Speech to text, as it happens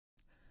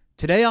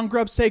Today on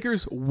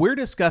Grubstakers, we're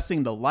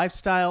discussing the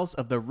lifestyles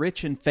of the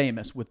rich and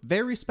famous with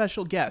very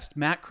special guest,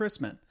 Matt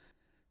Christman.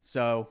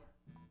 So,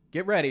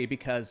 get ready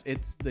because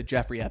it's the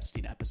Jeffrey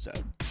Epstein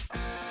episode.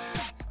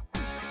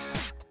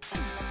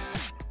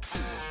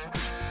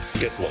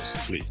 Get lost,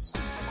 please.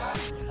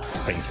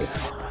 Thank you.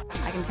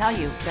 I can tell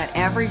you that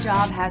every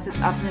job has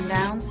its ups and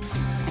downs,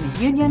 and a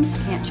union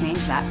can't change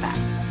that fact.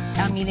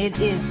 I mean, it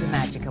is the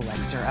magic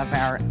elixir of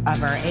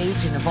our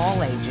age and of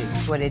all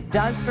ages. What it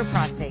does for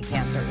prostate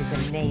cancer is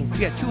amazing.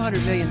 You get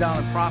 $200 million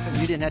profit and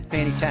you didn't have to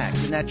pay any tax.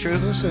 Isn't that true?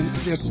 Listen,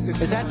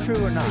 is that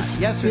true or not?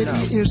 Yes or no?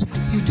 It is.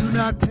 You do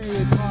not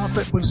pay a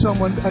profit when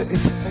someone, a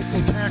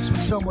tax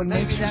when someone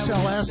makes you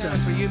sell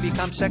assets. For you to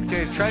become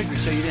Secretary of Treasury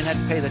so you didn't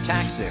have to pay the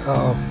tax there.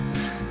 Oh.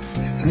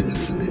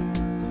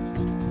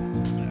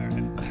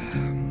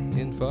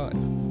 In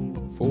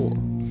 5, 4,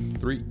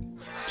 3,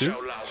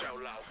 2.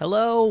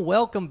 Hello,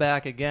 welcome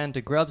back again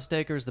to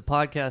Grubstakers, the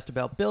podcast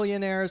about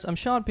billionaires. I'm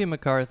Sean P.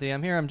 McCarthy.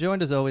 I'm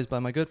joined as always by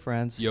my good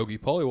friends Yogi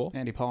Polywall,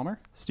 Andy Palmer,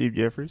 Steve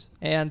Jeffries.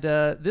 And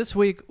this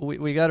week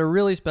we got a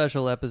really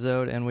special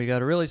episode, and we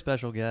got a really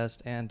special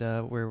guest, and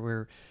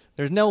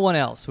there's no one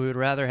else we would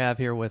rather have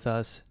here with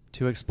us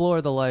to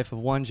explore the life of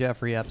one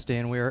Jeffrey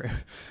Epstein.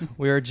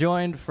 We are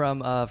joined from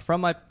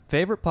my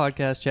favorite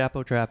podcast,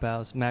 Chapo,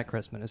 Traphouse. Matt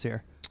Christman is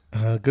here.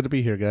 Good to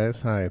be here,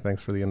 guys. Hi,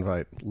 thanks for the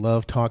invite.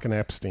 Love talking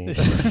Epstein.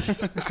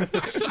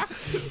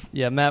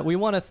 Yeah, Matt, we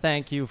want to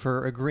thank you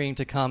for agreeing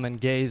to come and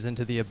gaze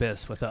into the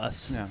abyss with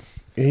us. Yeah.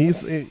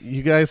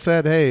 You guys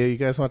said, hey, you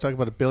guys want to talk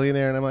about a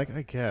billionaire? And I'm like,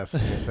 I guess.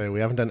 And they say, we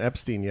haven't done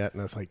Epstein yet.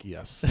 And I was like,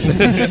 yes.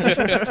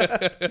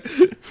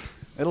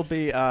 It'll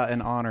be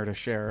an honor to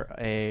share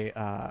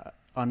a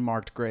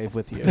unmarked grave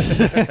with you.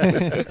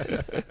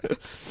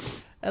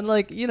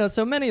 And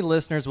so many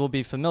listeners will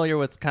be familiar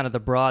with kind of the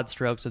broad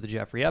strokes of the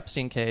Jeffrey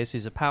Epstein case.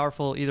 He's a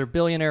powerful either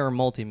billionaire or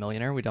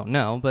multimillionaire, we don't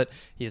know, but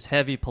he has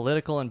heavy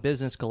political and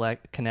business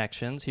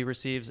connections. He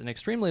receives an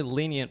extremely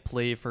lenient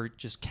plea for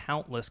just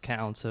countless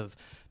counts of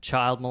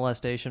child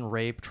molestation,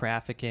 rape,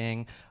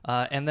 trafficking,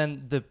 and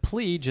then the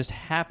plea just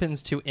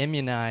happens to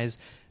immunize,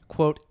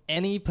 quote,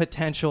 any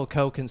potential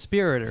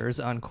co-conspirators,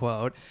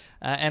 unquote.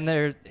 And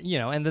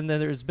then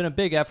there's been a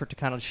big effort to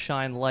kind of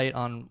shine light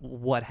on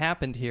what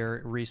happened here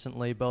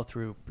recently, both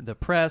through the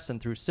press and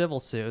through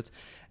civil suits.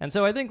 And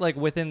so I think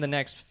within the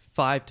next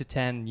 5 to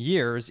 10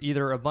 years,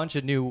 either a bunch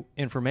of new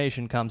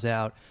information comes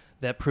out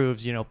that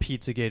proves,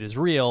 Pizzagate is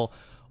real,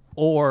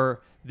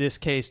 or this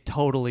case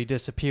totally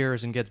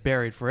disappears and gets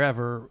buried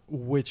forever,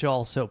 which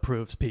also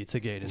proves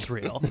Pizzagate is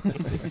real.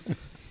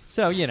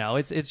 So,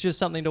 it's just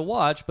something to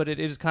watch, but it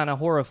is kind of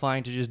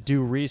horrifying to just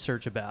do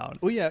research about.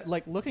 Well, yeah,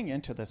 looking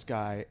into this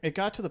guy, it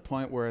got to the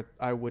point where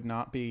I would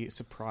not be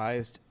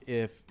surprised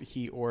if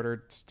he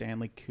ordered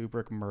Stanley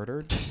Kubrick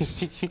murdered.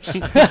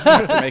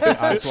 Making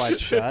Eyes Wide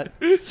Shut.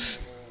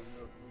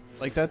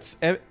 That's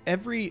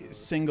every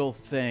single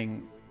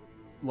thing,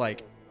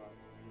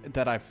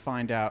 that I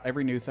find out,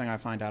 every new thing I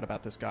find out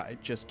about this guy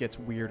just gets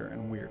weirder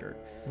and weirder.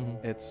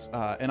 Mm-hmm. It's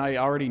and I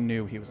already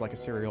knew he was a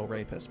serial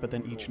rapist, but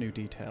then each new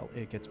detail,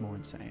 it gets more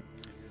insane.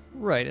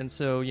 Right, and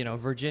so,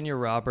 Virginia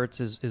Roberts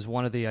is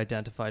one of the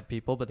identified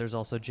people, but there's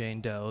also Jane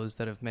Does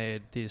that have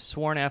made these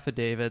sworn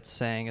affidavits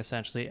saying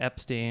essentially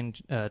Epstein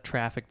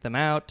trafficked them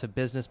out to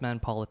businessmen,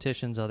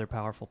 politicians, other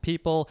powerful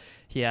people.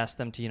 He asked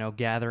them to,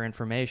 gather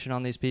information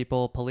on these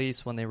people.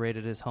 Police, when they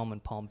raided his home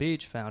in Palm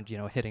Beach, found,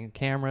 hidden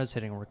cameras,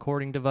 hidden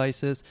recording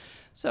devices.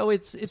 So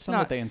it's some not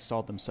that they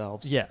installed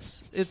themselves.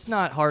 Yes, it's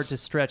not hard to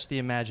stretch the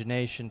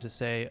imagination to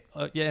say,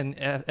 and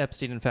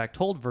Epstein in fact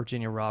told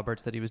Virginia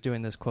Roberts that he was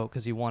doing this, quote,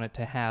 because he wanted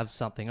to have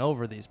something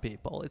over these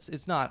people.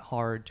 It's not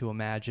hard to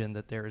imagine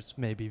that there's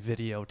maybe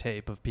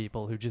videotape of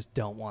people who just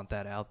don't want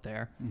that out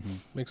there. Mm-hmm.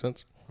 Makes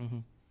sense. Mm-hmm.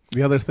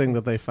 The other thing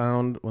that they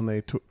found when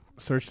they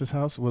searched his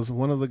house was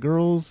one of the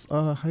girls'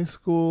 high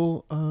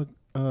school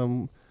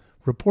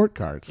report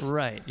cards.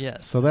 Right,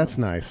 yes. So that's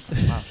nice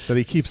that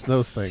he keeps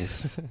those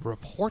things.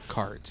 Report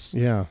cards?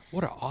 Yeah.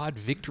 What an odd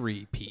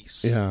victory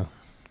piece. Yeah.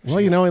 Well,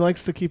 he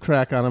likes to keep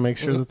track on them, make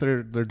sure that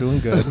they're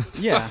doing good.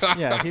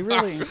 Yeah. He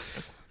really...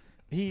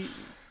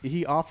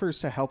 He offers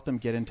to help them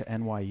get into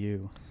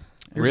NYU.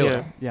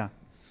 Really? Yeah.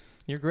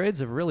 Your grades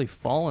have really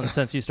fallen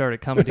since you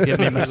started coming to give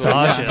me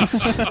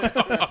massages.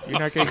 You're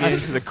not going to get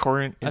into the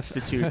Corinth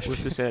Institute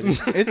with this ed.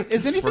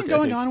 Is anything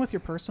going on with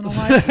your personal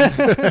life?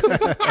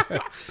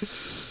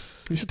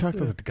 You should talk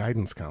to the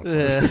guidance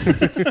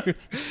counselor.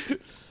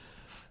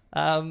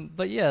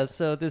 But yeah,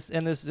 so this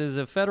is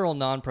a federal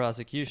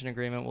non-prosecution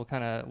agreement.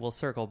 We'll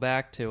circle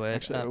back to it.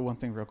 Actually, one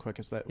thing real quick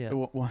is that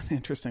one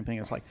interesting thing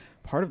is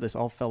part of this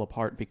all fell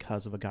apart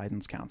because of a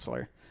guidance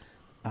counselor.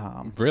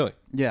 Really?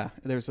 Yeah.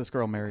 There's this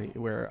girl, Mary,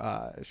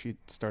 where she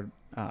started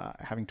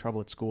having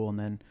trouble at school, and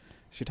then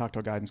she talked to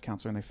a guidance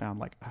counselor, and they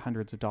found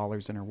hundreds of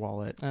dollars in her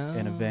wallet,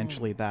 and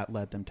eventually that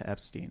led them to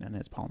Epstein and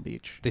his Palm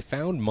Beach. They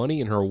found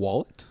money in her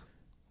wallet?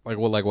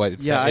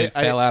 What? Yeah, it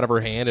fell out of her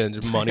hand and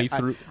just money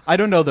through. I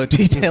don't know the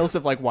details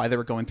of why they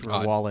were going through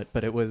her wallet,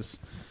 but it was,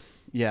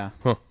 yeah.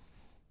 Huh.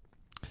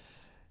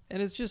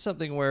 And it's just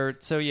something where,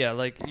 so yeah,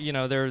 like, you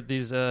know, there are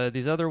these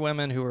other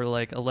women who are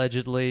like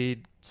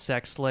allegedly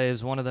sex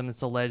slaves. One of them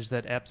is alleged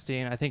that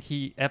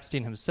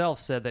Epstein himself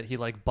said that he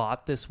like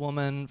bought this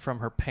woman from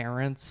her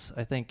parents,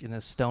 I think in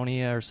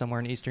Estonia or somewhere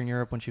in Eastern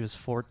Europe when she was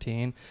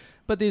 14.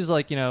 But these,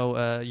 like, you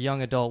know,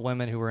 young adult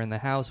women who were in the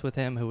house with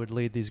him who would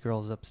lead these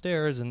girls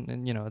upstairs,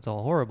 and you know, it's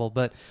all horrible.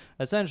 But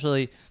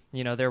essentially,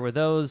 you know, there were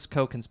those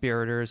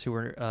co-conspirators who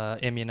were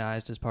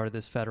immunized as part of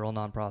this federal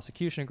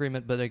non-prosecution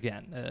agreement. But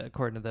again,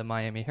 according to the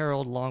Miami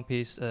Herald long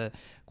piece,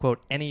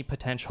 quote, any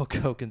potential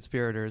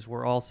co-conspirators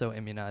were also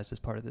immunized as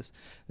part of this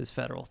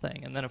federal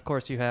thing. And then, of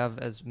course, you have,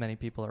 as many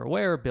people are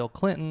aware, Bill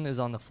Clinton is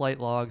on the flight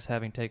logs,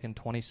 having taken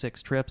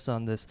 26 trips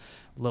on this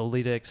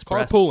Lolita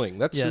Express.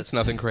 Carpooling. It's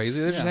nothing crazy.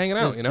 They're just hanging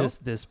out, you know?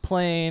 This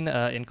plane,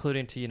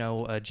 including to, you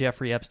know,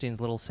 Jeffrey Epstein's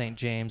little St.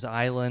 James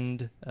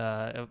Island.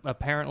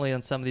 Apparently,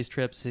 on some of these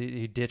trips,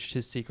 he ditched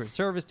his Secret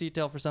Service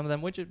detail for some of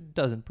them, which it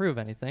doesn't prove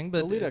anything.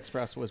 But Lolita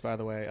Express was, by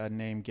the way, a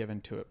name given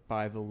to it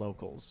by the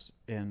locals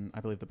in, I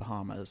believe, the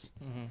Bahamas.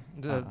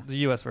 Mm-hmm. The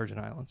U.S. Virgin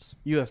Islands.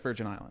 U.S.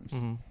 Virgin Islands.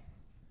 Mm-hmm.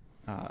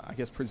 I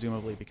guess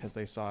presumably because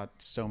they saw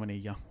so many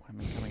young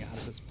women coming out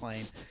of this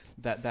plane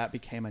that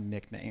became a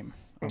nickname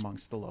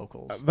amongst the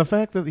locals. The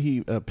fact that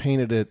he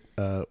painted it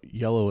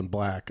yellow and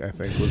black, I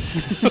think,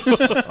 was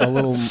a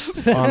little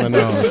on the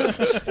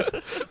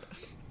nose.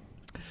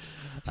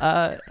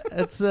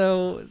 And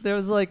so there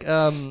was like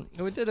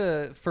we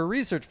did for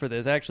research for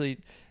this. Actually,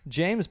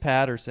 James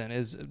Patterson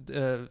is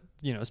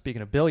you know,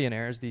 speaking of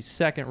billionaires, the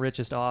second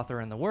richest author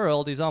in the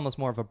world. He's almost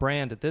more of a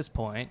brand at this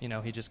point. You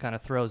know, he just kind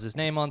of throws his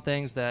name on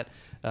things that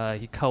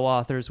he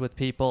co-authors with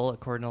people,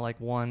 according to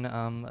like one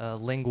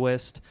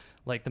linguist.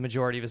 Like, the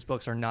majority of his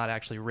books are not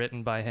actually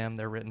written by him.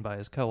 They're written by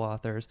his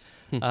co-authors.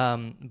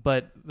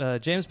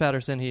 But James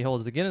Patterson, he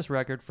holds the Guinness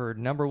record for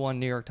 #1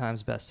 New York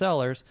Times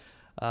bestsellers.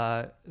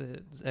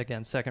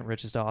 Again, second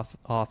richest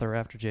author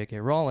after J.K.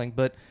 Rowling.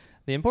 But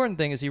the important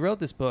thing is he wrote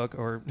this book,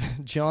 or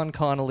John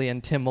Connolly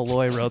and Tim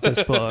Malloy wrote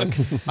this book.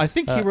 I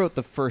think he wrote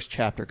the first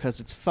chapter because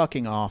it's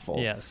fucking awful.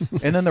 Yes.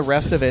 And then the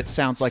rest of it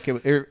sounds like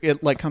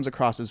it like comes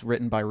across as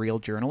written by real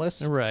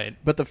journalists. Right.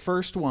 But the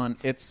first one,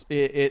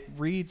 it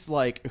reads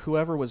like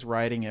whoever was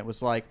writing it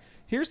was like,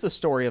 here's the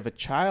story of a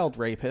child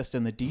rapist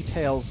and the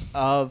details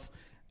of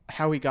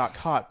how he got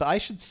caught, but I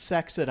should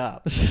sex it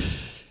up.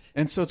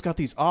 And so it's got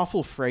these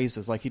awful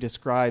phrases, like he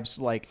describes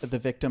like the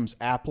victim's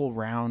apple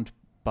round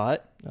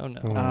butt. Oh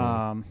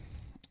no.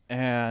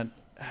 And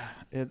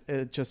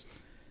it just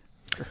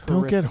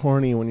don't get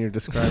horny when you're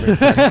describing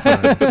sex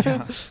crimes.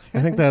 Yeah.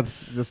 I think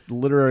that's just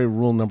literary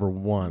rule number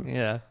 1.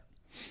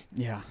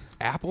 Yeah.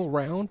 Apple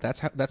round?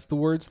 That's the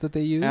words that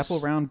they use? Apple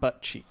round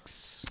butt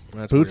cheeks.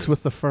 That's boots weird.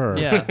 With the fur.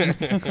 Yeah.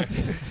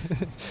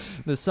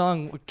 The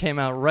song came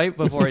out right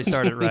before he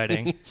started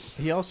writing.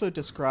 He also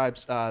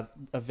describes a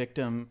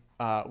victim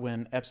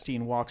when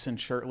Epstein walks in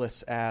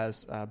shirtless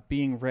as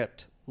being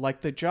ripped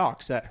like the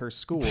jocks at her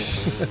school.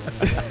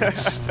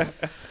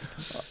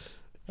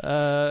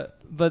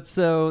 But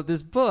so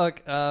this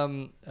book,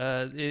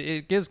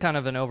 it gives kind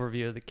of an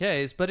overview of the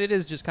case, but it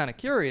is just kind of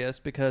curious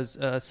because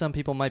some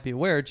people might be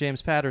aware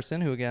James Patterson,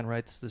 who again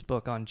writes this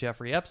book on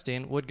Jeffrey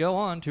Epstein, would go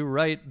on to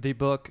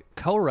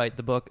co-write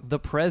the book The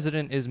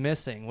President is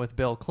Missing with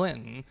Bill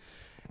Clinton.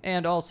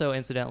 And also,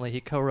 incidentally,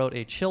 he co-wrote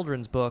a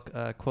children's book,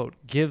 quote,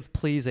 Give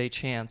Please a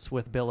Chance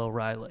with Bill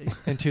O'Reilly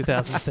in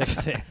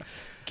 2016.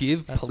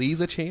 Give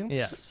Please a Chance?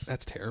 Yes.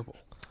 That's terrible.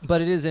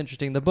 But it is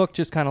interesting. The book,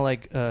 just kind of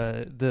like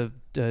the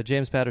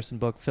James Patterson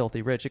book,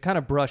 Filthy Rich, it kind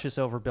of brushes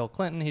over Bill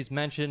Clinton. He's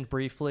mentioned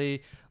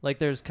briefly. Like,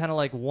 there's kind of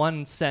like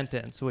one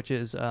sentence, which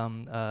is, I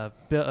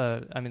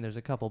mean, there's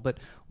a couple, but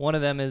one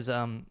of them is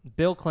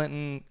Bill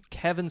Clinton,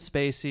 Kevin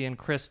Spacey, and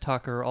Chris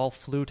Tucker all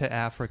flew to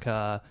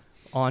Africa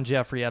on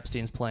Jeffrey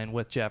Epstein's plane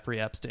with Jeffrey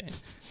Epstein.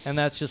 And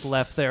that's just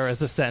left there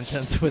as a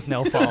sentence with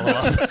no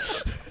follow-up.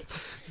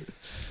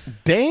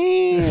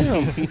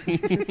 Damn.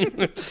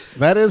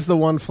 That is the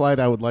one flight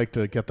I would like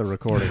to get the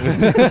recording.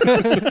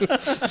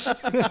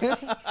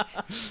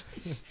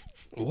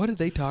 What did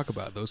they talk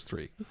about, those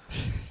three?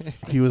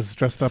 He was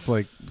dressed up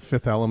like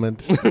Fifth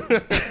Element.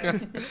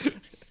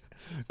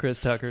 Chris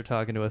Tucker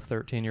talking to a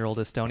 13-year-old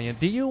Estonian.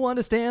 Do you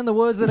understand the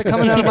words that are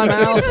coming out of my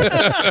mouth?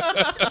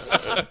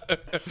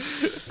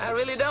 I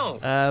really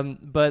don't.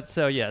 But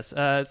so, yes.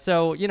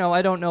 So, you know,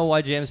 I don't know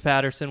why James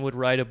Patterson would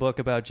write a book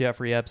about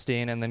Jeffrey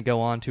Epstein and then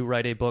go on to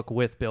write a book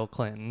with Bill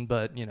Clinton.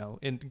 But, you know,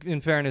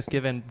 in fairness,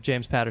 given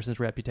James Patterson's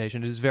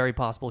reputation, it is very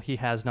possible he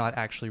has not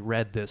actually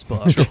read this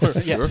book.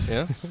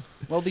 Yeah.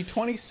 Well, the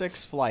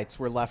 26 flights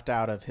were left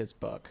out of his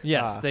book.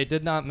 Yes, they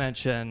did not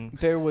mention.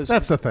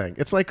 That's the thing.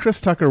 It's like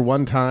Chris Tucker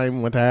one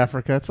time went to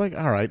Africa. It's like,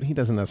 all right, he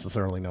doesn't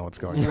necessarily know what's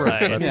going on.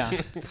 Right. Yeah.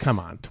 Come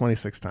on,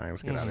 26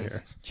 times. Get out of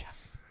here. Yeah.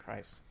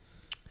 Christ.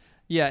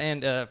 Yeah,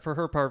 and for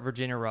her part,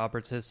 Virginia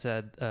Roberts has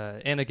said,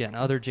 and again,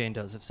 other Jane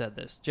Does have said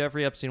this,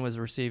 Jeffrey Epstein was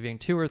receiving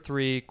 2 or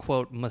 3,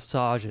 quote,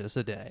 massages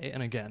a day.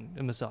 And again,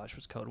 a massage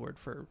was code word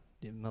for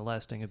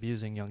molesting,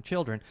 abusing young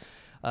children.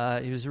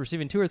 He was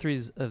receiving 2 or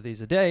 3 of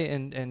these a day,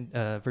 and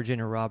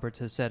Virginia Roberts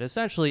has said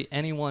essentially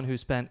anyone who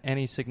spent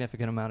any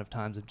significant amount of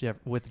time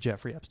with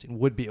Jeffrey Epstein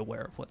would be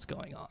aware of what's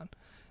going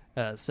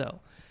on. So,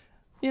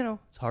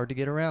 it's hard to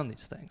get around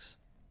these things.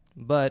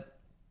 But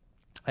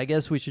I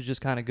guess we should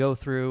just kind of go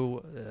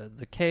through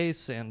the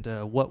case and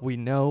what we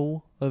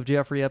know of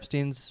Jeffrey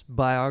Epstein's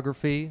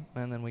biography,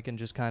 and then we can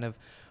just kind of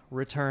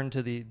return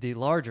to the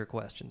larger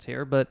questions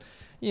here. But,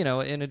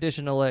 in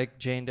addition to like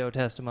Jane Doe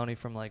testimony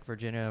from like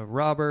Virginia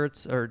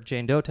Roberts,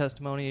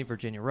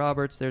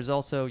 there's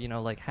also,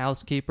 like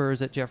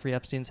housekeepers at Jeffrey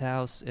Epstein's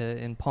house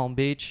in Palm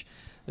Beach.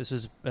 This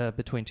was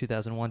between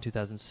 2001,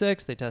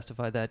 2006. They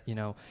testified that,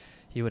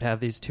 he would have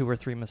these 2 or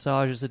 3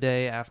 massages a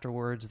day.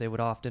 Afterwards, they would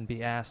often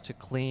be asked to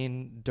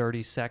clean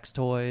dirty sex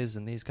toys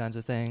and these kinds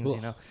of things,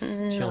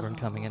 children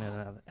coming in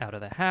and out of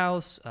the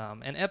house.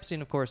 And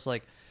Epstein, of course,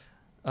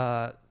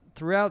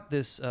 throughout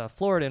this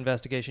Florida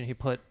investigation, he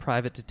put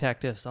private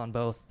detectives on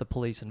both the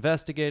police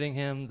investigating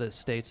him, the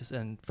state's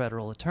and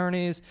federal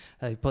attorneys.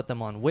 He put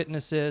them on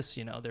witnesses.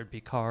 There'd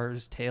be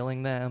cars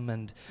tailing them.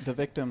 And the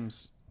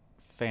victims'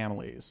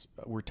 families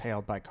were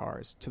tailed by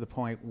cars to the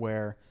point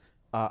where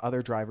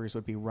other drivers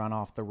would be run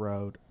off the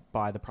road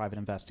by the private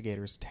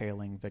investigators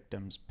tailing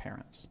victims'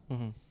 parents.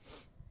 Mm-hmm.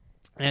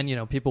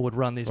 And, people would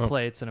run these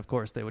plates, and of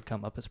course they would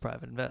come up as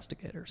private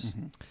investigators.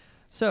 Mm-hmm.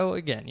 So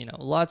again,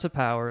 lots of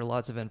power,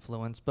 lots of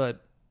influence,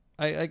 but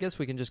I guess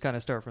we can just kind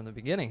of start from the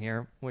beginning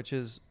here, which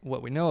is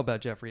what we know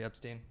about Jeffrey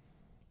Epstein.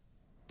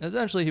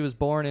 Essentially, he was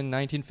born in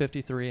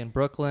 1953 in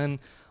Brooklyn.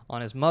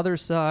 On his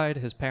mother's side,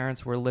 his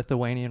parents were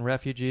Lithuanian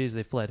refugees.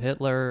 They fled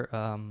Hitler.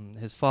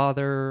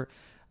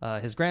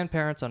 His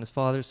grandparents on his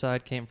father's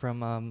side came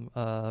from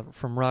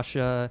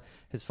Russia.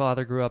 His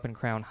father grew up in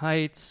Crown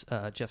Heights.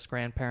 Jeff's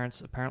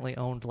grandparents apparently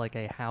owned like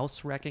a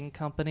house wrecking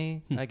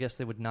company. I guess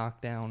they would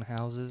knock down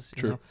houses.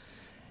 True.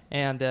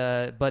 And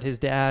but his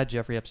dad,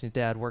 Jeffrey Epstein's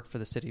dad, worked for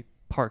the city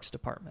parks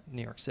department in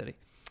New York City.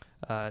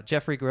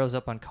 Jeffrey grows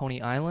up on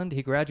Coney Island.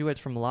 He graduates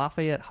from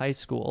Lafayette High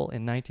School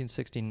in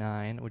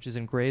 1969, which is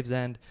in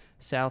Gravesend,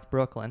 South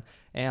Brooklyn.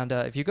 And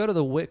if you go to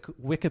the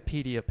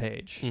Wikipedia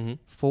page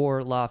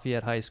for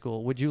Lafayette High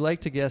School, would you like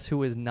to guess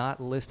who is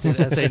not listed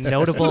as a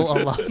notable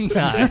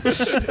alumni?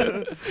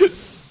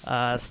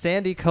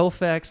 Sandy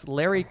Koufax,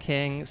 Larry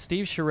King,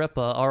 Steve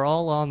Sharippa are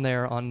all on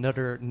there on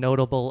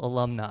notable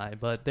alumni,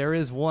 but there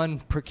is one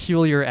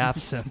peculiar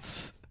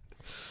absence.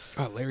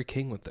 Oh, Larry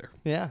King went there.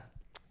 Yeah.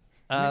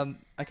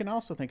 I can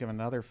also think of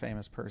another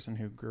famous person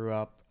who grew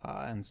up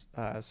in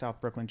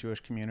South Brooklyn Jewish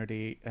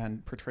community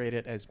and portrayed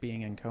it as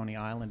being in Coney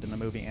Island in the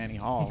movie Annie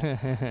Hall.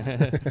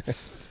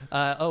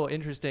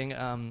 Interesting.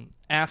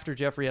 After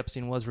Jeffrey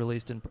Epstein was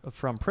released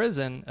from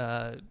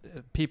prison,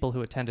 people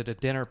who attended a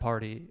dinner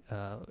party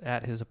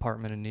at his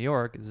apartment in New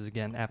York, this is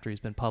again after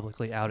he's been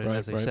publicly outed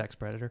as a sex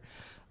predator,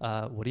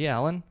 Woody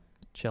Allen,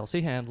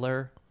 Chelsea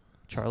Handler,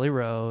 Charlie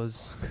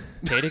Rose,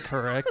 Katie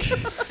Couric,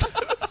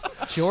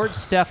 George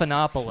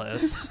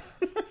Stephanopoulos.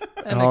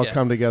 And all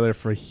come together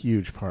for a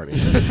huge party.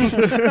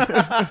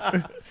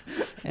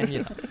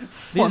 And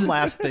one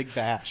last big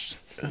bash.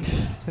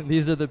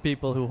 These are the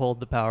people who hold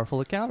the powerful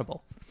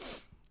accountable.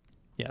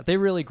 Yeah, they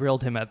really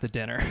grilled him at the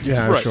dinner.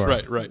 Yeah, I'm sure.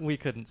 Right. We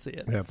couldn't see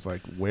it. Yeah, it's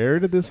like, where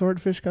did this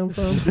swordfish come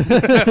from?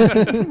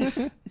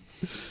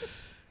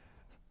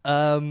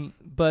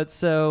 But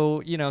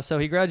so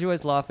he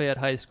graduates Lafayette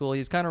High School.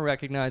 He's kind of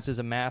recognized as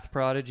a math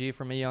prodigy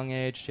from a young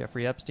age.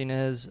 Jeffrey Epstein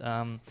is.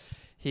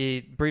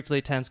 He briefly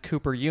attends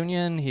Cooper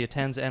Union. He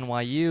attends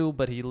NYU,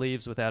 but he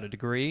leaves without a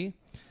degree.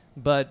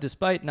 But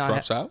despite not...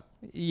 Drops out?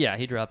 Yeah,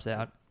 he drops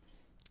out.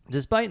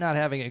 Despite not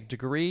having a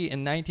degree,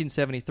 in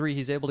 1973,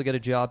 he's able to get a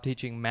job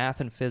teaching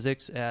math and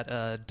physics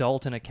at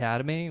Dalton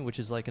Academy, which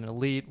is like an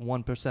elite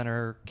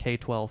 1%er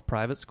K-12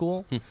 private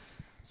school.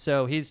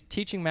 So he's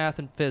teaching math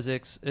and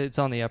physics. It's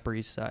on the Upper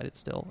East Side. It's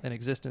still in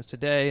existence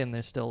today, and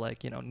there's still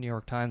New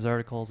York Times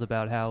articles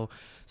about how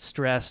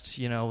stressed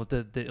the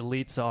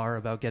elites are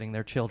about getting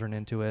their children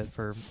into it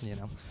for.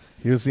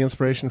 He was the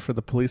inspiration for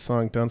the Police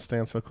song "Don't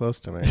Stand So Close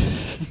to Me."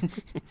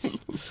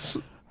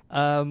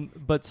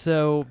 But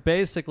so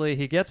basically,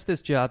 he gets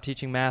this job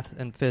teaching math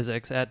and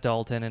physics at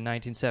Dalton in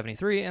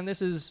 1973, and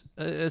this is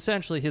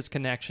essentially his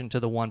connection to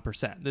the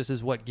 1%. This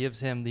is what gives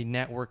him the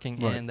networking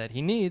in that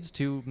he needs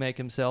to make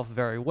himself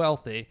very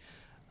wealthy.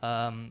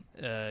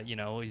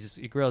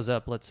 He grows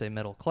up, let's say,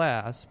 middle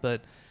class,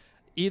 but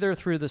either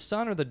through the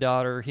son or the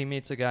daughter, he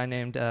meets a guy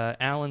named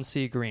Alan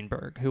C.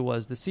 Greenberg, who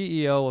was the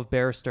CEO of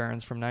Bear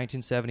Stearns from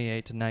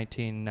 1978 to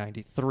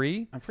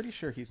 1993. I'm pretty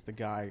sure he's the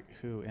guy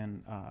who,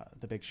 in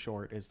The Big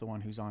Short, is the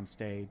one who's on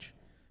stage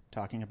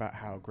talking about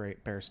how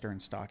great Bear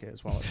Stearns stock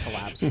is while it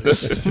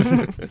collapses.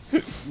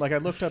 I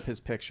looked up his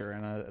picture,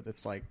 and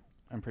it's like,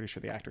 I'm pretty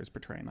sure the actor is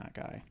portraying that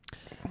guy.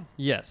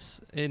 Yes.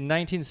 In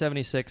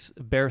 1976,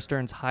 Bear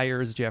Stearns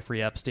hires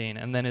Jeffrey Epstein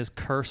and then is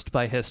cursed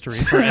by history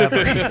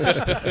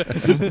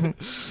forever.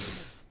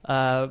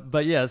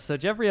 But yes, so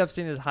Jeffrey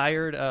Epstein is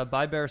hired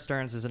by Bear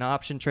Stearns as an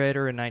option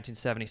trader in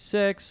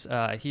 1976.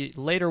 He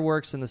later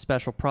works in the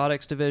Special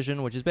Products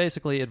Division, which is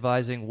basically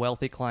advising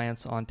wealthy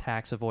clients on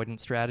tax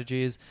avoidance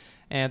strategies.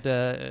 And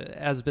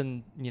as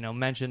been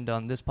mentioned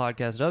on this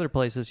podcast and other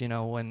places, when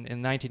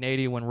in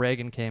 1980 when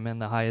Reagan came in,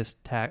 the highest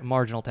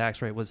marginal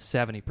tax rate was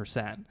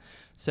 70%.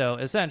 So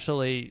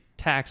essentially,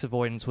 tax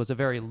avoidance was a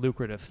very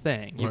lucrative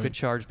thing. You could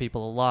charge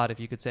people a lot if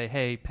you could say,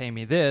 "Hey, pay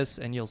me this,"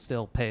 and you'll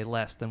still pay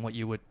less than what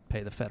you would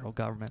pay the federal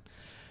government.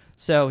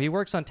 So he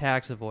works on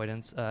tax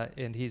avoidance,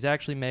 and he's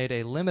actually made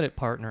a limited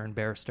partner in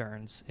Bear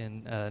Stearns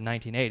in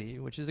 1980,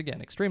 which is,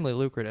 again, extremely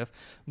lucrative.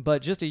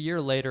 But just a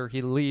year later,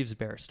 he leaves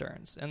Bear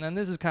Stearns. And then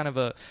this is kind of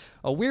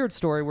a weird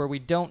story where we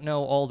don't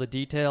know all the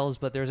details,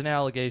 but there's an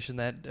allegation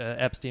that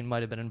Epstein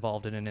might have been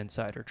involved in an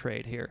insider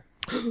trade here.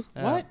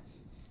 What?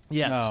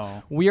 Yes.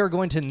 No. We are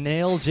going to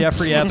nail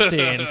Jeffrey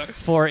Epstein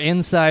for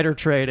insider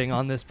trading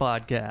on this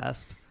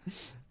podcast.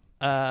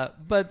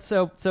 But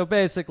so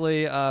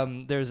basically,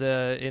 there's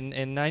in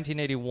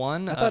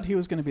 1981. I thought he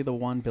was going to be the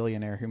one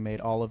billionaire who made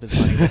all of his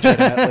money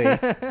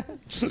legitimately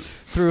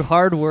through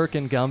hard work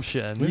and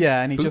gumption.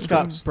 Yeah, and he just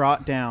got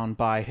brought down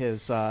by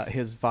his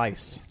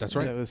vice. That's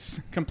right. It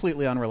was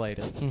completely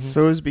unrelated. Mm-hmm.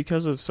 So it was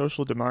because of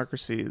social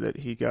democracy that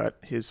he got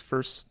his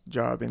first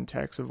job in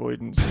tax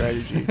avoidance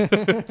strategy.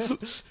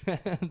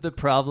 The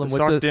problem the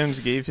with Soc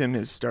Dems gave him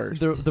his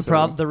start.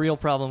 The real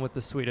problem with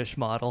the Swedish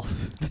model.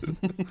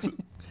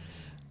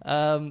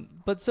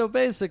 But so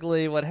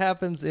basically what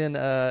happens in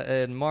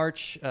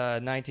March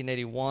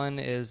 1981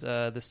 is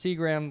the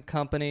Seagram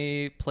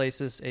Company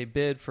places a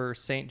bid for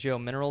St. Joe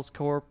Minerals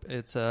Corp.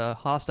 It's a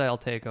hostile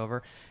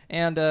takeover.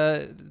 And,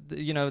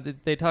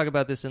 they talk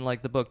about this in,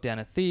 like, the book Den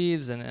of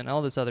Thieves and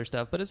all this other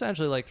stuff. But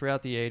essentially, like,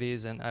 throughout the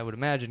 80s, and I would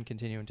imagine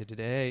continuing to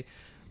today,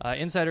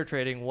 insider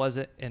trading was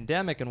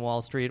endemic in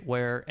Wall Street,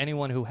 where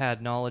anyone who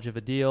had knowledge of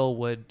a deal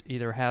would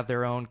either have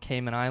their own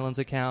Cayman Islands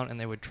account and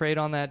they would trade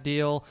on that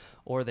deal,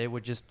 or they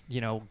would just,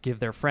 give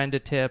their friend a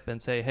tip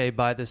and say, "Hey,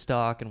 buy this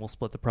stock and we'll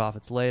split the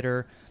profits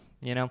later."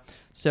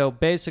 So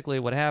basically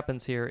what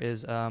happens here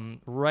is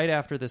right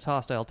after this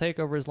hostile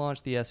takeover is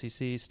launched, the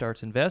SEC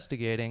starts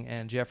investigating,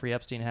 and Jeffrey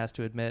Epstein has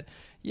to admit,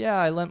 "Yeah,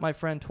 I lent my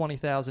friend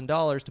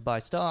 $20,000 to buy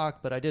stock,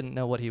 but I didn't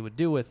know what he would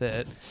do with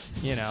it,"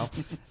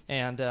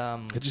 and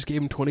I just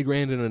gave him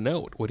 $20,000 in a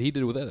note. What he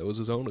did with that was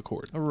his own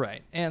accord.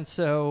 Right. And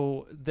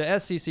so the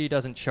SEC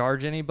doesn't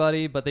charge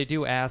anybody, but they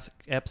do ask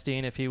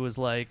Epstein if he was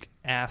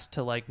asked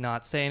to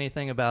not say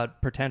anything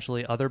about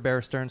potentially other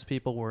Bear Stearns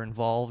people were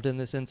involved in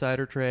this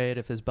insider trade,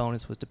 if his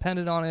bonus was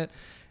dependent on it.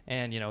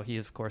 And, he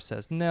of course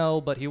says no,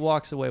 but he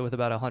walks away with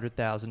about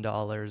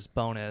 $100,000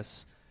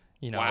 bonus,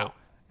 Wow.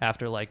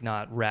 after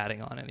not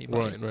ratting on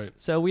anybody. Right.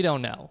 So we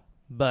don't know.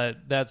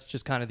 But that's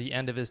just kind of the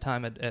end of his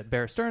time at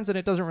Bear Stearns, and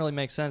it doesn't really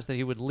make sense that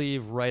he would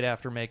leave right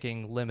after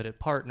making limited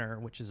partner,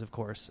 which is, of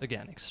course,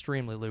 again,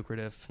 extremely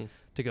lucrative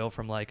to go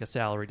from a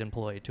salaried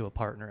employee to a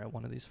partner at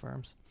one of these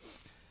firms.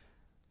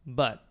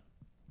 But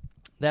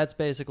that's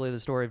basically the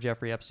story of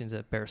Jeffrey Epstein's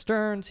at Bear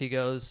Stearns. He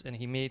goes and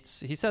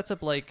he sets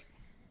up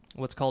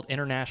what's called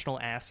International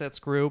Assets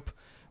Group,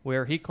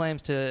 where he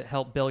claims to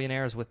help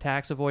billionaires with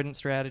tax avoidance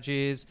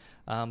strategies.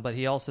 But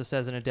he also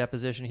says in a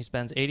deposition he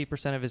spends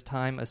 80% of his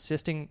time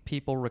assisting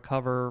people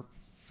recover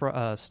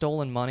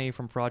stolen money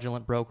from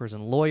fraudulent brokers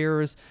and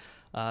lawyers.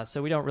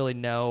 So we don't really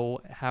know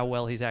how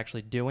well he's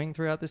actually doing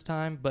throughout this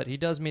time. But he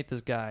does meet this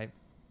guy,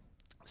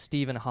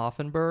 Stephen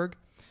Hoffenberg.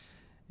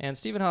 And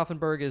Stephen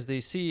Hoffenberg is the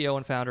CEO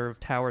and founder of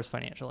Towers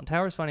Financial. And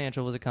Towers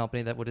Financial was a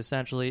company that would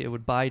essentially, it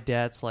would buy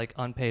debts like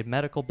unpaid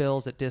medical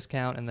bills at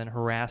discount and then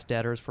harass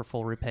debtors for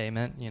full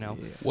repayment, Yeah.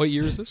 What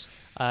year is this?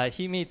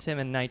 He meets him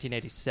in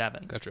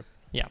 1987. Gotcha.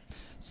 Yeah.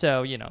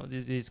 So,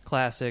 these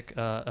classic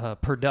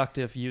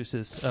productive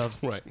uses of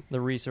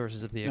the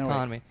resources of the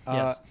economy.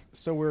 Yes.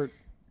 So we're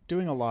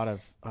doing a lot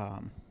of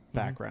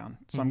background.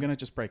 So I'm going to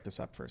just break this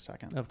up for a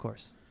second. Of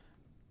course.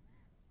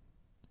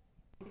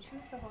 The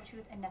truth, the whole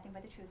truth, and nothing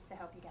but the truth to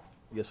help you God.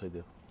 Yes, I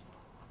do.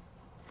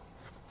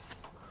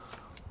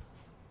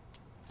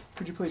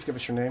 Could you please give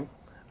us your name?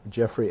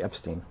 Jeffrey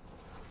Epstein.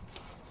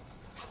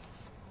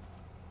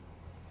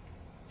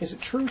 Is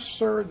it true,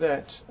 sir,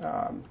 that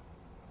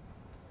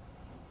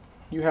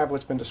you have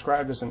what's been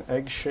described as an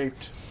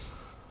egg-shaped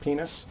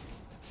penis?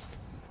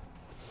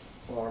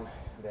 Form,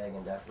 vague,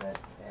 and definite,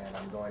 and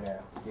I'm going to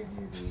give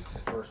you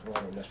the first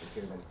warning, Mr.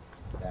 Cuban,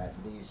 that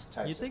these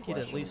types You'd think of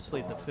he'd at least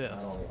plead the fifth.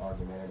 not only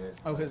argumentative.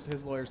 Oh,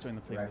 his lawyer's doing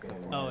the pleading the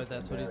fifth. Oh,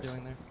 that's what he's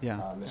doing there? Yeah.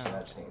 Mr.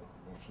 Epstein,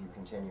 if you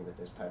continue with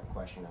this type of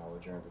question, I will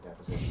adjourn the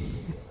deposition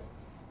immediately.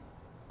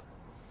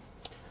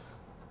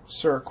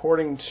 Sir,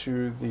 according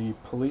to the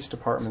police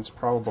department's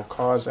probable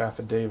cause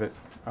affidavit,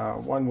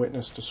 one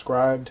witness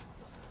described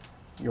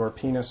your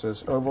penis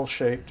as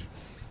oval-shaped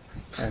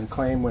and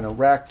claimed when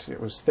erect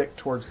it was thick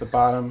towards the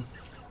bottom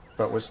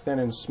but was thin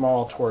and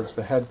small towards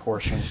the head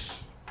portion,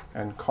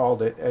 and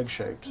called it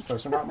egg-shaped.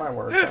 Those are not my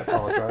words, I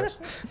apologize.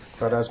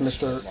 But as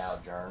Mr.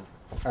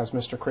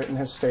 Critton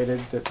has stated,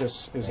 that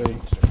this is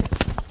a...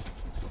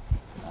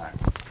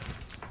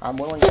 I'm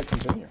willing to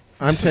continue.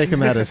 I'm taking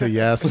that as a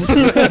yes.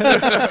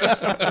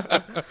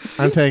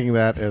 I'm taking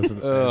that as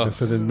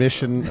an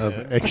admission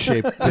of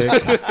egg-shaped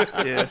dick.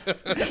 Yeah.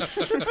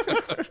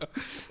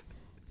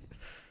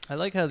 I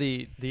like how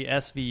the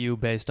SVU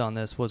based on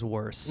this was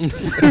worse.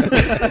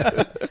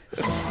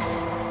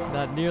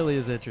 Not nearly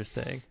as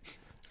interesting.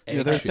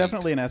 Yeah, there's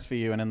definitely an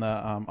SVU, and in the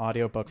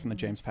audiobook from the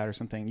James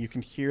Patterson thing, you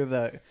can hear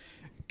the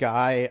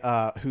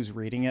guy who's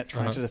reading it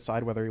trying to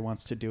decide whether he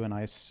wants to do an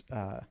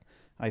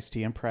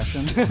Ice-T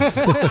impression.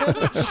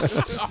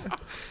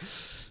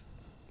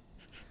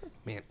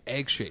 Man,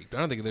 egg-shaped. I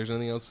don't think there's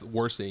anything else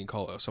worse than you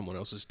call someone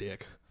else's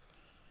dick.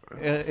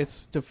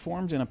 It's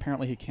deformed, and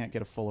apparently he can't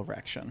get a full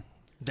erection.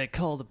 They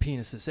call the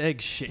penises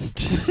egg-shaped.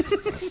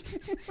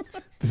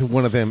 This is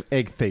one of them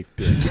egg-shaped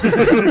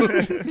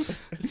dicks.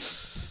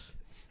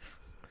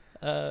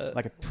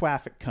 Like a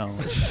traffic cone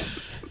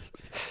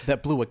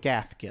that blew a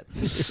gasket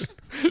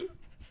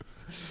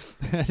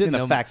in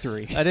the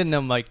factory. I didn't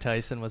know Mike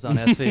Tyson was on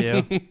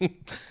SVU.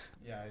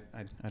 Yeah,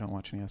 I don't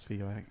watch any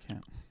SVU. I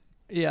can't.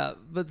 Yeah,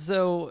 but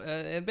so,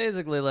 and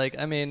basically, like,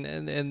 I mean,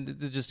 and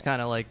to just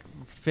kind of, like,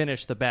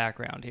 finish the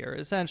background here,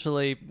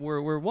 essentially,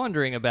 we're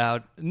wondering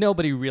about,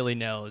 nobody really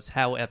knows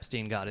how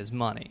Epstein got his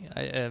money.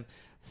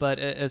 But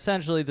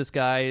essentially, this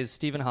guy is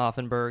Stephen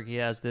Hoffenberg. He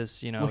has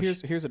this, you know... Well,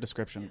 here's a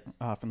description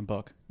from the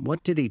book.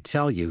 What did he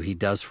tell you he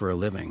does for a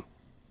living?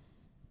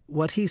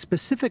 What he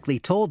specifically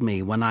told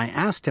me when I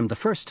asked him the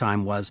first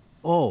time was,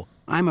 "Oh,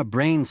 I'm a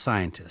brain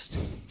scientist."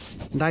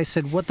 And I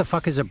said, "What the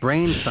fuck is a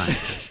brain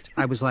scientist?"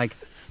 I was like,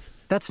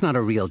 "That's not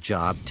a real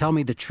job. Tell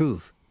me the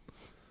truth."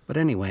 But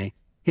anyway,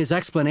 his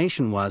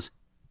explanation was,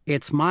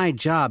 "It's my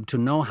job to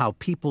know how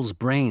people's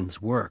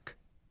brains work."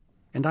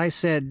 And I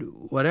said,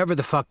 "Whatever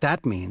the fuck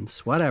that means,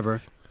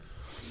 whatever."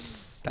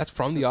 That's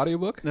from the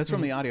audiobook? That's from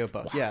the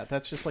audiobook. Wow. Yeah,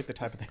 that's just like the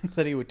type of thing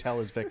that he would tell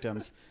his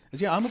victims.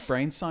 Is, yeah, I'm a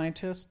brain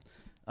scientist.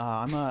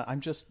 I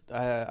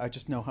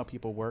just know how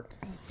people work.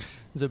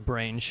 He's a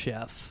brain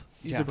chef.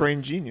 He's a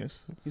brain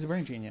genius. He's a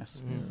brain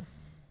genius. Yeah.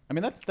 I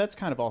mean, that's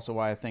kind of also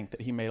why I think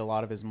that he made a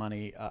lot of his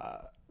money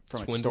from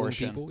swindling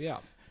extortion. People, yeah.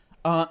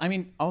 I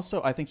mean,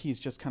 also, I think he's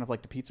just kind of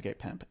like the Pizzagate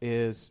pimp.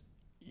 Is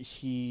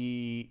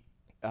he?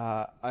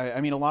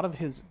 I mean, a lot of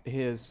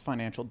his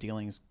financial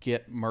dealings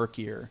get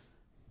murkier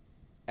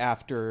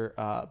after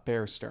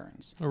Bear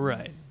Stearns,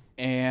 right?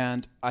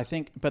 And I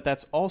think, but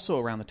that's also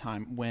around the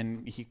time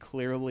when he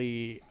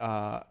clearly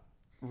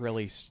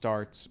really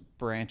starts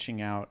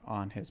branching out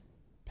on his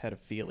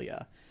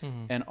pedophilia,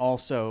 and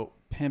also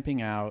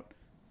pimping out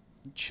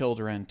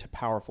children to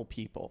powerful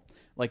people.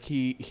 Like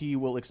he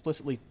will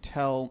explicitly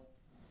tell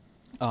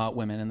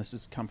women, and this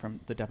has come from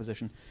the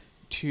deposition,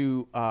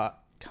 to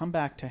come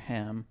back to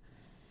him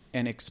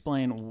and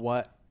explain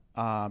what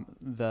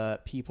the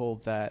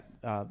people that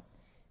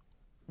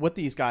what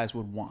these guys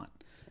would want,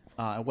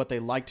 what they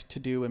liked to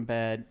do in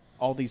bed,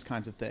 all these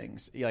kinds of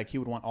things. Like, he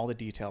would want all the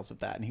details of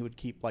that, and he would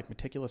keep like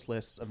meticulous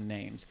lists of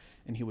names,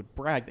 and he would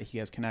brag that he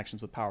has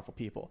connections with powerful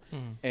people.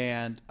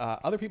 And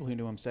other people who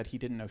knew him said he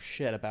didn't know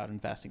shit about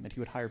investing, that he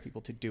would hire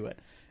people to do it.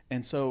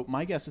 And so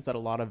my guess is that a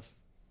lot of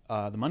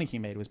the money he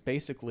made was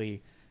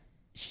basically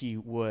he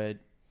would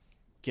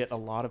get a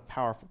lot of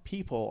powerful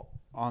people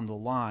on the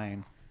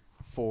line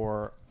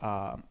for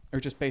or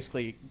just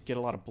basically get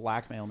a lot of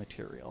blackmail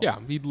material. Yeah,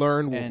 he'd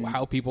learn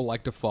how people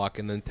like to fuck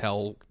and then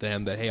tell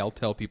them that, hey, I'll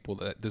tell people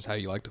that this is how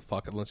you like to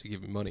fuck unless you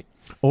give me money.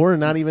 Or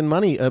not even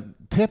money,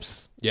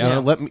 tips. Yeah.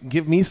 You know,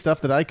 give me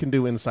stuff that I can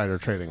do insider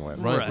trading with.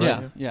 Right.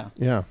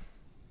 Yeah.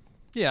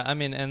 Yeah, I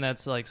mean, and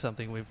that's like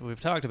something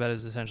we've talked about,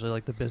 is essentially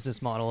like the business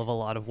model of a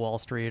lot of Wall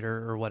Street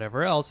or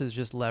whatever else is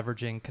just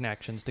leveraging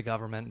connections to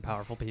government and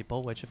powerful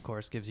people, which of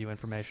course gives you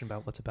information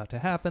about what's about to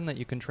happen that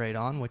you can trade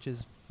on, which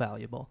is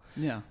valuable.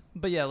 Yeah.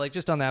 But yeah, like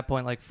just on that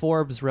point, like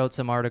Forbes wrote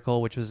some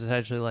article which was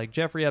essentially like,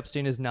 Jeffrey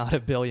Epstein is not a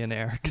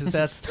billionaire, because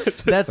that's their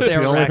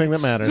the only thing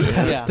that matters.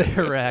 That's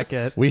their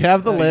racket. We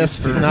have the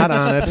list. He's not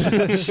on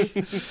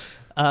it.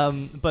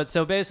 But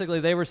so basically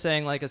they were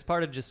saying, like, as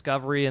part of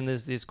discovery in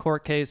these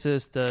court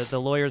cases,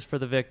 the lawyers for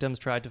the victims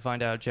tried to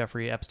find out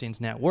Jeffrey Epstein's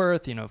net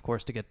worth, you know, of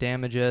course, to get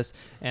damages.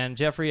 And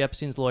Jeffrey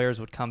Epstein's lawyers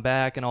would come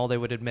back and all they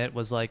would admit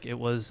was like it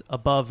was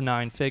above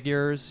 9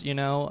 figures, you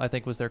know, I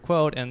think was their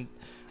quote. And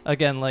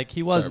again, like,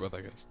 he was... Sorry about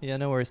that, guys. Yeah,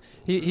 no worries.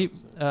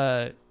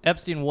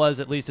 Epstein was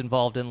at least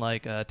involved in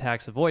like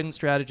tax avoidance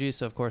strategy,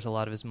 so of course a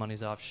lot of his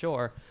money's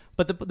offshore.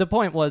 But the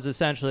point was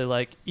essentially,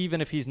 like, even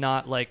if he's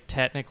not like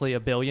technically a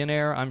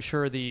billionaire, I'm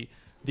sure the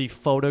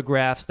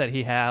photographs that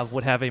he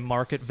would have a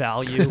market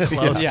value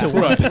close to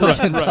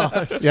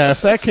 $1 billion. Yeah,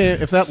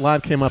 if that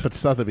lot came up at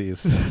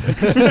Sotheby's,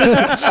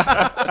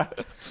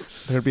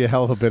 there'd be a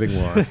hell of a bidding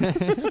war.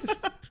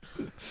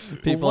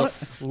 People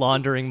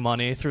laundering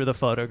money through the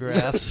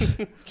photographs.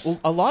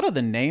 Well, a lot of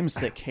the names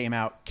that came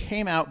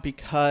out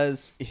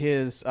because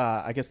his,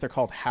 I guess they're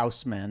called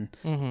housemen,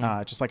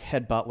 just like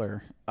head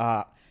butler.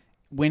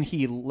 When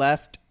he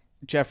left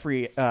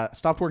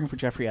stopped working for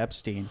Jeffrey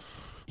Epstein,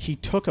 he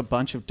took a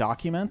bunch of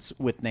documents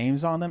with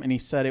names on them, and he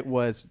said it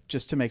was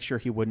just to make sure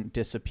he wouldn't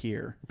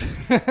disappear.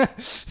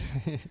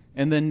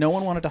 And then no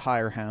one wanted to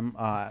hire him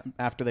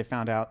after they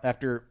found out,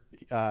 after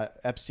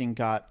Epstein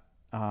got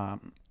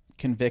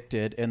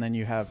convicted, and then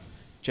you have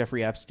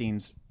Jeffrey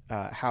Epstein's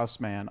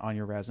houseman on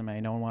your resume.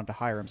 No one wanted to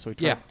hire him, so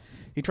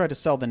he tried to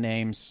sell the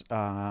names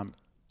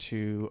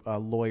to a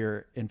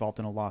lawyer involved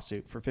in a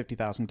lawsuit for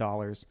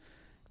 $50,000,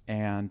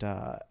 and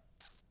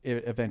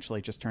it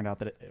eventually just turned out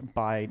that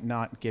by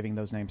not giving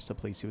those names to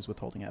police, he was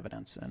withholding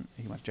evidence, and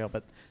he went to jail.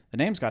 But the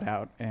names got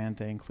out, and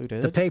they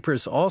included... The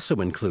papers also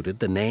included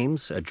the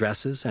names,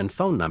 addresses, and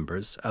phone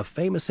numbers of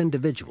famous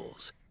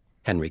individuals: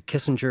 Henry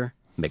Kissinger,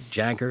 Mick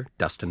Jagger,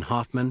 Dustin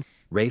Hoffman,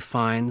 Ray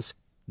Fiennes,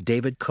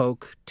 David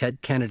Koch,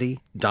 Ted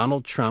Kennedy,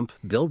 Donald Trump,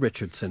 Bill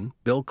Richardson,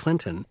 Bill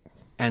Clinton,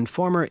 and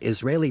former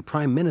Israeli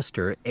Prime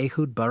Minister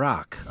Ehud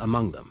Barak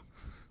among them.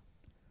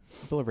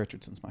 Bill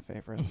Richardson's my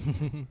favorite.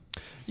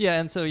 Yeah,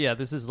 and so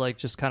this is like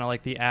just kind of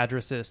like the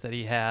addresses that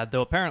he had.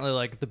 Though apparently,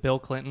 like the Bill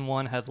Clinton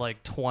one had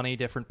like 20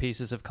 different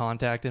pieces of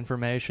contact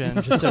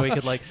information, just so he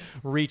could like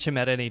reach him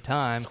at any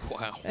time.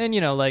 Wow. And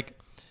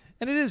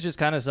and it is just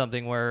kind of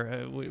something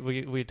where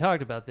we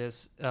talked about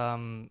this.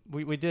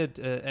 We did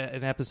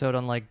an episode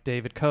on like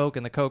David Koch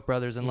and the Koch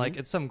brothers, and like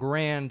it's some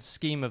grand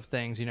scheme of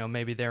things.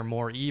 Maybe they're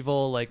more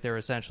evil, like they're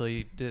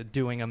essentially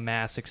doing a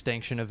mass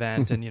extinction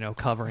event and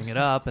covering it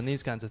up and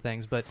these kinds of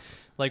things. But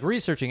like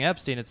researching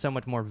Epstein, it's so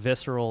much more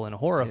visceral and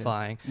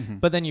horrifying. Yeah. Mm-hmm.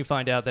 But then you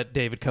find out that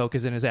David Koch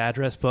is in his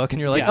address book, and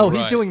you're like,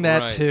 he's doing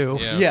that too.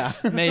 Yeah,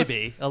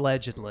 maybe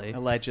allegedly.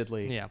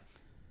 Yeah.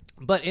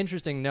 But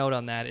interesting note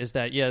on that is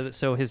that,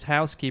 so his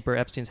housekeeper,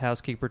 Epstein's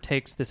housekeeper,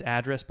 takes this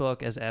address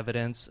book as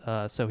evidence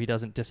so he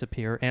doesn't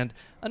disappear. And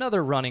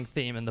another running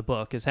theme in the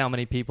book is how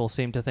many people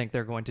seem to think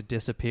they're going to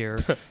disappear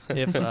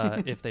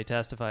if they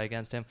testify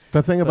against him.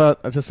 The thing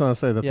I just want to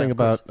say, the thing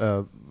about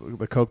the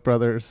Koch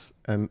brothers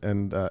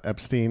and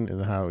Epstein,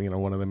 and how,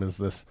 one of them is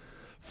this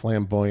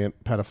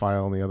flamboyant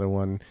pedophile and the other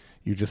one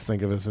you just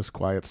think of as this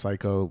quiet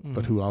psycho,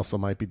 but who also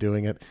might be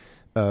doing it.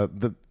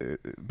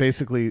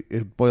 Basically,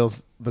 it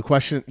boils the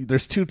question.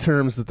 There's two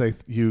terms that they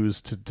use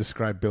to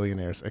describe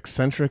billionaires: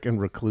 eccentric and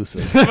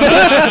reclusive.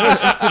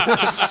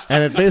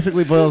 And it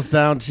basically boils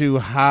down to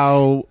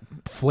how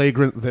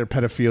flagrant their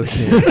pedophilia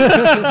is.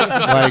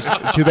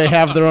 Like, do they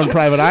have their own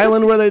private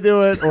island where they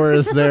do it, or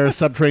is there a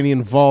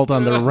subterranean vault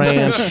on their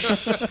ranch?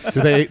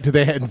 Do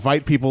they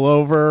invite people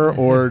over,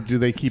 or do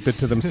they keep it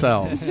to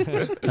themselves?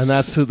 And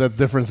that's the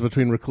difference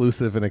between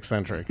reclusive and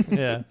eccentric.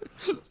 Yeah.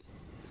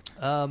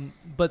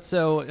 But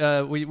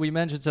so we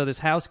mentioned, so this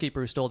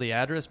housekeeper who stole the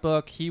address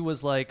book, he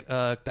was like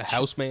the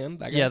houseman.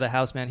 That guy? Yeah, the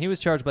houseman. He was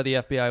charged by the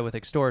FBI with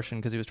extortion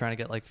because he was trying to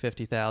get like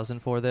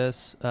 $50,000 for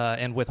this,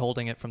 and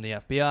withholding it from the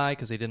FBI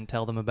because he didn't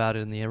tell them about it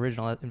in the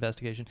original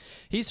investigation.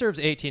 He serves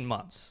 18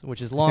 months,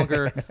 which is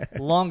longer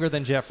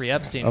than Jeffrey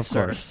Epstein. Of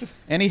course,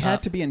 and he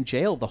had to be in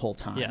jail the whole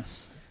time.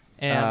 Yes,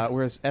 and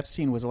whereas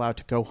Epstein was allowed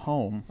to go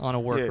home on a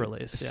work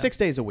release, 6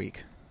 days a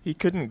week. He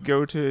couldn't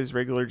go to his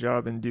regular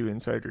job and do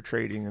insider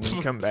trading and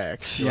then come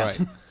back. Right.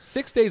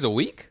 6 days a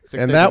week?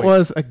 And that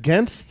was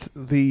against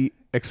the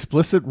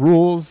explicit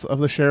rules of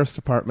the sheriff's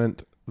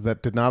department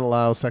that did not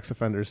allow sex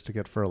offenders to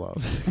get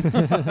furloughed.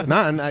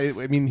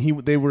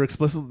 They were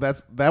explicit.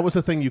 That was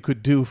a thing you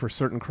could do for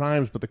certain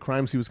crimes, but the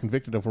crimes he was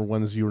convicted of were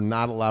ones you were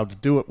not allowed to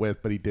do it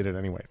with, but he did it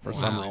anyway for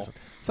some reason.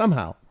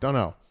 Somehow. Don't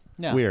know.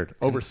 Yeah. Weird.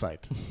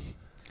 Oversight.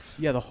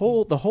 Yeah, the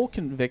whole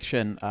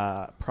conviction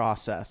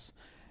process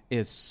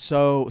is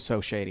so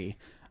shady.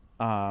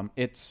 The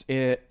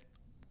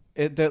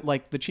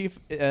chief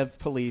of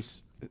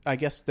police, I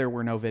guess there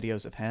were no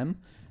videos of him,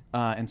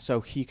 and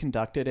so he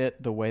conducted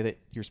it the way that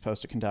you're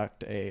supposed to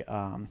conduct a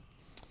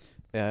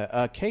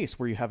case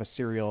where you have a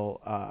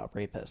serial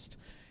rapist.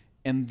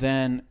 And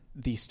then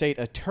the state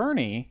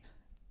attorney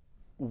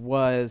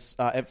was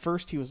at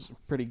first he was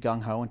pretty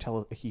gung-ho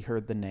until he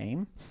heard the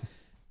name,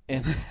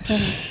 and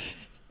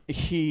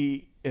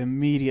he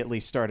immediately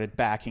started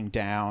backing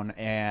down.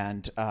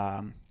 And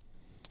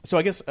so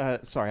I guess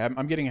sorry,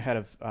 I'm getting ahead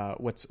of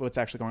what's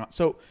actually going on.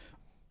 So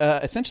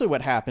essentially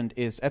what happened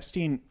is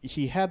Epstein,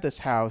 he had this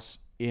house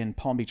in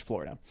Palm Beach,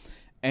 Florida,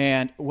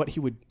 and what he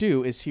would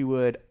do is he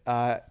would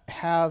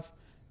have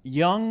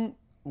young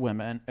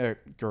women or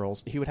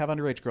girls, he would have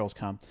underage girls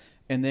come,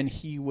 and then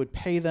he would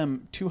pay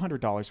them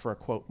 $200 for a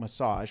quote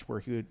massage, where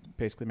he would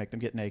basically make them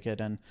get naked,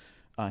 and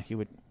he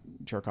would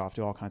jerk off,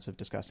 do all kinds of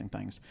disgusting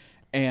things.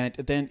 And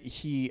then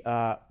he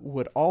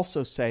would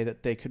also say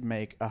that they could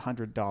make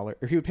 $100,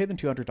 or he would pay them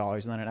 $200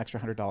 and then an extra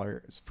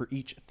 $100 for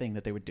each thing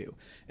that they would do.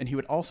 And he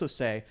would also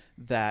say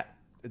that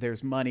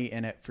there's money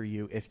in it for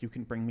you if you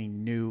can bring me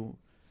new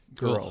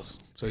girls.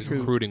 Cool. So he's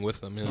recruiting with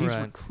them. Yeah. He's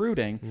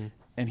recruiting,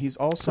 and he's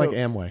also... It's like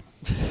Amway.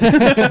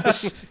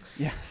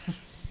 Yeah.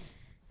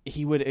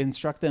 He would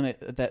instruct them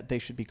that they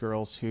should be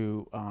girls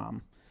who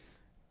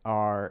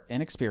are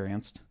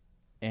inexperienced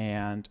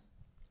and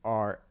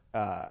are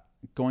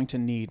going to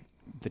need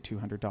the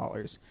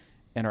 $200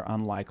 and are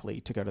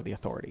unlikely to go to the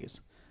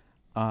authorities.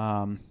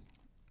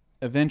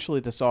 eventually,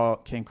 this all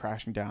came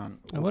crashing down.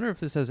 I wonder if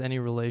this has any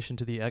relation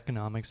to the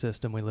economic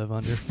system we live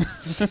under.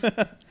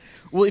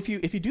 Well, if you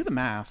do the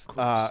math,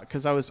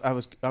 because I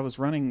was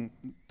running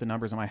the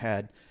numbers in my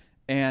head,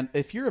 and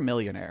if you're a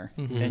millionaire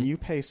and you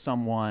pay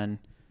someone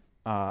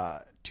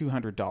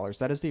 $200,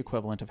 that is the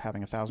equivalent of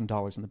having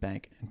 $1,000 in the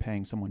bank and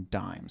paying someone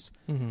dimes.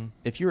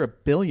 If you're a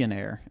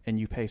billionaire and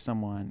you pay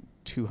someone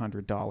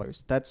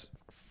 $200, that's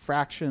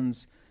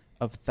fractions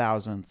of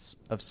thousandths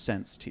of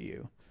cents to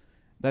you.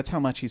 That's how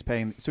much he's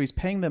paying. So he's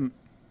paying them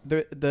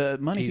the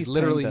money. He's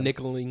literally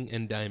nickeling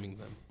and diming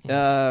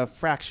them.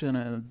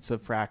 Fractions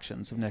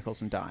of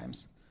nickels and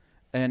dimes.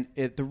 And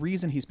the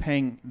reason he's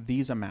paying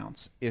these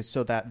amounts is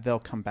so that they'll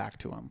come back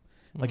to him.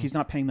 Like he's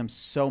not paying them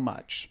so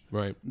much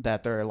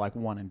that they're like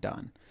one and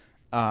done.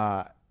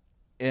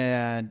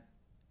 And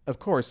of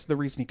course, the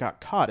reason he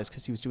got caught is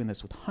because he was doing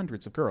this with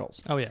hundreds of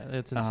girls. Oh yeah,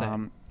 it's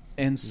insane.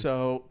 And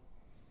so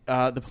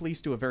the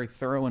police do a very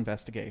thorough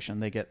investigation.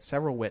 They get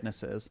several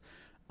witnesses.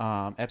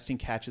 Epstein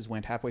catches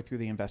wind halfway through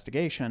the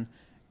investigation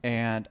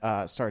and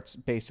starts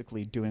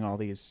basically doing all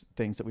these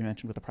things that we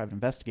mentioned with the private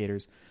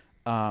investigators.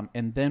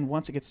 And then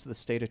once it gets to the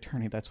state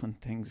attorney, that's when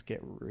things get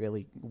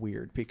really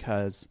weird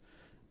because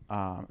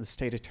the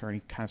state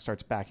attorney kind of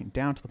starts backing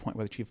down to the point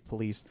where the chief of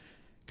police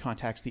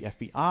contacts the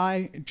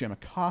FBI. Jim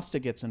Acosta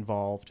gets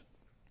involved.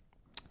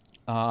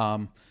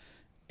 And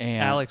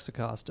Alex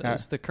Acosta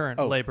is the current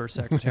labor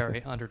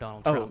secretary under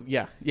Donald Trump. Oh,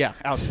 yeah,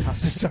 Alex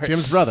Acosta. Sorry,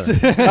 Jim's brother.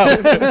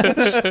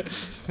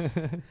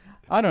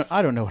 I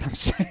don't know what I'm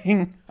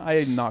saying. I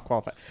am not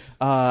qualified.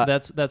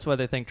 That's why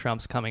they think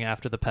Trump's coming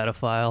after the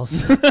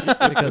pedophiles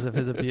because of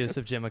his abuse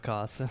of Jim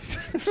Acosta.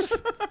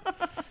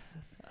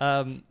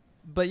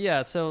 But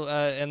yeah, so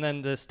and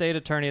then the state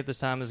attorney at this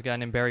time was a guy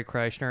named Barry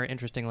Kreischer.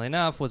 Interestingly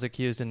enough, was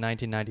accused in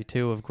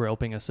 1992 of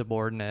groping a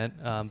subordinate.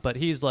 But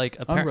he's like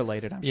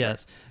unrelated. I'm sure.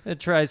 Yes,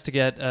 it tries to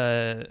get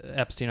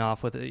Epstein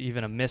off with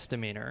even a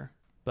misdemeanor.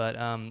 But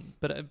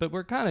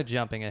we're kind of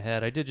jumping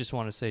ahead. I did just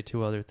want to say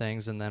two other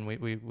things, and then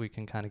we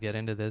can kind of get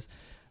into this.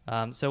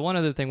 So one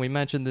other thing, we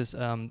mentioned this,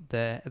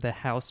 the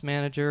house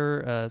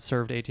manager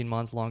served 18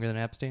 months longer than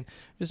Epstein.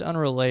 Just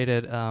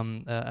unrelated,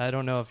 I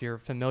don't know if you're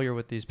familiar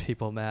with these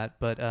people, Matt,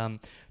 but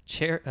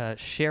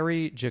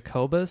Sherry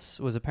Jacobus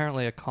was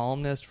apparently a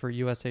columnist for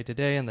USA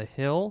Today and The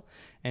Hill,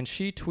 and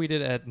she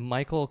tweeted at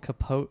Michael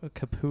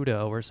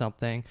Caputo or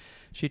something.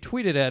 She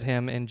tweeted at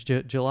him in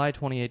July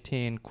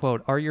 2018,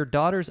 quote, "Are your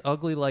daughters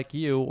ugly like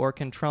you, or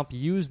can Trump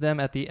use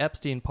them at the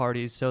Epstein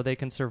parties so they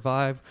can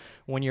survive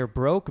when you're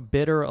broke,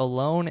 bitter,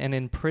 alone, and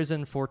in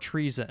prison for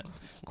treason?"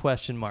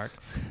 Question mark.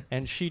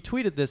 And she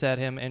tweeted this at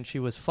him, and she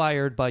was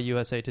fired by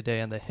USA Today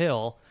and The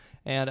Hill.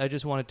 And I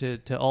just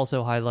wanted to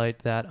also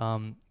highlight that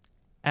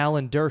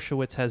Alan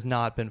Dershowitz has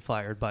not been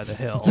fired by The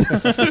Hill.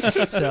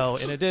 So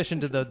in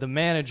addition to the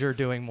manager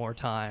doing more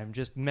time,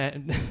 just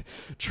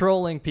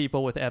trolling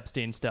people with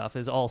Epstein stuff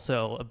is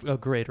also a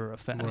greater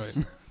offense.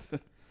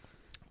 Right.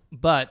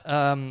 But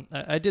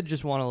I did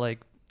just want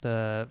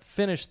to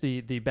finish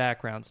the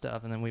background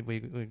stuff, and then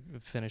we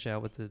finish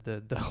out with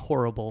the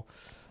horrible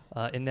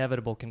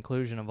inevitable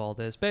conclusion of all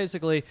this.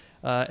 Basically,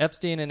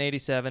 Epstein in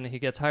 1987, he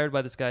gets hired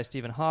by this guy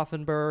Stephen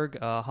Hoffenberg.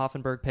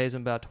 Hoffenberg pays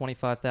him about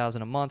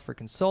 $25,000 a month for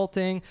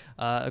consulting.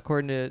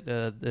 According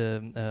to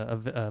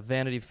a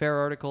Vanity Fair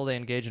article, they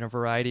engage in a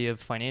variety of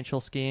financial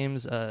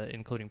schemes,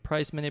 including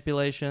price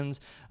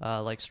manipulations,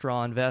 like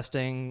straw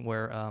investing,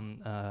 where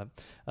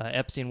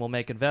Epstein will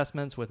make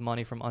investments with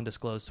money from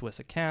undisclosed Swiss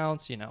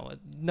accounts.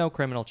 No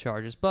criminal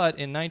charges. But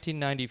in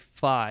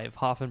 1995,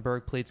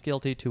 Hoffenberg pleads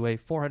guilty to a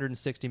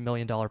 $460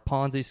 million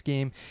Ponzi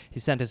scheme.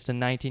 He's sentenced to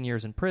 19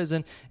 years in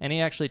prison, and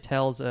he actually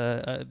tells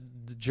the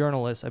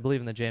journalist, I believe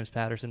in the James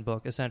Patterson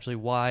book, essentially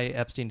why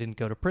Epstein didn't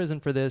go to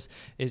prison for this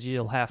is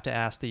you'll have to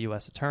ask the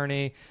U.S.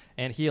 attorney.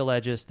 And he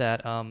alleges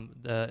that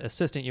the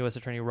assistant U.S.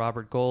 attorney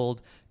Robert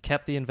Gold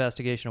kept the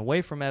investigation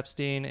away from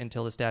Epstein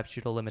until the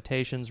statute of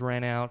limitations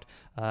ran out,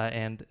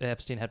 and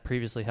Epstein had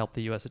previously helped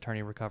the U.S.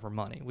 attorney recover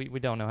money. We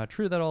don't know how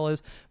true that all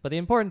is, but the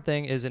important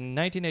thing is in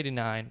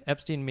 1989,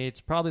 Epstein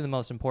meets probably the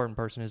most important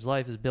person in his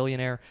life, is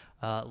billionaire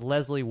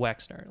Leslie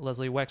Wexner.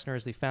 Leslie Wexner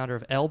is the founder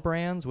of L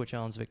Brands, which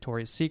owns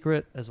Victoria's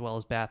Secret, as well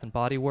as Bath &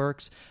 Body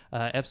Works.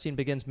 Epstein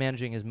begins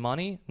managing his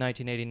money,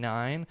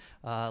 1989.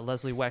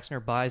 Leslie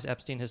Wexner buys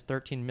Epstein his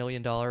 $13 million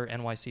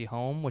NYC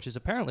home, which is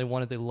apparently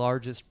one of the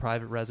largest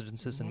private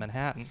residences in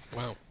Manhattan.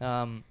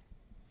 Wow.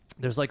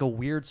 There's like a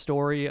weird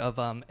story of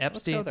Epstein.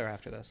 Let's go there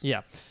after this.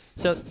 Yeah.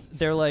 So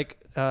they're like,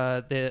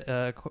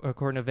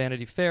 according to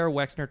Vanity Fair,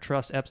 Wexner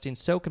trusts Epstein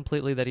so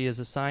completely that he has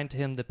assigned to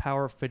him the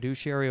power of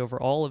fiduciary over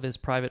all of his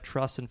private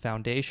trusts and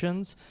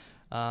foundations.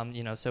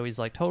 So he's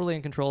like totally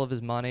in control of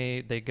his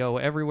money. They go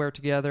everywhere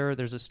together.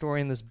 There's a story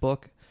in this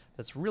book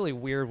that's really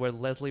weird where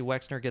Leslie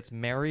Wexner gets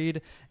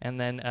married, and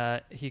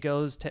then he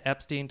goes to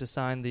Epstein to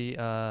sign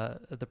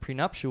the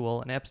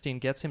prenuptial, and Epstein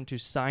gets him to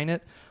sign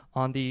it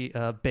on the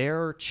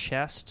bare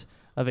chest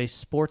of a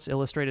Sports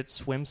Illustrated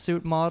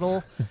swimsuit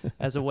model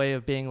as a way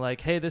of being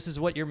like, hey, this is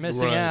what you're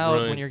missing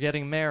out when you're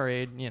getting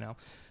married,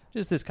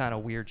 just this kind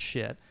of weird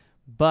shit.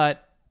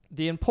 But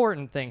the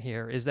important thing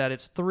here is that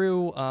it's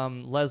through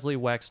Leslie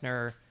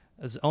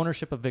Wexner's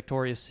ownership of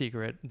Victoria's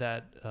Secret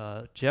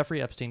that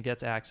Jeffrey Epstein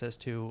gets access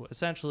to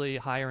essentially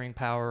hiring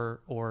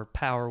power or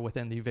power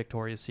within the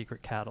Victoria's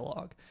Secret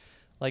catalog.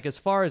 Like, as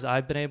far as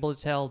I've been able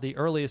to tell, the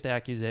earliest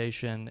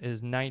accusation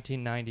is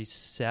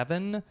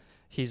 1997.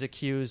 He's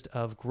accused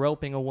of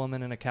groping a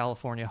woman in a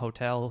California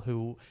hotel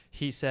who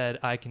he said,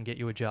 I can get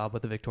you a job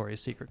with the Victoria's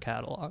Secret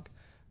catalog.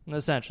 And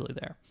essentially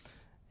there.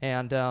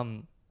 And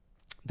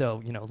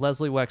though,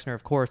 Leslie Wexner,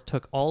 of course,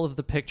 took all of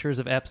the pictures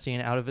of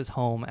Epstein out of his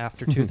home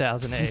after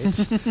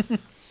 2008.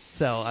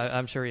 So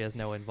I'm sure he has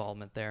no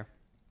involvement there.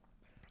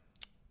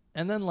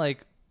 And then,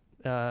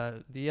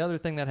 the other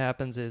thing that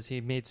happens is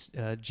he meets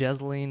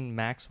Ghislaine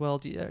Maxwell.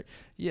 Do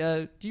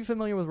you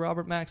familiar with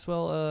Robert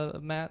Maxwell,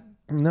 Matt?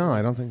 No,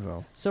 I don't think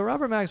so. So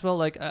Robert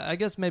Maxwell, I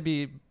guess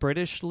maybe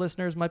British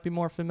listeners might be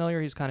more familiar.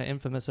 He's kind of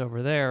infamous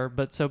over there.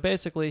 But so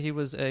basically, he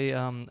was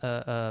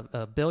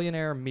a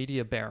billionaire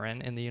media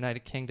baron in the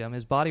United Kingdom.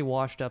 His body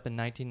washed up in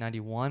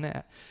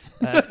 1991.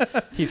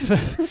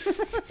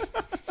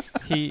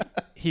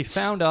 He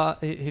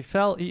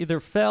either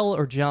fell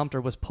or jumped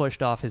or was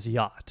pushed off his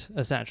yacht,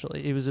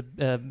 essentially. He was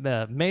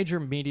a major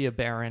media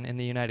baron in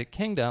the United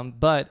Kingdom,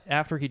 but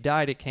after he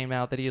died, it came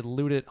out that he had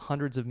looted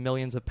hundreds of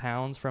millions of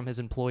pounds from his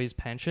employees'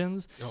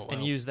 pensions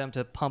and used them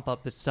to pump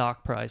up the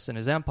stock price in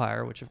his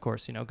empire, which, of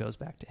course, goes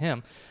back to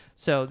him.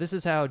 So this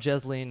is how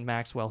Ghislaine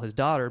Maxwell, his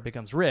daughter,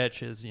 becomes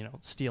rich, is,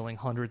 stealing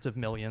hundreds of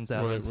millions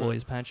out of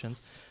employees'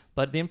 pensions.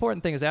 But the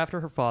important thing is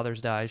after her father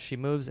dies, she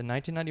moves in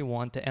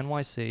 1991 to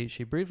NYC.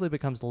 She briefly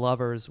becomes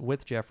lovers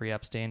with Jeffrey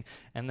Epstein,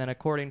 and then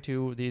according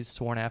to these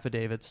sworn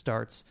affidavits,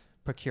 starts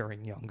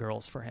procuring young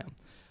girls for him.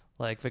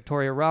 Like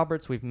Victoria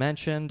Roberts, we've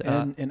mentioned.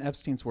 And in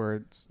Epstein's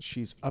words,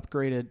 she's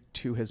upgraded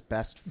to his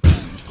best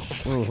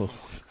friend.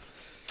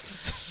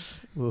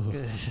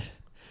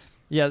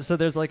 Yeah, so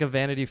there's a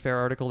Vanity Fair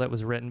article that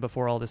was written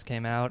before all this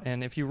came out,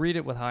 and if you read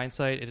it with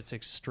hindsight, it's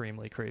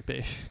extremely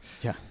creepy.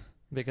 Yeah.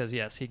 Because,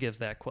 yes, he gives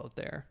that quote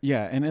there.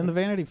 Yeah, and in the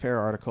Vanity Fair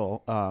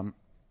article,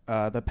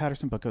 the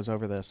Patterson book goes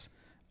over this.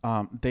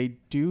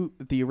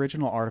 The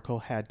original article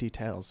had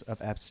details of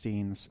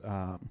Epstein's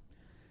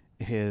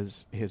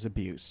his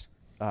abuse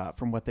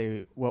from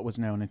what was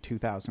known in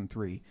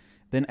 2003.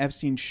 Then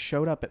Epstein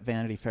showed up at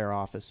Vanity Fair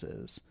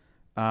offices,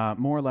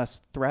 more or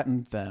less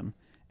threatened them,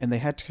 and they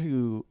had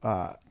to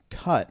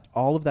cut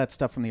all of that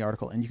stuff from the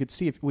article. And you could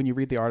see when you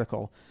read the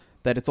article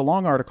that it's a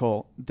long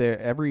article.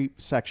 Every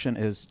section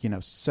is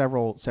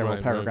several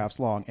paragraphs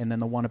long, and then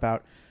the one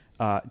about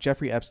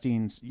Jeffrey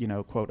Epstein's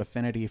quote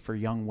affinity for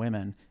young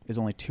women is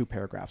only 2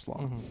 paragraphs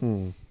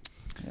long.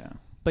 Yeah.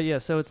 But yeah,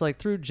 so it's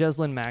through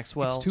Ghislaine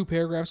Maxwell. It's 2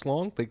 paragraphs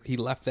long. He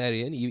left that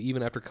in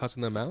even after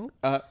cussing them out.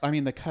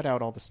 They cut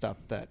out all the stuff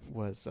that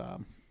was.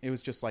 It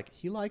was just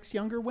he likes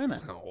younger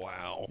women. Oh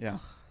wow. Yeah.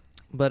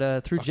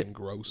 But through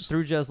gross.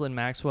 Through Ghislaine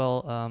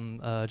Maxwell,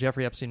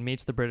 Jeffrey Epstein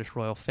meets the British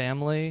royal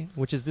family,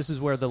 this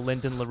is where the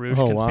Lyndon LaRouche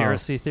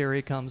conspiracy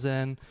theory comes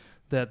in,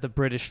 that the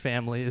British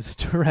family is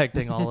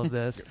directing all of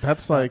this.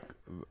 That's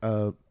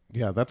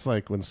that's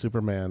like when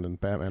Superman and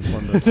Batman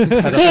formed the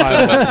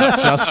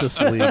pedophile Justice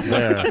League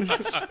there.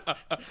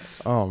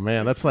 Oh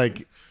man, that's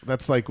like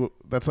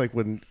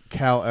when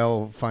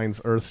Kal-El finds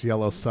Earth's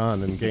yellow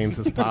sun and gains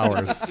his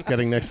powers,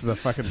 getting next to the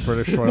fucking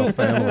British royal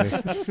family.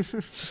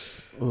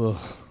 Ugh.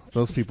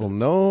 Those people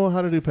know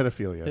how to do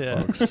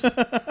pedophilia, folks.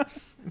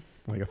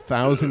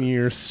 1,000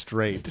 years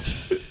straight.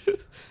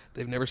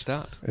 They've never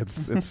stopped.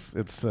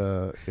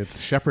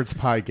 It's Shepherd's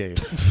Pie Gate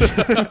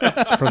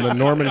from the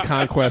Norman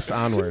Conquest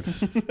onward.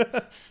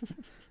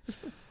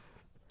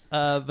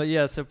 But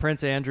yeah, so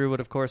Prince Andrew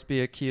would of course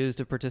be accused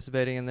of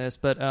participating in this,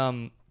 but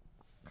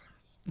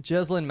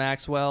Ghislaine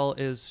Maxwell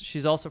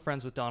she's also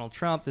friends with Donald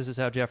Trump. This is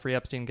how Jeffrey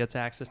Epstein gets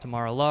access to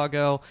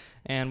Mar-a-Lago.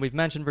 And we've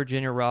mentioned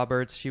Virginia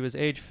Roberts. She was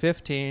age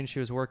 15. She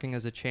was working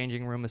as a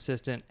changing room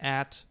assistant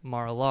at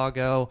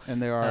Mar-a-Lago.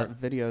 And there are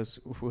videos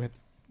with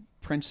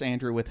Prince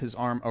Andrew with his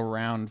arm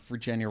around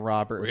Virginia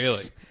Roberts.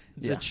 Really?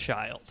 It's a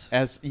child.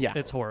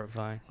 It's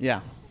horrifying.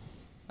 Yeah.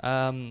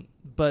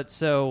 But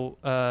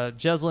so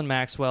Ghislaine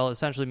Maxwell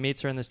essentially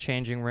meets her in this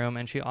changing room,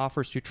 and she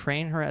offers to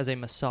train her as a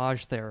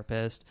massage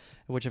therapist,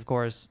 which of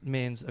course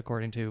means,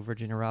 according to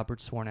Virginia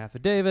Roberts' sworn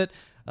affidavit,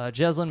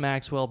 Ghislaine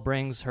Maxwell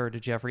brings her to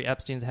Jeffrey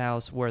Epstein's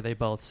house where they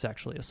both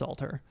sexually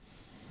assault her.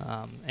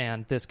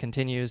 And this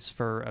continues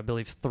for, I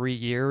believe, 3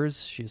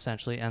 years. She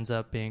essentially ends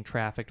up being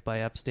trafficked by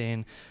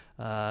Epstein.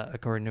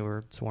 According to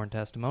her sworn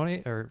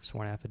testimony, or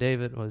sworn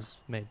affidavit, was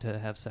made to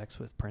have sex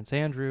with Prince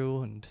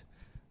Andrew and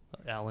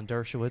Alan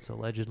Dershowitz,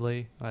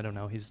 allegedly. I don't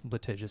know. He's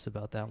litigious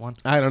about that one.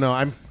 I don't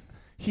know.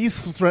 He's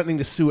threatening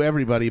to sue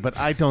everybody, but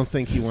I don't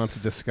think he wants a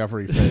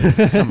discovery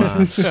phase. Come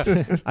on.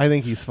 I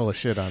think he's full of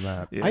shit on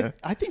that. Yeah.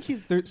 I think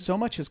so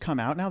much has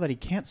come out now that he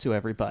can't sue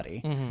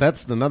everybody. Mm-hmm.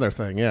 That's another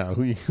thing. Yeah.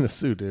 Who are you going to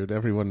sue, dude?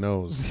 Everyone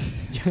knows.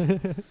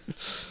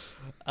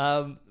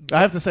 I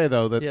have to say,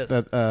 though, that yes.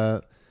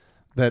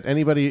 that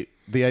anybody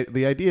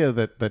the idea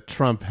that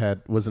Trump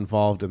was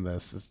involved in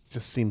this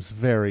just seems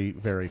very,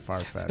 very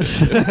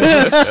far-fetched.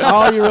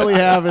 All you really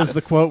have is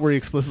the quote where he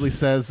explicitly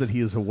says that he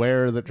is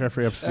aware that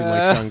Jeffrey Epstein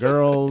likes young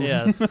girls.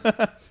 Yes.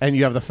 And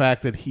you have the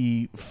fact that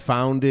he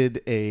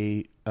founded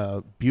a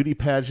beauty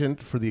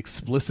pageant for the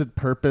explicit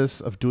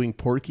purpose of doing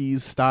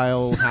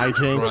Porky's-style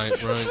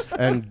hijinks. Right.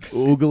 And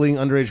oogling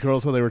underage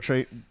girls while they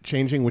were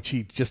changing, which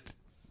he just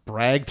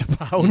bragged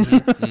about.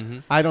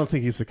 I don't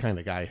think he's the kind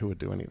of guy who would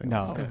do anything.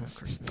 No, of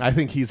course not. I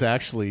think he's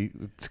actually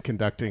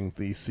conducting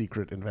the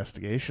secret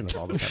investigation of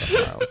all the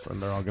pedophiles,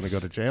 and they're all going to go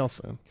to jail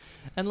soon.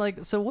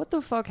 And so what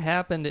the fuck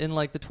happened in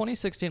the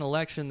 2016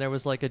 election? There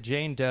was a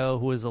Jane Doe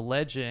who was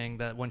alleging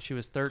that when she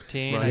was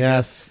 13, Right. I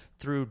Yes. guess,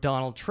 through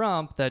Donald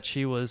Trump, that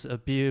she was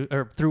abused,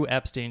 or through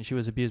Epstein, she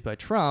was abused by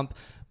Trump.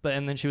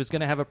 And then she was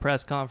going to have a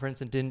press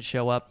conference and didn't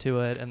show up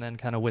to it, and then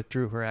kind of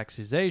withdrew her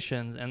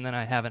accusations. And then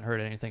I haven't heard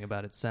anything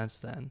about it since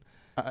then.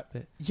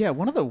 Yeah,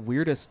 one of the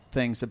weirdest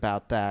things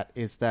about that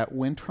is that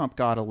when Trump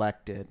got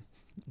elected,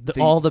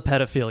 all the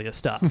pedophilia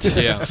stopped.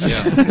 Yeah.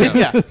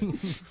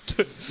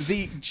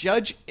 The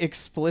judge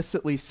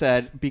explicitly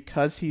said,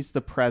 because he's the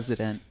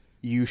president,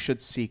 you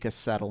should seek a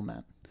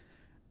settlement,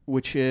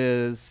 which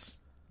is...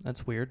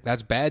 That's weird.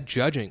 That's bad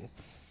judging.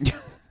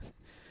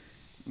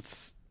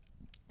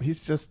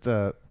 He's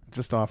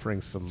just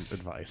offering some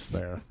advice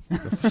there.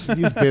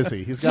 He's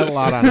busy. He's got a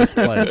lot on his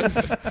plate.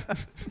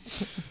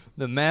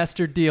 The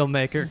master deal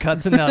maker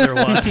cuts another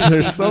one.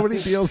 There's so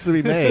many deals to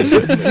be made.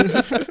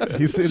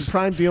 He's in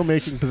prime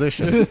deal-making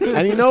position.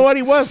 And you know what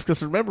he was?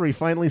 Because remember, he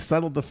finally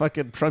settled the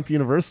fucking Trump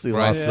University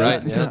lawsuit.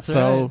 Right, yeah.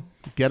 So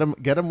get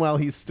him while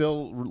he's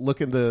still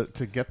looking to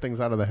get things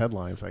out of the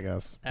headlines, I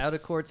guess.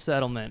 Out-of-court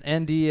settlement,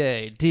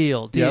 NDA,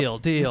 deal.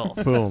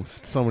 Boom.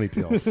 So many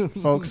deals.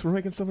 Folks, we're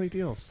making so many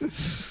deals.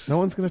 No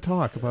one's going to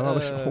talk about all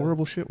the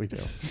horrible shit we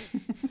do.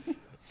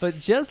 But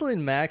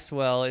Ghislaine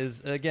Maxwell is,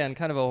 again,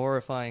 kind of a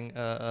horrifying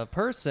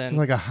person. She's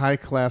like a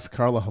high-class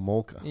Karla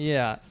Homolka.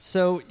 Yeah.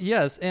 So,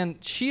 yes, and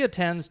she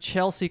attends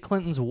Chelsea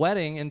Clinton's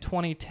wedding in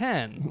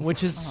 2010,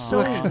 which is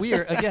so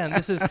weird. Again,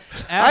 this is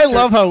after... I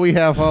love how we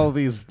have all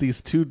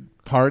these two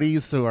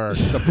parties who are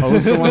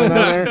opposed to one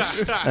another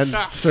and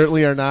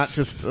certainly are not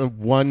just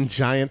one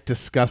giant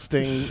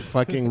disgusting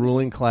fucking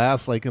ruling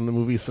class like in the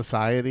movie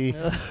Society,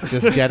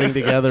 just getting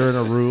together in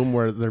a room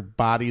where their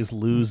bodies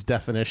lose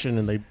definition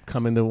and they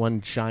come into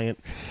one giant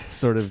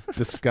sort of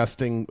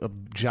disgusting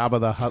Jabba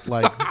the Hutt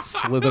like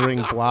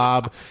slithering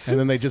blob, and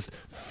then they just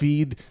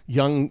feed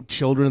young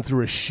children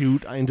through a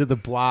chute into the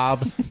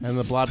blob, and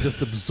the blob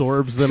just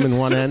absorbs them in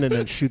one end and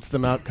then shoots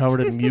them out covered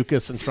in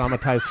mucus and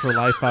traumatized for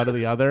life out of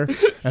the other.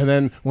 And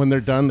then when they're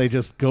done, they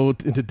just go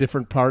into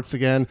different parts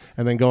again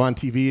and then go on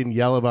TV and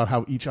yell about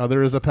how each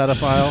other is a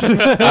pedophile.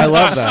 I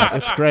love that.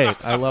 It's great.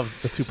 I love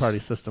the two-party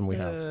system we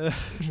have.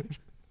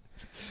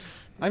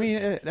 I mean,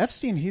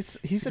 Epstein, he's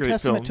a film.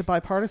 testament to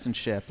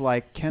bipartisanship.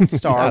 Like Ken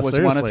Starr was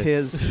seriously.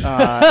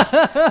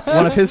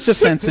 one of his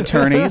defense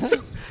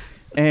attorneys.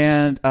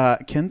 And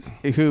Ken,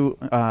 who,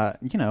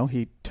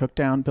 he took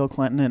down Bill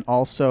Clinton and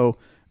also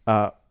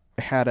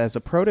had as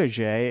a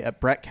protege at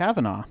Brett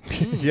Kavanaugh.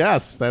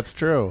 Yes, that's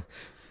true.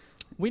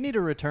 We need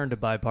a return to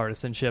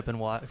bipartisanship in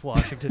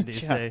Washington,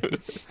 D.C. Yeah.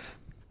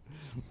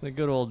 The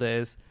good old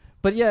days.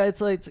 But yeah,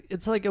 it's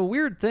like a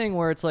weird thing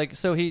where it's like,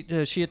 so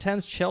she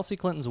attends Chelsea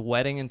Clinton's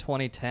wedding in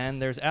 2010.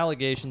 There's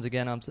allegations,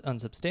 again,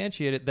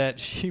 unsubstantiated, that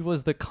she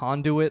was the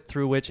conduit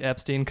through which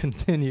Epstein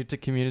continued to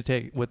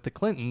communicate with the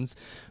Clintons.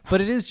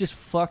 But it is just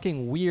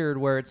fucking weird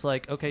where it's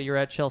like, okay, you're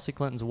at Chelsea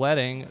Clinton's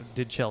wedding.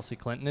 Did Chelsea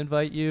Clinton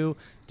invite you?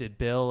 Did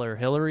Bill or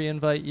Hillary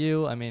invite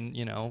you? I mean,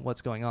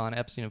 what's going on?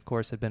 Epstein, of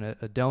course, had been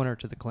a donor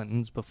to the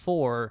Clintons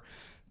before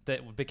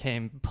that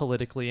became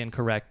politically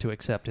incorrect to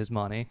accept his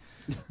money.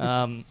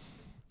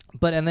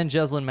 And then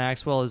Ghislaine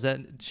Maxwell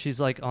she's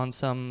like on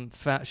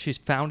she's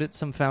founded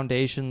some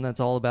foundation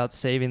that's all about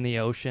saving the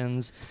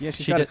oceans. Yeah,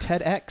 she got a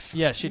TEDx.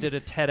 Yeah, she did a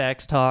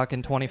TEDx talk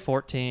in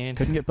 2014.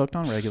 Couldn't get booked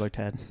on regular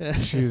TED.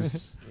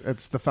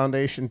 It's the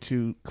foundation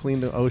to clean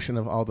the ocean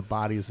of all the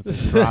bodies that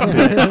they dropped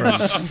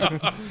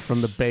in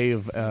from the bay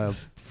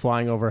of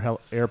flying over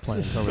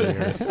airplanes over the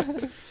years.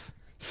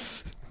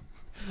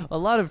 A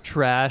lot of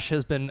trash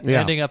has been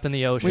ending up in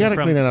the ocean. We got to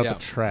clean out the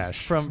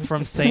trash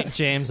from St.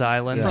 James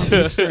Island,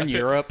 from Eastern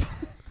Europe.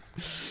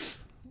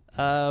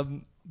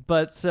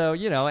 But so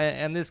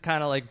and this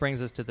kind of like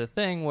brings us to the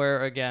thing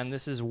where, again,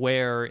 this is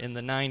where in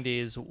the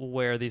 90s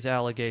where these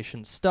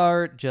allegations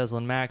start.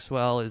 Ghislaine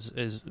Maxwell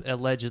is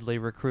allegedly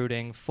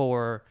recruiting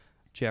for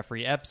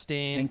Jeffrey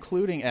Epstein,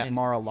 including at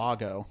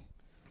Mar-a-Lago.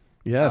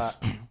 Yes.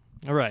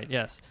 All right.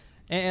 Yes.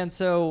 And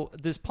so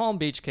this Palm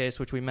Beach case,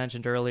 which we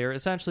mentioned earlier,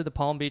 essentially the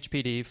Palm Beach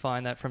PD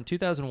find that from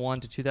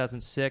 2001 to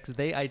 2006,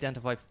 they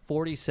identify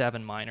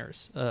 47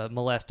 minors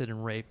molested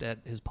and raped at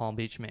his Palm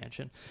Beach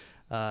mansion.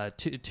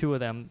 Two of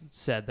them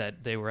said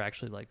that they were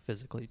actually like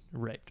physically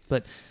raped.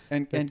 But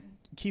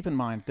keep in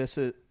mind,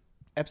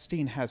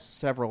 Epstein has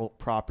several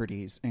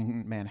properties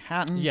in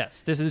Manhattan.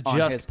 Yes, this is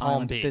just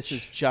Palm Beach. This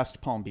is just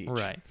Palm Beach.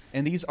 Right.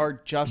 And these are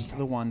just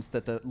the ones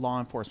that the law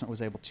enforcement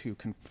was able to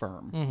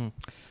confirm. Mm-hmm.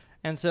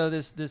 And so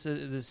this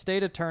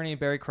state attorney,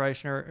 Barry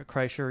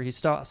Kreischer, he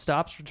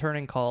stops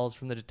returning calls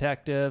from the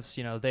detectives.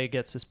 You know, they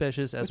get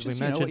suspicious, as Which we is,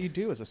 mentioned. You know, what you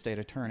do as a state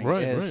attorney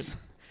Right.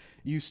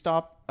 You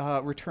stop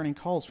returning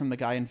calls from the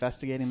guy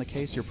investigating the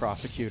case you're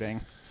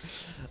prosecuting.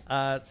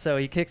 So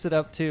he kicks it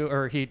up to,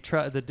 or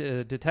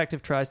the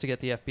detective tries to get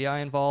the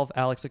FBI involved.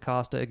 Alex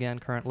Acosta, again,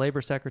 current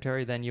labor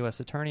secretary, then U.S.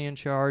 attorney in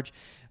charge,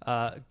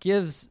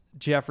 gives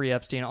Jeffrey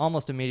Epstein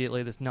almost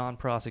immediately this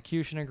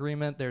non-prosecution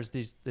agreement. There's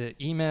the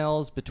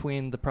emails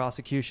between the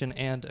prosecution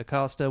and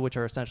Acosta, which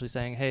are essentially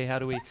saying, "Hey,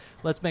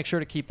 let's make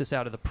sure to keep this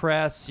out of the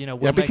press." You know,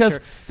 we'll make because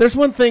sure. there's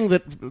one thing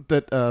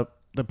that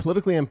the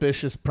politically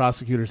ambitious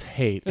prosecutors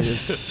hate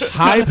is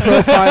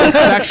high-profile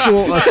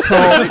sexual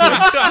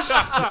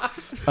assault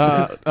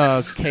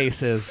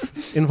cases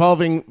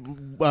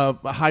involving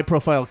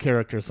high-profile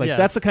characters. Like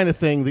that's the kind of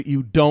thing that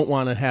you don't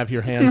want to have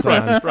your hands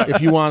on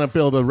if you want to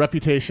build a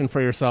reputation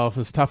for yourself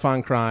as tough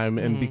on crime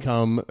and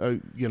become,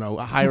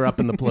 higher up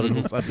in the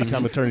political side,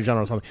 become attorney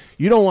general or something.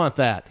 You don't want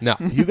that. No,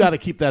 you got to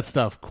keep that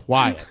stuff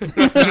quiet.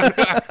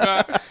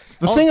 The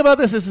thing about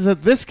this is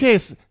that this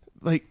case,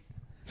 like.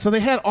 So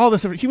they had all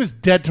this. He was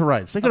dead to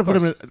rights. They could have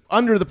put him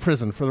under the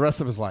prison for the rest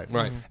of his life.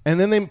 Right. And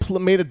then they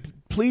made a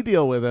plea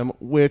deal with him,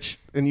 which,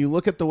 and you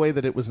look at the way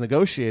that it was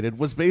negotiated,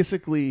 was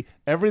basically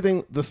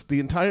everything. The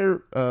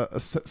entire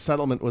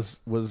settlement was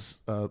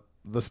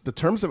the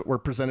terms of it were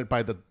presented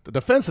by the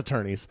defense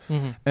attorneys,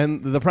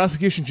 and the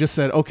prosecution just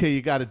said, "Okay,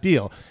 you got a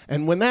deal."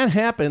 And when that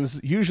happens,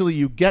 usually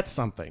you get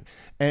something.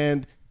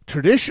 And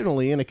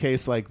traditionally, in a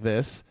case like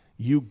this,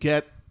 you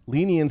get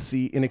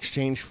leniency in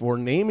exchange for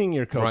naming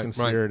your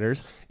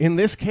co-conspirators. Right. In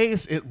this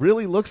case, it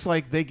really looks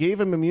like they gave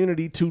him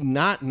immunity to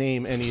not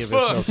name any of his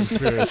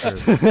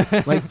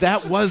co-conspirators. Like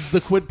that was the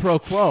quid pro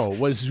quo,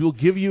 was we'll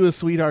give you a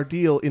sweetheart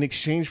deal in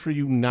exchange for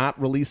you not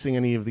releasing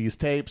any of these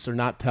tapes or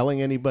not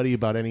telling anybody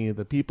about any of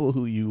the people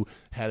who you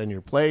had in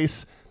your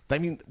place. I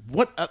mean,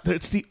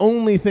 it's the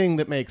only thing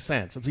that makes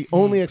sense. It's the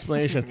only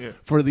explanation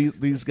for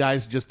these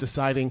guys just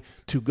deciding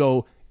to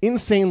go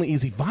insanely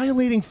easy,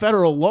 violating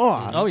federal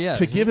law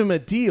to give him a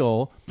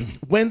deal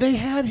when they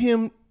had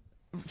him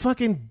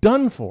fucking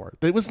done for.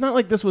 It was not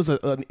like this was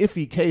an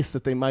iffy case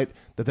that they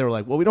were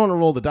like, well, we don't want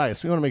to roll the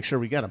dice. We want to make sure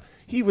we get him.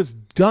 He was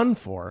done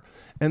for.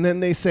 And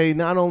then they say,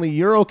 not only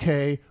you're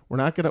okay, we're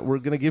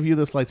going to give you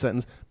this light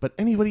sentence, but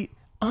anybody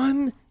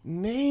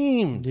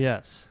unnamed.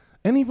 Yes.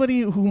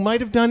 Anybody who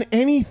might have done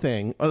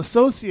anything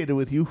associated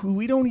with you who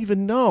we don't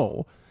even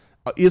know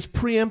is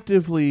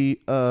preemptively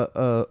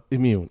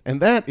immune. And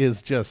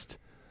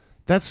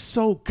that's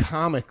so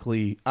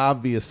comically,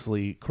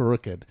 obviously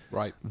crooked,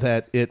 right?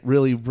 That it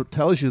really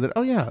tells you that,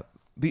 oh yeah,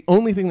 the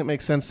only thing that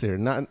makes sense here,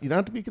 you don't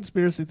have to be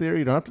conspiracy theory,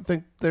 you don't have to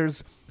think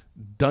there's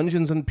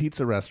dungeons and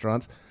pizza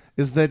restaurants,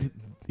 is that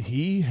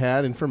he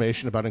had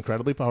information about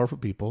incredibly powerful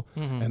people,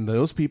 and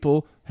those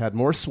people had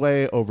more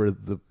sway over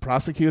the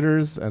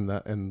prosecutors and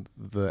the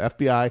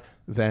FBI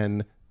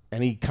than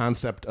any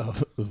concept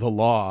of the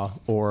law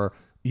or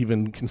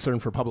even concern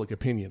for public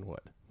opinion would.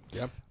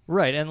 Yep.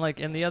 Right,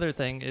 and the other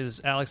thing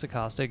is Alex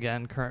Acosta,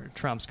 again,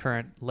 Trump's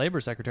current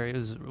labor secretary,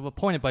 is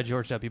appointed by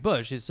George W.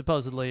 Bush. He's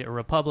supposedly a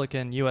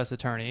Republican U.S.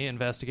 attorney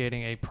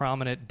investigating a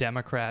prominent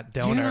Democrat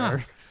donor. Yeah.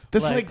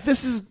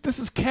 This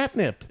is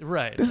catnip.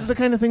 Right. This is the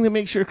kind of thing that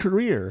makes your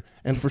career,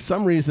 and for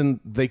some reason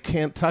they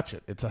can't touch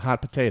it. It's a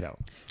hot potato.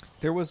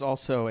 There was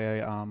also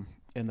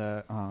in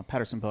the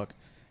Patterson book,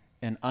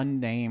 an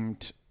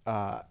unnamed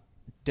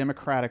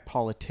Democratic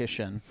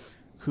politician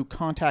who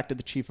contacted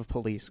the chief of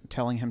police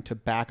telling him to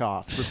back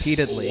off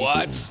repeatedly.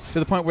 What?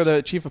 To the point where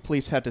the chief of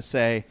police had to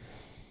say,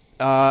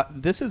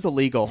 this is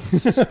illegal.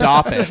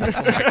 Stop it. Oh,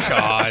 my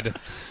God.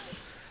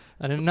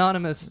 An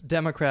anonymous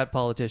Democrat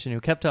politician who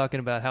kept talking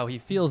about how he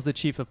feels the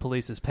chief of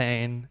police's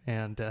pain.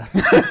 And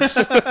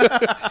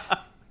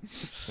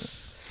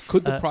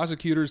could the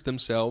prosecutors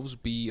themselves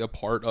be a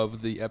part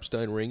of the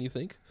Epstein ring, you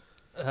think?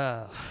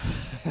 That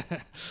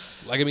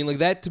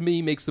to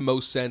me makes the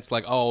most sense.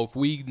 Like, oh, if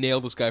we nail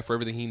this guy for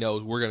everything he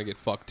knows, we're gonna get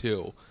fucked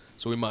too.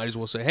 So we might as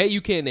well say, hey,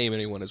 you can't name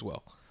anyone as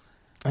well.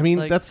 I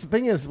mean, that's the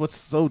thing is, what's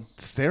so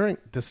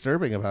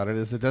disturbing about it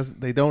is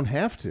they don't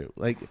have to.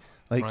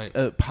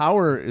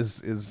 Power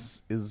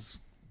is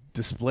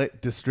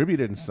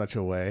distributed in such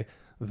a way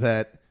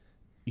that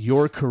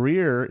your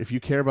career, if you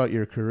care about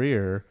your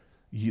career,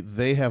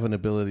 they have an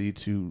ability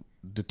to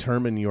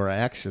determine your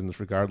actions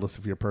regardless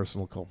of your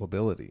personal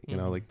culpability. You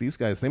know, like these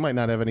guys, they might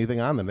not have anything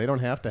on them. They don't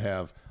have to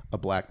have a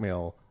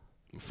blackmail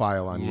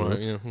file on you. Right,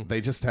 yeah. They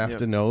just have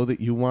to know that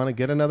you want to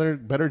get another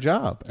better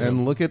job.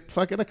 And look at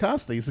fucking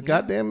Acosta. He's a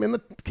goddamn in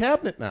the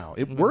cabinet now.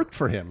 It worked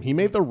for him. He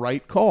made the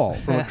right call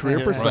from a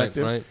career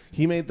perspective. Right.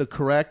 He made the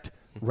correct,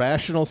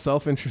 rational,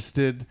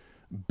 self-interested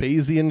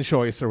Bayesian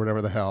choice or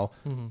whatever the hell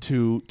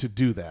to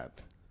do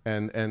that.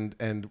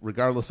 And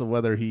regardless of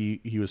whether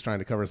he was trying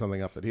to cover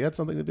something up that he had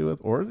something to do with,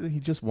 or he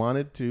just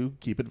wanted to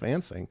keep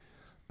advancing,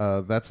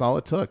 that's all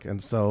it took.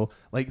 And so,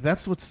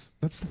 that's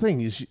the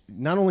thing is,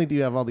 not only do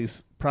you have all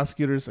these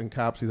prosecutors and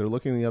cops either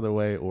looking the other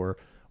way or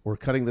we're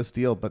cutting this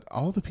deal, but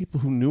all the people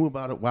who knew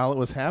about it while it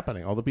was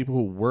happening, all the people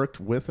who worked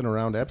with and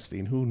around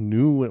Epstein, who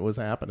knew it was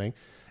happening,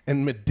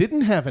 and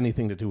didn't have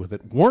anything to do with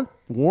it,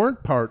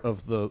 weren't part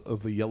of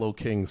the Yellow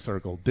King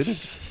circle,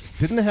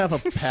 didn't have a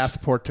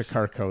passport to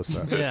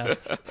Carcosa. Yeah.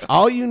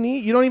 All you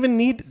need, you don't even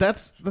need.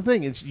 That's the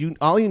thing.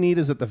 All you need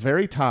is at the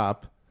very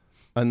top.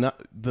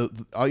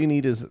 All you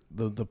need is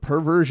the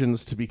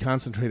perversions to be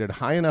concentrated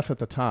high enough at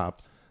the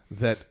top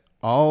that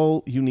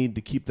all you need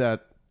to keep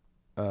that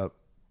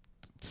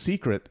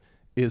secret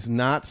is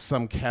not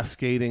some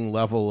cascading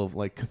level of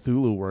like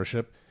Cthulhu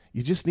worship.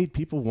 You just need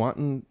people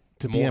wanting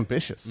to be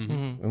ambitious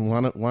and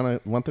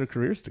want their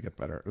careers to get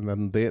better, and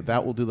then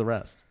that will do the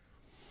rest.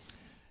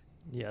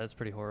 Yeah, that's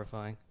pretty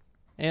horrifying.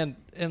 And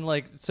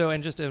like so,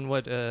 and just in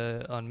what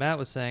on Matt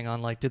was saying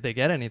on like, did they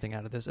get anything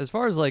out of this? As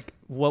far as like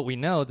what we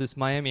know, this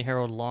Miami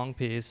Herald long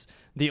piece,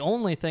 the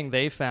only thing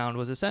they found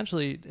was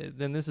essentially,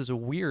 and this is a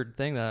weird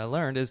thing that I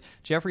learned, is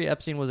Jeffrey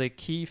Epstein was a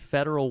key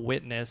federal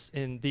witness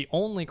in the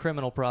only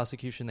criminal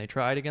prosecution they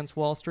tried against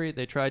Wall Street.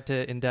 They tried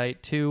to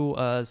indict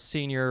 2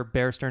 senior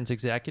Bear Stearns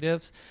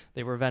executives.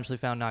 They were eventually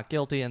found not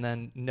guilty, and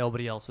then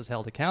nobody else was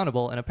held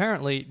accountable. And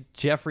apparently,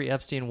 Jeffrey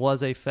Epstein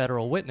was a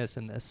federal witness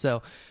in this.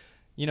 So,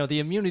 you know, the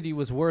immunity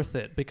was worth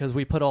it because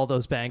we put all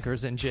those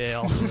bankers in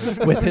jail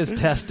with his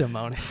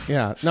testimony.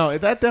 Yeah, no,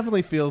 that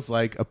definitely feels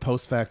like a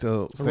post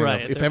facto thing.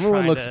 Right, If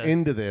everyone looks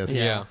into this,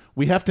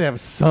 we have to have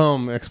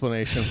some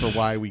explanation for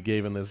why we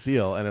gave him this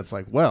deal. And it's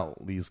like, well,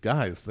 these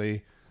guys,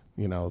 they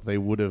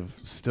would have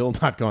still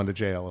not gone to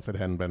jail if it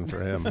hadn't been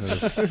for him.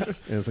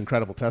 His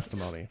incredible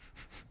testimony.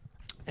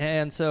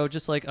 And so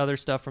just like other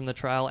stuff from the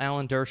trial,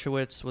 Alan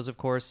Dershowitz was, of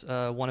course,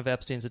 one of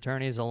Epstein's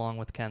attorneys, along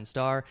with Ken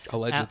Starr.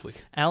 Allegedly.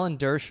 Alan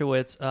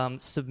Dershowitz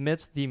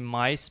submits the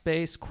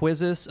MySpace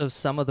quizzes of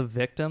some of the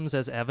victims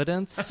as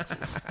evidence.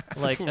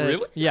 Really?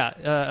 Yeah.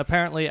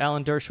 Apparently,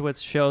 Alan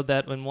Dershowitz showed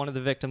that in one of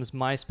the victims'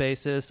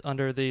 MySpaces,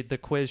 under the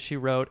quiz, she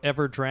wrote,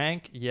 ever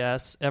drank?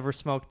 Yes. Ever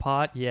smoked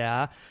pot?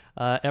 Yeah.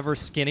 Ever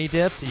skinny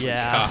dipped?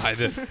 Yeah.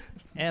 God.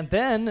 And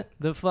then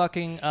the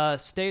fucking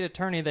state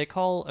attorney, they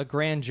call a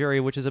grand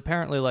jury, which is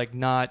apparently like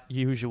not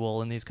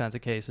usual in these kinds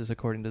of cases,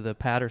 according to the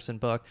Patterson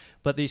book.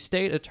 But the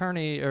state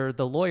attorney or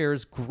the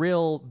lawyers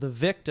grill the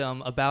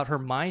victim about her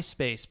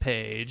MySpace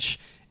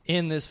page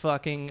in this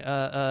fucking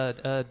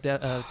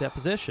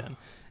deposition.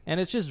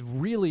 And it's just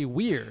really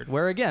weird,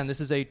 where, again,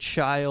 this is a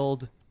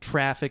child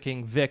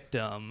trafficking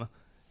victim,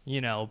 you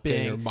know,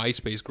 being your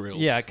MySpace grill.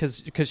 Yeah,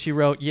 because she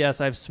wrote,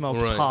 yes, I've smoked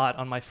pot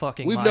on my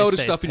fucking We've MySpace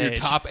noticed stuff page. in your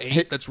top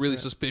 8 that's really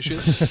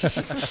suspicious.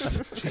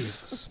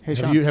 Jesus. Hey,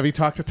 have you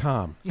talked to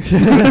Tom?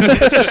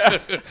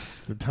 Did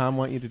Tom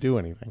want you to do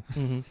anything?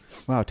 Mm-hmm.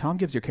 Wow, Tom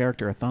gives your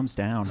character a thumbs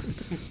down.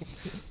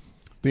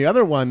 The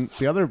other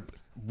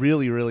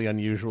really, really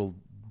unusual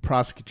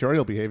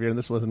prosecutorial behavior, and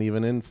this wasn't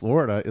even in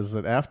Florida, is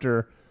that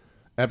after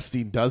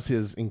Epstein does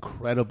his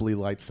incredibly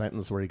light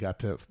sentence where he got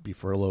to be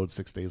furloughed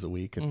 6 days a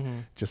week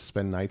and just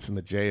spend nights in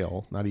the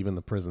jail, not even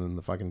the prison, in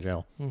the fucking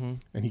jail. Mm-hmm.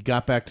 And he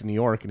got back to New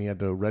York and he had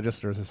to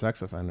register as a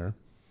sex offender.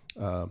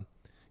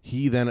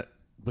 He then,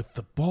 with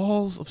the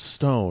balls of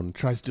stone,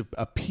 tries to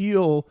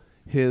appeal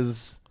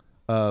his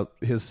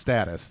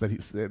status,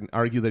 and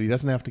argue that he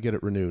doesn't have to get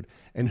it renewed.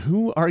 And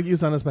who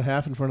argues on his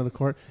behalf in front of the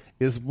court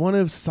is one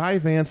of Cy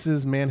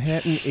Vance's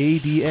Manhattan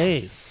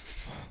ADAs.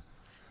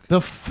 The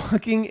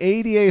fucking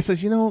ADA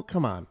says,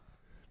 come on,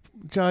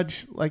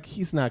 Judge, like,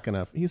 he's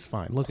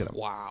fine. Look at him.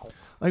 Wow.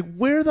 Like,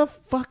 where the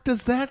fuck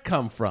does that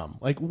come from?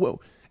 Like,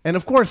 whoa. And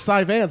of course,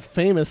 Cy Vance,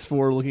 famous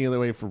for looking the other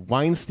way for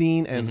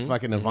Weinstein and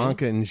fucking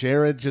Ivanka and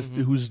Jared,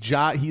 whose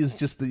job, he is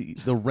just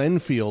the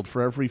Renfield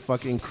for every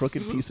fucking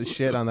crooked piece of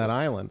shit on that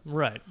island.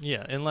 Right,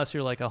 yeah, unless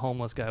you're like a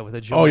homeless guy with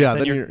a joint. Oh, yeah,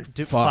 then you're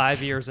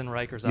 5 years in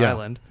Rikers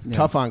Island. Yeah.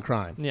 Tough on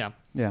crime. Yeah.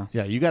 Yeah.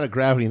 Yeah, you got a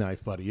gravity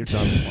knife, buddy. You're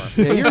done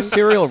for. Yeah, you're a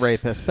serial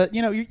rapist, but,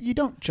 you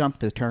don't jump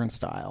the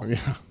turnstile.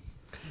 Yeah.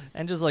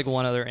 And just like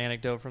one other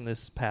anecdote from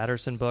this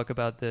Patterson book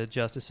about the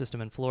justice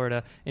system in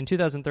Florida. In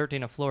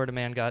 2013, a Florida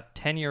man got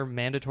 10-year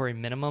mandatory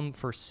minimum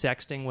for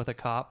sexting with a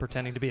cop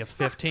pretending to be a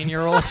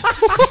 15-year-old.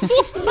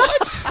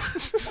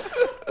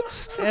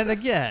 And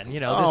again,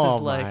 this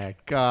is like... Oh, my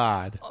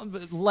God.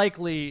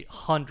 Likely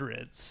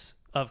hundreds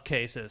of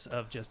cases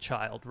of just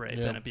child rape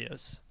and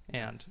abuse.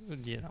 And,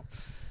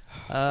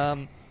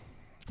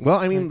 Well,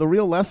 I mean, the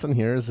real lesson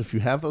here is if you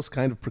have those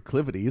kind of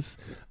proclivities,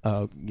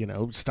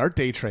 start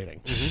day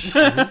trading.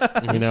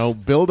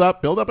 Build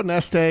up a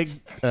nest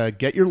egg,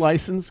 get your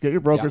license, get your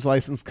broker's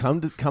license,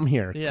 come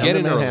here. Yeah. Come get to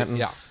in Manhattan.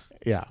 early.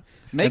 Yeah.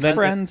 Make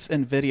friends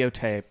and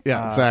videotape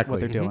exactly. what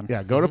they're doing.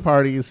 Yeah, go to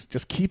parties.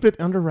 Just keep it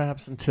under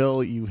wraps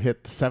until you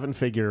hit the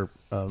 7-figure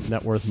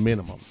net worth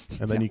minimum,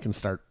 and then you can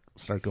start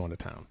going to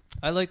town.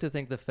 I like to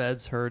think the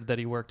feds heard that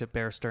he worked at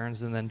Bear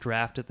Stearns and then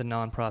drafted the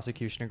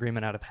non-prosecution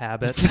agreement out of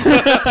habit.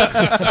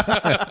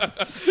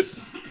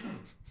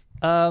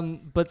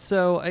 But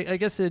so I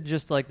guess it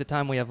just like the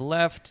time we have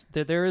left,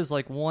 there is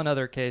like one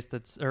other case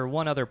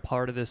one other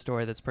part of this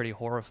story that's pretty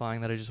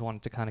horrifying that I just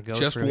wanted to kind of go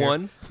just through.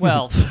 One? Here.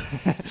 Well,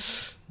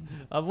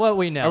 of what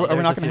we know. Are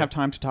we not going to have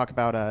time to talk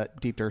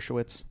about Deep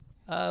Dershowitz?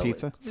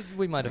 Pizza?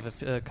 We might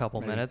have a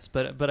couple minutes,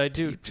 but I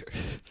do just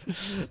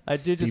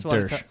Deep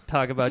want to dish.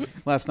 talk about.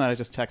 Last night I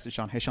just texted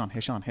Sean, hey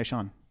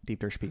Sean, deep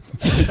dish pizza.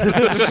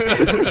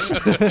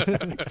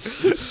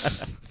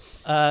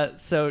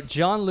 So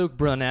Jean-Luc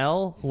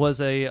Brunel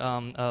was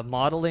a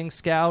modeling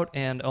scout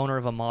and owner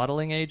of a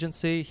modeling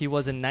agency. He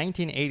was in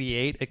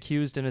 1988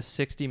 accused in a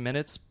 60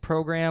 Minutes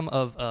program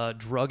of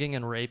drugging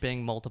and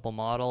raping multiple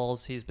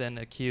models. He's been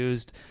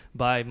accused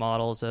by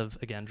models of,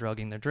 again,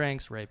 drugging their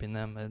drinks, raping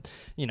them. And,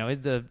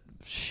 he's a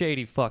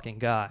shady fucking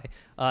guy.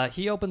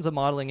 He opens a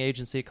modeling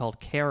agency called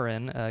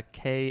Karin,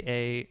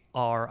 Karin.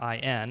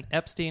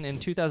 Epstein in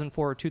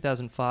 2004 or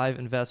 2005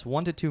 invests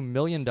 $1 to $2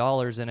 million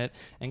in it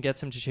and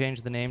gets him to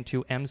change the name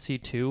to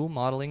MC2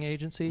 Modeling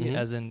Agency,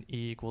 as in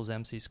E equals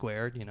MC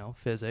squared,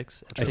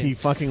 physics. He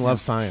fucking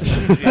loves science.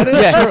 That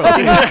is true.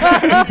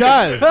 He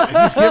does.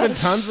 He's given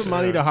tons of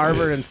money to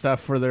Harvard and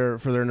stuff for their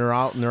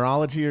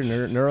neurology or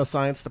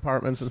neuroscience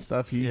departments and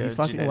stuff. He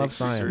fucking loves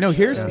science. No,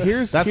 here's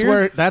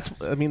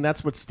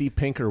that's what Steve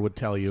Pinker would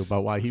tell you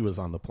about why he was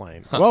on the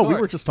plane. Well, we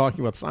were just talking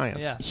about science.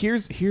 Yeah.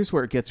 Here's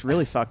where it gets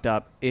really fucked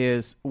up.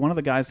 Is one of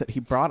the guys that he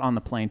brought on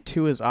the plane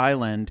to his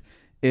island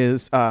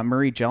is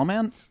Murray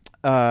Gell-Mann,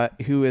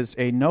 who is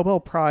a Nobel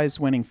Prize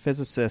winning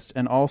physicist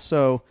and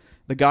also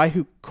the guy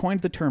who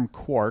coined the term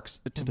quarks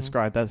to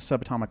describe the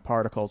subatomic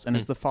particles and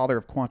is the father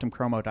of quantum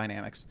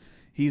chromodynamics.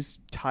 He's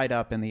tied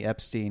up in the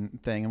Epstein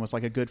thing and was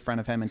like a good friend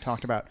of him and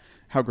talked about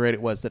how great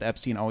it was that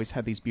Epstein always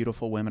had these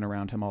beautiful women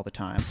around him all the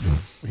time.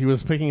 He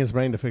was picking his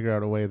brain to figure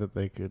out a way that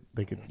they could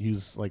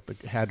use like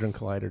the Hadron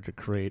Collider to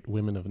create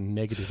women of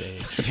negative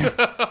age.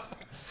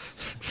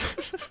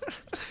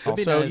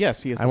 Also, nice.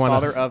 Yes, he is the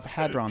father of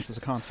hadrons as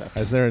a concept.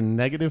 Is there a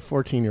negative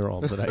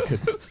 14-year-old that I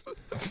could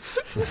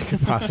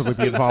possibly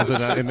be involved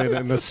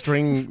in the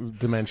string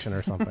dimension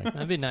or something?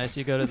 That'd be nice.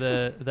 You go to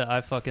the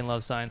I Fucking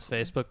Love Science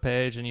Facebook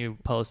page and you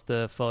post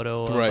the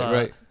photo of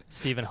right.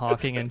 Stephen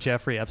Hawking and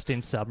Jeffrey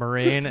Epstein's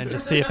submarine and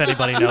just see if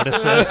anybody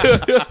notices.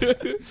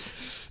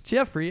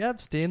 Jeffrey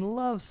Epstein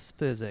loves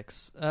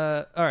physics.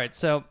 All right,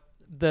 so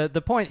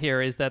the point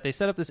here is that they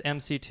set up this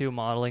MC2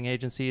 modeling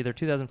agency either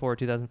 2004 or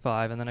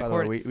 2005, and then by the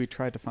way, we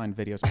tried to find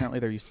videos.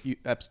 Apparently,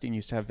 Epstein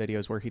used to have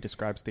videos where he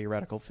describes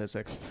theoretical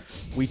physics.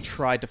 We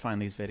tried to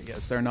find these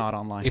videos; they're not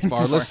online. If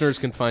our listeners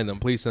can find them,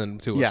 please send them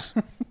to us.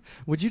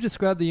 Would you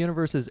describe the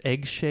universe as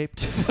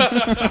egg-shaped? If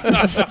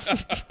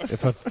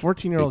a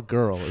 14-year-old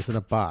girl is in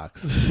a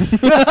box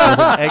with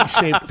an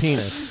egg-shaped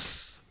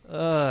penis,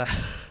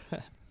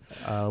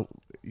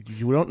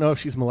 you don't know if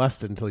she's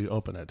molested until you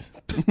open it.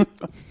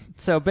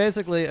 So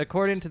basically,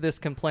 according to this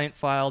complaint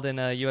filed in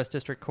a U.S.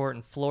 District Court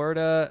in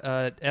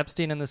Florida,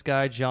 Epstein and this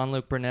guy,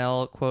 Jean-Luc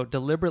Brunel, quote,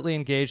 deliberately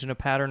engaged in a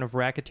pattern of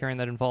racketeering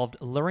that involved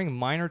luring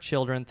minor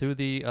children through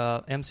the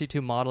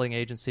MC2 modeling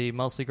agency,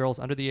 mostly girls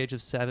under the age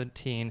of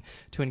 17,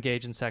 to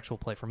engage in sexual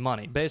play for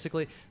money.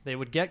 Basically, they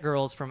would get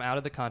girls from out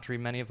of the country,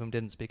 many of whom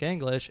didn't speak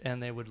English,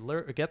 and they would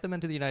get them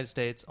into the United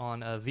States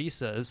on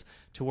visas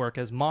to work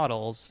as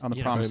models. On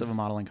the promise of a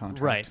modeling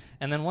contract. Right.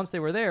 And then once they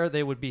were there,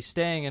 they would be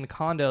staying in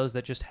condos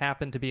that just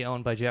happened to be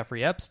owned by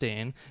Jeffrey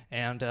Epstein,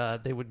 and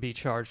they would be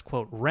charged,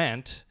 quote,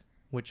 rent,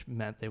 which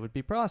meant they would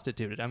be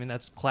prostituted. I mean,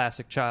 that's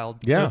classic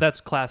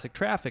that's classic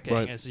trafficking,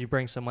 right. Is you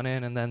bring someone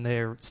in, and then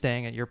they're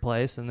staying at your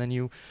place, and then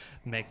you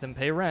make them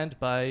pay rent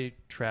by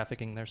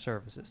trafficking their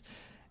services.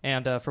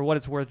 And for what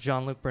it's worth,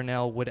 Jean-Luc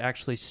Brunel would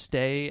actually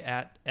stay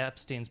at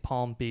Epstein's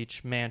Palm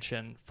Beach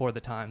mansion for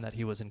the time that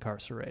he was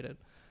incarcerated.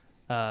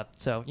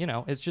 So,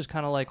 it's just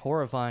kind of like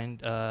horrifying.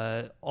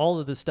 All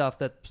of the stuff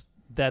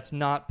that's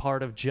not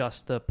part of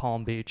just the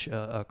Palm Beach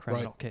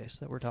criminal case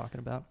that we're talking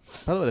about.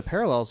 By the way, the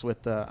parallels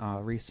with the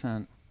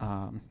recent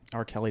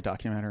R. Kelly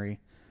documentary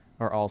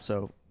are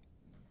also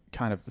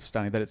kind of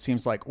stunning. That it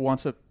seems like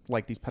once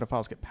these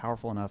pedophiles get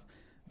powerful enough,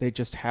 they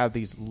just have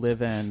these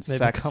live-in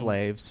sex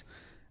slaves.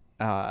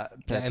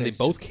 And they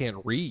both can't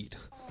read.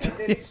 And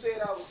then he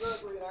said I was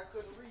ugly and I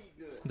couldn't read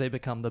good. They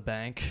become the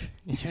bank.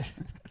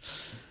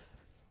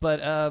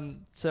 But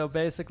so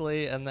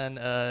basically, and then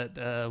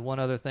one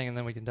other thing, and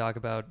then we can talk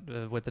about,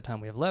 with the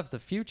time we have left, the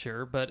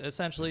future. But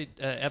essentially,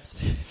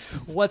 Epstein,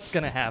 what's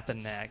going to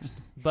happen next?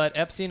 But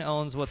Epstein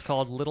owns what's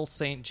called Little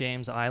St.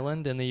 James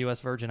Island in the U.S.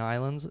 Virgin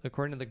Islands.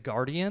 According to The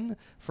Guardian,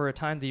 for a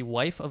time, the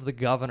wife of the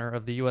governor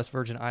of the U.S.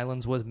 Virgin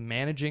Islands was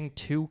managing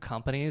 2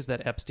 companies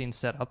that Epstein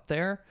set up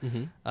there.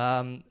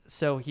 Mm-hmm.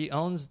 So he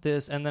owns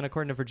this, and then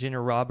according to Virginia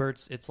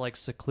Roberts, it's like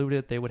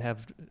secluded. They would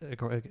have,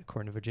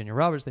 according to Virginia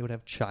Roberts, they would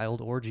have child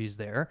orgies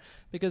there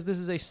because this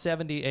is a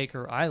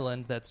 70-acre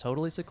island that's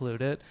totally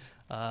secluded,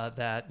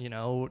 that,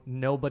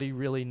 nobody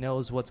really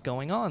knows what's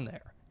going on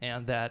there.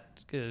 And that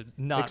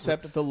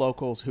except the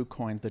locals who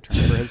coined the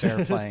term for his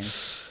airplane,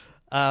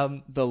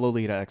 the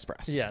Lolita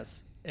Express.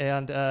 Yes.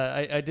 And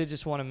I did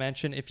just want to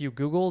mention, if you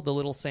Google the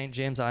Little St.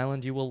 James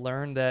Island, you will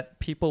learn that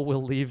people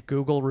will leave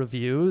Google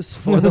reviews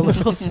for the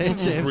Little St.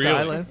 James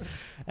Island.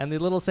 And the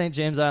Little St.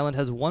 James Island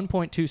has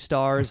 1.2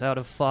 stars out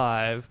of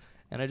 5.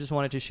 And I just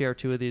wanted to share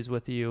 2 of these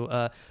with you.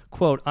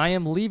 Quote, I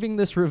am leaving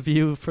this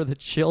review for the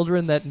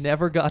children that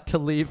never got to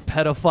leave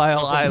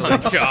Pedophile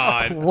Island. Oh, my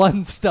God.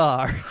 1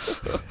 star.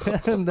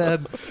 And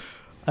then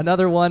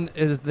another one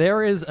is,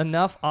 there is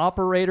enough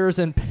operators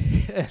and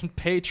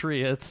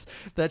patriots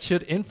that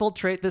should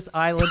infiltrate this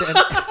island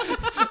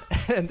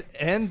and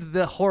end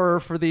the horror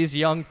for these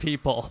young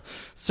people.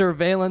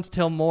 Surveillance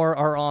till more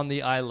are on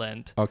the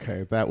island.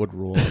 Okay, that would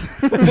rule.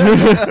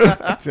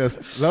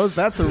 Just those.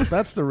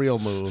 That's the real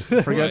move.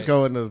 Forget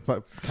going to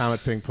the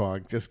Comet Ping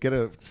Pong. Just get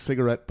a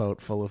cigarette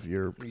boat full of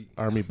your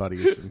army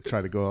buddies and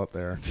try to go out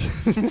there.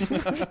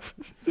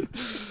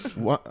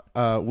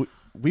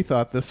 We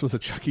thought this was a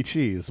Chuck E.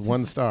 Cheese.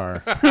 1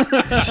 star.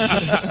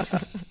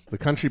 The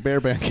Country Bear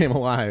Band came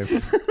alive.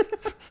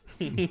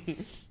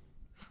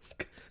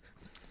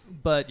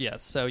 But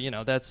yes, so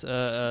that's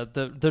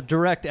the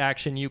direct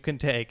action you can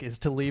take is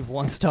to leave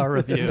 1-star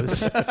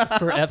reviews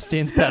for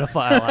Epstein's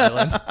Pedophile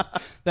Island.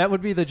 That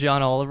would be the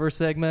John Oliver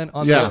segment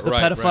on the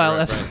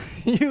pedophile.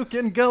 Right. You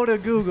can go to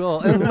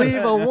Google and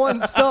leave a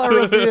 1-star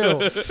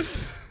review,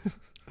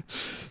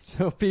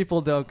 so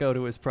people don't go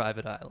to his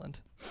private island.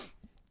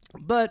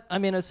 But I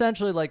mean,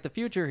 essentially, like the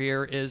future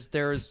here is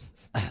there's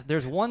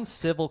 1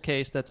 civil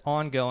case that's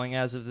ongoing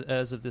as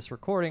of this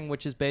recording,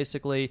 which is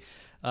basically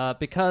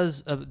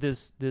because of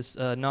this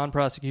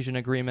non-prosecution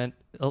agreement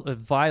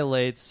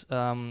violates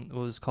what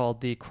was called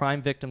the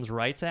Crime Victims'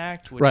 Rights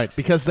Act. Which, right,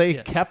 because they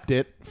kept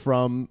it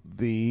from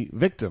the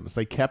victims.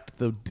 They kept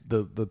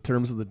the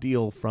terms of the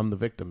deal from the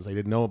victims. They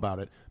didn't know about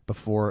it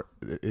before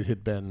it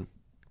had been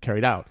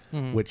carried out,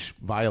 which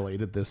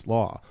violated this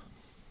law.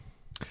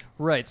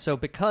 Right, so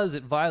because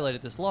it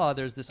violated this law,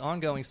 there's this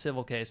ongoing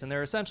civil case, and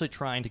they're essentially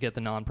trying to get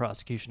the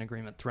non-prosecution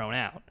agreement thrown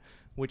out,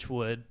 which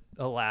would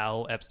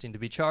allow Epstein to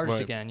be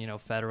charged again,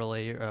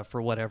 federally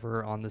for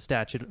whatever on the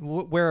statute,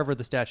 wherever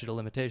the statute of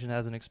limitation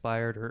hasn't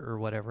expired or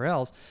whatever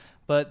else.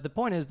 But the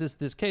point is,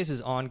 this case is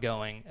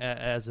ongoing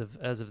as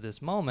of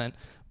this moment,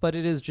 but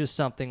it is just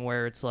something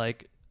where it's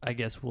like, I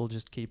guess we'll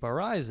just keep our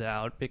eyes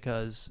out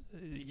because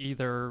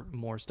either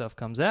more stuff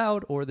comes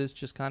out or this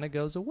just kind of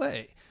goes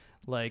away.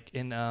 Like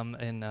in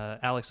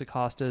Alex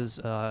Acosta's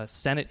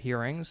Senate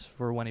hearings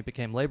for when he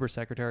became labor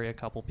secretary, a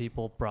couple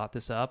people brought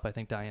this up. I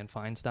think Dianne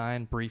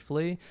Feinstein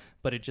briefly,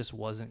 but it just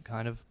wasn't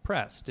kind of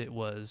pressed. It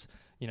was,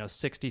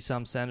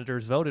 60-some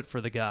senators voted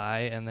for the guy,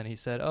 and then he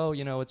said, oh,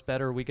 it's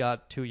better we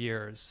got 2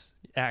 years,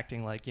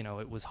 acting like,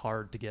 it was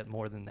hard to get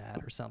more than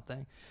that or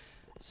something.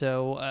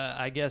 So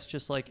I guess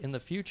just like in the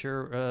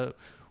future,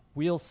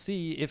 we'll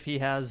see if he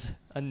has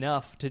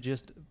enough to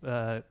just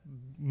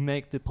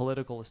make the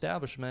political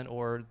establishment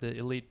or the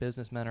elite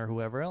businessmen or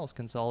whoever else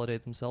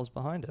consolidate themselves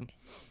behind him.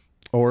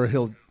 Or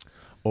he'll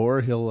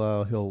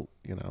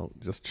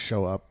just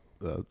show up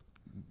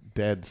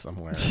dead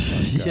somewhere.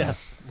 Like,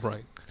 yes,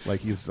 right. Like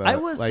he's I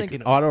was like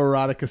thinking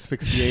autoerotic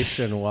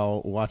asphyxiation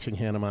while watching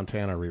Hannah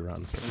Montana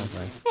reruns or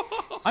something.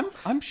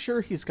 I'm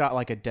sure he's got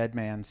like a dead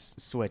man's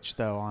switch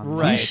though on.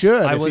 Right. He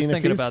should. I was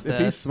thinking about that.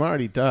 If he's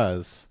smart, he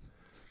does.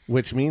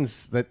 Which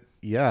means that,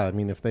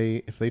 if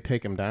they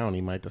take him down,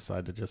 he might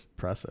decide to just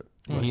press it.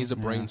 He's a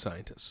brain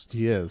scientist.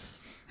 He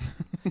is.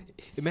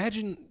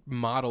 Imagine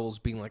models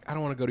being like, I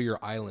don't want to go to your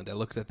island. I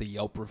looked at the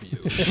Yelp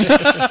reviews.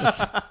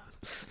 A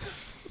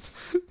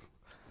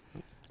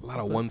lot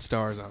of 1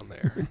 stars on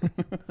there.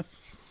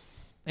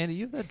 Andy,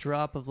 you have that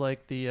drop of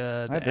like the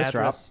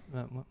address.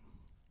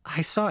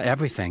 I saw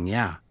everything,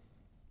 yeah.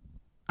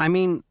 I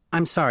mean,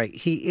 I'm sorry,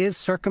 he is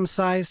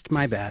circumcised?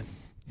 My bad.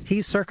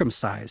 He's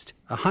circumcised,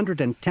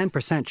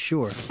 110%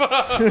 sure.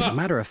 As a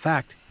matter of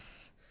fact,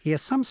 he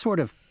has some sort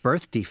of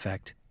birth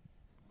defect.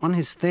 On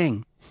his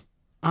thing,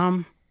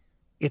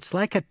 it's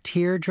like a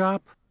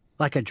teardrop,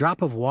 like a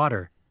drop of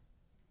water.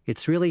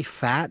 It's really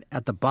fat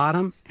at the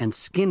bottom and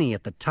skinny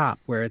at the top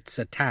where it's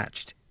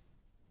attached.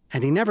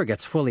 And he never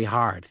gets fully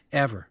hard,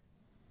 ever.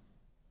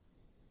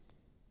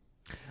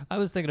 I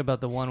was thinking about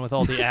the one with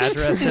all the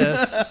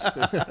addresses.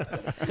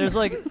 There's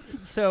like,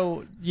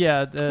 so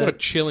yeah. What a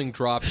chilling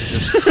drop to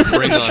just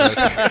bring on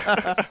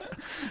us.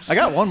 I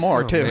got one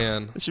more too.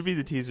 Man. It should be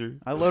the teaser.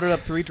 I loaded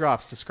up 3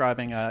 drops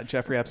describing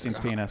Jeffrey Epstein's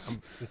penis.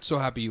 I'm so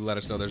happy you let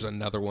us know there's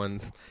another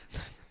one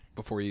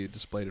before you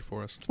displayed it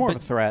for us. It's more of a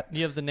threat.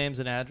 You have the names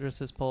and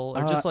addresses poll,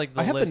 or just like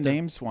the I have list the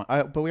names one,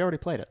 but we already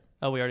played it.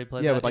 Oh, we already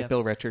played that? Yeah, with like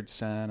Bill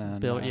Richardson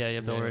and Bill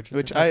Richardson.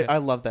 Which okay. I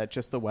love that,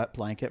 just the wet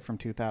blanket from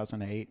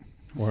 2008.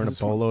 Wearing a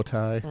bolo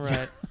tie.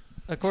 Right.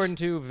 According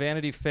to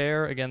Vanity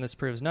Fair, again, this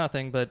proves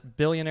nothing, but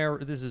billionaire,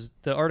 this is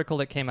the article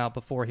that came out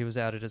before he was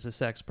outed as a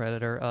sex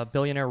predator.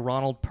 Billionaire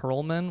Ronald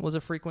Perlman was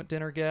a frequent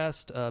dinner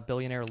guest.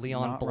 Billionaire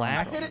Leon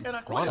Black.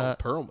 Ronald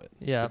Perlman?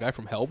 Yeah. The guy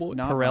from Hellboy?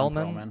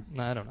 Perlman?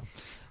 I don't know.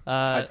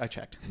 I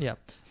checked. Yeah.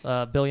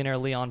 Billionaire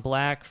Leon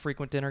Black,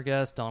 frequent dinner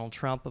guest. Donald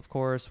Trump, of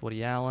course.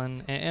 Woody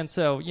Allen. And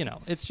so,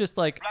 it's just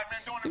like,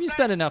 if you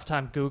spend enough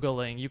time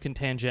Googling, you can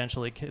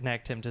tangentially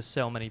connect him to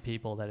so many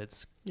people that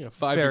it's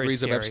 5 very degrees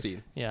scary. of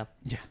Epstein. Yeah.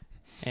 Yeah.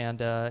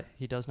 And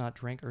he does not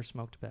drink or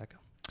smoke tobacco.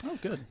 Oh,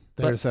 good.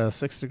 There's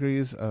 6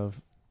 degrees of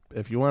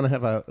if you want to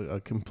have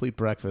a complete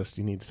breakfast,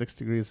 you need 6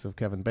 degrees of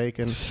Kevin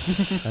Bacon,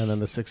 and then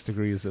the 6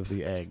 degrees of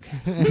the egg.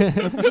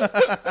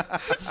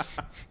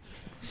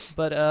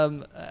 But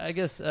I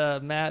guess,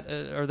 Matt,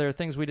 are there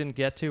things we didn't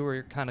get to or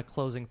your kind of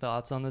closing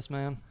thoughts on this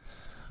man?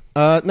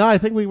 No, I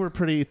think we were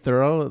pretty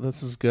thorough.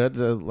 This is good.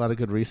 A lot of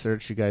good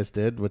research you guys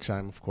did, which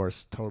I'm, of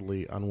course,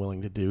 totally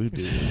unwilling to do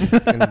due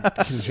to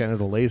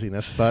congenital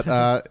laziness.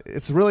 But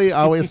it's really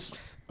always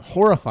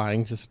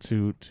horrifying just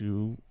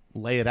to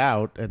lay it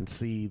out and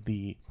see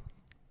the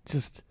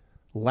just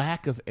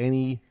lack of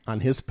any, on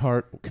his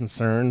part,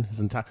 concern, his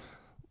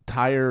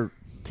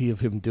entirety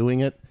of him doing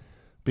it,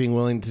 being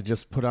willing to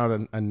just put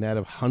out a net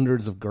of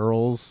hundreds of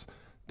girls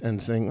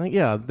and saying, like,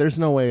 yeah, there's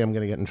no way I'm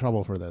going to get in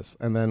trouble for this.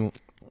 And then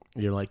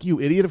you're like, you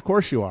idiot, of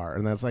course you are.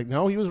 And that's like,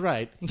 no, he was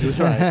right. He was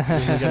right.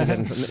 He wasn't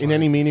gonna get in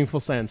any meaningful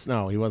sense,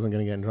 no, he wasn't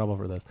going to get in trouble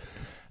for this.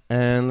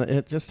 And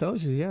it just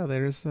tells you, yeah,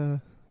 there's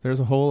a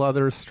whole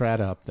other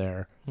strata up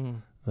there.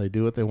 They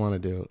do what they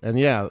want to do. And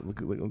yeah,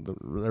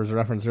 there was a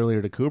reference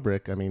earlier to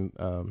Kubrick. I mean,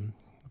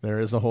 there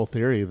is a whole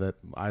theory that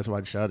Eyes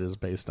Wide Shut is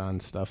based on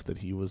stuff that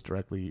he was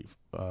directly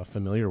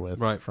familiar with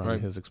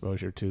from his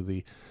exposure to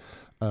the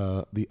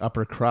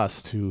upper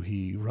crust who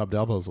he rubbed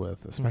elbows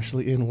with,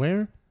 especially in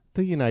where?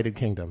 The United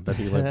Kingdom that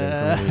he lived in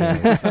for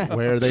many years,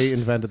 where they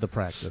invented the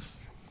practice.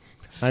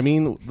 I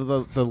mean,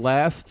 the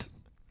last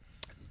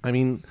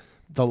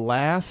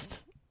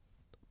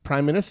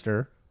Prime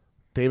Minister,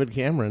 David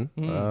Cameron,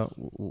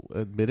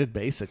 admitted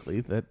basically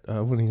that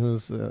when he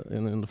was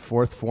in the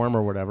fourth form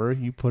or whatever,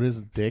 he put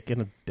his dick in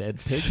a dead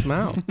pig's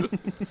mouth.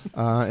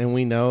 And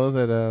we know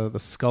that the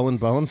Skull and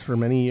Bones, for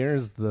many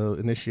years, the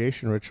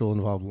initiation ritual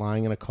involved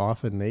lying in a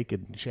coffin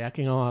naked and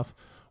jacking off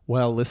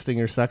while listing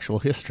your sexual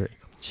history.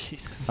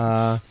 Jesus.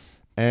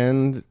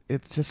 And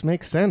it just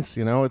makes sense,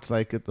 you know. It's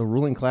like the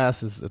ruling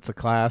class it's a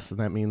class, and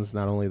that means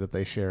not only that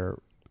they share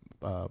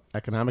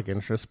economic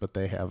interests, but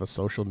they have a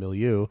social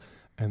milieu,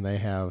 and they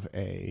have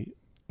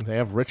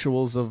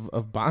rituals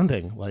of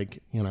bonding,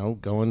 like, you know,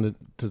 going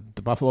to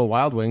the Buffalo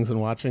Wild Wings and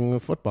watching a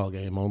football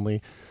game.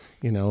 Only,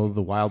 you know,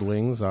 the Wild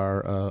Wings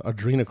are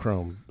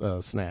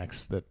adrenochrome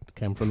snacks that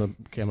came from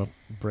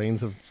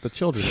brains of the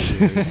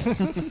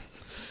children.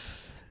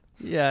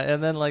 Yeah,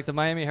 and then like the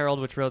Miami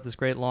Herald, which wrote this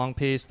great long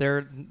piece,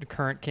 their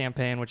current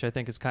campaign, which I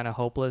think is kind of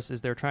hopeless,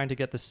 is they're trying to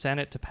get the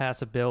Senate to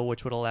pass a bill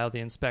which would allow the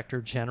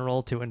Inspector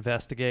General to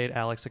investigate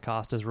Alex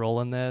Acosta's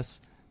role in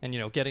this. And, you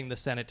know, getting the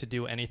Senate to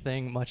do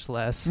anything, much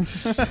less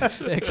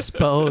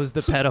expose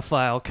the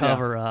pedophile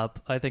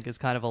cover-up, I think is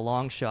kind of a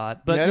long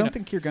shot. But I don't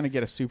think you're going to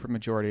get a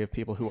supermajority of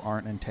people who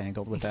aren't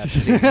entangled with that.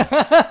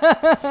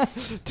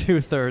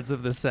 2/3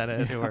 of the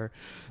Senate who are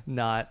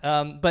not.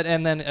 But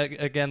and then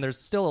again, there's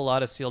still a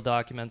lot of sealed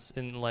documents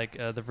in like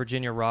the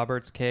Virginia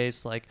Roberts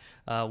case. Like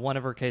one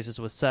of her cases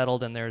was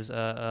settled, and there's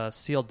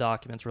sealed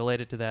documents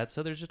related to that.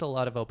 So there's just a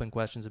lot of open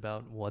questions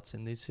about what's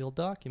in these sealed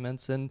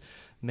documents, and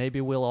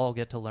maybe we'll all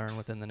get to learn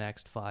within the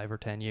next 5 or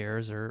 10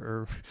 years,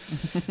 or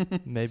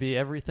maybe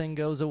everything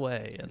goes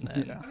away and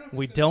then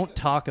we don't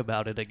talk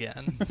about it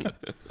again.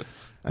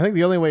 I think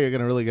the only way you're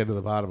going to really get to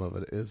the bottom of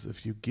it is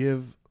if you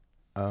give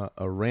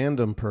a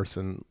random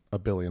person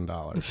 $1 billion.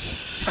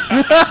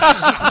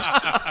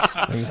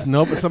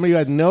 Somebody who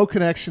had no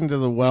connection to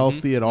the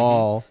wealthy at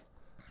all,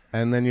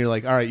 and then you're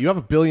like, all right, you have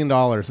 $1 billion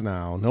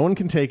now. No one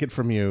can take it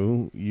from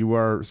you. You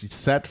are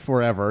set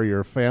forever.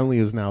 Your family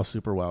is now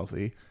super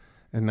wealthy.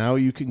 And now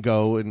you can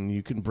go and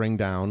you can bring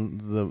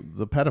down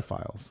the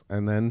pedophiles.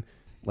 And then,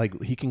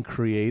 like, he can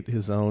create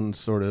his own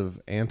sort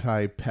of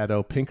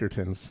anti-pedo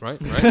Pinkertons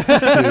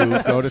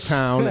to go to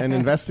town and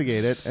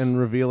investigate it and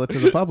reveal it to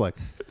the public.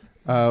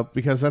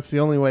 Because that's the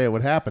only way it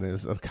would happen,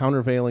 is a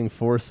countervailing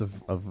force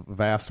of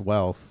vast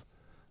wealth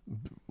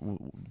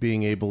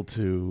being able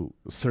to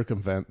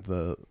circumvent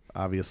the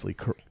obviously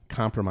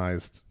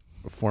compromised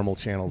formal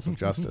channels of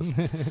justice.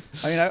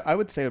 I mean, I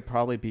would say it would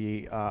probably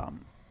be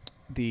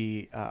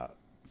the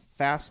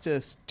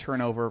fastest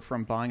turnover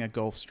from buying a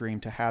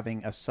Gulfstream to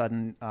having a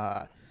sudden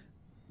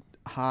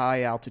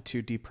high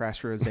altitude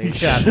depressurization.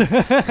 Yes.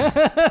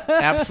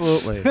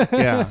 Absolutely.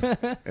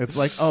 Yeah. It's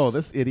like, oh,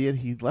 this idiot,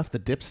 he left the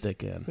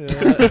dipstick in.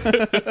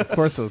 Of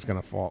course it was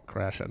going to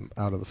crash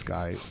out of the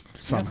sky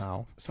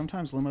somehow. Yes,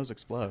 sometimes limos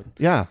explode.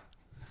 Yeah.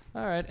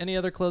 All right. Any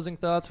other closing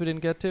thoughts we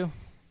didn't get to?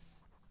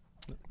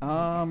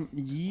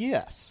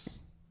 Yes.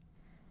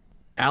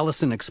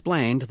 Allison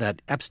explained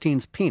that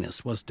Epstein's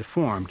penis was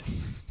deformed.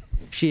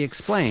 She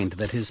explained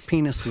that his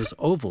penis was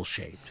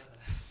oval-shaped.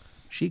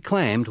 She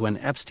claimed when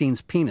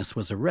Epstein's penis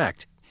was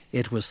erect,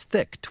 it was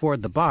thick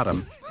toward the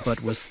bottom,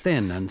 but was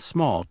thin and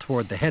small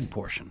toward the head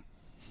portion.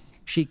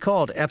 She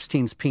called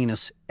Epstein's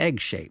penis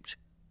egg-shaped.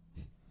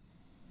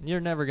 You're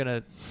never going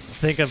to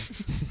think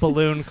of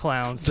balloon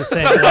clowns the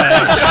same way.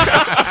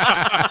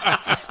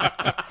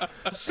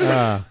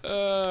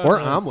 Or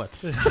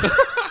omelets.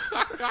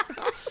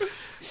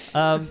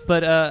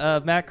 But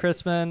Matt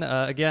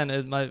Christman,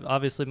 again,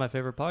 obviously my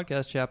favorite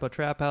podcast, Chapo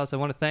Traphouse. I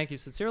want to thank you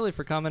sincerely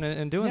for coming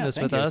and doing this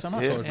with us. So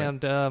much.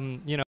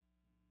 And you know.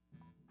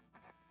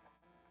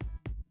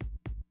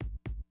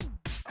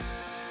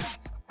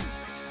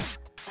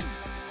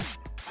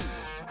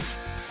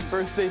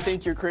 First they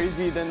think you're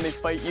crazy, then they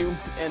fight you,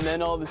 and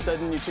then all of a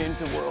sudden you change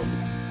the world.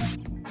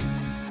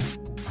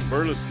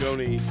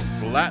 Berlusconi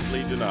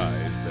flatly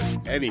denies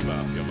that any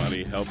mafia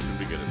money helped him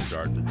to get a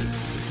start in real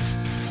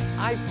estate.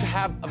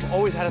 I've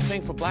always had a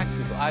thing for black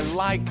people. I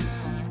like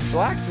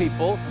black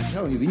people. I'm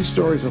telling you, these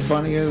stories are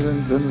funnier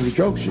than the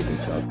jokes you can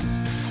tell.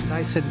 And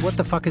I said, what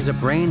the fuck is a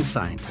brain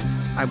scientist?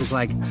 I was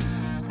like,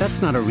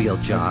 that's not a real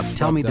job.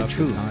 Tell me the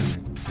truth.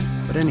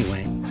 But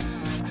anyway.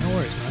 No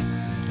worries,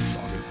 man. It's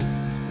all good.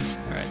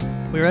 All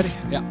right. We ready?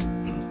 Yeah.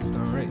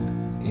 All right.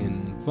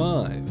 In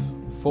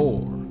 5,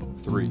 4,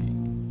 3,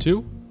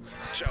 2.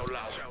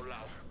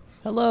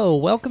 Hello,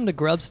 welcome to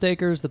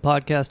Grubstakers, the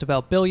podcast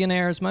about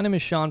billionaires. My name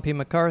is Sean P.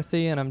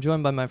 McCarthy, and I'm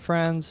joined by my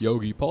friends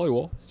Yogi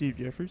Polywall, Steve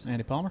Jeffers,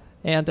 Andy Palmer.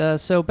 And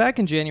so back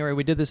in January,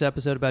 we did this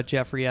episode about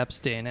Jeffrey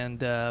Epstein,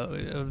 and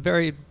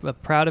very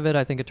proud of it.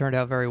 I think it turned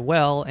out very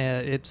well.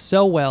 It's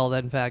so well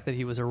that, in fact, that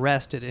he was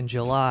arrested in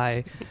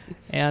July.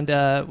 And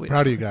proud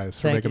of you guys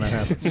for making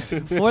that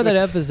happen. For that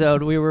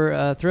episode, we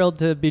were thrilled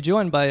to be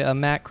joined by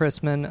Matt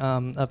Christman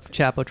of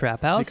Chapo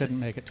Traphouse. He couldn't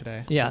make it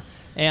today. Yeah.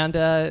 And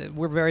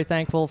we're very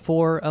thankful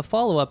for a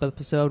follow-up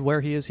episode where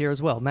he is here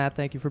as well. Matt,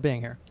 thank you for being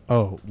here.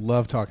 Oh,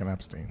 love talking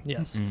Epstein.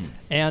 Yes.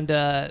 And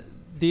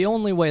the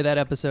only way that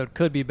episode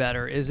could be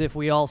better is if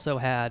we also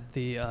had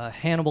the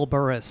Hannibal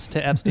Buress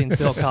to Epstein's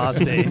Bill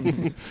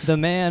Cosby, the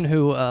man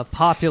who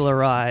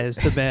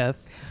popularized the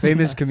myth.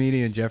 Famous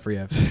comedian Jeffrey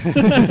Epstein.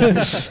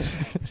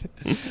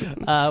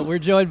 We're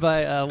joined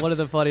by one of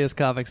the funniest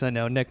comics I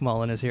know. Nick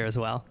Mullen is here as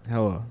well.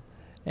 Hello.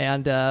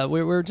 And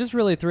we're just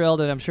really thrilled,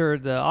 and I'm sure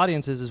the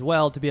audience is as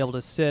well, to be able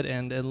to sit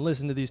and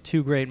listen to these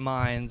two great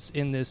minds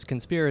in this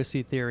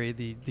conspiracy theory,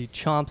 the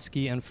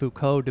Chomsky and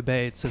Foucault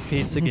debates of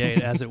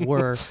Pizzagate, as it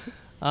were.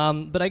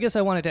 But I guess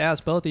I wanted to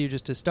ask both of you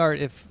just to start,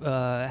 if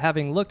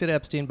having looked at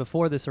Epstein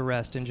before this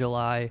arrest in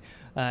July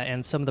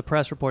and some of the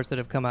press reports that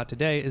have come out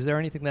today, is there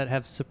anything that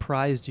have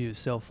surprised you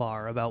so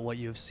far about what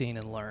you've seen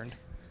and learned?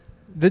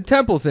 The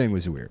temple thing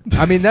was weird.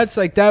 I mean,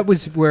 that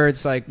was where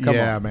it's like, come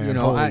yeah, on, man, you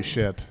know, holy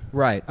shit.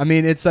 Right. I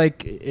mean, it's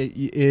like,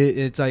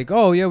 it's like,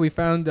 oh yeah, we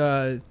found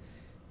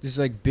this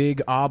like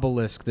big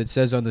obelisk that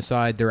says on the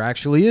side there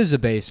actually is a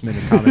basement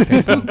in Comic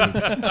Paper.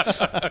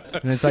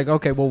 And it's like,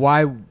 okay, well,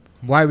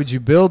 why would you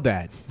build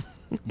that?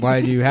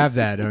 Why do you have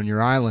that on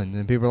your island?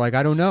 And people are like,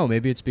 I don't know.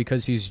 Maybe it's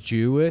because he's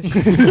Jewish.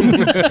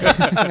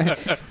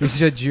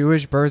 He's a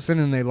Jewish person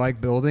and they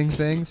like building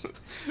things.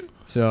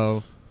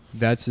 So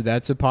that's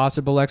a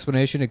possible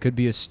explanation. It could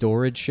be a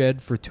storage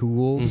shed for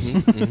tools.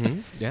 Mm-hmm, mm-hmm.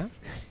 Yeah.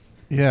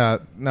 Yeah.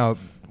 No,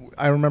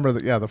 I remember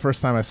that. Yeah, the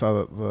first time I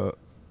saw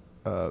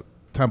the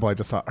temple, I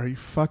just thought, "Are you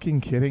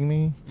fucking kidding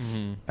me?"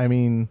 Mm-hmm. I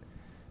mean,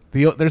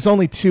 there's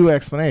only two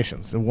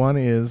explanations. And one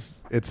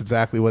is it's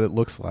exactly what it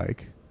looks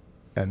like,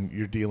 and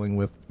you're dealing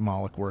with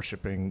Moloch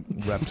worshipping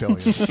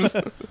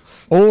reptilians,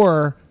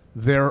 or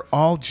they're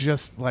all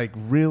just like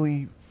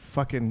really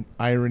fucking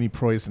irony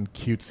poisoned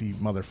cutesy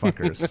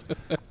motherfuckers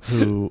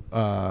who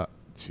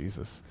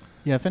Jesus,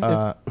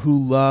 who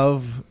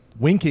love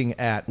winking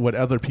at what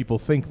other people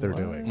think they're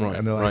doing, Right.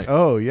 and they're like, Right.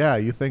 oh yeah,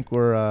 you think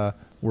we're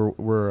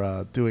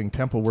doing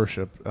temple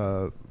worship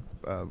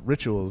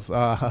rituals,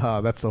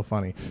 that's so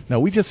funny. No,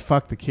 we just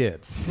fuck the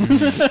kids.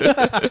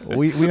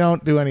 we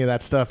don't do any of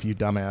that stuff, you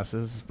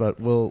dumbasses, but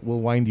we'll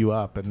wind you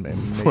up and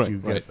make you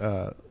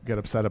get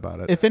upset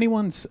about it. If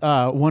anyone's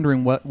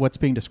wondering what's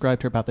being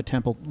described here about the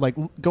temple, like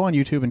go on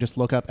YouTube and just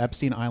look up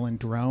Epstein Island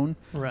drone.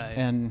 Right.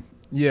 And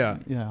yeah.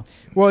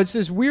 Well, it's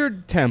this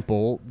weird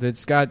temple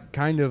that's got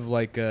kind of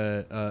like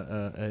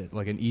a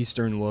like an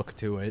Eastern look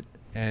to it,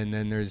 and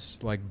then there's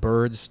like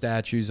bird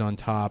statues on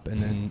top,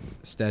 and then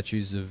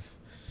statues of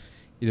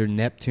either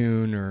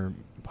Neptune or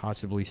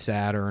possibly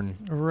Saturn.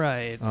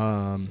 Right.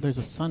 There's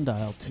a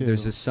sundial too.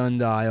 There's a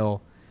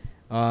sundial.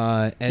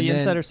 And the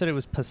insider said it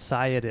was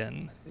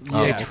Poseidon.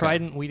 Yeah, a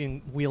trident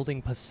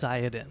wielding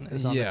Poseidon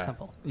is on the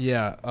temple.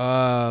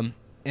 Yeah.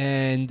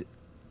 And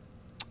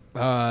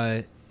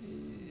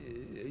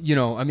you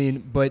know, I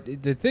mean, but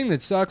the thing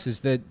that sucks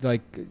is that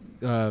like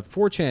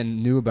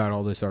 4chan knew about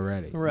all this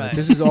already. Right. Like,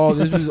 this was all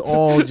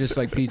just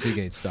like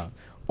Pizzagate stuff.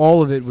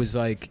 All of it was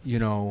like, you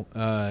know,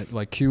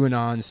 like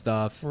QAnon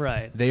stuff.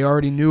 Right. They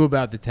already knew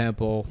about the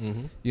temple.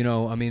 Mm-hmm. You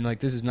know, I mean, like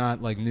this is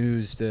not like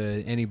news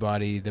to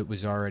anybody that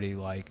was already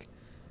like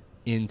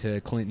into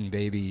Clinton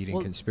baby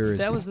eating conspiracy.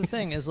 That was the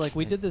thing, is like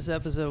we did this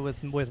episode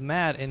with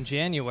Matt in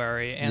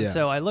January, and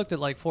so I looked at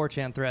like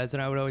 4chan threads,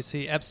 and I would always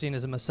see Epstein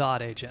as a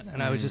Mossad agent,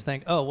 and I would just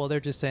think, oh well, they're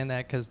just saying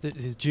that because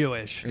he's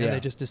Jewish, and they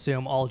just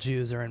assume all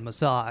Jews are in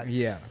Mossad.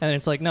 Yeah. And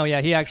it's like, no,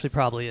 yeah, he actually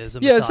probably is a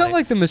Mossad. Yeah, it's not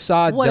like the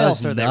Mossad what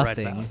does else are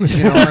nothing. They right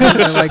You know what I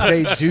mean? Like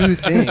they do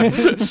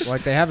things.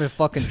 Like they have a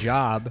fucking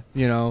job,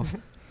 you know.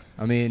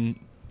 I mean,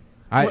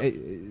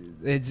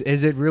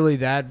 is it really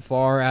that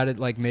far at it?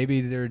 Like maybe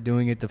they're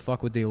doing it to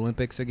fuck with the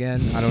Olympics again?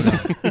 I don't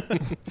know.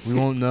 We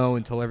won't know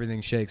until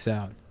everything shakes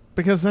out.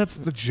 Because that's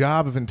the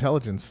job of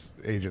intelligence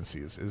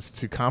agencies, is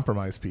to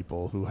compromise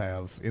people who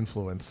have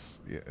influence.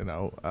 You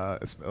know,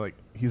 it's like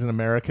he's an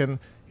American.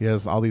 He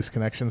has all these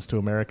connections to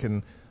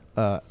American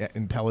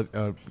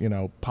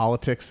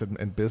politics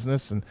and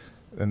business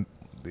and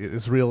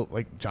Israel,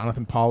 like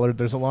Jonathan Pollard.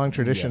 There's a long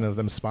tradition of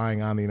them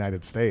spying on the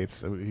United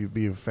States. He'd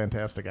be a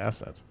fantastic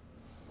asset.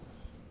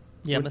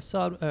 Yeah,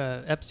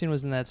 Epstein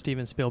was in that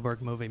Steven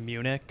Spielberg movie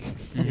Munich.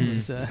 He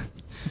was,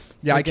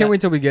 yeah, I can't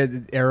wait till we get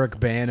Eric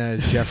Bana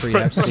as Jeffrey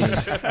Epstein,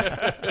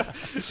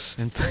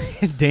 and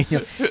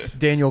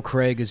Daniel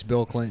Craig as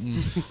Bill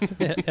Clinton.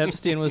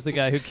 Epstein was the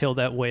guy who killed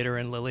that waiter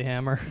in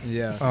Lilyhammer.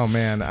 Yeah. Oh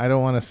man, I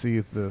don't want to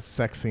see the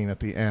sex scene at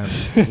the end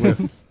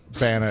with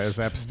Bana as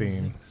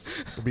Epstein.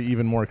 It'll be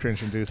even more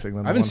cringe-inducing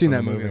than. I haven't seen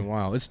that movie in a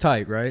while. It's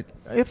tight, right?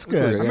 It's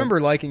good. I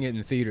remember liking it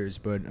in theaters,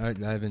 but I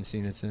haven't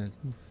seen it since.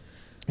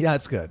 Yeah,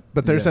 it's good.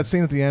 But there's that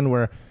scene at the end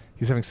where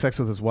he's having sex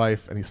with his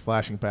wife and he's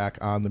flashing back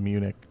on the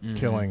Munich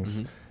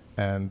killings.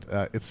 And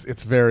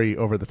it's very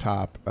over the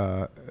top.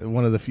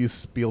 One of the few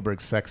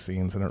Spielberg sex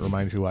scenes, and it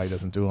reminds you why he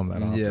doesn't do them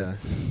that often.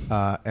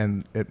 Yeah.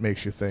 And it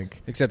makes you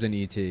think. Except in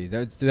E.T.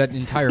 That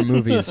entire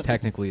movie is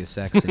technically a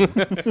sex scene.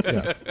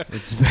 Yeah.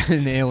 It's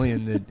an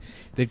alien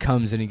that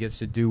comes and he gets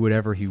to do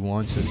whatever he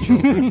wants with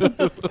children.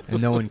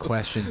 And no one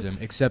questions him,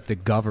 except the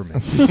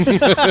government. He's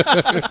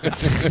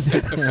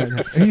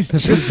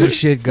the piece of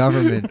shit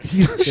government.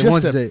 He's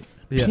just a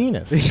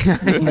penis.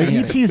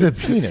 E.T.'s a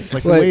penis.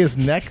 Like the way his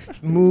neck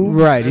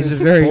moves. Right. He's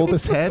a very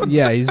bulbous head.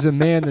 Yeah, he's a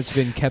man that's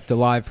been kept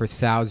alive for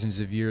thousands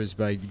of years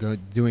by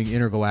doing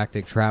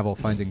intergalactic travel,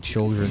 finding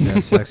children to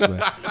have sex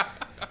with.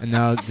 And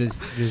now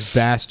this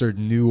bastard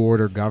New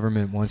Order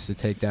government wants to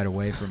take that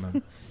away from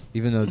him,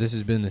 even though this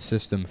has been the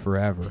system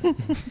forever.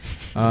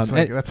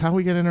 That's how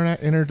we get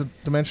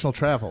interdimensional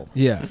travel.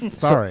 Yeah.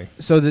 Sorry.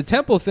 So the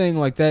temple thing,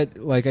 like that,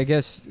 like I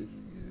guess,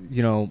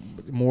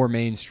 more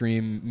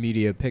mainstream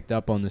media picked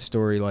up on the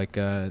story, like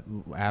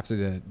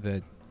after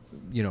the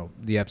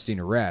Epstein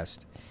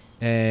arrest.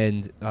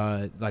 And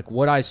like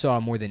what I saw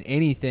more than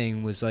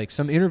anything was like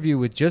some interview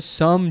with just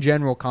some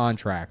general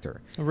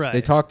contractor. Right. They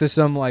talked to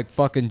some like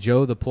fucking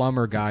Joe the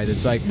plumber guy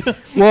that's like,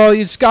 well,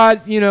 it's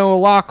got a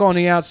lock on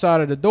the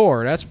outside of the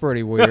door. That's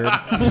pretty weird.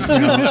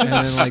 And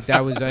then like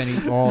that was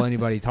all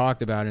anybody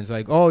talked about. And it's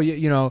like,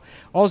 oh,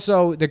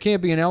 also there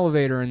can't be an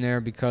elevator in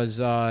there because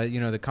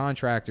the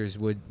contractors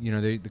would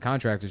the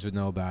contractors would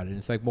know about it. And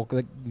it's like, well,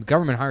 the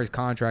government hires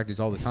contractors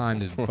all the time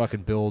to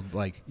fucking build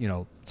like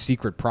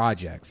secret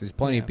projects. There's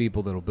plenty of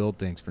people that'll build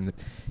things for if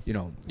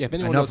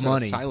anyone enough knows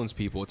money. How to silence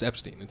people, it's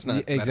Epstein. It's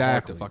not exactly that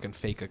hard to fucking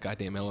fake a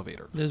goddamn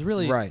elevator. There's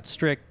really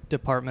strict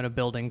Department of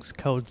Buildings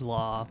codes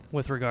law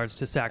with regards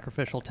to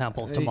sacrificial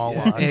temples to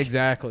Moloch.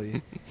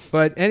 Exactly.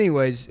 But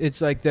anyways,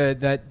 it's like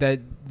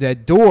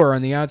that door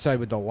on the outside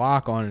with the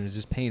lock on it is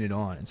just painted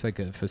on. It's like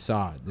a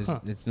facade.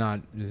 There's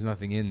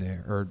nothing in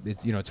there, or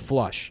it's it's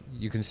flush.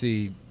 You can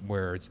see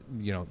where it's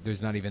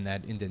there's not even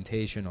that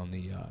indentation on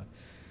the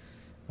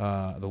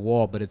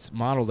wall, but it's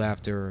modeled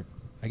after.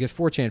 I guess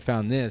 4chan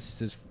found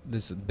this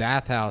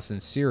bathhouse in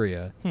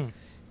Syria,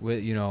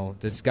 with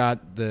that's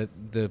got the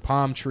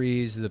palm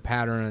trees, the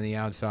pattern on the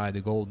outside,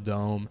 the gold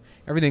dome.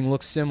 Everything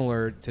looks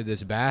similar to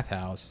this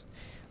bathhouse.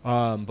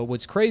 But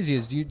what's crazy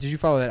is, did you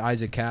follow that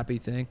Isaac Cappy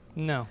thing?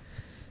 No.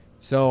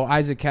 So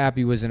Isaac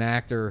Cappy was an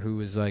actor who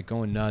was like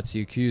going nuts. He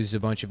accused a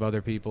bunch of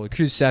other people. He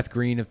accused Seth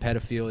Green of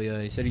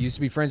pedophilia. He said he used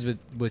to be friends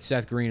with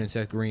Seth Green, and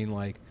Seth Green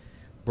like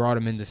brought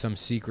him into some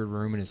secret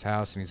room in his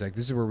house, and he's like,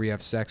 this is where we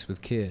have sex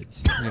with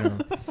kids,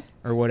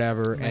 or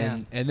whatever.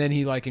 And then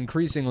he like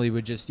increasingly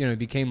would just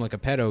became like a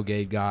pedo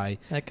gay guy.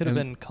 That could have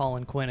been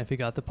Colin Quinn if he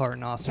got the part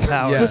in Austin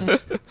Powers.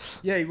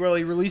 Yeah, he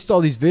released all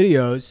these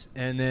videos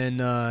and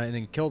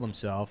then killed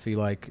himself.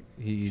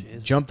 He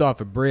jumped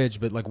off a bridge,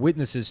 but like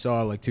witnesses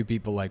saw like two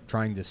people like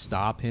trying to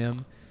stop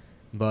him,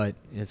 but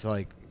it's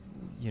like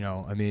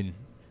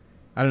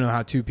I don't know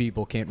how two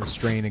people can't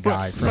restrain a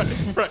guy from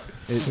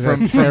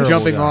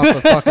jumping off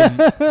a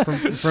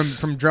fucking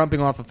from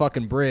jumping off a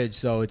fucking bridge.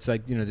 So it's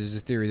like there's a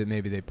theory that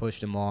maybe they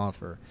pushed him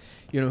off, or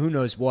who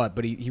knows what.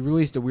 But he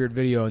released a weird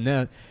video,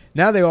 and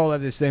now they all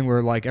have this thing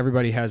where like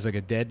everybody has like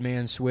a dead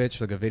man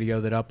switch, like a video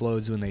that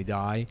uploads when they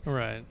die.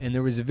 Right. And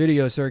there was a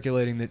video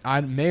circulating that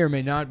I may or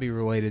may not be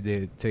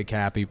related to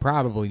Cappy,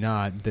 probably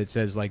not, that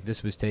says like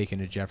this was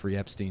taken at Jeffrey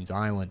Epstein's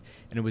island,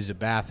 and it was a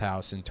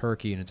bathhouse in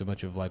Turkey, and it's a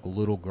bunch of like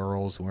little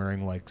girls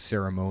wearing like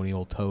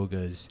ceremonial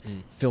togas,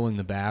 filling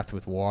the bath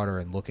with water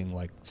and looking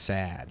like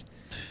sad.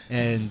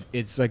 And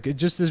it's like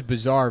just this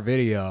bizarre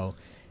video.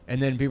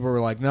 And then people were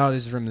like, no,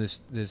 this is from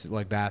this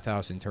like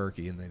bathhouse in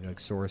Turkey, and they like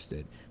sourced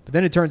it. But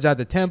then it turns out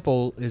the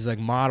temple is like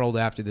modeled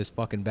after this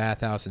fucking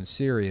bathhouse in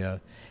Syria.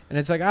 And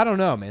it's like, I don't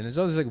know, man. There's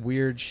all this like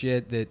weird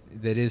shit that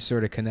is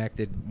sort of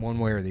connected one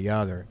way or the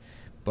other.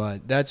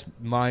 But that's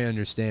my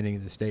understanding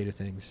of the state of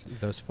things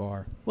thus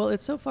far. Well,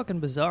 it's so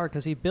fucking bizarre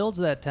because he builds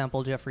that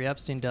temple, Jeffrey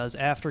Epstein does,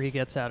 after he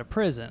gets out of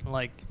prison.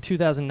 Like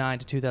 2009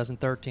 to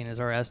 2013 is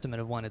our estimate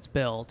of when it's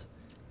built.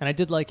 And I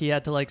did he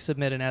had to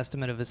submit an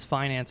estimate of his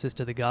finances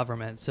to the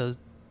government. So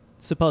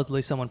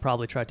supposedly someone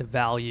probably tried to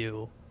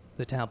value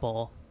the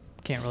temple.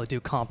 Can't really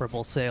do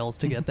comparable sales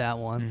to get that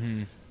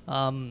one.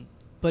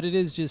 But it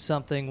is just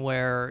something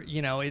where,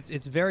 you know, it's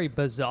very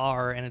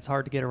bizarre and it's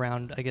hard to get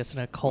around, I guess, an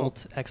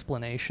occult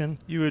explanation.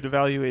 You would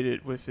evaluate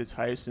it with its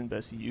highest and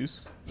best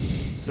use.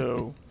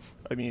 So,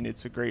 I mean,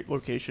 it's a great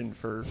location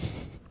for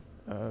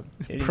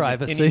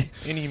privacy.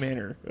 Any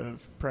manner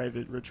of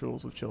private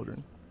rituals with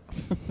children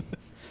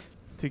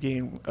to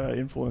gain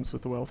influence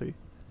with the wealthy.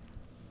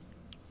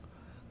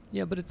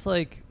 Yeah, but it's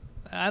like,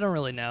 I don't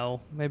really know.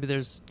 Maybe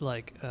there's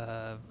like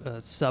a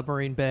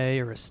submarine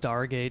bay or a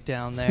Stargate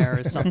down there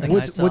or something.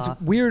 What's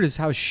weird is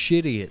how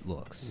shitty it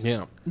looks.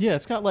 Yeah. Yeah,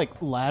 it's got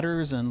like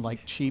ladders and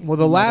like cheap. Well,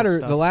 the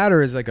metal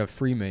ladder is like a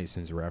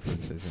Freemasons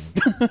reference, I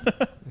think.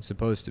 It's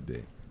supposed to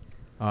be.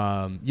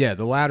 Yeah,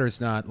 the ladder's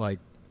not like.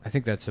 I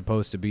think that's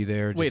supposed to be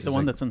there. Wait, just the as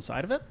one like, that's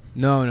inside of it?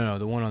 No,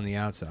 the one on the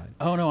outside.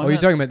 Oh no! You're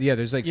talking about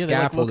there's like yeah,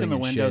 scaffolding look in the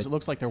and windows. shit. It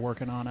looks like they're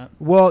working on it.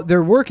 Well,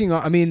 they're working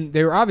on. I mean,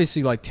 they're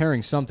obviously like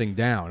tearing something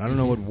down. I don't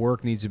know what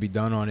work needs to be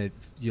done on it.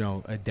 You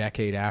know, a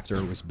decade after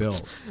it was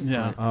built.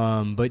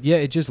 Yeah. But yeah,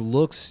 it just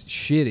looks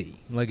shitty.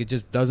 Like it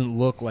just doesn't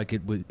look like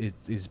it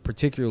is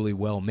particularly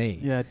well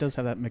made. Yeah, it does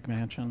have that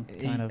McMansion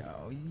kind of.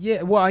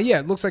 Yeah, well, yeah,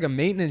 it looks like a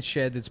maintenance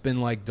shed that's been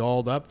like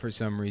dolled up for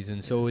some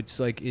reason. So it's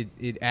like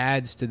it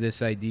adds to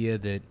this idea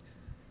that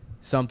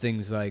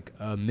something's like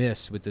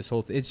amiss with this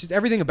whole thing. It's just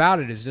everything about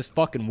it is just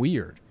fucking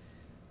weird,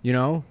 you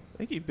know. I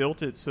think he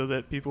built it so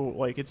that people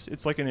like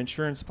it's like an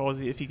insurance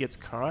policy. If he gets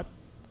caught,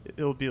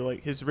 it'll be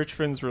like his rich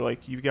friends were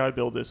like, "You got to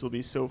build this. It'll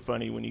be so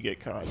funny when you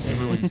get caught.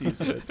 Everyone sees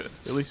it.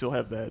 At least you'll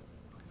have that."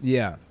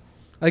 Yeah.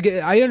 Like,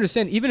 I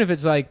understand, even if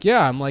it's like,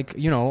 yeah, I'm like,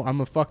 you know,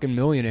 I'm a fucking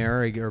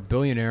millionaire or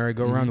billionaire. I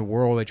go around the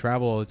world. I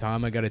travel all the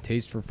time. I got a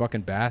taste for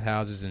fucking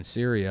bathhouses in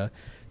Syria.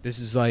 This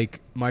is like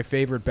my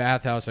favorite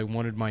bathhouse. I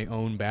wanted my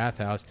own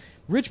bathhouse.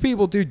 Rich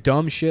people do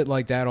dumb shit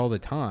like that all the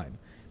time.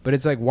 But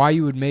it's like why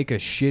you would make a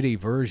shitty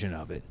version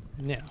of it.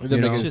 Yeah. It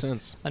doesn't make any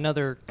sense.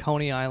 Another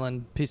Coney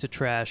Island piece of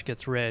trash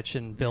gets rich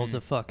and builds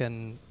a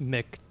fucking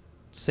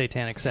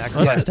satanic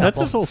sacrifice. That's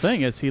his whole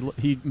thing. Is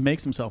he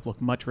makes himself look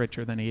much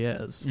richer than he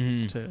is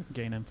to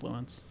gain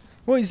influence.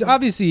 Well,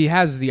 he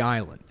has the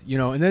island, you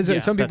know, and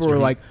there's some people were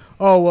like,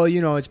 oh, well,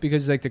 you know, it's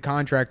because like the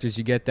contractors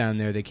you get down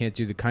there, they can't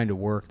do the kind of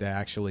work that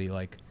actually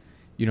like,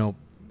 you know,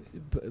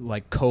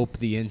 like cope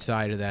the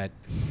inside of that,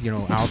 you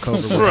know,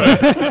 alcove or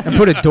whatever, and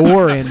put a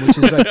door in, which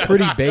is like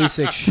pretty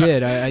basic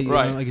shit. You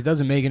know, like it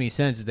doesn't make any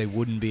sense that they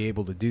wouldn't be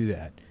able to do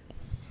that.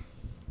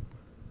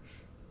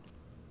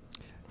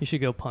 You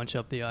should go punch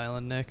up the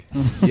island, Nick.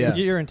 Yeah.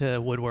 You're into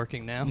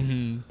woodworking now.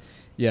 Mm-hmm.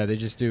 Yeah, they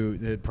just do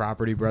the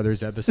Property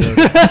Brothers episode.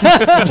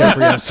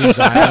 Jeffrey Epstein's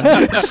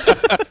island.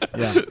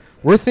 Yeah.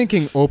 We're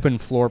thinking open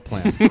floor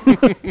plan.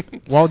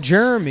 While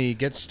Jeremy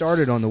gets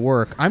started on the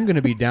work, I'm going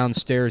to be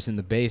downstairs in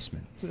the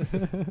basement.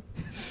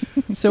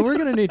 So we're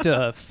going to need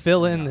to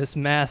fill in this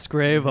mass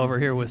grave over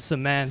here with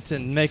cement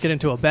and make it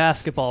into a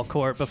basketball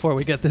court before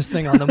we get this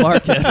thing on the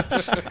market.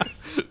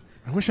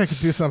 I wish I could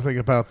do something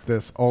about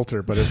this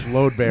altar, but it's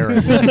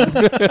load-bearing.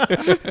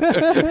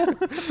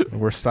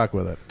 We're stuck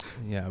with it.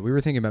 Yeah, we were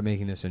thinking about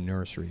making this a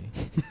nursery.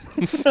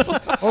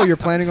 Oh, you're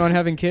planning on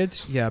having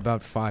kids? Yeah,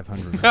 about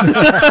 500.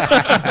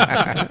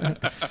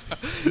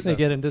 They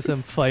get into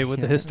some fight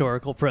with the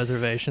Historical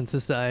Preservation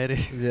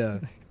Society. Yeah.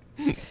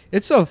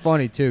 It's so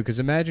funny, too, because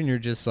imagine you're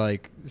just,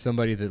 like,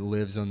 somebody that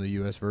lives on the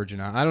U.S. Virgin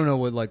Islands. I don't know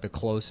what, like, the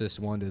closest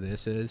one to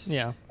this is.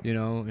 Yeah. You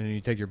know, and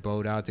you take your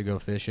boat out to go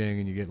fishing,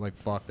 and you get, like,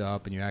 fucked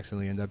up, and you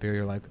accidentally end up here.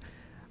 You're like,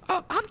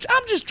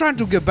 I'm just trying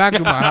to get back to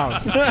my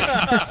house.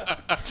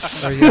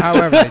 Or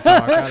however they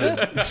talk. I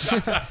don't know.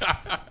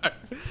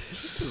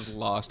 Just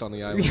lost on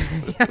the island.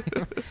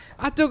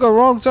 I took a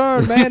wrong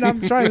turn, man.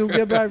 I'm trying to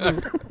get back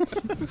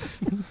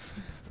to...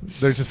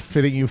 They're just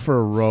fitting you for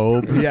a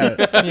robe. Yeah.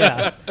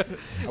 Yeah.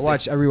 I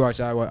rewatched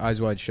Eyes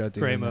Wide Shut.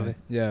 Great movie.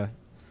 Yeah.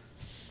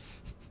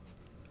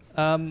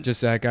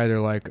 Just that guy.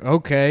 They're like,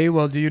 okay,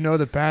 well, do you know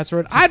the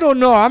password? I don't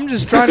know. I'm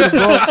just trying to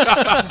go.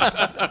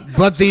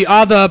 But the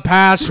other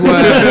password.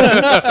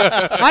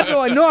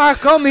 I know. I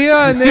come here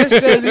and they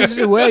say this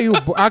is where you.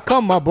 I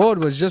come. My boat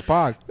was just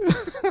parked.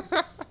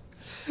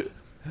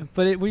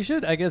 But we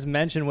should, I guess,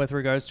 mention with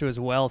regards to his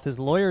wealth, his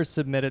lawyers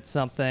submitted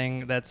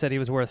something that said he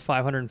was worth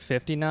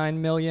 $559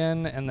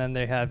 million, and then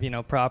they have, you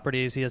know,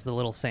 properties. He has the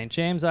little St.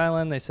 James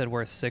Island. They said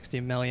worth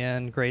 $60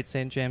 million. Great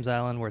St. James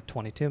Island worth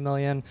 $22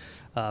 million.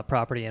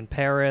 Property in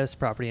Paris,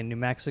 property in New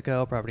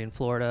Mexico, property in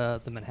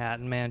Florida, the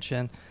Manhattan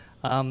Mansion.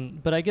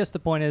 But I guess the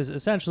point is,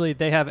 essentially,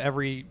 they have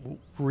every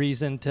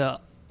reason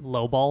to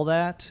lowball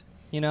that.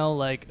 You know,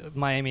 like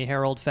Miami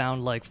Herald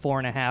found like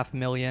 $4.5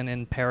 million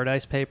in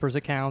Paradise Papers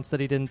accounts that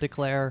he didn't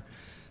declare.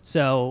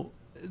 So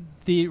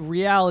the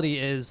reality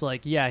is,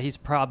 like, yeah, he's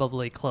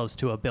probably close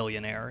to a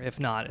billionaire, if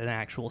not an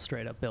actual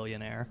straight up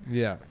billionaire.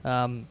 Yeah.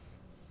 And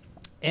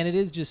it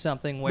is just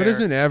something where. But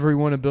isn't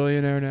everyone a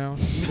billionaire now?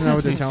 Isn't that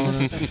what they're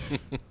telling us?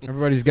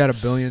 Everybody's got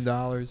 $1 billion.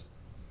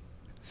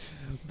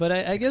 But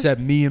I guess. Except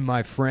me and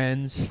my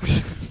friends.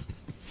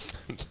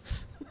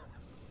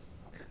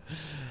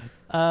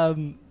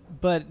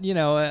 But,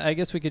 I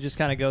guess we could just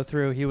kind of go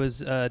through. He was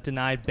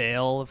denied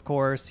bail, of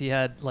course. He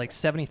had like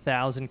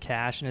 $70,000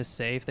 cash in his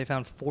safe. They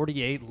found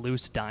 48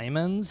 loose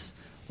diamonds,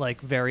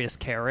 like various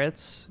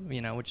carats,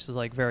 which is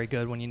like very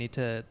good when you need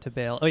to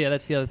bail. Oh, yeah,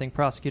 that's the other thing.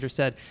 Prosecutor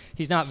said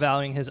he's not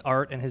valuing his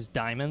art and his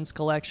diamonds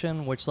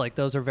collection, which like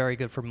those are very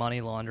good for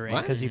money laundering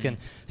because you can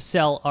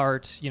sell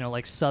art,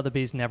 like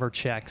Sotheby's never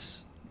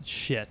checks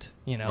shit.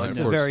 It's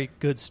a very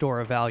good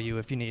store of value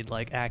if you need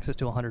like access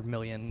to 100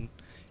 million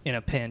in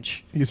a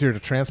pinch. Easier to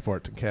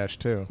transport than cash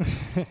too.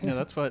 Yeah,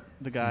 that's what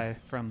the guy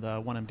from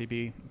the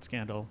 1MDB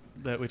scandal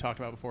that we talked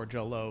about before,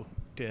 Joe Lowe,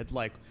 did.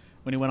 Like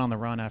when he went on the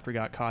run after he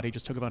got caught, he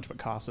just took a bunch of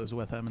Picassos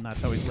with him, and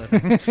that's how he's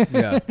living.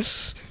 Yeah.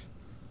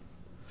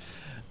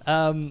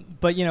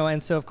 But,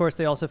 and so, of course,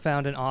 they also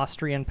found an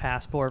Austrian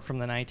passport from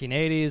the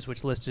 1980s,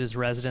 which listed his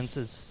residence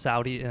as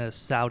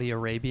Saudi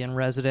Arabian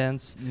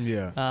residence.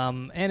 Yeah.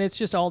 And it's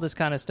just all this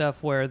kind of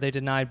stuff where they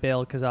denied bail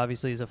because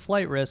obviously he's a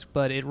flight risk,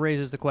 but it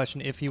raises the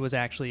question if he was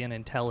actually in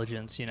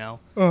intelligence,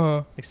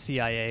 like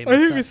CIA. I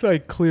think it's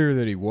like clear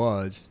that he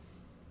was.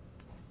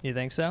 You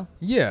think so?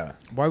 Yeah.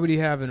 Why would he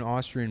have an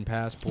Austrian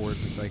passport?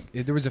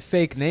 There was a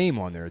fake name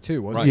on there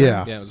too, wasn't it?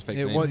 Yeah. Yeah, it was a fake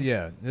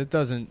name. It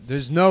doesn't.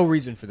 There's no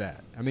reason for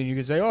that. I mean, you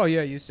could say, "Oh,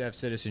 yeah, he used to have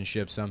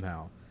citizenship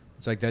somehow."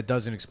 It's like that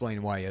doesn't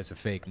explain why he has a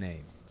fake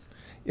name.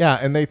 Yeah,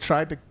 and they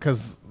tried to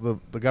because the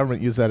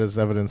government used that as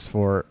evidence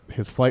for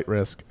his flight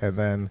risk, and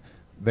then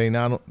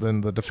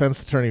then the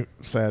defense attorney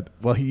said,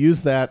 "Well, he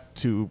used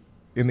that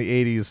in the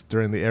 80s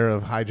during the era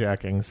of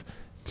hijackings."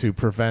 To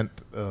prevent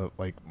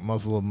like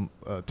Muslim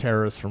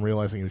terrorists from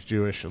realizing he was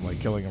Jewish and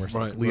like killing him or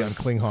something, Leon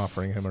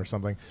Klinghofering him or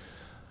something.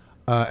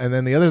 And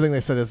then the other thing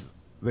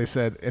they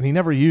said, and he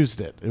never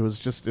used it. It was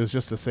just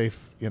a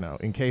safe,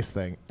 in case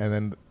thing. And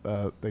then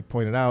they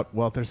pointed out,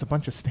 well, there's a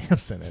bunch of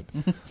stamps in it,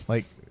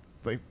 like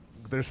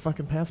there's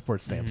fucking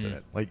passport stamps in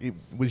it. Like it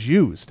was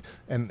used,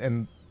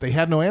 and they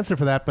had no answer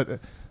for that. But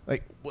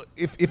like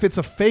if it's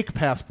a fake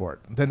passport,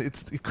 then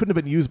it couldn't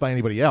have been used by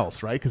anybody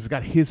else, right? Because it's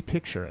got his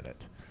picture in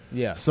it.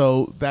 Yeah.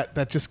 So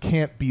that just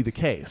can't be the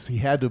case. He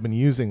had to have been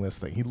using this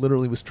thing. He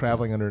literally was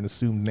traveling under an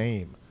assumed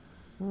name.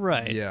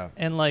 Right. Yeah.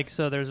 And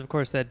so there's of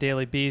course that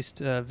Daily Beast,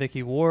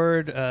 Vicky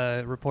Ward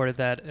reported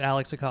that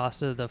Alex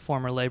Acosta, the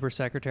former labor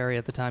secretary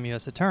at the time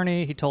U.S.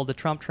 attorney, he told the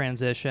Trump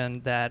transition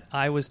that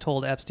I was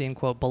told Epstein,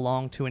 quote,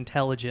 belonged to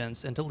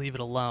intelligence and to leave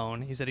it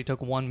alone. He said he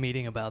took one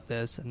meeting about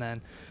this and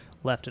then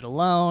left it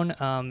alone.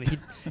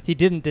 He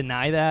didn't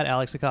deny that.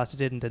 Alex Acosta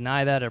didn't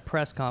deny that at a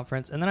press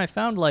conference. And then I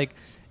found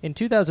in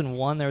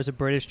 2001, there was a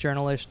British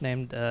journalist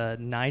named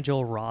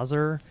Nigel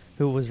Roser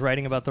who was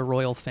writing about the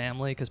royal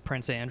family because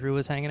Prince Andrew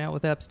was hanging out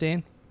with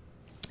Epstein.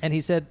 And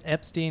he said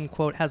Epstein,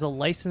 quote, has a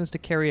license to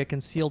carry a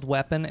concealed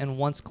weapon and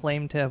once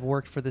claimed to have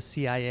worked for the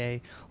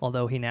CIA,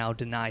 although he now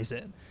denies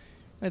it.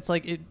 It's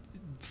like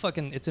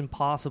it's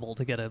impossible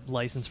to get a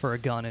license for a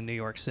gun in New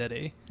York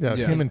City. Yeah,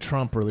 him and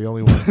Trump are the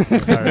only ones.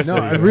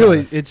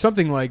 It's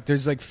something like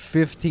there's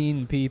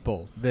 15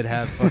 people that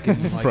have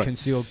fucking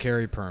concealed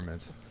carry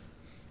permits.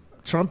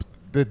 Trump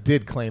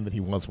did claim that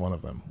he was one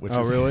of them.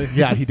 Really?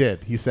 Yeah, he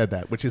did. He said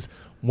that, which is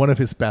one of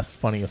his best,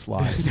 funniest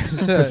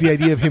lies. That's the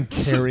idea of him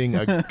carrying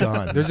a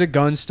gun. There's a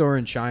gun store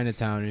in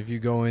Chinatown, and if you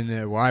go in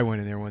there, I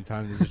went in there one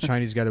time, there's a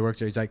Chinese guy that works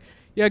there. He's like,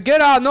 yeah,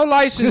 get out. No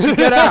license.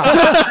 Get out.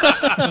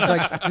 It's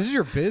like, this is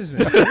your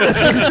business.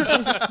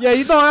 Yeah,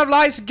 you don't have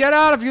license. Get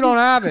out if you don't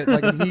have it.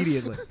 Like,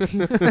 immediately.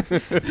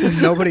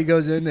 Nobody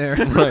goes in there.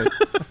 Right.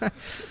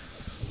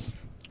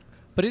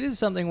 But it is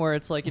something where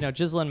it's like,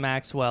 Ghislaine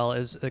Maxwell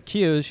is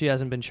accused, she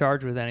hasn't been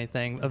charged with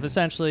anything, of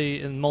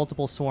essentially in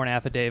multiple sworn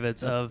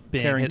affidavits of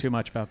being caring too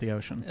much about the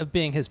ocean. Of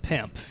being his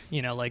pimp,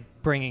 like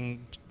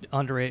bringing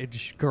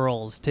underage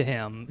girls to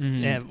him.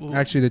 Mm-hmm. And,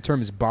 actually, the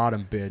term is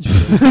bottom bitch.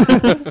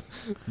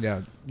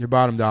 Yeah, your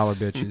bottom dollar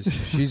bitches.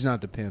 She's not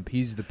the pimp,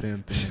 he's the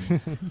pimp.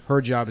 And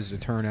her job is to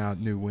turn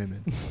out new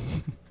women.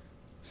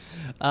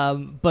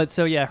 But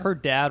so, yeah, her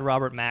dad,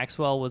 Robert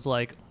Maxwell, was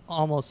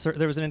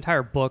there was an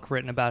entire book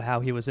written about how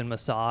he was in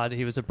Mossad.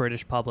 He was a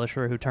British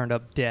publisher who turned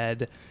up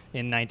dead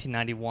in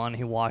 1991.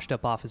 He washed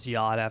up off his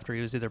yacht after he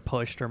was either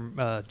pushed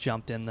or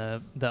jumped in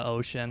the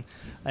ocean.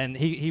 And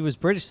he was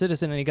British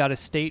citizen, and he got a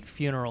state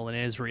funeral in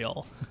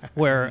Israel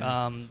where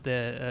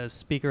the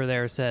speaker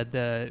there said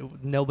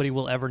nobody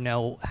will ever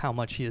know how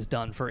much he has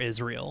done for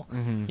Israel.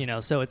 Mm-hmm.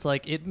 So it's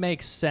like it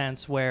makes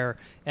sense where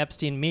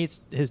Epstein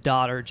meets his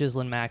daughter,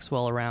 Ghislaine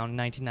Maxwell, around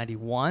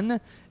 1991.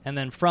 And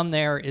then from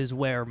there is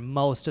where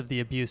most of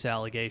the abuse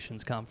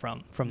allegations come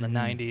from the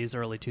 90s,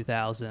 early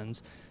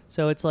 2000s.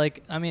 So it's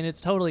like, I mean,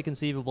 it's totally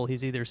conceivable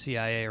he's either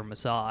CIA or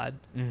Mossad.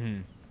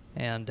 Mm-hmm.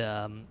 And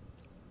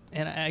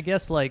I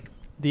guess,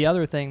 the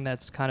other thing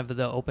that's kind of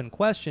the open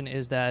question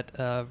is that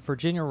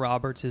Virginia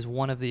Roberts is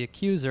one of the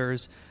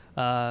accusers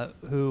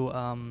who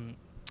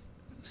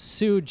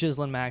sued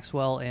Ghislaine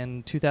Maxwell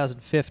in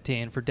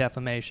 2015 for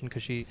defamation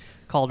because she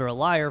called her a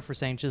liar for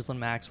saying Ghislaine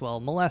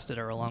Maxwell molested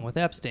her along with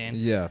Epstein.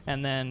 Yeah.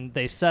 And then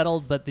they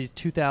settled, but these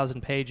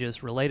 2,000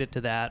 pages related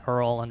to that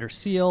are all under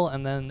seal,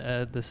 and then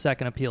the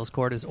second appeals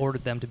court has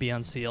ordered them to be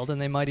unsealed, and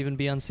they might even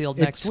be unsealed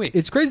next week.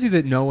 It's crazy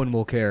that no one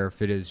will care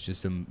if it is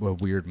just a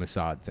weird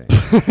Mossad thing.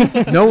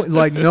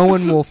 No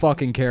one will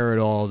fucking care at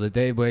all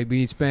that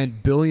we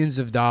spent billions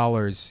of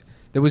dollars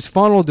that was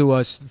funneled to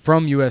us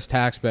from U.S.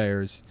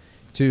 taxpayers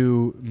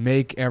to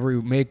make every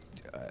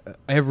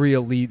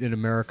elite in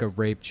America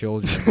rape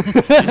children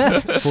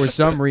for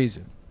some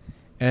reason.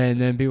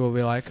 And then people will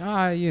be like,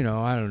 I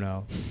don't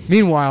know.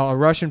 Meanwhile, a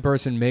Russian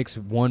person makes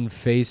one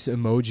face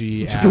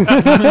emoji app.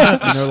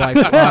 And they're like,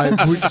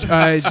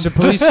 it's a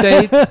police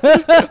state.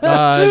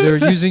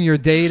 They're using your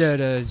data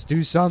to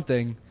do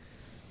something.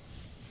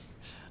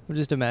 I'm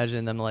just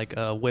imagining them like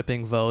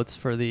whipping votes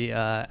for the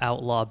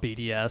outlaw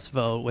BDS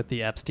vote with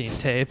the Epstein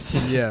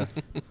tapes. Yeah.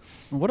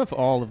 What if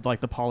all of like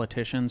the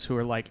politicians who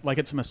are like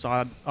it's a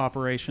Mossad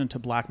operation to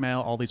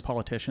blackmail all these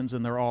politicians,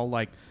 and they're all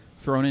like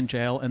thrown in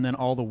jail, and then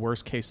all the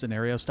worst case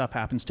scenario stuff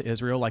happens to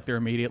Israel, like they're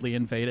immediately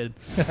invaded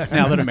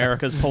now that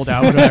America's pulled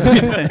out of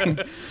everything.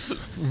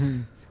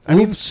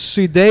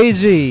 Whoopsie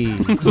daisy.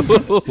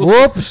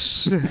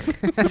 Whoops.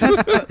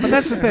 But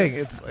that's the thing.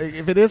 It's like,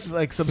 if it is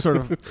like some sort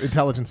of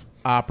intelligence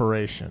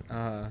operation,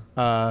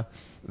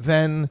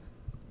 then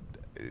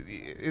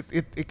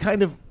it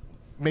kind of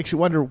makes you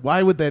wonder,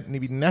 why would that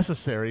be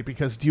necessary?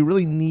 Because do you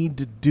really need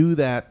to do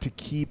that to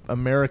keep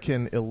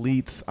American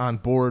elites on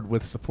board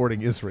with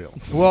supporting Israel?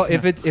 Well,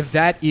 if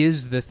that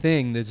is the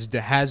thing that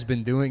has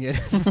been doing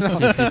it,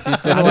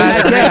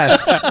 I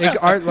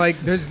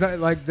guess there's not,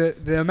 like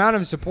the amount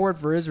of support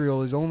for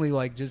Israel is only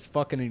like just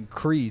fucking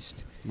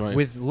increased. Right.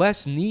 With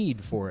less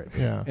need for it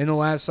in the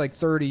last like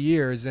 30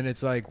 years. And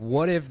it's like,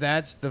 what if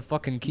that's the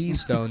fucking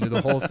keystone to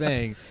the whole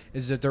thing,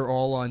 is that they're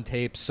all on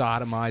tape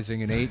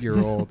sodomizing an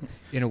 8-year-old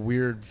in a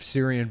weird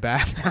Syrian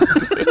bathroom?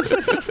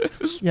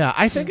 Yeah,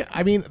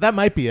 I mean, that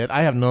might be it.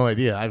 I have no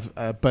idea.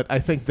 But I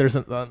think there's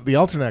the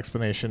alternate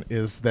explanation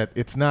is that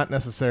it's not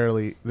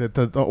necessarily that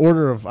the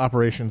order of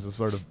operations is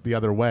sort of the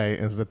other way,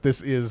 is that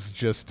this is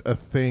just a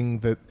thing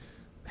that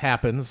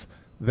happens,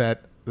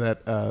 that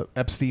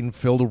Epstein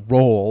filled a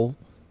role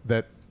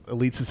that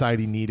elite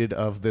society needed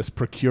of this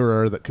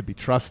procurer that could be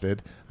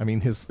trusted. I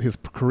mean, his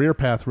career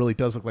path really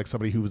does look like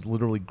somebody who was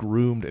literally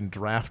groomed and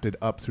drafted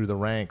up through the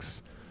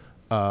ranks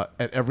at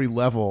every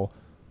level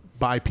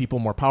by people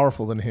more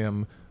powerful than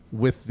him,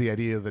 with the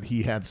idea that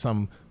he had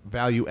some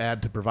value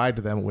add to provide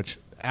to them, which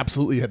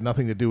absolutely had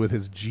nothing to do with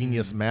his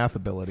genius math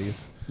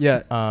abilities.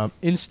 Yeah.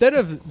 Instead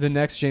of the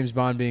next James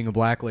Bond being a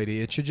black lady,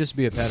 it should just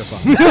be a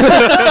pedophile.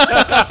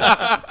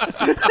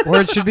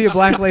 Or it should be a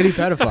black lady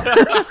pedophile.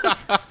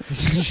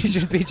 She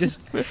should be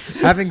just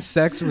having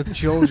sex with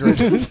children.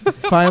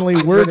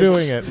 Finally, we're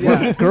doing it.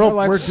 Yeah.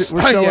 We're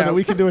showing that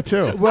we can do it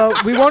too. Well,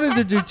 we wanted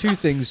to do two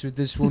things with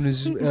this one: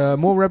 is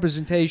more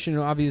representation,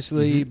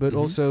 obviously, but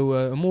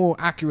also a more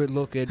accurate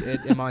look at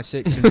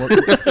MI6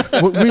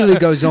 and what really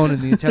goes on in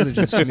the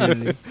intelligence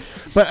community.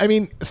 But I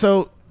mean,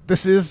 so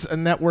this is a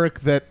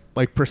network that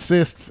like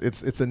persists.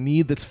 It's a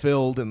need that's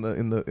filled in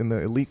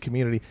the elite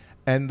community,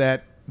 and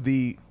that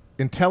the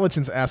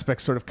intelligence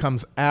aspect sort of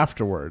comes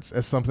afterwards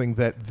as something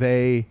that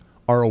they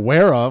are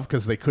aware of,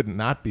 because they couldn't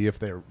not be if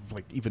they're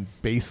like even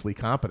basely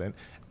competent,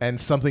 and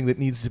something that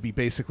needs to be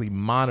basically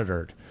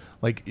monitored.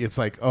 Like, it's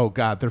like, oh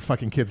God, they're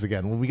fucking kids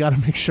again. Well, we got to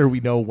make sure we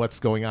know what's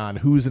going on,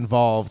 who's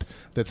involved,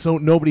 that so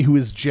nobody who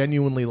is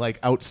genuinely like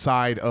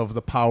outside of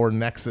the power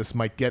nexus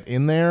might get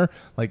in there,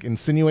 like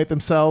insinuate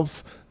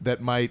themselves,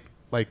 that might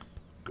like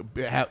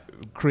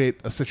create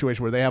a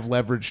situation where they have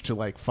leverage to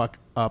like fuck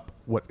up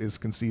what is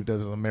conceived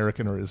as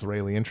American or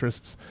Israeli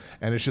interests.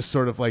 And it's just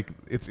sort of like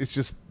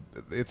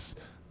it's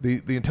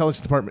the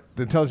intelligence department,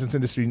 the intelligence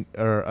industry,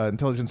 or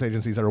intelligence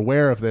agencies are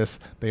aware of this.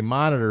 They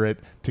monitor it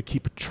to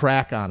keep a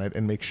track on it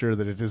and make sure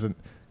that it isn't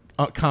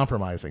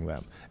compromising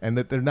them, and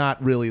that they're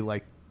not really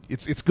like.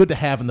 It's good to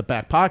have in the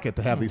back pocket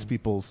to have these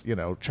people's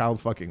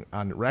child fucking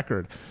on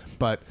record,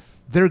 but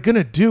they're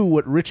gonna do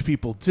what rich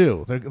people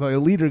do. The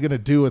elite are gonna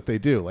do what they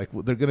do. Like,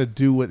 they're gonna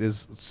do what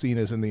is seen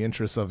as in the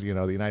interests of the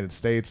United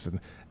States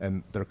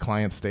and their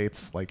client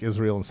states like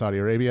Israel and Saudi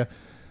Arabia.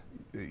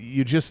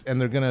 And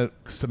they're gonna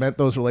cement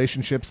those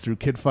relationships through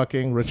kid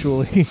fucking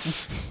ritually,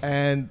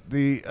 and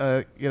the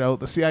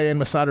CIA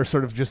and Mossad are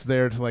sort of just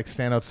there to like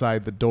stand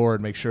outside the door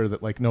and make sure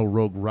that like no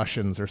rogue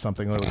Russians or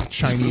something, or like a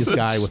Chinese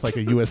guy with like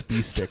a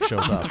USB stick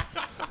shows up,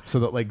 so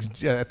that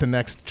like at the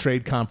next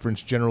trade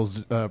conference,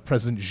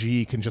 President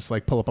Xi can just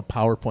like pull up a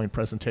PowerPoint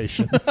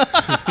presentation,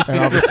 and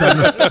all of a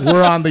sudden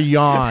we're on the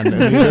yawn and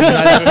the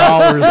United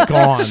dollar is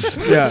gone.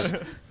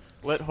 Yeah.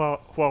 Let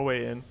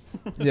Huawei in.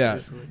 Yeah,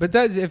 but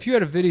if you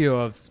had a video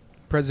of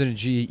President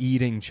Xi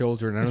eating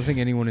children, I don't think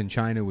anyone in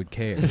China would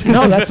care.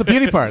 No, that's the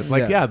beauty part.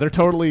 Like, they're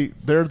totally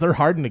they're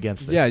hardened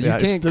against it. Yeah, you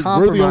can't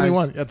compromise. We're the only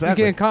one. Exactly. You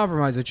can't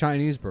compromise a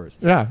Chinese person.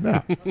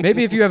 Yeah.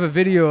 Maybe if you have a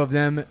video of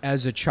them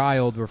as a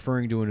child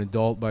referring to an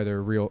adult by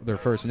their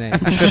first name.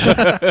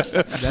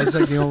 That's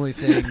like the only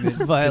thing that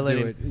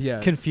violating could do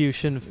it.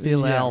 Confucian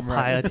filial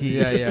piety.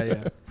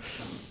 Yeah.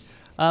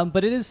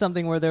 But it is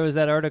something where there was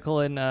that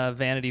article in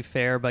Vanity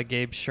Fair by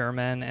Gabe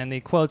Sherman, and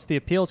he quotes the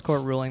appeals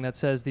court ruling that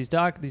says these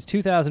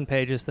 2,000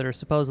 pages that are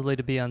supposedly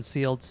to be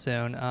unsealed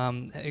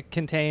soon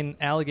contain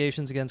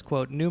allegations against,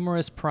 quote,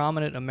 numerous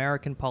prominent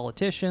American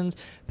politicians,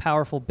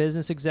 powerful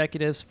business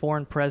executives,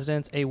 foreign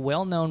presidents, a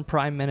well-known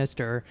prime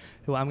minister,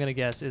 who I'm going to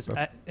guess is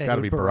got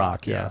to be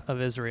Barack, of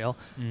Israel,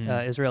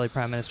 Israeli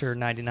prime minister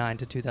 99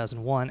 to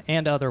 2001,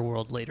 and other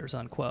world leaders,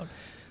 unquote.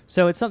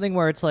 So it's something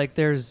where it's like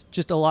there's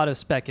just a lot of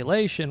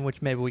speculation,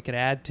 which maybe we could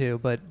add to,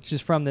 but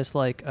just from this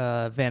like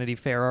Vanity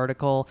Fair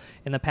article,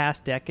 in the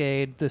past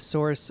decade, a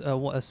source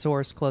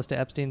close to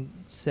Epstein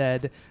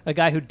said, a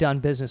guy who'd done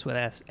business with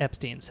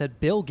Epstein said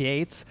Bill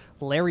Gates,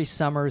 Larry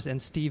Summers,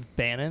 and Steve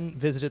Bannon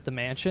visited the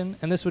mansion,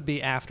 and this would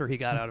be after he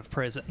got out of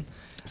prison.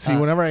 See,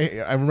 whenever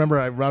I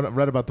remember I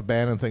read about the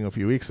Bannon thing a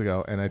few weeks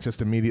ago, and I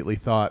just immediately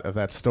thought of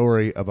that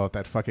story about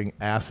that fucking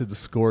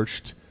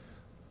acid-scorched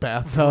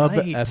bathtub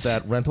at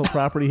that rental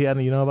property he had.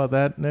 You know about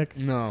that, Nick?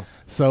 No.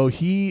 So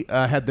he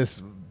had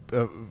this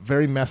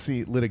very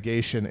messy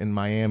litigation in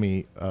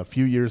Miami a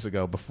few years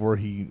ago before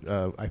he,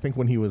 I think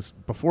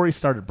before he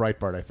started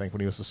Breitbart, I think,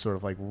 when he was just sort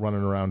of like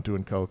running around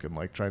doing coke and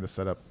like trying to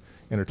set up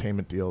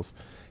entertainment deals.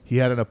 He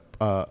had a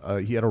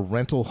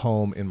rental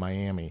home in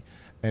Miami,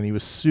 and he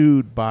was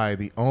sued by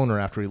the owner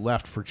after he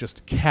left for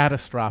just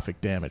catastrophic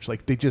damage.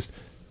 Like, they just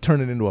turn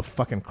it into a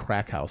fucking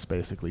crack house,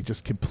 basically.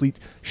 Just complete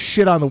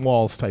shit on the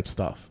walls type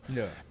stuff.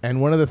 Yeah.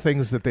 And one of the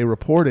things that they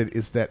reported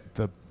is that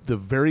the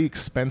very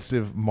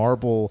expensive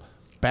marble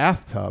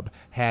bathtub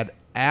had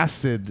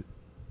acid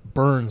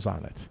burns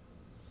on it.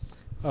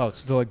 Oh,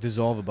 it's to like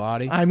dissolve a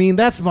body? I mean,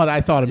 that's what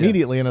I thought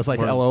immediately, and I was like,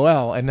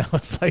 LOL. And now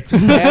it's like,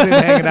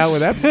 hanging out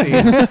with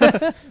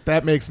Epstein.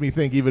 That makes me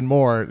think even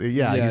more.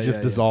 He's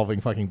just dissolving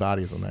fucking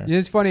bodies in there. Yeah,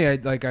 it's funny. I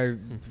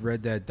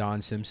read that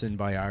Don Simpson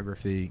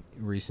biography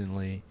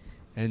recently,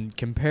 and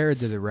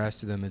compared to the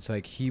rest of them, it's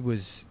like he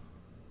was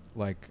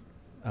like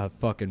a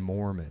fucking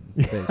Mormon,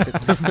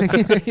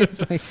 basically.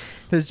 It's like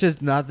there's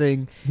just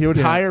nothing. He would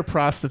hire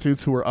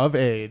prostitutes who were of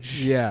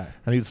age. Yeah.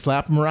 And he'd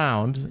slap them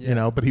around,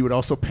 but he would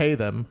also pay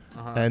them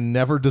and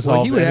never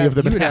dissolve any of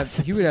them in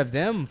acid. He would have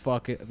them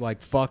fuck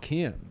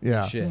him.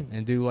 Yeah. And shit.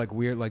 And do like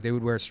weird, like they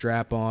would wear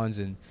strap-ons,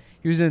 and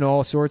he was into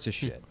all sorts of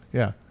shit.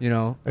 Yeah. You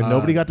know? And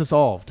nobody got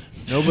dissolved.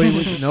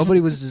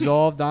 Nobody was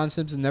dissolved. Don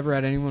Simpson never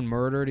had anyone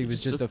murdered. He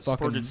was just a fucking...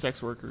 supported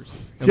sex workers.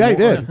 Yeah, he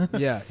did.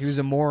 Yeah. He was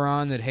a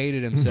moron that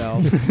hated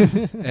himself.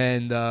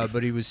 And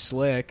but he was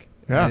slick.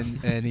 Yeah.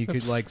 And he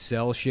could like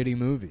sell shitty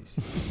movies.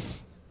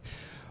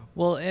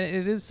 Well,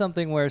 it is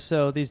something where,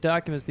 so these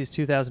documents, these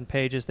 2,000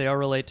 pages, they all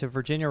relate to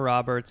Virginia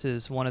Roberts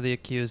is one of the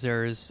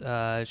accusers.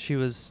 She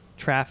was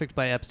trafficked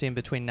by Epstein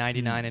between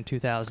 99 and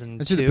 2002.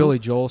 That's the Billy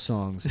Joel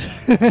songs.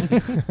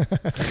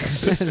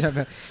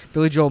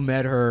 Billy Joel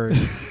met her.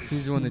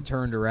 He's the one that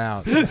turned her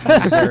out. He was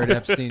there at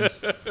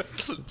Epstein's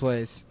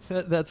place.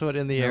 That's what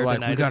In the Air like,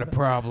 Tonight we got a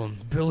problem.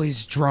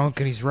 Billy's drunk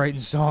and he's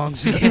writing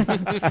songs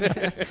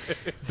again.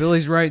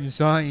 Billy's writing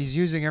songs. He's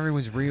using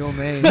everyone's real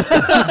name.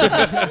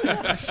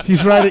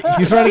 He's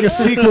writing a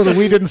sequel to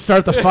We Didn't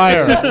Start the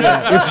Fire.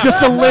 Yeah. It's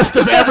just a list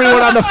of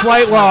everyone on the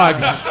flight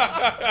logs.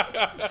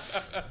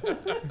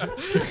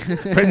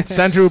 Prince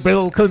Andrew,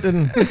 Bill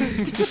Clinton.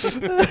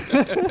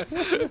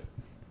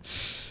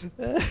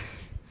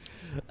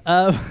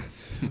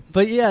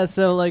 But yeah,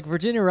 so like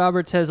Virginia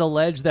Roberts has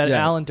alleged that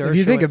Alan Dershowitz... If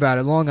you think about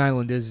it, Long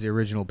Island is the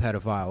original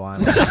pedophile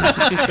island.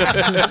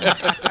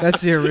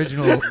 That's the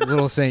original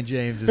Little St.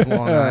 James is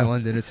Long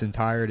Island in its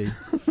entirety.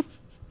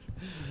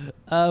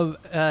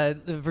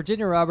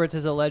 Virginia Roberts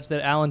has alleged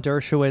that Alan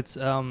Dershowitz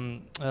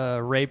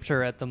raped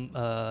her at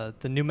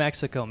the New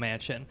Mexico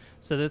mansion.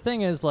 So the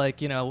thing is,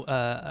 like, I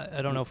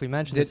don't know if we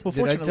mentioned this.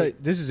 Did I tell you,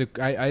 this is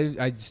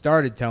I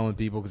started telling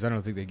people because I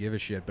don't think they give a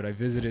shit, but I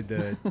visited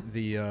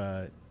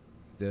the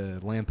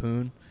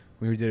Lampoon.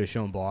 We did a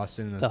show in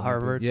Boston. The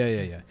Harvard.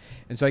 Yeah.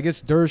 And so I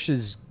guess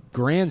Dersh's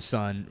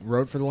grandson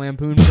wrote for the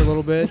Lampoon for a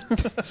little bit,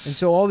 and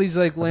so all these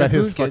like Lampoon I bet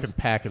his kids, fucking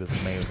packet is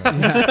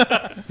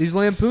amazing. These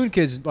Lampoon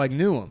kids like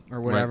knew him or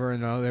whatever, right.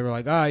 And they were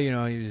like, he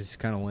was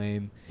kind of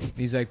lame. And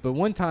he's like, but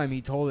one time he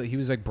told it he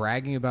was like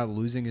bragging about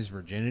losing his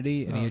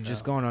virginity, and he had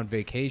just gone on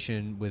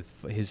vacation with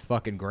his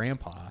fucking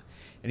grandpa.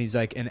 And he's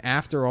like, and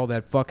after all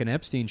that fucking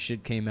Epstein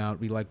shit came out,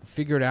 we like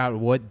figured out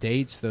what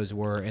dates those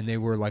were, and they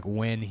were like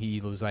when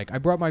he was like, I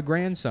brought my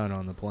grandson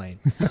on the plane.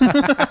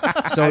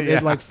 So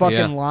it like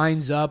fucking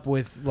lines up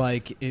with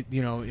like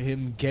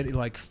him getting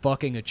like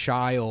fucking a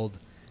child,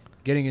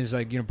 getting his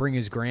bring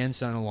his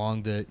grandson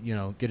along to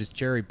get his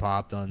cherry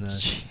popped on the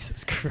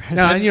Jesus Christ.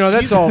 Now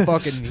that's all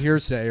fucking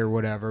hearsay or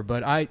whatever.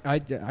 But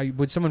I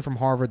would someone from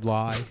Harvard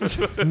lie?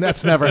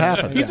 That's never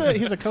happened. He's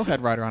a co-head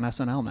writer on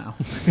SNL now.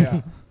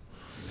 Yeah.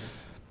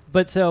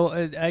 But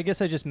so I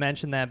guess I just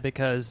mentioned that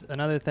because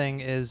another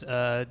thing is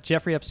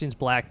Jeffrey Epstein's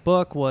Black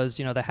Book was,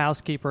 the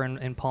housekeeper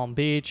in Palm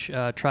Beach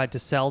tried to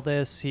sell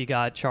this. He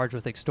got charged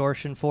with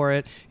extortion for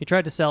it. He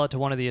tried to sell it to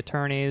one of the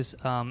attorneys,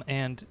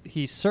 and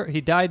he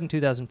died in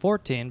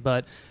 2014.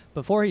 But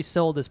before he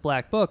sold this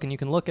Black Book, and you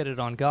can look at it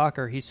on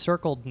Gawker, he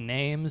circled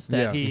names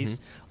that he's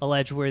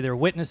alleged were either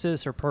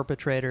witnesses or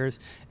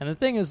perpetrators. And the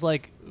thing is,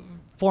 like,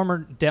 former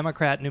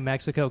Democrat New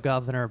Mexico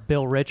Governor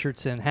Bill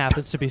Richardson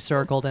happens to be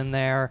circled in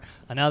there.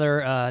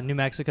 Another New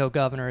Mexico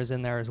governor is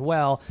in there as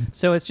well.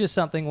 So it's just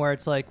something where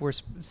it's like we're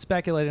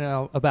speculating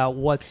about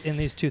what's in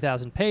these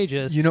 2,000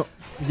 pages.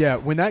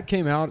 When that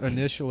came out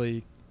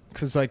initially,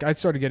 because like I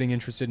started getting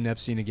interested in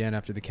Epstein again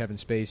after the Kevin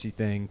Spacey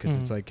thing, because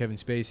it's like Kevin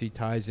Spacey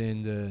ties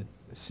into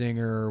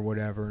Singer or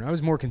whatever. And I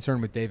was more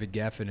concerned with David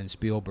Geffen and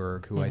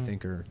Spielberg, who I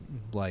think are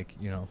like,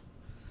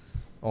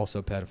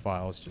 also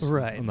pedophiles, just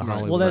on the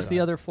Hollywood Well, that's side.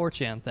 the other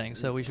 4chan thing,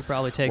 so we should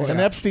probably take that.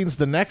 And Epstein's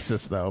the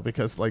nexus, though,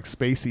 because like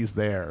Spacey's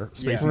there.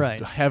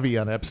 Spacey's heavy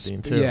on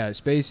Epstein too. Yeah,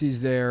 Spacey's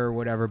there or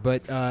whatever.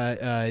 But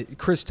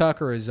Chris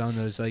Tucker is on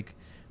those like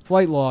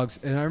flight logs,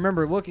 and I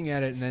remember looking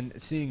at it and then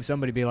seeing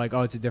somebody be like,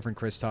 "Oh, it's a different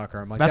Chris Tucker."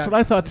 I'm like, that's what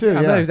I thought too.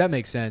 Yeah, that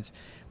makes sense.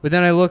 But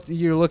then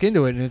you look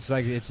into it, and it's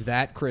like it's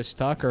that Chris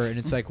Tucker, and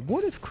it's like,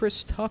 what if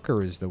Chris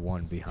Tucker is the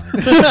one behind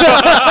it?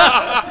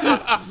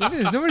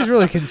 Nobody's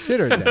really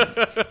considered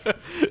that.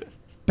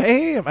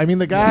 Bam! I mean,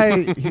 the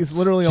guy, he's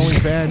literally only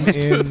been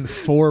in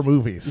 4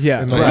 movies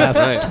in the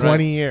last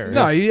 20 years.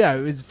 No,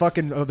 it's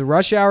fucking the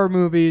Rush Hour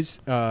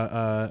movies,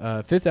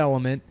 Fifth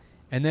Element,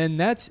 and then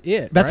that's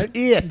it. That's right?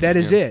 it. That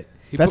is it.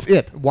 That's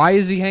it. Why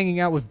is he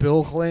hanging out with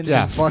Bill Clinton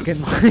and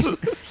fucking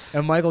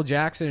and Michael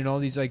Jackson and all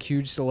these like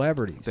huge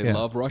celebrities? They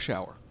love Rush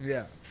Hour.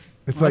 Yeah.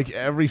 It's like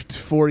every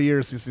 4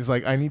 years, he's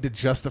like, I need to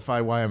justify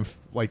why I'm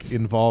like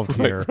involved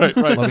here. Right.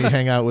 Let me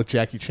hang out with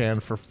Jackie Chan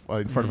for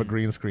in front of a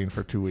green screen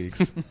for 2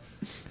 weeks.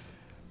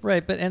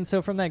 Right, and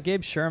so from that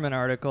Gabe Sherman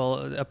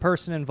article, a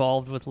person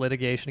involved with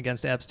litigation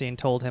against Epstein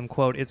told him,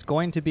 quote, "It's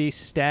going to be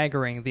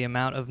staggering the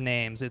amount of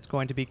names. It's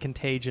going to be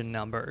contagion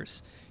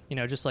numbers."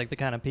 Just like the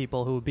kind of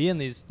people who would be in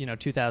these,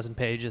 2,000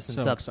 pages and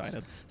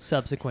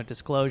subsequent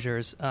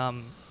disclosures.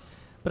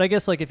 But I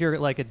guess like if you're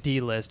like a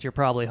D-list, you're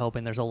probably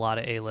hoping there's a lot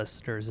of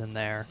A-listers in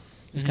there.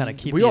 Just kind of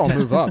keep. We all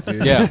move up,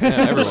 dude. Yeah,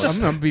 everyone.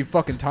 I'm gonna be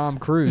fucking Tom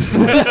Cruise.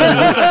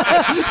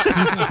 I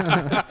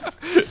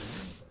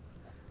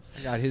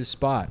got his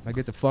spot. I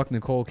get to fuck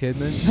Nicole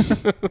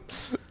Kidman.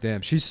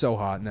 Damn, she's so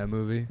hot in that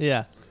movie.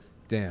 Yeah.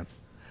 Damn.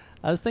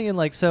 I was thinking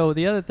like, so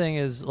the other thing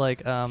is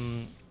like,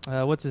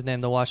 what's his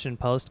name? The Washington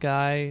Post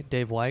guy,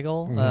 Dave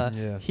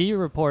Weigel. He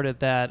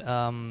reported that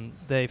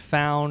they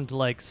found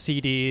like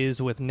CDs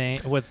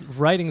with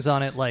writings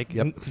on it, like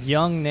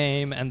young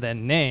name and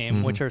then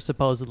name, which are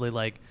supposedly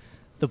like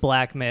the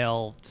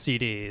blackmail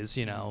CDs.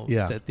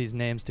 That these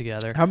names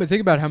together.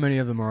 Think about how many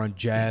of them are on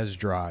jazz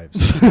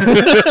drives.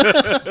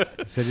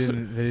 So they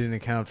didn't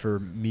account for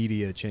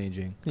media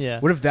changing. Yeah.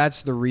 What if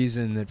that's the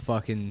reason that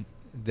fucking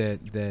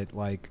that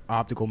like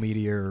optical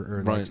media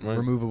or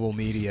removable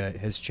media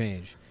has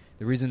changed?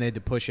 The reason they had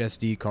to push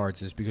SD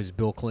cards is because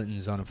Bill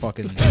Clinton's on a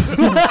fucking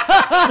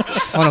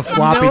on a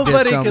floppy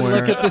disk somewhere. Nobody can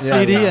look at the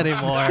CD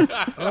anymore.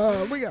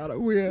 We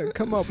gotta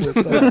come up with.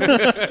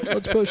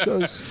 Let's push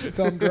those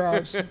thumb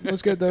drives.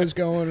 Let's get those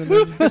going, and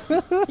then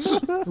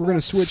we're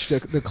gonna switch to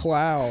the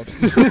cloud.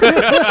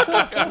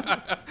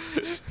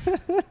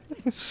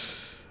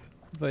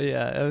 But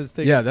yeah, I was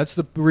thinking. Yeah, that's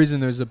the reason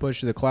there's a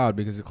push to the cloud,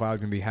 because the cloud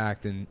can be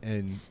hacked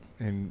and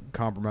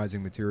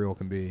compromising material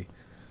can be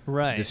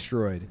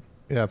destroyed.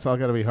 Yeah, it's all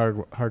got to be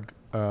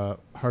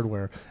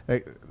hardware.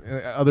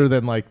 Other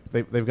than like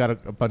they've got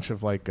a bunch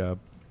of like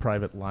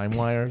private line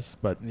wires,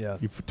 but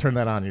you turn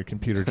that on, your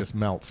computer just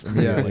melts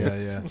immediately.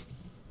 Yeah.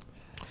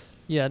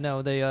 Yeah,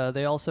 no,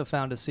 they also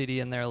found a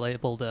CD in there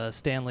labeled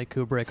Stanley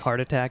Kubrick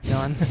Heart Attack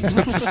Gun.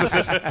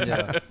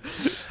 Yeah.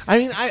 I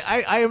mean,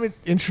 I am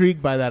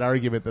intrigued by that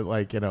argument that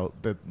like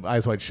that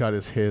Eyes Wide Shut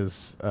is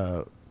his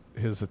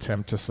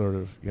attempt to sort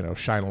of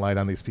shine a light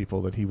on these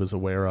people that he was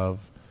aware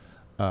of.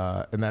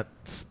 And that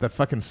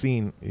fucking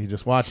scene, you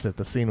just watched it,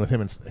 the scene with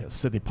him and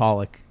Sidney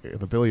Pollack in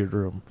the billiard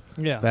room.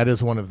 Yeah. That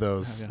is one of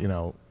those,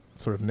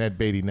 sort of Ned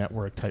Beatty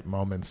Network type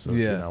moments of,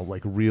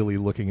 like really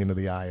looking into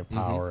the eye of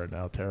power and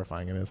how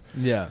terrifying it is.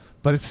 Yeah.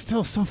 But it's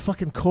still so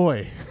fucking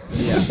coy.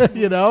 Yeah.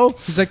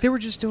 He's like, they were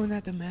just doing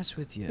that to mess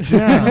with you.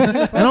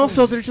 Yeah. And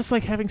also, they're just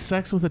like having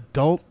sex with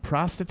adult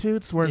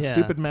prostitutes wearing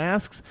stupid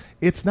masks.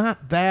 It's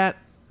not that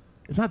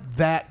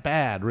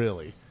bad,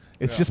 really.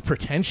 It's just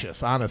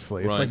pretentious,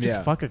 honestly. It's like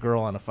just fuck a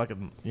girl on a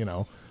fucking,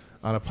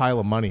 on a pile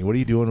of money. What are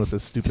you doing with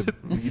this stupid?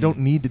 You don't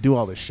need to do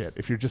all this shit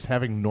if you're just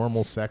having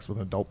normal sex with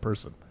an adult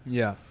person.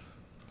 Yeah.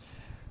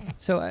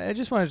 So I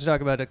just wanted to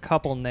talk about a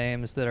couple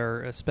names that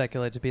are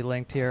speculated to be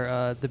linked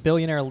here. The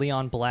billionaire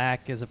Leon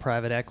Black is a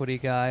private equity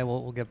guy.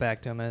 We'll get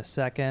back to him in a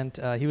second.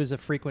 He was a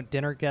frequent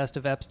dinner guest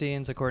of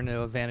Epstein's, according to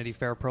a Vanity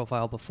Fair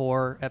profile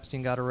before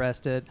Epstein got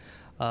arrested.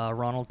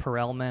 Ronald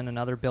Perelman,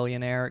 another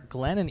billionaire.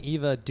 Glenn and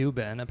Eva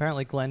Dubin.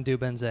 Apparently Glenn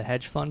Dubin's a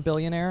hedge fund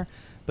billionaire,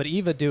 but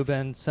Eva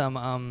Dubin,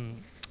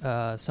 some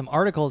some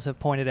articles have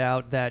pointed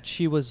out that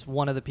she was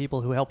one of the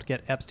people who helped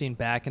get Epstein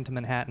back into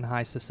Manhattan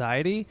high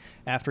society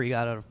after he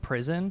got out of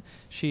prison.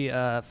 She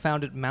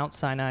founded Mount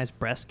Sinai's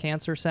Breast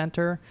Cancer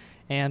Center,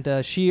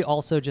 and she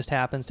also just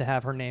happens to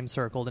have her name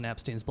circled in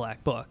Epstein's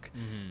black book.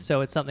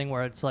 So it's something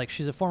where it's like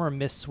she's a former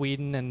Miss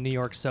Sweden and New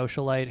York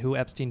socialite who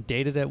Epstein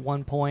dated at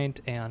one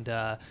point,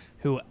 and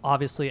who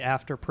obviously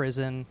after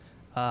prison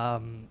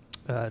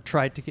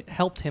tried to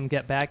helped him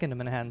get back into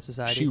Manhattan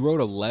society. She wrote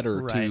a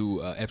letter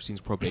to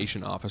Epstein's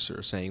probation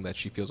officer saying that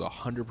she feels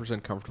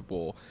 100%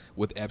 comfortable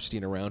with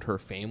Epstein around her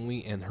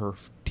family and her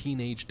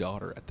teenage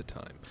daughter at the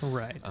time.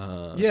 Right.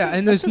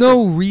 And there's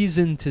no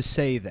reason to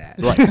say that.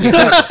 Right.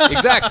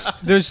 Exactly.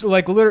 There's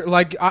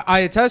I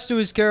attest to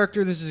his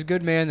character. This is a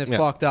good man that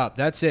fucked up.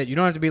 That's it. You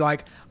don't have to be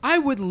like, I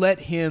would let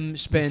him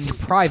spend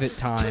private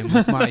time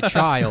with my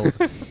child.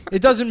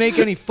 It doesn't make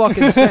any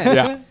fucking sense.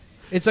 Yeah.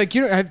 It's like,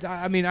 you know,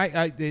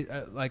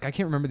 I can't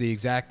remember the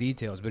exact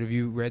details, but have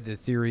you read the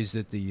theories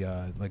that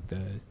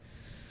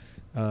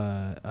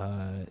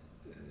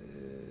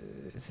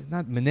is it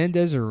not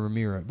Menendez or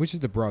Ramirez? Which is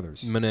the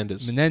brothers?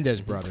 Menendez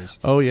brothers.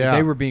 Oh yeah,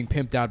 they were being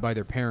pimped out by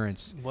their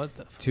parents. What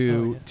the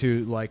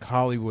to like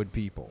Hollywood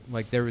people.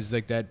 Like there was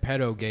like that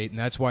pedo gate, and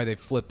that's why they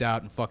flipped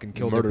out and fucking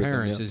killed their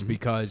parents. Is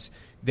because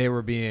they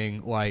were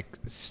being like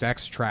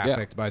sex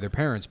trafficked by their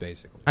parents,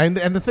 basically. And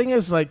the thing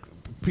is, like,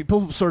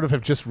 people sort of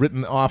have just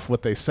written off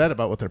what they said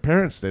about what their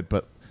parents did,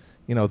 but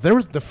you know,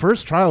 the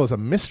first trial was a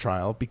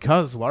mistrial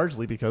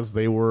largely because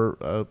they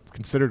were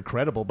considered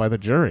credible by the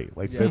jury.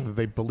 Like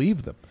they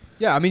believed them.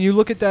 Yeah, I mean, you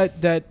look at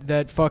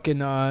that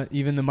fucking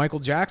even the Michael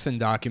Jackson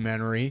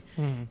documentary,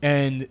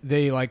 and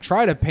they like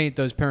try to paint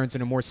those parents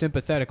in a more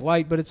sympathetic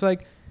light, but it's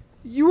like,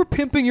 you were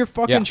pimping your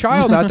fucking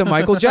child out to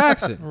Michael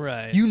Jackson.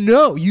 Right. You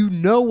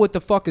know what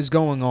the fuck is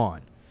going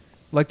on.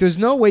 Like, there's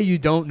no way you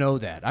don't know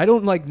that. I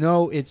don't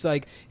know. It's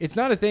like, it's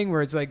not a thing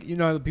where it's like, you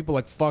know, people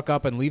like fuck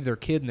up and leave their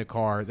kid in the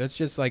car. That's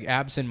just like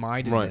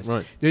absent-mindedness.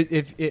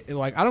 Right.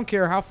 Like, I don't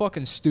care how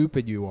fucking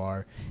stupid you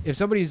are. If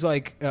somebody's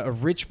like a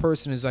rich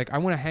person is like, I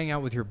want to hang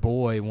out with your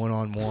boy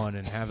one-on-one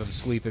and have him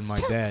sleep in my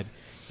bed.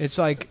 It's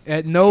like,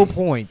 at no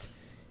point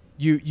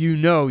you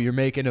know you're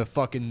making a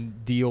fucking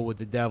deal with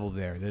the devil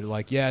there. They're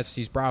like, yes,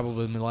 he's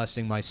probably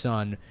molesting my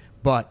son,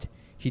 but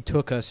he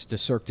took us to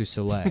Cirque du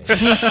Soleil.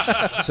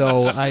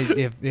 So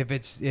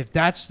if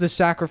that's the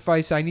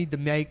sacrifice I need to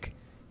make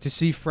to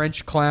see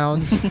French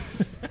clowns,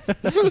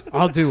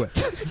 I'll do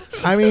it.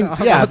 I mean,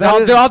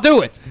 I'll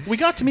do it. We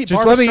got to meet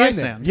Just Barbra let me in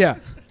Streisand. there. Yeah.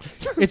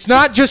 It's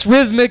not just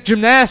rhythmic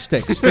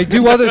gymnastics. They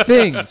do other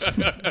things.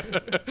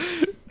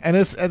 And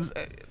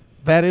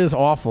that is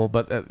awful,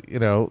 but you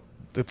know,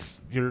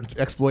 you're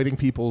exploiting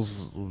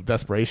people's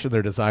desperation,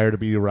 their desire to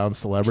be around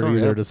celebrity,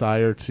 their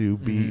desire to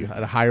be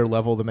at a higher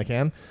level than they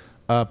can.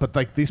 But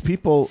like these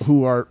people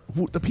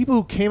the people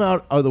who came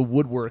out of the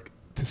woodwork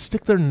to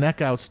stick their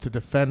neck outs to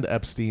defend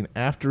Epstein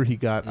after he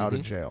got out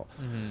of jail.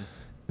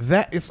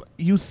 That it's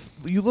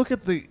you look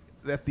at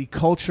the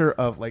culture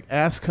of like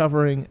ass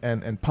covering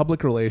and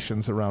public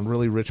relations around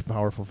really rich,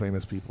 powerful,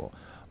 famous people.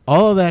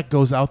 All of that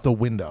goes out the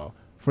window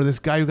for this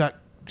guy who got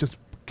just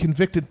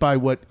convicted by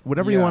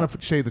whatever you want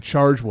to say the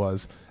charge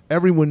was.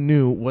 Everyone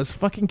knew was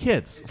fucking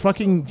kids,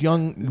 fucking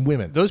young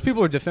women. Those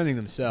people are defending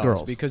themselves.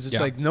 Girls. Because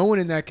it's like no one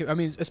in that. I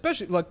mean,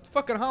 especially like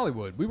fucking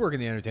Hollywood. We work in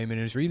the entertainment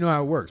industry. You know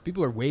how it works.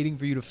 People are waiting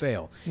for you to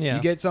fail. Yeah.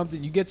 You get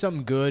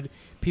something good.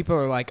 People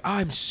are like,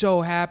 I'm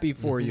so happy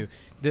for you.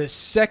 The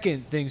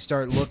second things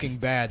start looking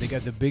bad, they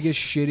got the biggest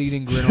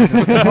shit-eating grin on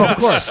their face. Of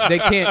course, they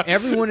can't.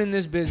 Everyone in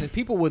this business,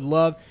 people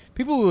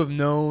who have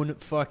known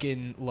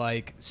fucking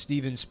like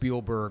Steven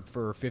Spielberg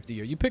for 50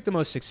 years. You pick the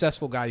most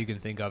successful guy you can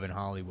think of in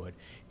Hollywood.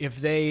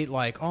 If they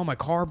like, oh, my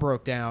car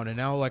broke down and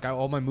now like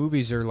all my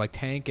movies are like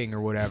tanking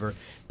or whatever,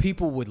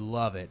 people would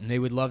love it. And they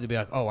would love to be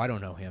like, oh, I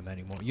don't know him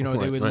anymore. You know,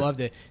 they would love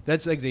to.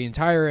 That's like the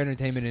entire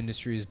entertainment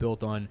industry is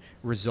built on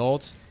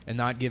results and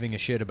not giving a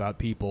shit about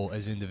people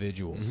as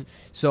individuals.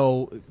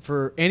 So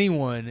for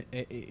anyone,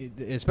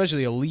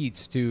 especially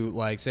elites, to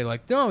like say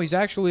like, no, he's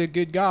actually a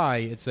good guy,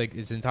 it's like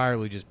it's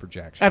entirely just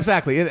projection.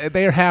 Exactly.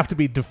 They have to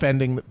be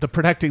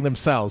protecting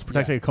themselves,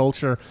 protecting a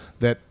culture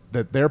that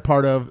they're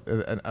part of,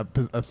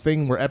 a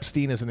thing where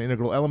Epstein is an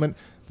integral element,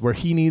 where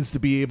he needs to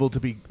be able to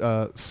be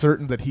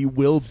certain that he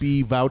will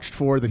be vouched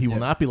for, that he will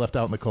not be left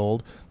out in the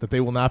cold, that they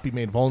will not be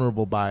made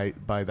vulnerable by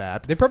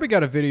that. They probably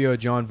got a video of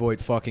John Voight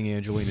fucking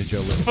Angelina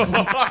Jolie.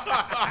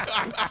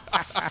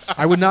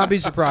 I would not be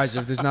surprised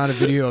if there's not a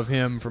video of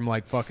him from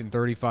like fucking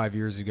 35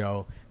 years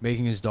ago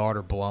making his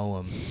daughter blow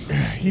him.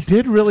 He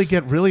did really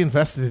get really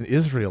invested in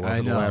Israel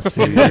over the last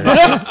few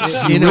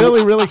years. He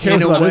really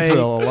cares about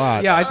Israel a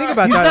lot. Yeah, I think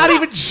about that. He's not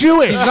even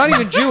Jewish. He's not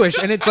even Jewish,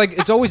 and it's like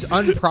it's always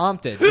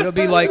unprompted. It'll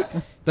be like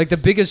the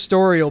biggest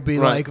story will be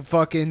like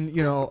fucking,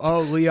 you know, oh,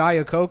 Lee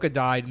Iacocca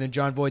died, and then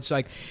John Voight's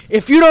like,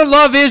 if you don't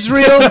love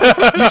Israel,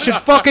 you should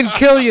fucking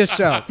kill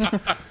yourself.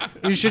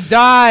 You should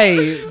die.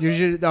 You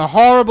should a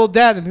horrible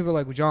death. And people are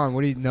like, well, John,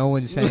 what are you? No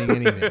one's saying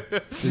anything.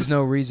 There's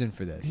no reason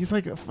for this. He's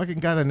like a fucking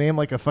got a name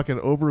like a fucking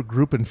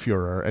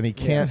Obergruppenführer, and he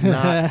can't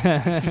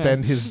not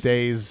spend his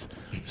days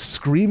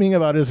screaming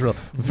about Israel.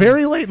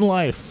 Very late in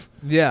life.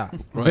 Yeah.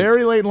 Right.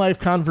 Very late in life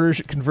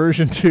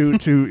conversion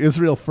to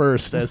Israel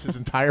first as his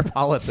entire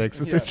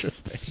politics. It's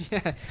interesting.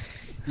 Yeah.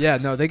 Yeah,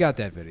 no, they got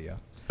that video.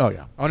 Oh,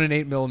 yeah. On an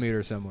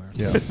 8mm somewhere.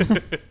 Yeah.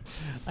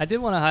 I did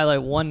want to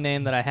highlight one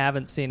name that I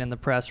haven't seen in the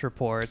press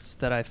reports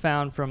that I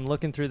found from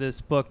looking through this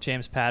book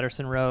James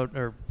Patterson wrote,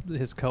 or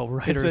his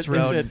co-writers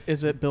wrote.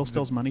 Is it Bill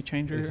Still's Money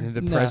Changer?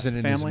 The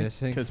president family?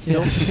 is missing. Because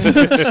Bill...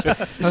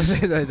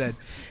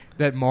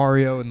 that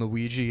Mario and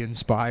Luigi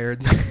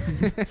inspired.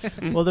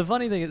 Well, the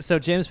funny thing is, so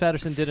James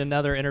Patterson did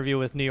another interview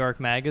with New York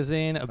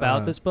Magazine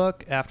about this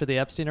book after the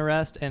Epstein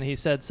arrest, and he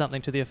said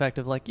something to the effect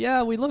of like,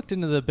 yeah, we looked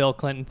into the Bill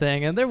Clinton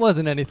thing, and there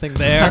wasn't anything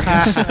there.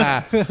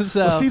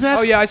 So, well, see,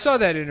 oh, yeah, I saw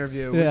that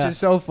interview, which is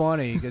so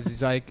funny, because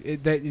he's like,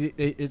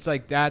 it's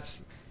like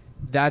that's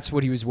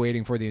what he was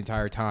waiting for the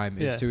entire time,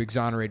 is to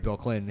exonerate Bill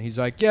Clinton. He's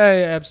like, yeah,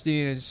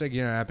 Epstein, it's like, it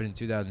happened in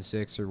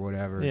 2006 or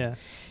whatever. Yeah.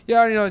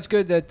 Yeah, it's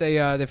good that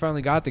they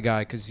finally got the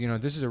guy, because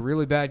this is a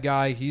really bad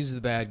guy. He's the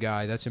bad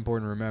guy. That's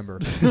important to remember.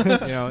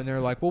 And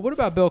they're like, well, what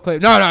about Bill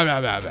Clinton? No.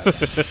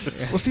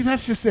 Well, see,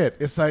 that's just it.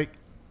 It's like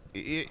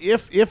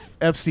if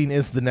Epstein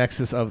is the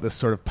nexus of this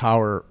sort of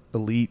power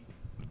elite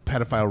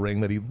pedophile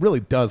ring that he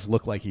really does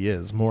look like he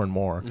is more and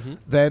more,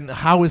 then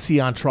how is he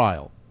on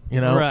trial?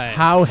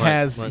 How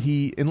has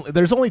he...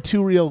 there's only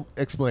two real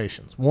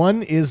explanations.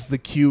 One is the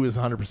Q is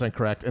 100%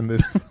 correct, and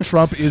the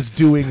Trump is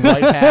doing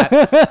white hat,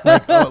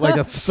 like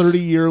a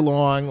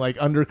 30-year-long, like,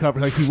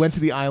 undercover... Like, he went to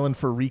the island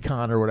for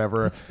recon or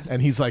whatever,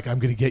 and he's like, I'm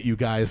going to get you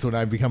guys when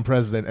I become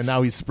president, and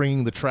now he's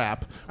springing the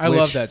trap. I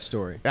love that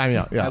story. I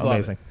mean, yeah,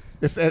 amazing.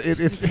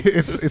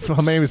 It's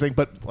amazing,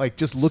 but like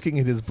just looking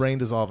at his brain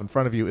dissolve in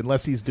front of you,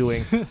 unless he's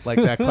doing like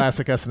that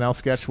classic SNL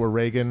sketch where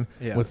Reagan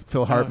with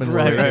Phil Hartman,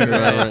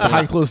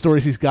 behind closed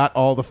doors, he's got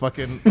all the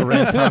fucking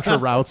Iran-Contra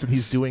routes, and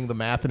he's doing the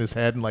math in his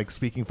head and like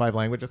speaking 5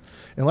 languages.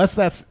 Unless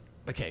that's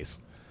the case,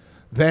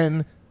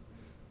 then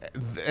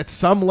at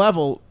some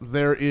level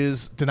there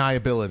is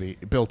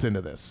deniability built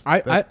into this.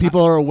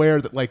 People are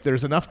aware that like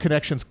there's enough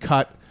connections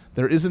cut.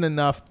 There isn't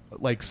enough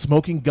like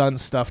smoking gun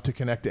stuff to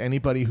connect to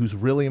anybody who's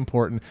really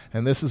important,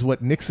 and this is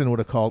what Nixon would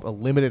have called a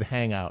limited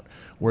hangout,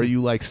 where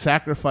you like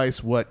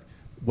sacrifice what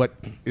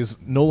is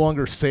no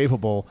longer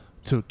savable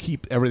to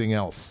keep everything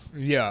else.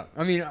 Yeah,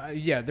 I mean,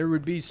 there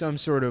would be some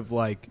sort of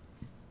like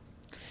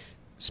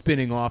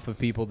spinning off of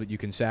people that you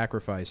can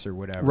sacrifice or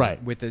whatever,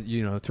 right? With the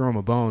throw them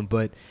a bone,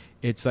 but.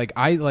 It's like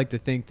I like to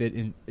think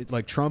that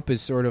like Trump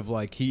is sort of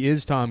like he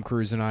is Tom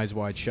Cruise in Eyes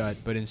Wide Shut,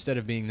 but instead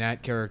of being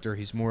that character,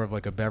 he's more of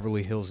like a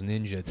Beverly Hills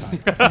Ninja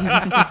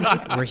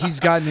type, where he's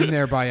gotten in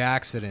there by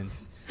accident,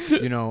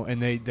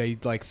 and they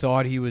like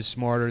thought he was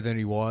smarter than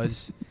he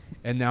was,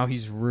 and now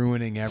he's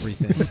ruining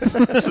everything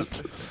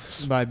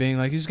by being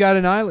like he's got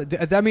an island.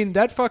 I mean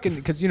that fucking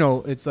because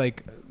it's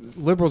like.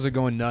 Liberals are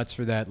going nuts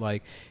for that.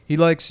 Like he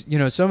likes,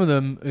 some of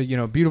them,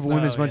 beautiful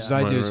women as much as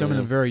I do. Some of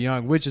them very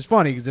young, which is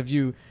funny because if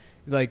you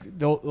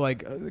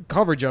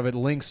coverage of it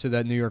links to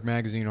that New York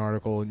Magazine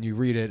article, and you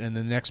read it, and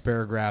the next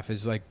paragraph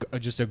is like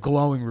just a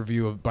glowing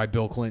review by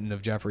Bill Clinton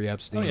of Jeffrey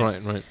Epstein.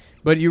 Right.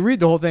 But you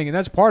read the whole thing, and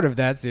that's part of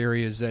that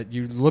theory is that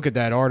you look at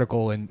that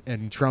article,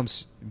 and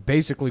Trump's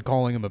basically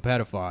calling him a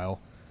pedophile.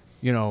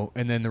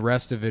 And then the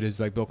rest of it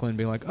is like Bill Clinton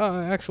being like, "Oh,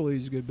 actually,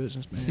 he's a good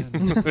businessman,"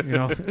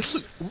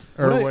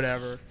 or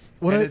whatever.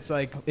 It's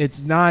like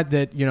it's not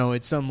that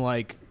it's some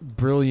like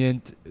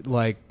brilliant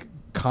like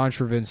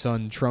contrivance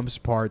on Trump's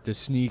part to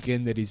sneak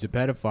in that he's a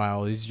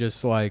pedophile. He's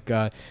just like,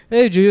 "Hey,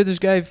 did you hear this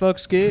guy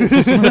fucks kids?"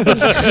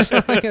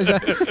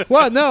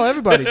 Well, no,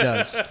 everybody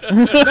does.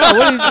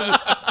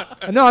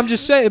 No, I'm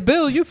just saying,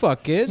 Bill, you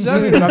fuck kids.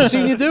 I've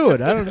seen you do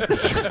it. I don't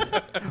know.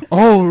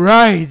 Oh,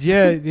 right.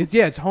 Yeah,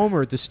 it's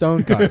Homer at the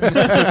Stone Cutters.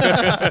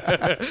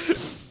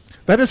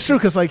 That is true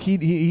because like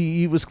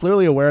he was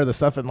clearly aware of the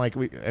stuff, and like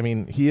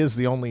he is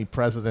the only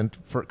president,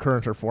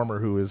 current or former,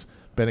 who has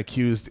been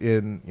accused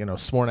in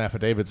sworn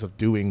affidavits of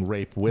doing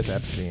rape with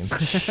Epstein.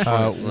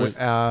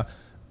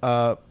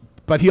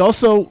 But he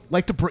also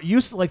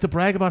used to like to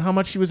brag about how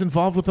much he was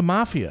involved with the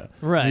mafia.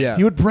 Right. Yeah.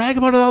 He would brag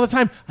about it all the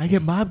time. I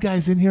get mob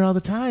guys in here all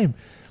the time.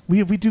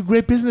 We do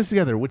great business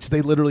together, which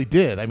they literally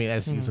did. I mean,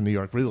 as he's a New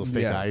York real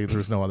estate guy,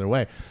 there's no other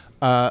way.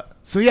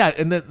 So yeah,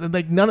 and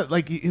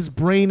his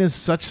brain is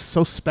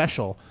so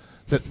special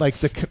that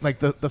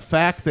the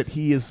fact that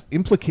he is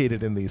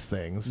implicated in these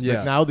things,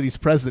 that now that he's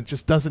president,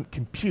 just doesn't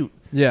compute.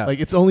 Yeah, like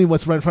it's only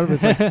what's right in front of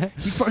him.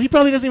 It's like he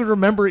probably doesn't even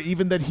remember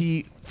even that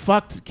he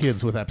fucked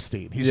kids with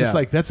Epstein. He's just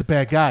like, that's a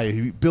bad guy.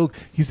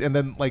 And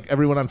then like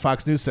everyone on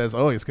Fox News says,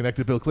 oh, he's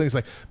connected to Bill Clinton. He's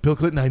like, Bill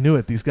Clinton, I knew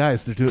it. These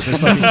guys, they're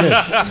fucking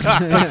kids.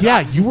 It's like,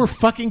 yeah, you were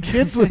fucking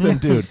kids with them,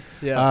 dude.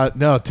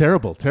 No,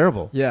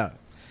 terrible. Yeah.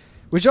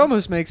 Which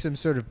almost makes him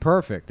sort of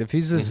perfect. If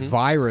he's this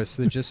virus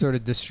that just sort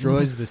of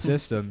destroys the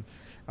system,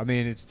 I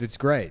mean, it's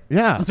great.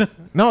 Yeah.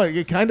 No,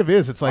 it kind of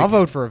is. It's like I'll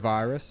vote for a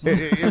virus.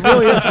 It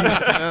really is.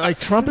 Like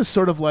Trump is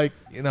sort of like,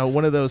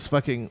 one of those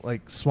fucking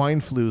like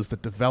swine flus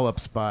that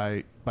develops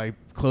by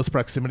close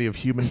proximity of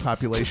human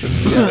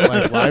populations,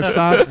 like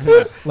livestock.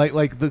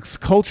 Like this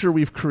culture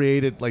we've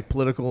created, like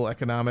political,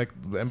 economic,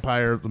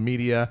 empire, the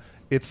media.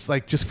 It's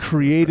like just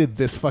created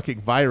this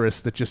fucking virus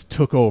that just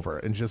took over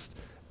and just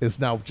is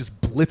now just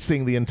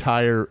blitzing the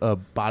entire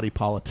body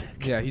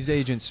politic. Yeah, he's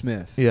Agent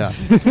Smith. Yeah.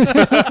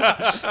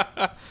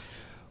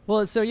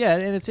 Well, so yeah,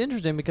 and it's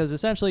interesting because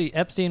essentially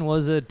Epstein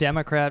was a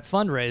Democrat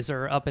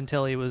fundraiser up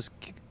until he was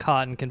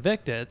caught and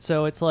convicted.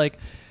 So it's like,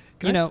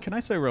 Can I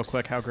say real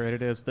quick how great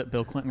it is that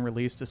Bill Clinton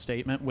released a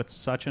statement with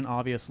such an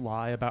obvious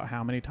lie about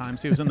how many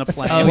times he was in the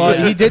plane?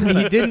 Well, he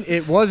didn't.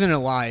 It wasn't a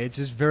lie. It's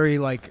just very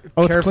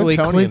carefully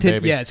Clintonian,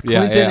 baby. Yeah, it's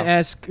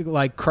Clinton-esque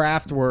like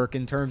craft work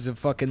in terms of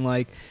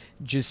fucking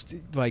just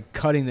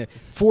cutting the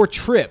 4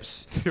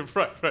 trips.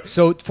 right.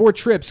 So 4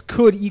 trips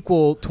could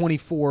equal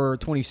 24,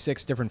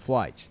 26 different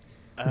flights.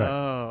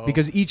 Oh.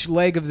 Because each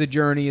leg of the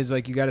journey is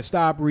you got to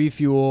stop,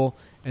 refuel,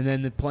 and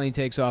then the plane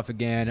takes off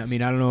again. I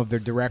mean, I don't know if they're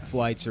direct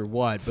flights or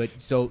what, but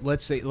so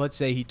let's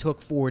say he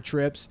took 4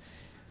 trips,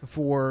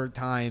 4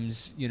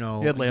 times, He had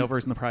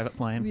layovers in the private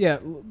plane. Yeah,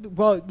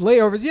 well,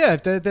 layovers, yeah,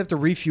 if they have to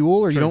refuel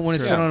or you don't want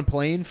to sit Yeah. on a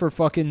plane for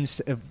fucking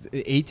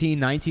 18,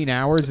 19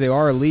 hours. They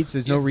are elites.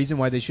 There's no reason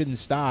why they shouldn't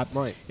stop.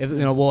 Right. If,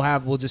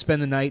 we'll just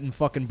spend the night in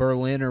fucking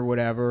Berlin or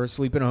whatever,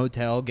 sleep in a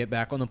hotel, get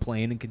back on the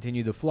plane and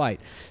continue the flight.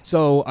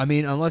 So, I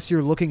mean, unless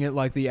you're looking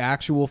at the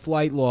actual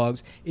flight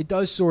logs, it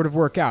does sort of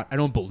work out. I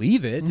don't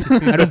believe it.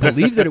 I don't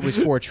believe that it was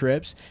 4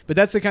 trips, but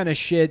that's the kind of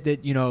shit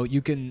that,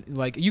 you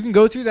can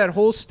go through that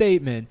whole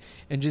statement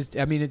and just,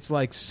 I mean, it's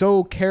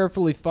so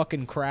carefully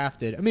fucking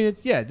crafted. I mean,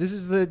 this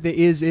is the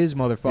is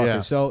motherfucker. Yeah.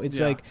 So it's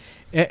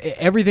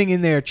everything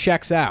in there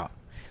checks out.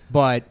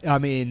 But, I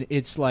mean,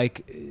 it's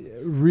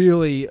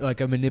really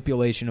a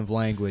manipulation of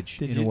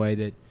language a way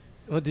that.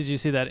 Well, did you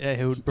see that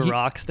Ehud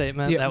Barak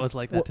statement? That was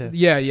like that too.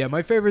 Yeah.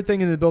 My favorite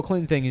thing in the Bill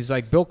Clinton thing is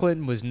Bill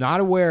Clinton was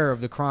not aware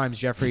of the crimes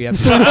Jeffrey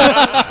Epstein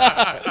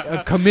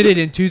committed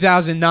in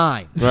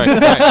 2009.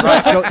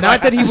 Right. So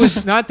not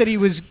that he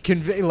was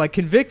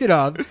convicted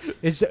of,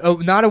 is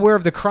not aware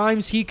of the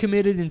crimes he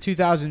committed in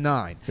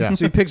 2009. Yeah.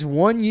 So he picks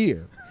 1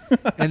 year.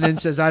 And then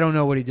says, I don't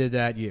know what he did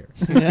that year.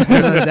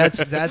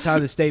 That's how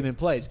the statement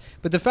plays.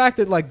 But the fact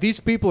that these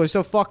people are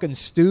so fucking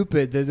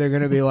stupid that they're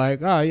going to be like,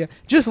 oh yeah,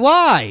 just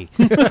lie.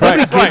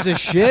 Nobody gives a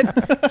shit.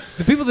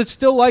 The people that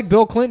still like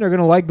Bill Clinton are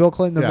going to like Bill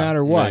Clinton no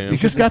matter what. He's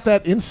just got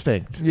that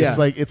instinct. Yeah.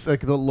 It's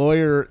like the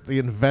lawyer, the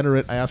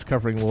inveterate ass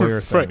covering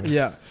lawyer thing. Right.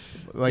 Yeah.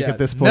 At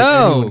this point,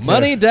 no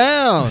money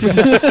down.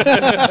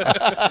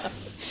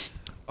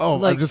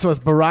 Oh, just was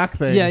Barack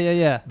thing.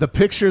 Yeah. The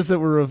pictures that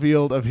were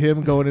revealed of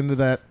him going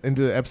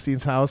into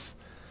Epstein's house.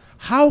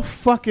 How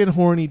fucking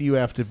horny do you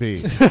have to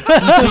be?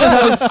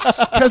 Because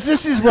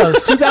this is it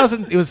was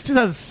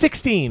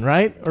 2016,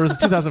 right? Or was it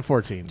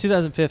 2014?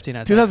 2015, I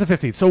think.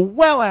 2015. So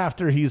well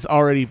after he's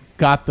already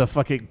got the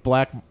fucking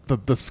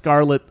the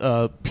scarlet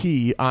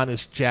P on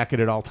his jacket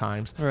at all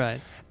times.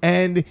 Right.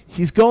 And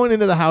he's going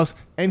into the house,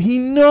 and he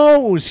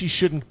knows he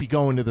shouldn't be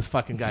going to this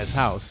fucking guy's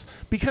house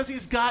because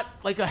he's got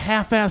a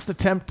half-assed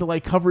attempt to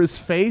cover his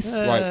face.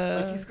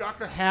 Right. He's got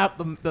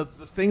the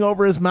thing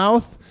over his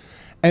mouth,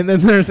 and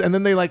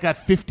then they got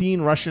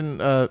 15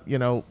 Russian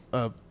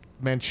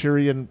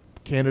Manchurian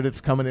candidates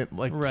coming in,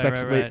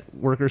 sex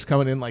workers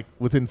coming in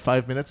within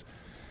 5 minutes.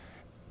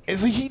 And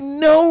so he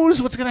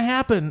knows what's going to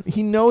happen.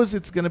 He knows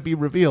it's going to be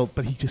revealed,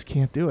 but he just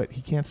can't do it.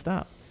 He can't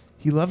stop.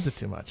 He loves it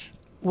too much.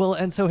 Well,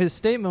 and so his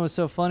statement was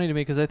so funny to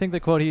me because I think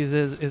the quote he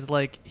uses is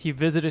he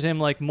visited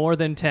him more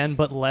than 10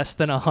 but less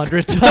than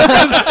 100 times.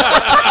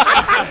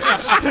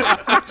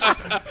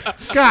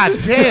 God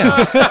damn.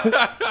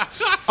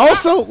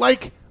 Also,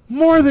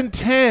 more than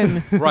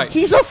 10. Right.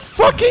 He's a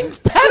fucking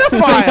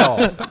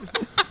pedophile.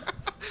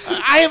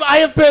 I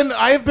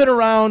have been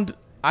around.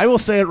 I will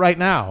say it right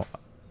now.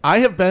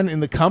 I have been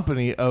in the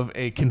company of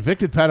a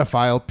convicted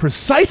pedophile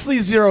precisely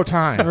 0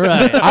 times.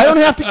 Right. I don't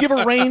have to give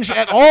a range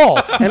at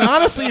all. And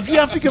honestly, if you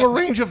have to give a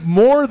range of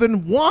more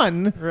than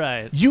 1,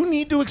 right, you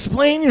need to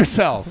explain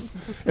yourself.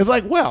 It's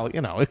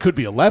it could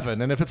be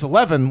 11, and if it's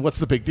 11, what's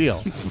the big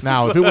deal?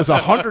 Now, if it was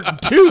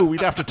 102, we'd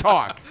have to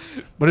talk.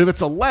 But if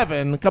it's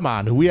 11, come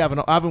on,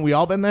 haven't we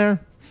all been there?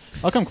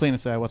 I'll come clean and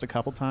say I was a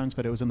couple times,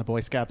 but it was in the Boy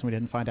Scouts and we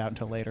didn't find out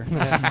until later.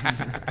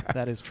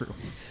 That is true.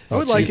 I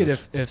would like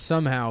it if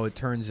somehow it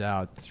turns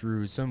out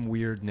through some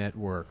weird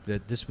network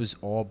that this was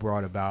all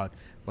brought about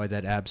by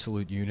that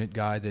absolute unit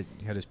guy that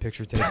had his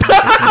picture taken.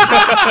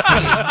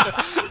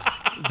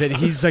 That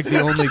he's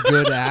the only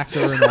good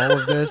actor in all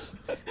of this,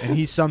 and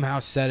he somehow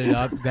set it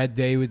up that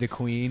day with the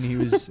Queen.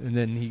 And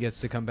then he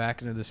gets to come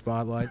back into the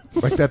spotlight.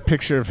 That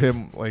picture of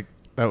him,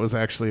 that was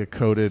actually a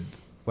coded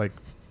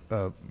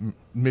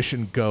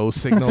mission go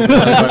signal to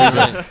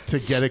everybody to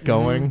get it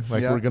going.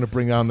 We're going to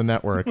bring on the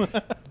network.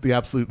 The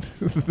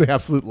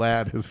absolute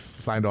lad has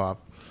signed off.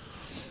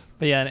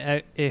 But yeah,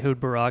 and Ehud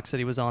Barak said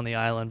he was on the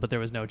island, but there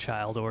was no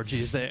child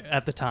orgies there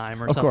at the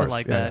time or something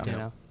like that. You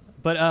know.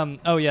 But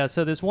oh yeah,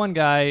 so this one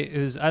guy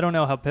who's, I don't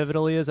know how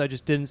pivotal he is. I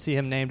just didn't see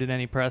him named in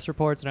any press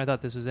reports, and I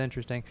thought this was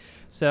interesting.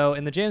 So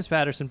in the James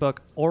Patterson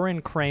book,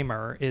 Orrin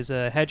Kramer is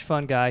a hedge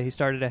fund guy. He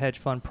started a hedge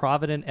fund,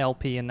 Provident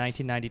LP, in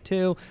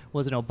 1992.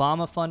 Was an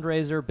Obama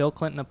fundraiser. Bill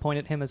Clinton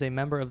appointed him as a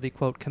member of the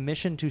quote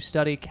Commission to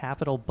Study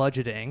Capital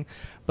Budgeting.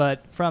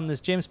 But from this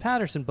James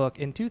Patterson book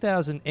in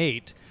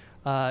 2008.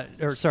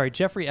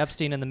 Jeffrey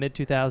Epstein in the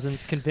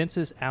mid-2000s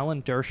convinces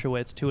Alan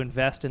Dershowitz to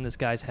invest in this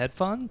guy's hedge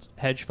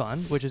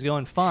fund, which is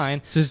going fine.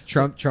 It's just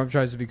Trump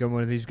tries to become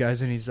one of these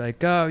guys, and he's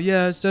like, oh,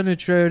 yeah, it's done a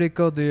charity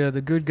called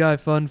the Good Guy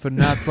Fund for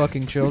Not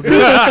Fucking Children.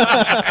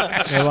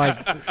 They're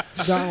like,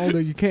 Donald,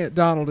 you can't,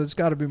 Donald, it's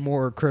got to be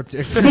more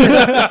cryptic.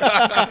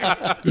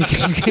 you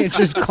can't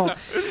just call...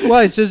 Well,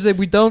 it's just that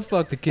we don't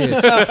fuck the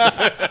kids.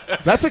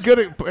 That's a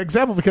good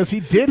example because he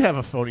did have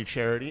a phony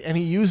charity, and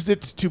he used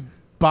it to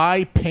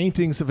buy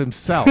paintings of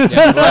himself.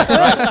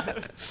 Yeah,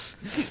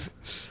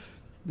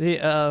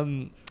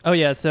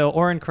 right. So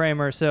Orrin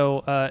Kramer.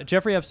 So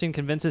Jeffrey Epstein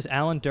convinces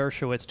Alan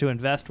Dershowitz to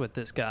invest with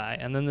this guy.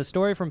 And then the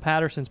story from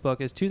Patterson's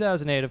book is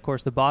 2008, of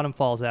course, the bottom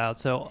falls out.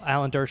 So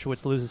Alan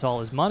Dershowitz loses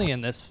all his money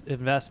in this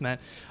investment.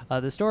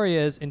 The story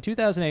is, in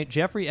 2008,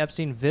 Jeffrey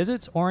Epstein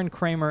visits Orrin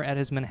Kramer at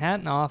his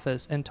Manhattan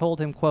office and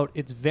told him, quote,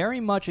 it's very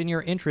much in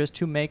your interest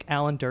to make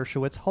Alan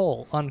Dershowitz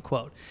whole,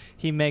 unquote.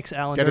 He makes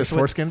Alan Get Dershowitz... his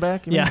foreskin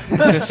back? Yeah.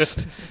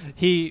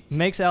 He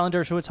makes Alan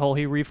Dershowitz whole.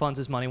 He refunds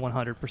his money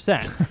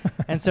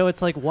 100%. And so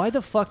it's like, why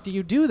the fuck do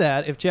you do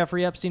that if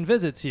Jeffrey Epstein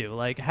visits you?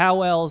 Like,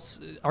 how else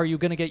are you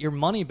going to get your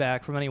money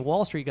back from any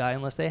Wall Street guy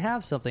unless they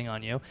have something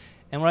on you?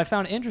 And what I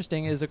found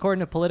interesting is,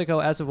 according to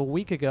Politico, as of a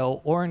week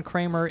ago, Orrin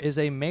Kramer is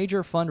a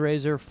major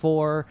fundraiser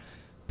for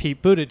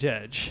Pete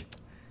Buttigieg.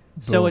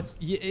 So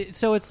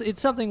it's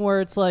something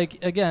where it's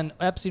like, again,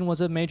 Epstein was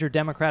a major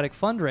Democratic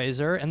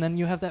fundraiser, and then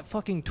you have that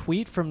fucking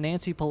tweet from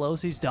Nancy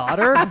Pelosi's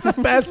daughter,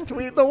 best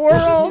tweet in the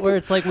world, where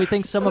it's like we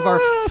think some of our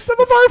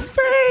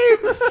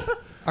faves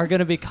are going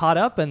to be caught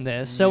up in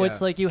this. So it's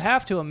like you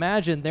have to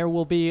imagine there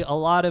will be a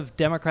lot of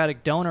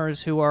Democratic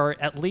donors who are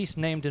at least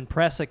named in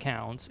press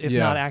accounts, if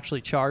not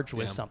actually charged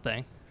with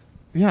something.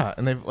 Yeah,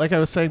 and they've, like I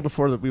was saying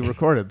before that we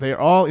recorded,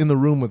 they're all in the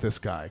room with this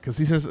guy because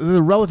there's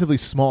a relatively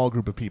small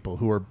group of people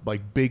who are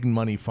like big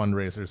money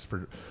fundraisers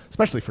for,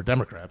 especially for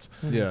Democrats.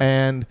 Yeah,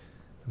 and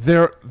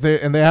they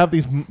have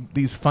these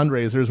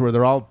fundraisers where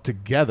they're all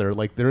together,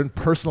 like they're in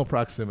personal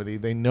proximity.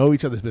 They know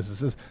each other's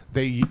businesses.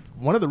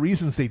 One of the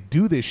reasons they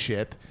do this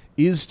shit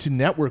is to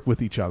network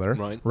with each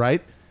other.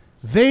 Right?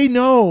 They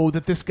know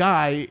that this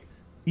guy,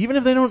 even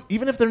if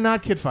they're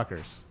not kid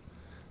fuckers,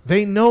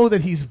 they know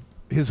that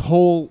his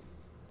whole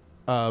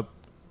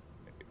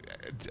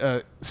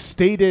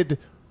stated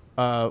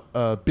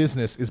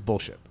business is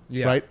bullshit,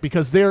 right?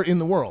 Because they're in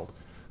the world,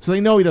 so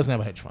they know he doesn't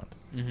have a hedge fund.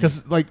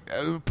 Because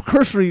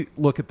cursory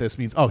look at this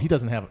means, he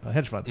doesn't have a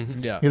hedge fund.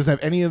 Yeah, he doesn't have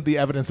any of the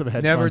evidence of a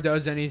hedge fund. Never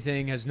does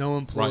anything, has no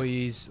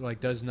employees, like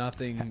does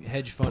nothing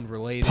hedge fund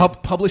related.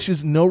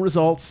 Publishes no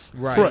results.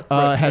 Right.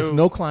 Has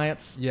no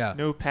clients. Yeah.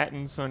 No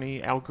patents on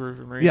any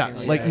algorithm or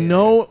anything. Yeah, like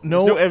no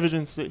There's no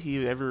evidence that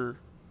he ever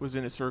was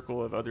in a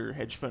circle of other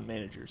hedge fund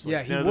managers.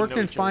 Like, he worked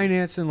in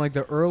finance in like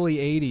the early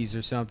 80s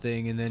or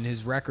something, and then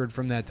his record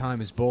from that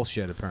time is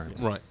bullshit,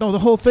 apparently. Right. No, the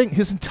whole thing,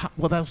 his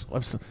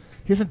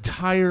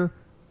entire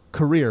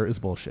career is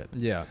bullshit.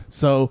 Yeah.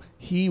 So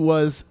he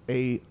was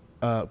a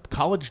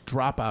college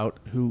dropout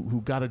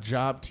who got a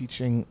job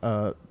teaching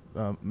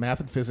math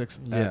and physics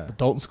at the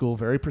Dalton School,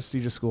 very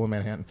prestigious school in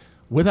Manhattan,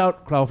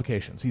 without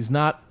qualifications. He's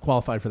not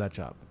qualified for that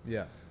job.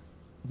 Yeah.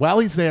 While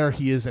he's there,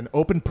 he is an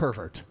open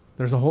pervert.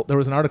 There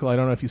was an article, I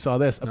don't know if you saw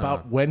this,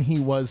 about when he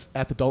was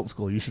at the Dalton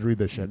School. You should read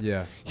this shit.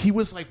 Yeah. He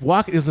was like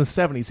walking, it was in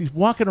the 70s. He's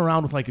walking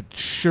around with like a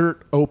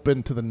shirt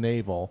open to the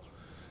navel,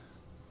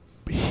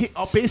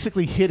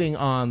 basically hitting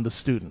on the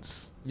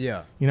students.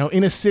 Yeah. You know,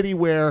 in a city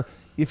where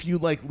if you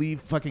like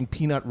leave fucking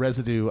peanut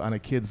residue on a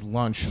kid's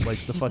lunch, like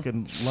the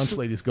fucking lunch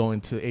lady's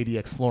going to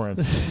ADX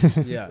Florence.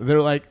 Yeah.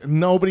 They're like,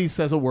 nobody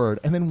says a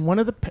word. And then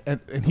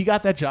and he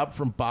got that job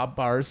from Bob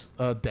Barr's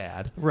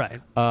dad.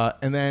 Right.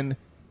 And then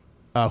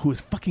who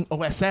was fucking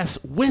OSS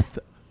with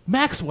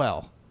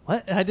Maxwell.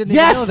 What? I didn't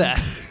even know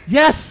that.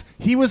 Yes,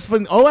 he was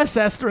from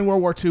OSS during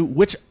World War II,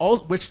 which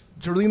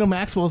Jolino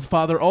Maxwell's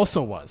father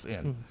also was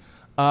in.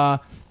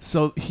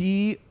 So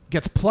he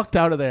gets plucked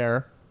out of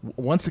there,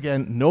 once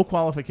again, no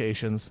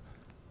qualifications,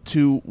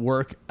 to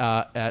work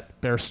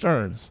at Bear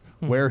Stearns,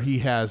 where he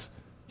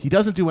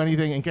doesn't do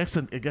anything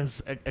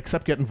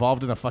except get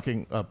involved in a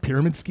fucking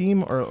pyramid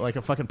scheme or like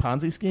a fucking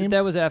Ponzi scheme.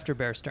 That was after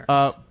Bear Stearns.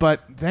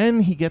 But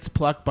then he gets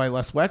plucked by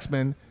Les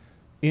Wexman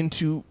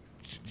into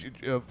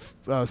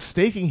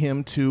staking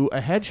him to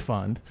a hedge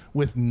fund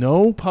with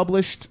no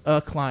published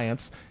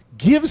clients,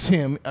 gives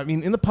him,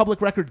 in the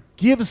public record,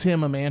 gives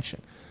him a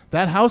mansion.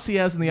 That house he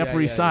has in the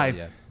Upper East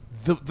Side,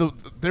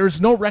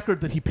 there's no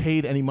record that he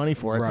paid any money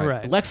for it.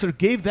 Right. Lexer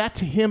gave that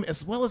to him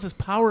as well as his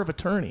power of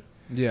attorney.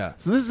 Yeah.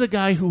 So this is a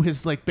guy who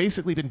has like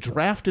basically been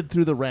drafted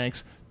through the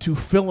ranks to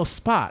fill a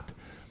spot.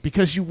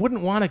 because you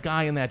wouldn't want a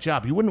guy in that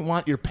job. You wouldn't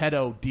want your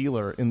pedo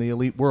dealer in the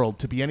elite world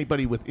to be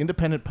anybody with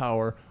independent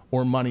power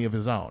or money of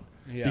his own.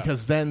 Yeah.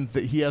 Because then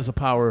he has a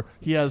power,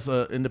 he has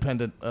an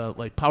independent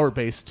like power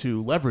base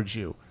to leverage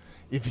you.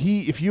 If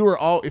he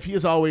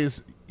is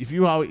always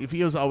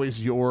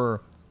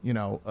your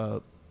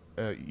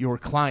your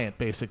client,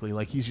 basically,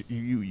 like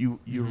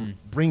you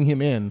bring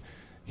him in,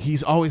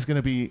 he's always going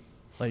to be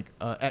like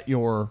at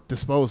your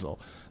disposal.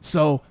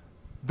 So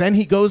then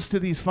he goes to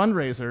these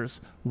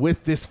fundraisers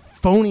with this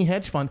phony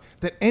hedge fund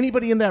that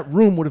anybody in that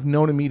room would have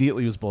known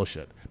immediately was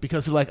bullshit.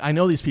 Because they're like, I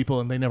know these people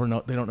and they don't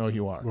know who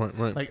you are.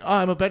 Right. Like, oh,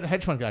 I'm a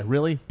hedge fund guy.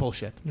 Really?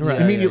 Bullshit.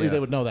 Right. Immediately they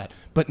would know that.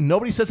 But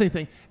nobody says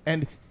anything.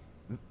 And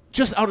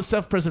just out of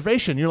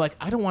self-preservation, you're like,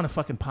 I don't want a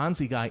fucking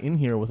Ponzi guy in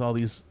here with all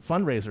these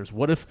fundraisers.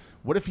 What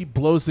if he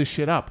blows this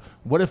shit up?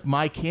 What if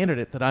my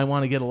candidate that I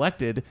want to get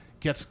elected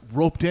gets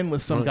roped in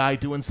with some guy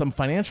doing some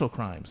financial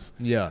crimes?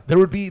 Yeah. There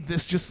would be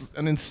this just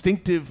an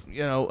instinctive,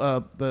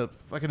 the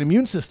fucking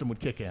immune system would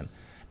kick in.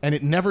 And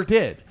it never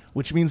did,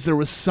 which means there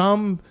was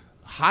some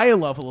higher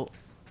level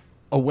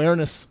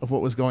awareness of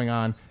what was going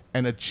on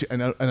and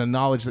a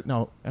knowledge that,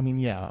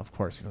 of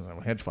course, he doesn't have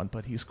a hedge fund,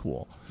 but he's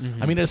cool.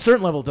 Mm-hmm. I mean, at a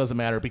certain level, it doesn't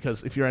matter,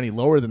 because if you're any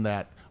lower than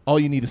that, all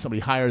you need is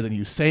somebody higher than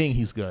you saying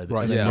he's good,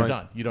 and then you're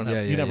done. You don't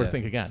have, you never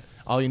think again.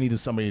 All you need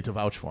is somebody to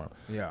vouch for him.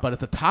 Yeah. But at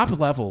the top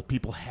level,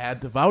 people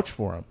had to vouch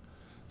for him.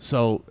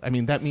 So, I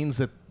mean, that means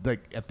that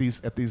at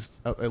these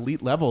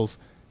elite levels,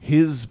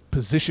 his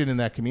position in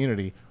that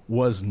community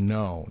was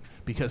known,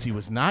 because he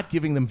was not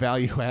giving them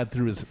value add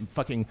through his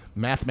fucking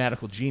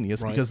mathematical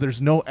genius, because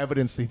there's no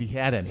evidence that he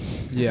had any.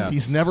 Yeah.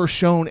 He's never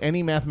shown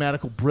any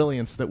mathematical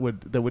brilliance that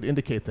would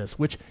indicate this,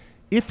 which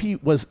if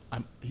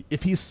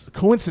he's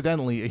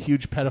coincidentally a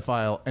huge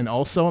pedophile and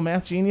also a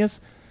math genius,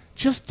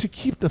 just to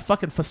keep the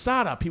fucking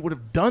facade up, he would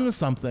have done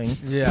something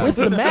with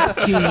the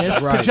math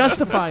genius to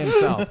justify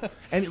himself.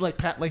 And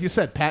like you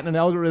said, patent an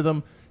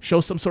algorithm,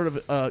 show some sort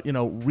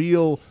of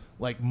real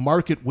like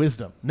market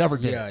wisdom. Never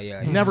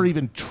did. Never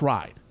even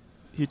tried.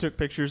 He took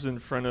pictures in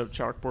front of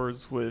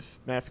chalkboards with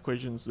math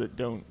equations that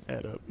don't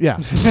add up.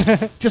 Yeah.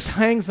 Just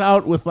hangs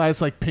out with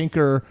guys like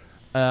Pinker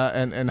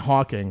and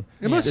Hawking.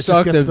 It must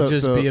suck to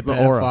just be a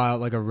pedophile,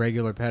 like a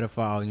regular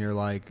pedophile, and you're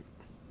like,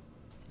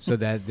 so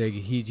that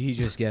he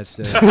just gets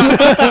to.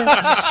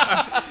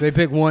 They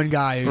pick one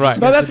guy. Right.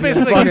 No, that's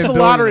basically he's the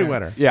lottery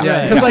winner.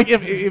 Yeah. Because like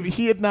if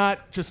he had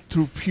not just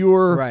through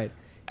pure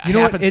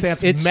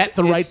happenstance met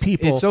the right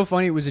people. It's so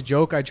funny. It was a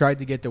joke I tried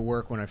to get to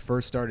work when I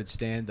first started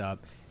stand up.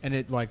 And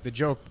it like the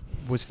joke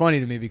was funny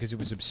to me because it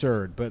was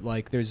absurd. But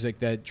like there's like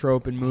that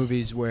trope in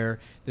movies where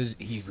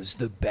he was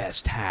the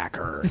best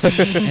hacker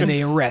and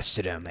they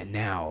arrested him, and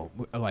now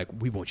like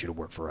we want you to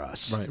work for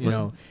us. Right, you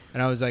know?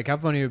 And I was like, how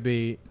funny it would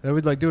be. I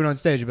would like do it on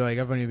stage. I'd be like,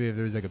 how funny it would be if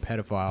there was like a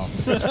pedophile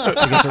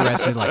who gets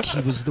arrested, like he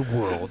was the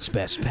world's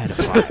best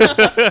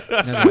pedophile.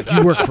 And I was like,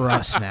 you work for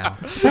us now.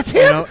 That's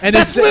him. You know? And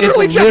that's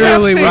it's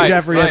literally what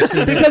Jeffrey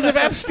Epstein did. Because if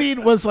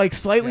Epstein was like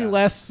slightly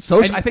less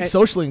social, I think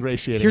socially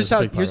ingratiating.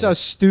 Here's how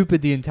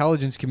stupid the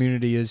intelligence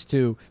community is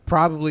too.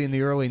 Probably in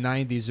the early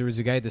 90s, there was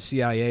a guy at the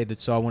CIA that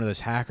saw one of those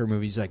hacker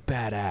movies, like,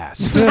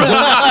 badass.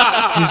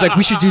 He was like,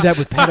 we should do that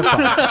with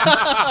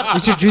pedophiles. We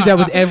should do that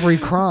with every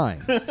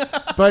crime.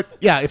 But,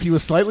 yeah, if he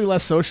was slightly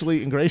less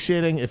socially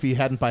ingratiating, if he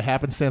hadn't by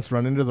happenstance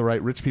run into the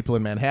right rich people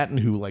in Manhattan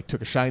who, like,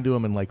 took a shine to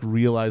him and, like,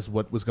 realized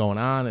what was going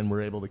on and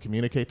were able to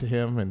communicate to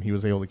him, and he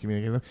was able to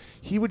communicate with them,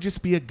 he would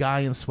just be a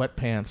guy in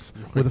sweatpants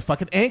with a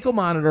fucking ankle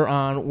monitor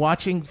on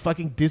watching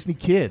fucking Disney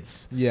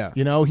Kids. Yeah.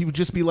 You know, he would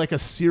just be like a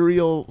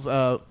serial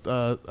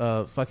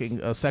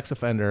fucking sex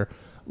offender,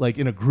 like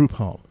in a group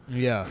home.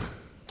 Yeah.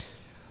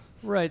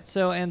 Right.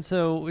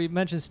 So we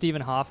mentioned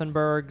Stephen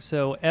Hoffenberg.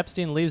 So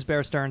Epstein leaves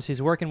Bear Stearns.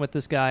 He's working with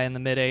this guy in the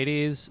mid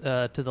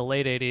 80s to the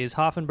late 80s.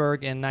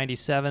 Hoffenberg in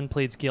 97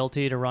 pleads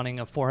guilty to running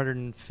a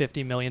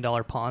 $450 million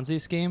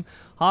Ponzi scheme.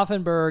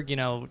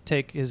 Hoffenberg,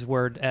 take his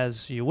word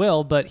as you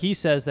will, but he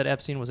says that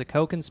Epstein was a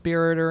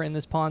co-conspirator in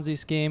this Ponzi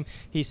scheme.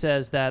 He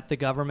says that the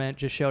government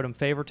just showed him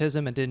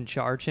favoritism and didn't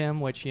charge him,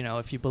 which,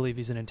 if you believe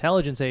he's an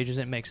intelligence agent,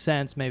 it makes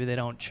sense. Maybe they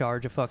don't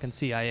charge a fucking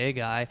CIA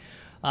guy.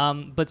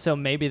 But so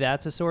maybe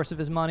that's a source of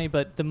his money,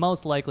 but the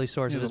most likely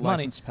source of his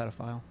money... licensed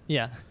pedophile.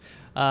 Yeah.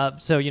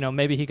 So,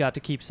 maybe he got to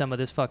keep some of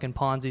this fucking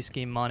Ponzi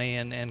scheme money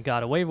and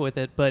got away with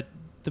it, but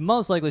the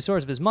most likely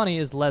source of his money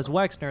is Les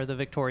Wexner, the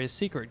Victoria's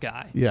Secret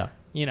guy. Yeah.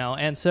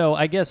 And so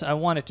I guess I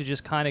wanted to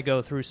just kind of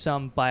go through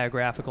some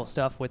biographical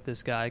stuff with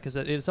this guy because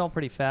it's all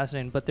pretty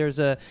fascinating, but there's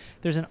an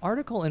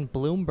article in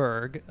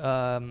Bloomberg,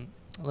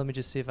 let me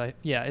just see if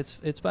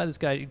it's by this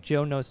guy,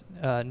 Joe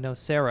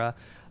Nocera.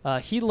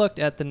 He looked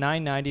at the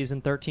 990s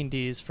and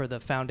 13Ds for the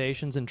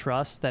foundations and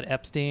trusts that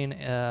Epstein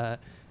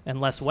and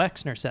Les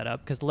Wexner set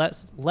up, because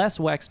Les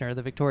Wexner,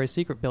 the Victoria's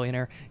Secret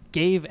billionaire,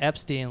 gave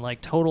Epstein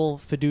like total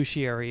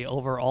fiduciary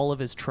over all of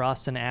his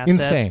trusts and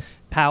assets, Insane.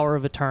 power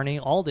of attorney,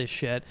 all this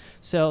shit.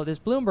 So this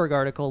Bloomberg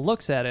article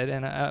looks at it,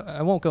 and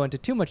I won't go into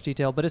too much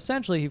detail, but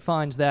essentially he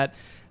finds that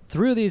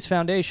through these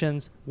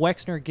foundations,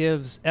 Wexner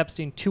gives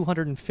Epstein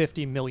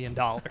 $250 million.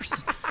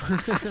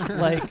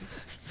 Like...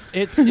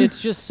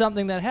 it's just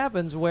something that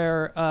happens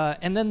where,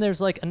 and then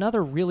there's like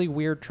another really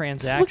weird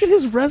transaction. Just look at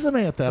his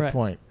resume at that Right.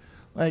 point.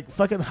 Like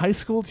fucking high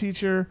school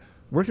teacher,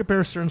 worked at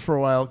Bear Stearns for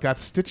a while, got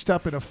stitched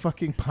up in a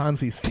fucking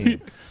Ponzi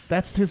scheme.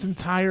 That's his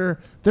entire.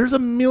 There's a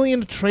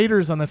million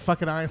traders on that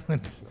fucking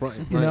island,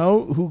 you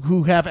know,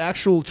 who have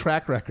actual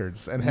track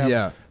records and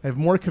have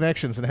more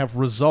connections and have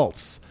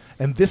results.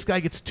 And this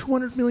guy gets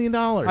 $200 million.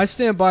 I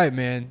stand by it,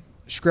 man.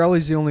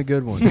 Shkreli's the only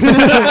good one.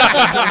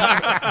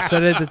 I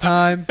said it at the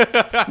time.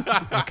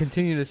 I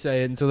continue to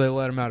say it until they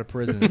let him out of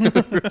prison.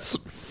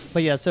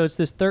 But yeah, so it's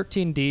this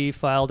 13D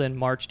filed in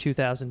March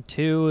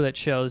 2002 that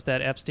shows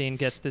that Epstein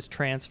gets this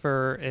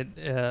transfer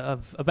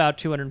of about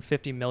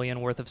 $250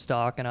 million worth of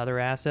stock and other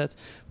assets.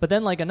 But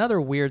then like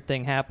another weird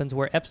thing happens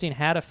where Epstein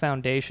had a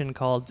foundation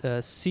called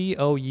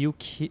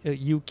COUQ.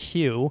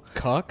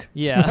 Cuck?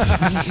 Yeah.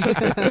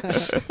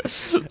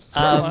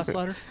 Last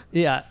letter?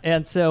 Yeah,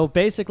 and so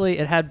basically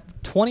it had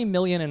 $20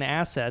 million in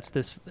assets,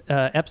 this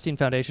Epstein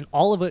Foundation,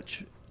 all of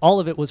it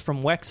was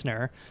from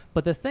Wexner.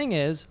 But the thing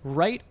is,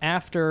 right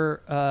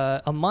after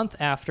a month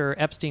after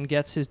Epstein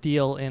gets his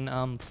deal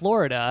in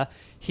Florida,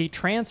 he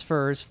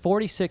transfers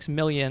 $46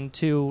 million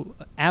to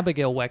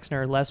Abigail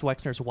Wexner, Les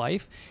Wexner's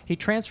wife. He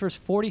transfers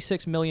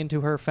 $46 million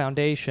to her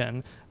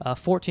foundation.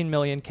 $14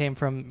 million came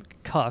from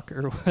Cuck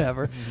or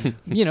whatever.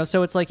 You know,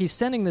 so it's like he's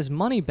sending this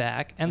money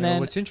back, and then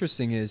what's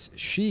interesting is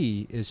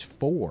she is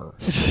 4.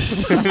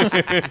 It's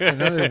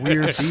another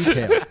weird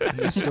detail in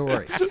the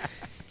story.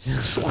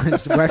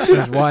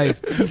 Wexner's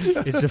wife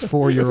is a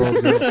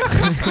 4-year-old girl.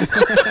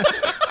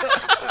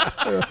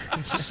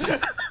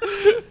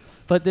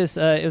 But this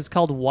it was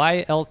called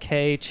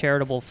YLK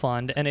Charitable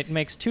Fund, and it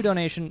makes 2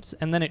 donations,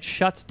 and then it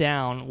shuts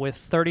down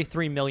with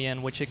 $33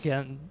 million, which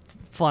again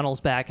funnels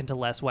back into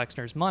Les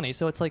Wexner's money.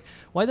 So it's like,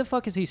 why the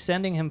fuck is he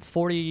sending him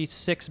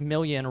 $46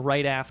 million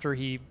right after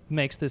he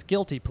makes this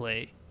guilty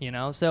plea? You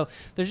know, so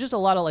there's just a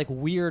lot of like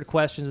weird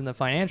questions in the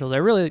financials. I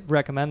really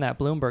recommend that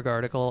Bloomberg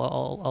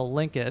article. I'll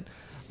link it.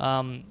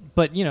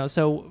 But you know,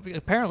 so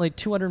apparently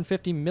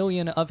 $250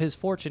 million of his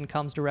fortune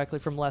comes directly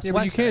from Les Wexner.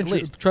 But you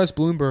can't trust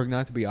Bloomberg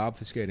not to be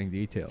obfuscating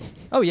detail.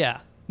 Oh yeah.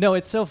 No,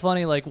 it's so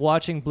funny, like,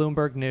 watching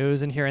Bloomberg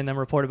News and hearing them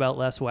report about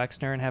Les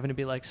Wexner and having to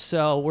be like,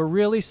 so, we're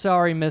really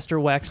sorry, Mr.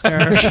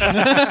 Wexner.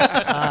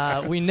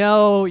 We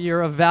know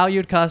you're a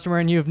valued customer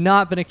and you've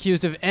not been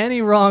accused of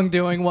any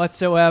wrongdoing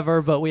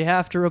whatsoever, but we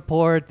have to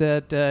report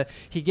that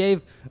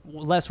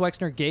Les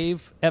Wexner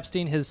gave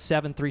Epstein his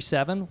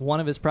 737, one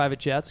of his private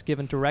jets,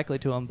 given directly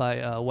to him by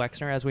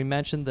Wexner. As we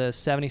mentioned, the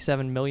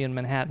 $77 million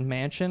Manhattan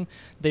mansion.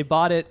 They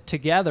bought it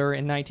together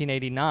in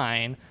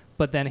 1989,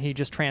 but then he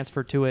just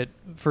transferred to it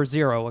for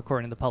 $0,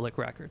 according to the public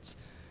records.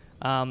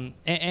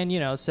 And you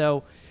know,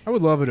 so I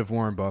would love it if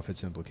Warren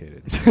Buffett's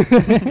implicated.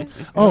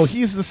 Oh,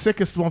 he's the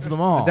sickest one of them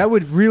all. That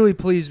would really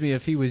please me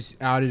if he was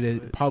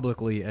outed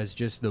publicly as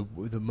just the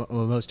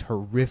most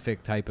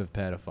horrific type of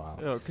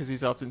pedophile. Oh, because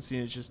he's often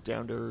seen as just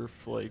down to earth,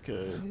 like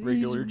a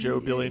regular Joe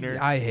billionaire.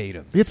 I hate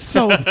him. It's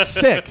so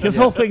sick. His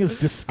whole thing is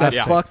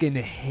disgusting. I fucking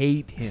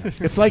hate him.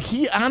 It's like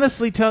he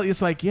honestly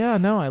it's like, yeah,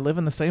 no, I live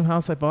in the same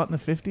house I bought in the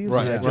 50s.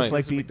 Right, and I just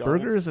like to eat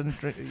McDonald's. burgers and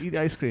eat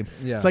ice cream.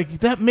 Yeah. It's like,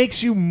 that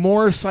makes you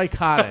more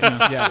psychotic.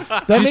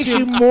 Yeah. That makes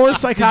you more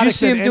psychotic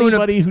see than him doing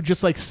anybody who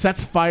just like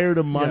sets fire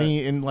to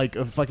money in like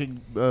a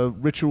fucking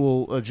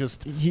ritual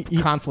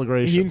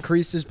conflagration. He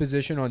increased his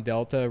position on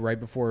Delta right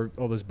before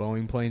all those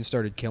Boeing planes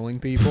started killing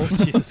people.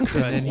 Jesus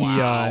Christ.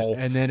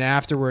 And and then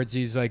afterwards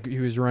he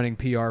was running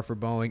PR for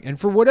Boeing, and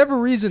for whatever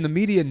reason the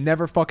media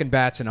never fucking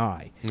bats an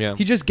eye. Yeah.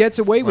 He just gets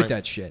away with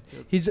that shit.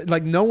 He's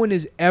like, no one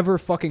is ever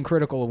fucking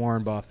critical of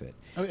Warren Buffett.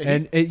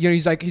 Okay, You know,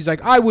 he's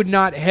like, I would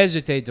not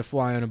hesitate to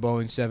fly on a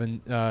Boeing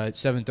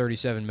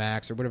 737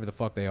 Max or whatever the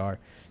fuck they are,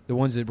 the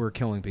ones that were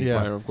killing people.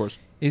 Yeah, of course.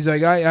 He's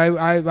like,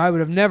 I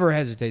would have never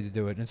hesitated to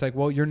do it. And it's like,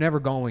 well, you're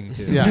never going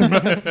to. Yeah.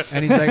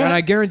 And he's like, and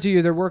I guarantee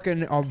you they're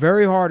working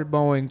very hard at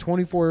Boeing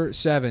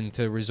 24/7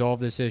 to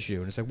resolve this issue.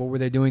 And it's like, well, were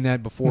they doing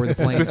that before the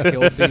planes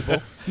killed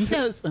people? He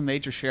has a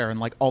major share in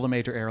like all the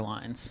major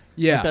airlines.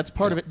 Yeah. Like, that's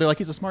part of it. They're like,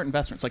 he's a smart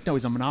investor. It's like, no,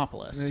 he's a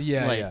monopolist.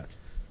 Yeah.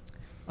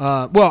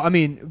 Well, I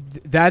mean,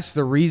 that's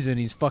the reason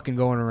he's fucking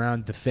going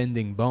around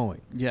defending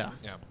Boeing. Yeah.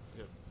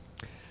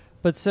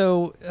 But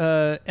so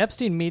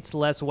Epstein meets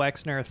Les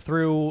Wexner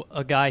through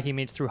a guy he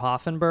meets through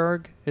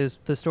Hoffenberg, is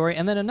the story.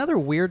 And then another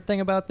weird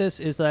thing about this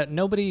is that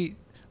nobody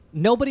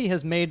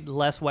has made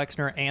Les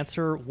Wexner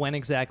answer when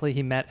exactly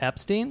he met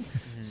Epstein.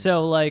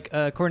 So, like,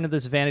 according to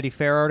this Vanity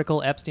Fair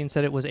article, Epstein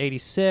said it was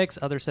 86.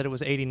 Others said it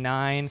was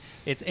 89.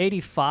 It's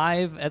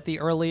 85 at the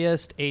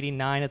earliest,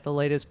 89 at the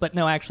latest. But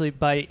no, actually,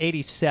 by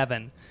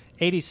 87.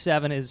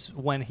 87 is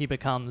when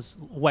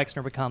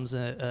Wexner becomes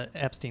a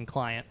Epstein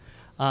client.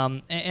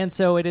 And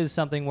so it is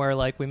something where,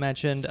 like we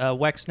mentioned,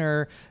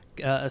 Wexner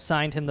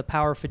assigned him the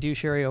power of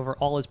fiduciary over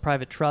all his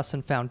private trusts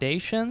and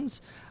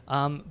foundations.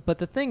 But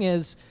the thing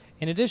is,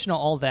 in addition to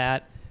all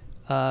that,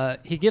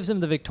 he gives him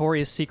the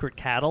Victoria's Secret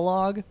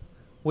catalog,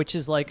 which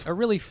is like a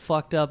really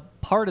fucked up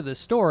part of the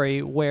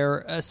story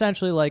where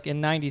essentially like in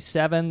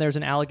 97 there's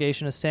an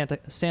allegation a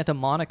Santa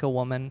Monica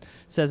woman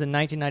says in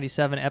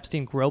 1997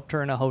 Epstein groped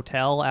her in a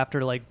hotel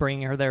after like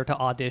bringing her there to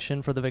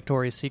audition for the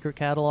Victoria's Secret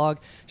catalog.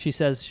 She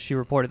says she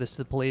reported this to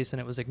the police and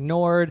it was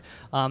ignored.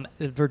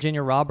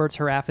 Virginia Roberts,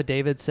 her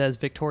affidavit says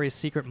Victoria's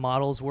Secret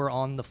models were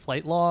on the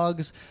flight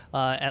logs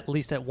at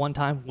least at one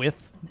time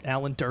with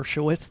Alan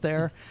Dershowitz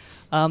there.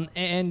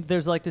 And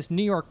there's like this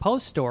New York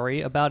Post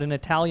story about an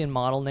Italian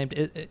model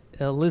named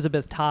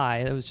Elizabeth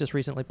Ty that was just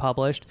recently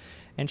published.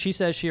 And she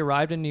says she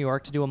arrived in New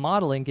York to do a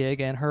modeling gig,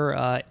 and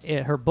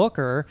her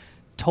booker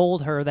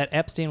told her that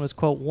Epstein was,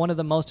 quote, one of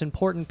the most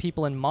important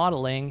people in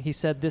modeling. He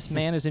said, this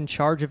man is in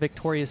charge of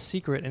Victoria's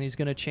Secret, and he's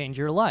going to change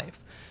your life.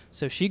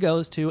 So she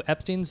goes to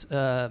Epstein's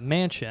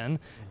mansion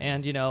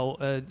and,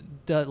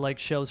 like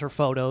shows her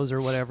photos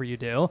or whatever you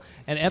do.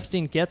 And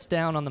Epstein gets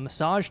down on the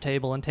massage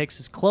table and takes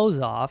his clothes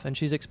off, and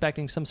she's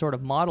expecting some sort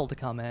of model to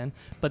come in.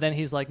 But then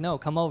he's like, no,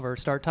 come over,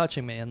 start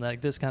touching me, and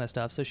like this kind of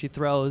stuff. So she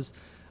throws,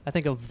 I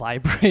think, a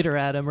vibrator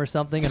at him or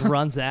something and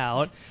runs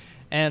out.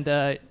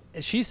 And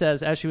she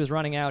says, as she was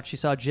running out, she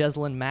saw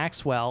Ghislaine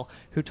Maxwell,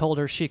 who told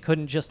her she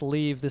couldn't just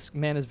leave. This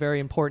man is very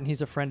important.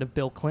 He's a friend of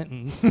Bill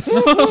Clinton's.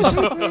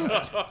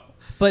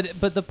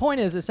 But the point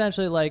is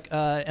essentially like,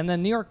 and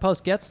then New York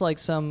Post gets like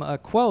some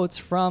quotes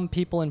from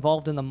people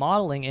involved in the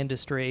modeling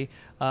industry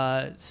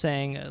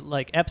saying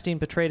like Epstein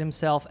portrayed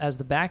himself as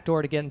the back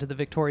door to get into the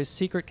Victoria's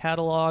Secret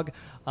catalog.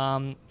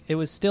 It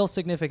was still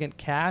significant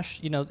cash.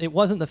 It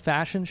wasn't the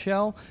fashion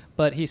show,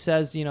 but he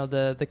says,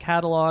 the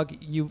catalog,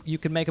 you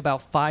could make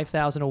about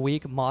 $5,000 a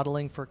week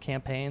modeling for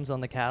campaigns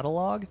on the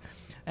catalog.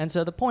 And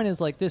so the point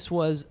is like this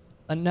was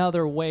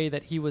another way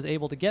that he was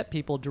able to get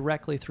people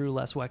directly through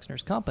Les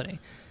Wexner's company.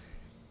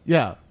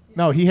 Yeah.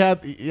 No, he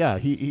had. Yeah,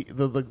 he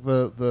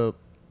the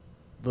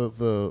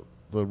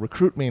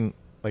recruitment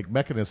like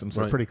mechanisms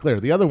are pretty clear.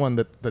 The other one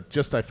that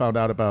just I found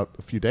out about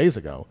a few days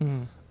ago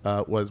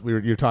was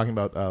you're talking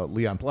about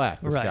Leon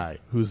Black, this guy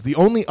who's the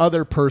only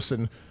other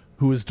person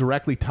who is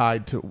directly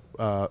tied to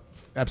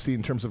Epstein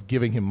in terms of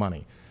giving him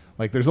money.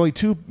 Like, there's only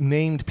two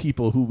named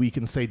people who we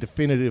can say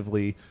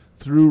definitively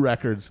through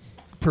records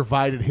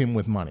provided him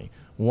with money.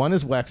 One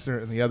is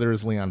Wexner, and the other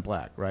is Leon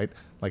Black, right?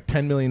 Like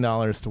 $10 million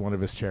to one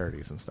of his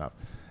charities and stuff.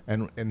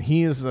 And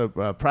he is a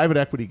private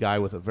equity guy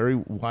with a very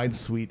wide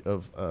suite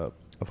of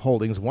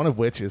holdings, one of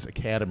which is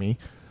Academy,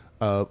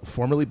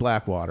 formerly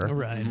Blackwater.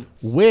 Right.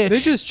 Which they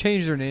just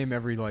change their name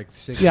every like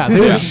 6 years. Yeah, they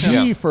were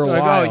G for a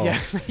while.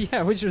 Oh,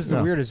 yeah, which was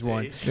the weirdest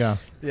one. Yeah.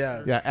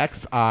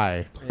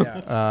 XI.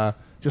 Yeah.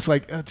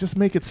 Just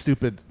make it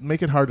stupid,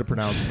 make it hard to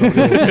pronounce.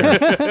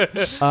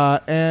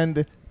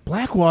 And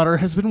Blackwater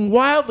has been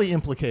wildly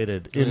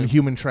implicated in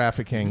human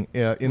trafficking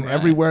in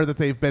everywhere that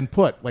they've been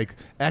put. Like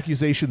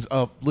accusations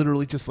of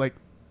literally just like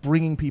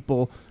bringing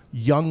people,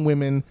 young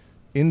women,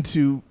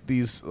 into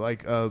these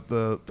like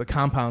the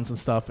compounds and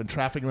stuff and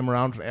trafficking them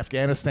around from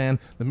Afghanistan,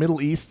 the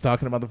Middle East,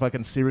 talking about the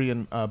fucking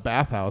Syrian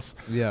bathhouse.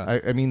 Yeah,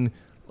 I mean,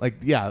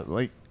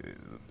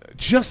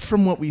 just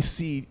from what we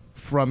see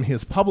from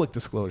his public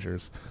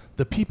disclosures,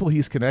 the people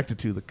he's connected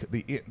to,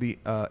 the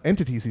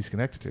entities he's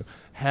connected to,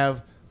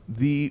 have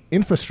the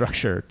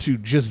infrastructure to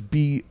just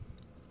be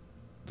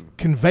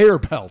conveyor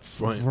belts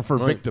for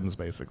victims,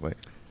 basically.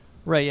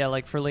 Right, yeah,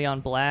 like for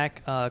Leon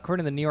Black,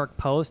 according to the New York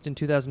Post, in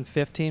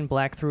 2015,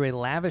 Black threw a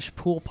lavish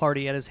pool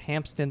party at his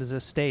Hamptons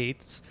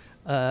estates.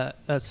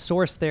 A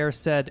source there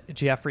said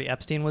Jeffrey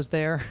Epstein was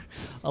there,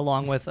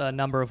 along with a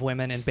number of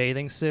women in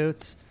bathing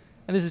suits.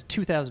 And this is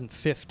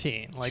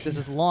 2015. Like, this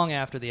is long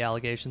after the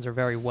allegations are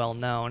very well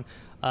known.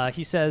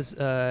 He says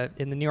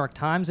in the New York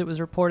Times it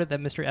was reported that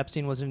Mr.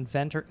 Epstein was an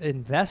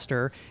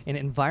investor in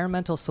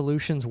Environmental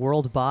Solutions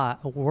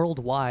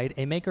Worldwide,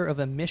 a maker of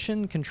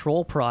emission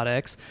control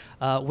products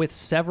with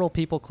several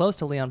people close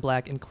to Leon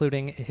Black,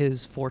 including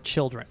his 4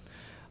 children.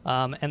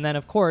 And then,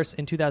 of course,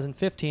 in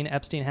 2015,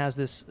 Epstein has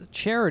this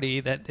charity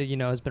that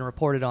has been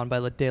reported on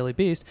by the Daily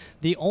Beast.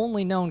 The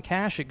only known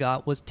cash it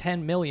got was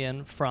 $10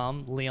 million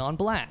from Leon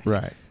Black.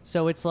 Right.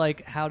 So it's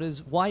like,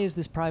 why is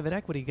this private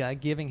equity guy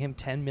giving him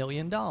 $10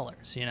 million?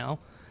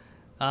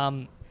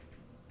 And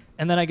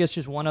then I guess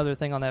just one other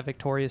thing on that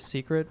Victoria's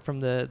Secret from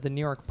the New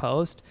York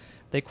Post.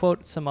 They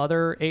quote some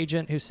other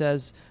agent who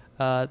says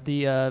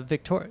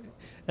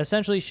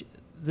essentially.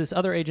 This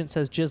other agent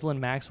says Ghislaine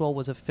Maxwell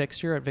was a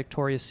fixture at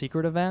Victoria's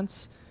Secret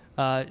events.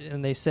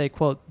 And they say,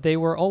 quote, they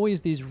were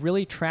always these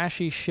really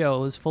trashy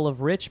shows full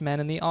of rich men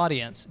in the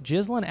audience.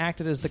 Ghislaine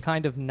acted as the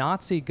kind of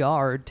Nazi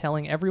guard,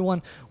 telling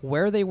everyone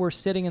where they were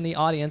sitting in the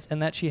audience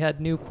and that she had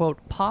new, quote,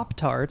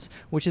 Pop-Tarts,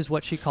 which is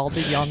what she called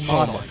the young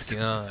models. Oh,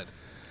 my God.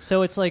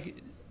 So it's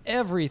like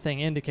everything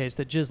indicates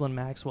that Ghislaine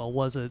Maxwell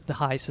was the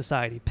high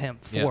society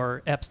pimp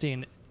for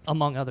Epstein,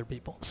 among other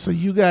people. So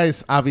you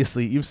guys,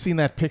 obviously, you've seen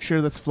that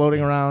picture that's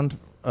floating around,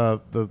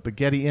 the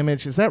Getty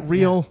image. Is that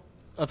real?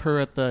 Yeah. Of her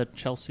at the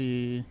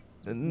Chelsea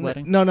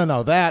wedding?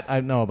 No. That I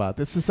know about.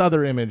 It's this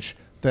other image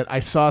that I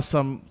saw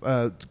some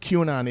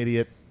QAnon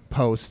idiot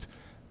post,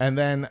 and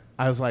then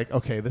I was like,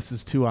 okay, this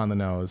is too on the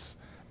nose.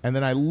 And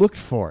then I looked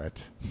for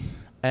it,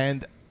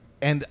 and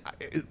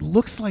it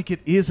looks like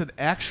it is an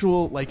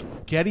actual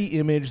like Getty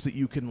image that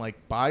you can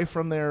like buy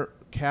from their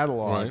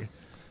catalog, Right.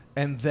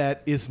 and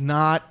that is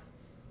not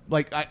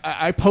like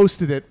I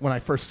posted it when I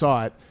first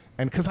saw it,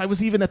 and because I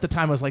was even at the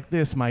time I was like,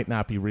 this might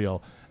not be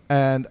real,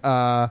 and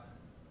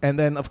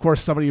then of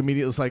course somebody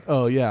immediately was like,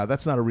 oh yeah,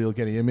 that's not a real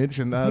Getty image,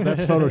 and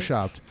that's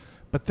photoshopped.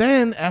 But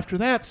then after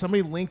that,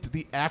 somebody linked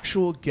the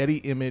actual Getty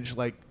image,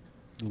 like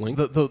link?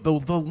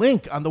 the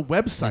link on the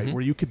website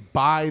where you could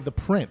buy the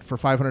print for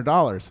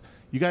 $500.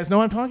 You guys know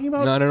what I'm talking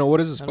about? No, I don't know.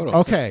 What is this photo?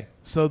 Okay,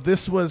 so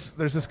there's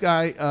this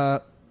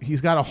guy.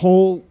 He's got a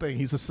whole thing.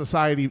 He's a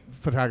society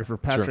photographer,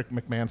 Patrick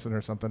McManson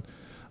or something,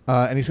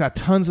 and he's got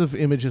tons of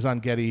images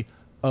on Getty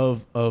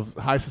of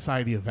high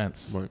society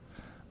events.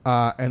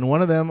 Right. And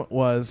one of them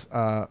was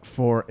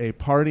for a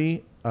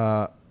party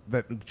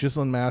that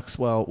Ghislaine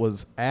Maxwell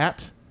was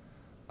at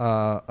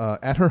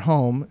her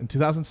home in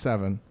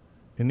 2007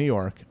 in New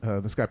York.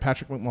 This guy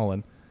Patrick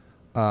McMullen,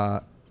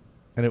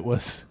 and it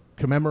was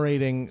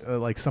commemorating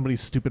like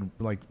somebody's stupid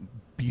like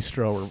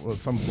bistro or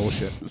some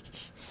bullshit.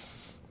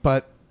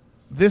 But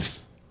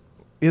this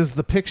is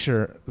the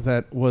picture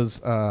that was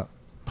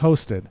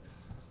posted.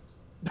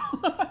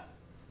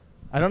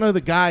 I don't know who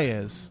the guy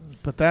is,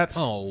 but that's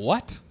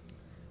what?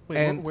 Wait,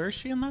 and where's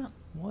she in that?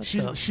 What she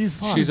was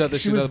at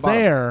the bottom.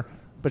 there,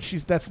 but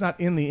that's not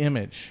in the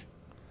image.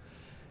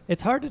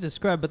 It's hard to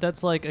describe, but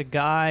that's like a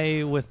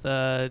guy with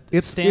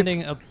It's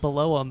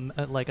below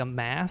a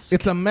mask.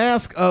 It's a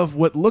mask of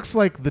what looks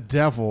like the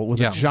devil with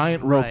a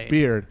giant rope Right.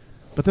 beard.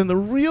 But then the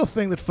real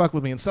thing that fucked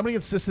with me, and somebody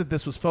insisted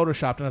this was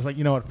photoshopped, and I was like,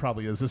 you know what, it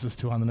probably is. This is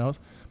too on the nose.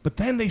 But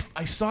then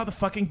I saw the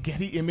fucking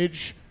Getty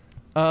image,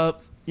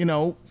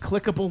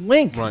 clickable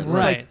link. Right. It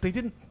was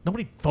like,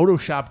 nobody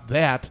photoshopped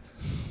that.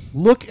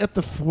 Look at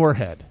the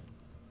forehead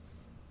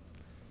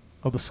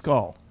of the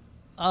skull.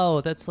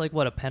 Oh, that's like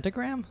what, a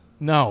pentagram?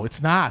 No,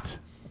 it's not.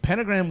 A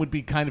pentagram would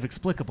be kind of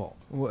explicable.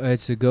 Well,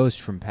 it's a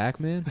ghost from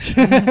Pac-Man.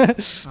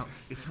 Oh,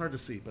 it's hard to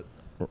see,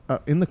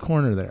 but in the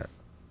corner there.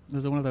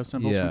 Is it one of those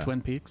symbols from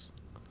Twin Peaks?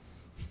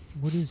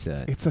 What is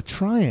that? It's a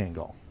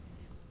triangle.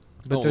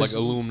 But like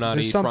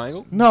Illuminati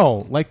triangle?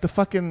 No, like the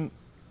fucking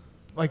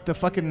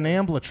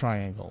Nambla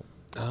triangle.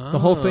 The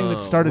whole thing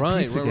that started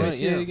Pizzagate.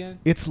 Right, yeah. Again?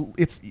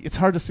 It's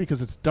hard to see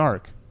because it's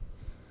dark,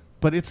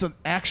 but it's an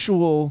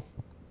actual.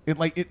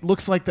 It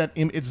looks like that.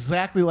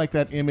 Exactly like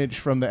that image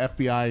from the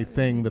FBI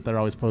thing that they're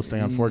always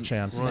posting on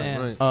 4chan.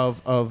 Right.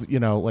 Of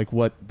like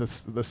what the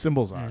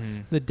symbols are.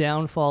 The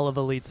downfall of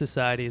elite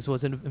societies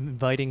was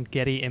inviting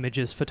Getty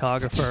Images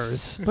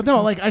photographers. But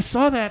no, like I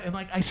saw that and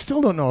like I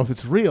still don't know if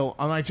it's real,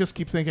 and I just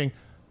keep thinking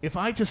if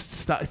I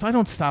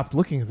don't stop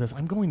looking at this,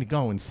 I'm going to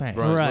go insane.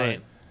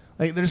 Right.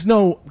 Like there's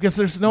no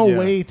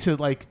way to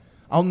like.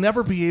 I'll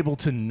never be able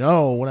to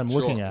know what I'm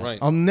looking at. Right.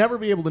 I'll never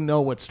be able to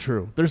know what's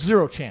true. There's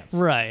zero chance.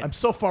 Right. I'm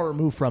so far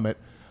removed from it.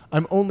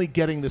 I'm only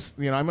getting this.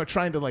 I'm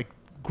trying to like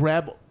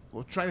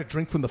trying to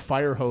drink from the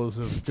fire hose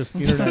of just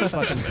internet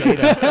fucking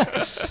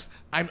data.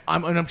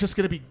 I'm just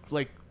gonna be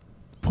like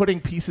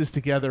putting pieces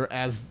together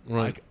as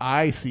like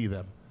I see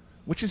them,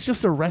 which is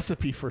just a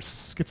recipe for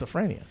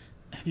schizophrenia.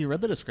 Have you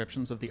read the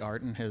descriptions of the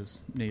art in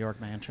his New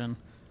York mansion?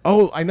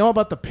 Oh, I know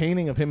about the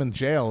painting of him in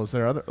jail. Is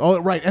there other?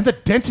 Oh, right, and the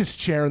dentist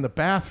chair in the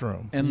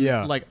bathroom. And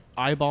like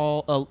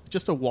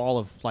just a wall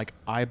of like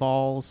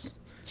eyeballs.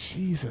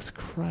 Jesus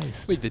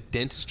Christ! Wait, the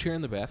dentist chair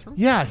in the bathroom?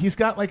 Yeah, he's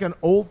got like an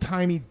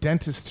old-timey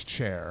dentist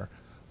chair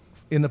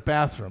in the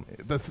bathroom.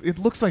 It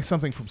looks like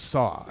something from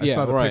Saw. I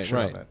saw the picture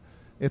of it.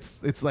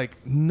 It's like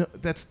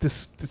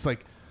it's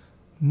like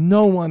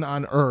no one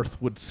on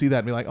earth would see that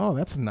and be like, oh,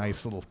 that's a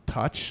nice little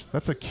touch.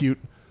 That's a cute.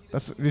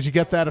 Did you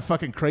get that at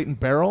fucking Crate and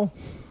Barrel?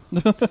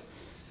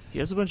 He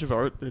has a bunch of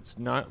art that's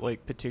not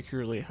like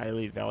particularly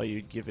highly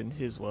valued given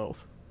his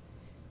wealth.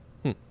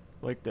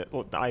 Like the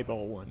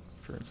eyeball one,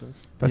 for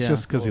instance. That's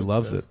just because he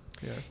loves it.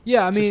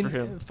 Yeah, I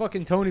mean,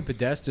 fucking Tony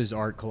Podesta's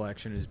art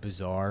collection is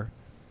bizarre.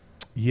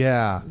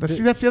 Yeah, that's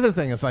the other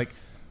thing. It's like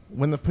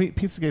when the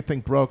Pizzagate thing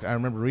broke, I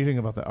remember reading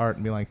about the art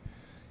and being like,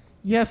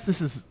 yes,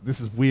 this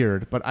is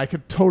weird, but I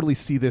could totally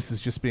see this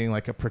as just being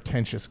like a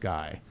pretentious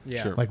guy,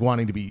 like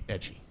wanting to be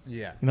edgy.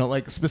 Yeah,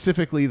 like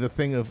specifically the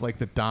thing of like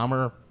the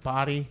Dahmer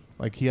body.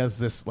 Like he has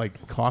this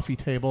like coffee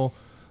table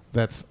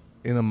that's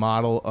in a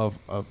model of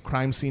a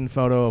crime scene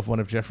photo of one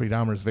of Jeffrey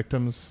Dahmer's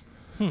victims.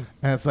 And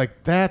it's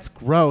like, that's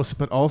gross,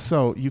 but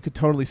also you could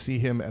totally see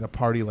him at a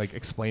party like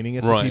explaining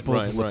it to people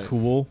to look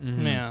cool.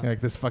 Mm-hmm. Yeah.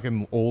 Like this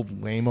fucking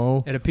old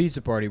lame-o. At a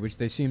pizza party, which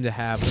they seem to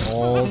have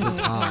all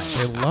the time.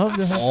 They love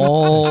to have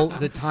all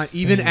the time.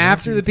 Even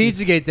after the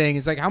Pizzagate thing,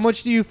 it's like, how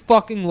much do you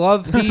fucking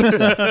love pizza?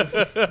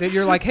 That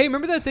you're like, hey,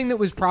 remember that thing that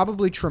was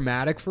probably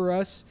traumatic for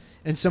us?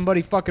 And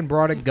somebody fucking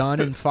brought a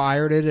gun and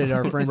fired it at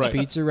our friend's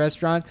pizza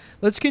restaurant?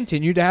 Let's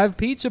continue to have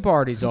pizza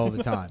parties all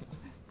the time.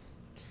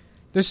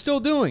 They're still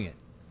doing it.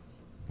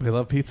 They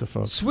love pizza,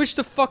 folks. Switch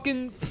the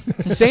fucking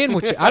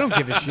sandwich. I don't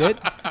give a shit.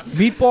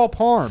 Meatball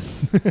parm.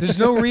 There's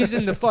no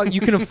reason to fuck.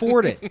 You can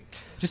afford it.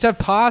 Just have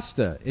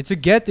pasta. It's a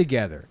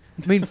get-together.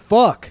 I mean,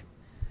 fuck.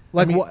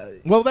 Like,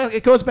 well,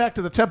 it goes back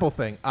to the temple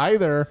thing.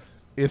 Either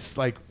it's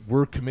like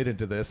we're committed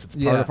to this. It's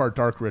part Yeah. of our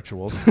dark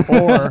rituals,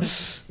 or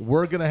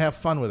we're gonna have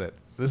fun with it.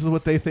 This is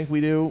what they think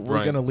we do.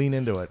 We're gonna lean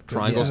into it.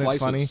 Triangle Isn't it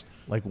slices. funny?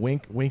 Like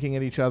winking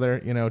at each other.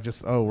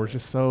 Just we're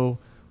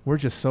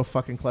just so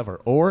fucking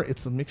clever. Or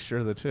it's a mixture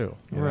of the two.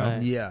 you know?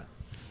 Right. Yeah.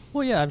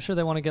 Well, yeah, I'm sure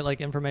they want to get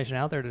like information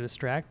out there to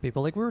distract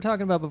people. Like we were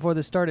talking about before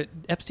this started,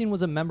 Epstein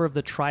was a member of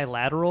the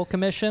Trilateral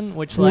Commission,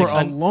 which For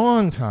a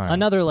long time.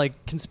 Another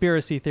like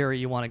conspiracy theory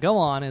you want to go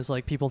on is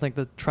like people think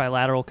the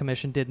Trilateral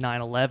Commission did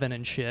 9/11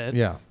 and shit.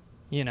 Yeah.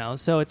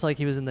 So it's like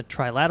he was in the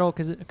Trilateral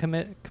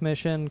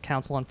Commission,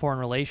 Council on Foreign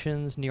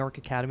Relations, New York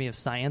Academy of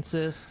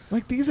Sciences.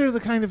 Like these are the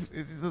kind of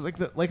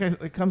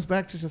it comes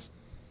back to just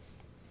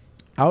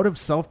out of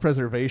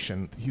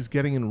self-preservation. He's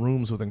getting in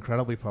rooms with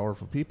incredibly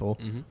powerful people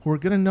who are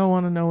going to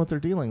want to know what they're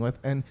dealing with,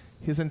 and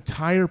his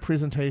entire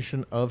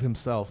presentation of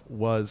himself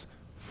was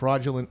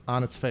fraudulent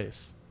on its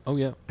face. Oh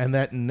yeah, and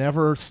that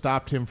never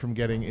stopped him from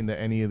getting into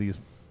any of these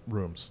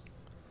rooms.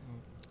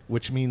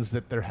 Which means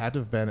that there had to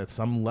have been at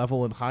some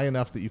level and high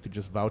enough that you could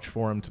just vouch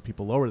for him to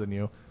people lower than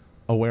you,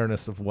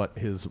 awareness of what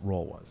his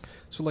role was.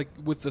 So, like,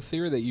 with the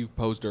theory that you've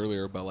posed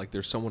earlier about, like,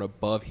 there's someone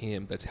above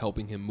him that's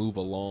helping him move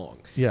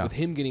along. Yeah. With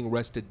him getting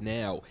arrested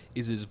now,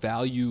 is his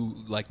value,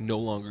 like, no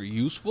longer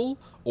useful?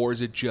 Or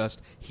is it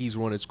just he's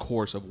run its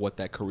course of what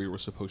that career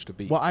was supposed to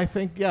be? Well, I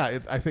think,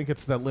 I think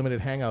it's that limited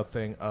hangout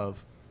thing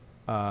of,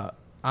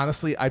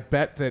 honestly, I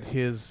bet that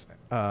his,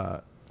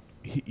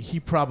 he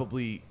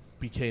probably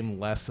became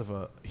less of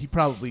a, he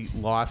probably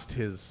lost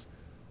his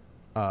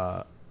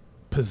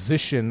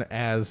position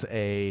as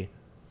a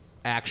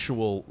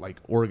actual like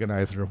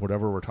organizer of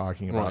whatever we're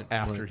talking about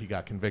after he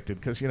got convicted,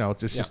 because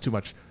there's just too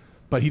much.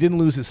 But he didn't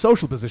lose his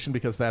social position,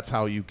 because that's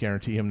how you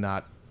guarantee him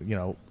not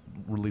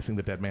releasing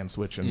the dead man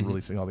switch and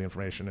releasing all the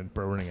information and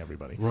burning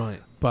everybody.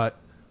 Right. But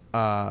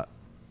I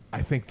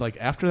think like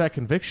after that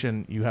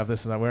conviction, you have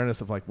this awareness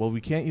of like, well, we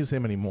can't use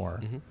him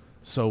anymore.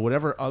 So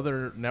whatever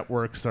other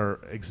networks are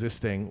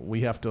existing,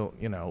 we have to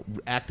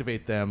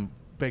activate them,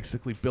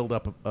 basically build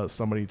up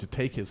somebody to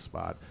take his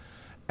spot,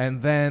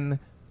 and then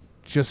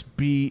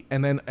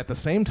and then at the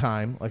same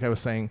time, like I was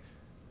saying,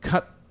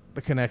 cut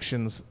the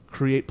connections,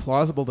 create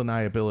plausible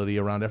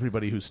deniability around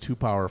everybody who's too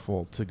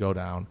powerful to go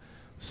down,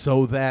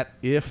 so that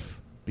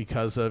if,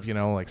 because of,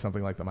 like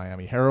something like the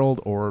Miami Herald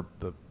or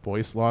the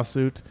Boyce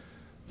lawsuit,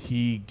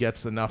 he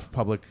gets enough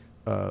public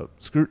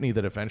scrutiny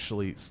that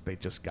eventually they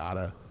just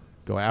gotta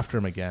go after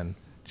him again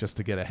just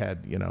to get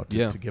ahead,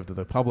 to give to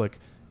the public,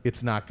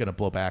 it's not going to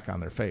blow back on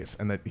their face.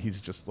 And that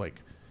he's just like,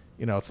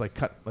 it's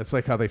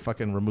like how they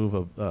fucking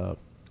remove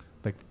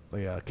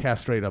they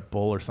castrate a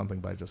bull or something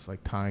by just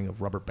like tying a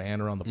rubber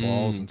band around the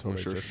balls until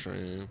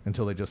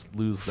they just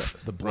lose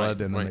the blood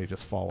and then they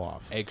just fall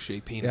off.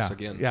 Egg-shaped penis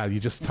again. Yeah,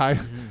 you just tie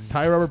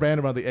a rubber band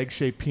around the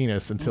egg-shaped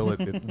penis until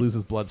it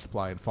loses blood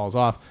supply and falls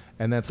off.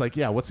 And that's like,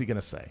 what's he going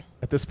to say?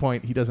 At this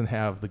point, he doesn't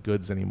have the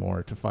goods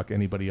anymore to fuck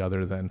anybody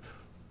other than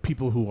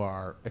people who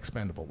are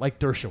expendable, like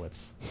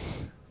Dershowitz.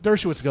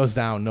 Dershowitz goes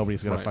down,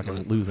 nobody's going to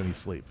fucking lose any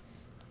sleep.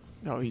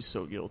 Oh, he's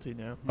so guilty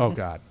now. Oh,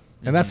 God.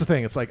 And that's the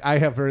thing. It's like I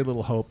have very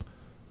little hope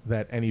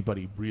that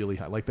anybody really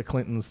like the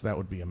Clintons. That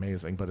would be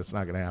amazing, but it's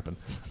not going to happen.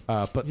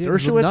 But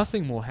Dershowitz,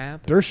 nothing will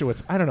happen.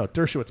 Dershowitz, I don't know.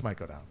 Dershowitz might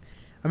go down.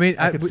 I mean,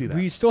 I could see that.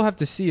 We still have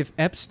to see if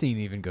Epstein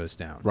even goes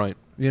down. Right.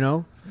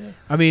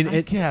 I mean,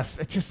 I guess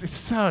it's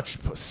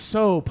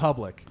so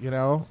public,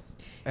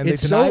 and they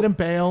It's denied so- him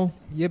bail.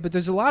 Yeah, but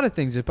there's a lot of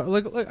things that,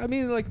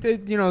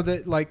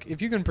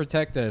 if you can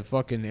protect a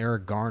fucking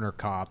Eric Garner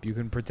cop, you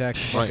can protect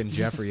fucking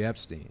Jeffrey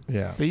Epstein.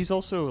 Yeah, but he's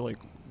also like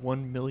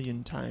 1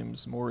 million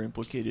times more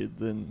implicated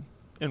and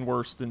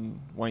worse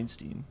than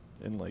Weinstein,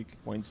 and like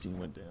Weinstein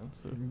went down.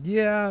 So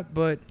Yeah,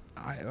 but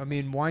I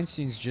mean,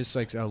 Weinstein's just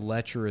like a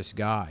lecherous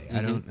guy. I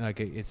don't like.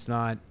 It's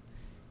not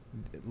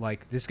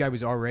like this guy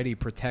was already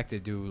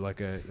protected to like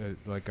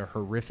a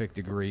horrific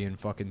degree in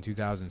fucking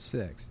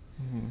 2006.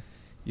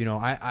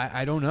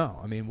 I don't know.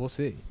 I mean, we'll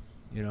see.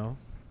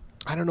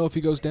 I don't know if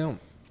he goes down.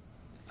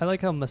 I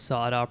like how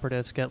Mossad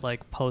operatives get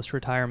like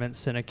post-retirement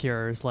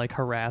sinecures, like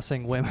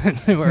harassing women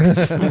who are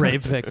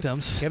rape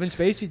victims. Kevin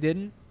Spacey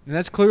didn't, and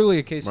that's clearly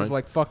a case of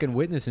like fucking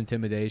witness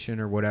intimidation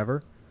or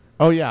whatever.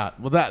 Oh yeah,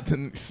 well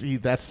that's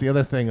the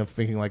other thing of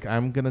thinking like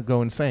I'm gonna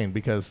go insane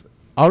because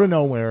out of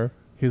nowhere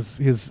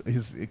his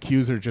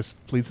accuser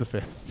just pleads the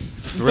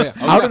fifth.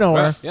 Out of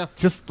nowhere,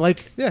 just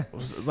like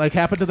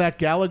happened to that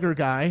Gallagher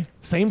guy.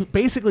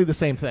 Basically the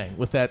same thing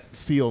with that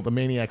SEAL, the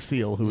maniac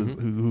SEAL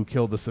who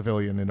killed the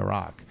civilian in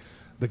Iraq.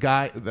 The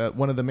guy,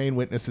 one of the main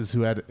witnesses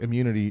who had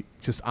immunity,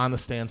 just on the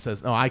stand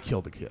says, "No, I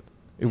killed the kid.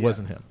 It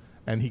wasn't him,"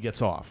 and he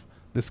gets off.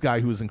 This guy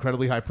who was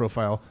incredibly high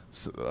profile,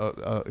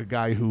 a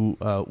guy who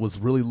was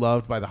really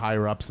loved by the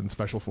higher ups in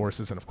special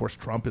forces, and of course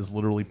Trump is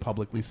literally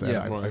publicly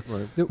said,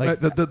 like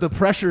the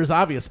pressure is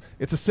obvious.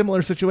 It's a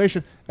similar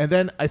situation. And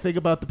then I think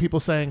about the people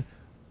saying,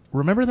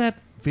 "Remember that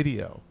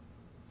video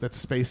that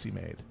Spacey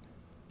made?"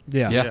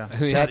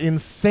 That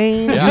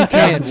insane.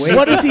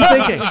 What is he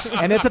thinking?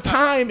 And at the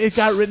time, it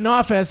got written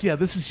off as,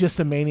 this is just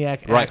a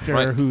maniac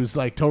actor who's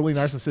like totally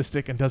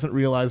narcissistic and doesn't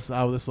realize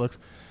how this looks.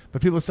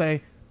 But people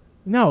say,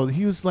 No,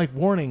 he was like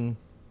warning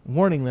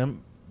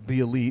them, the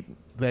elite,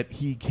 that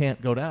he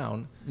can't go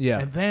down. Yeah.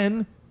 And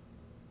then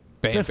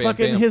Bam, bam,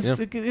 fucking bam.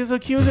 his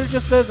accuser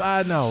just says,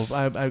 no,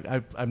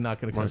 I'm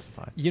not going to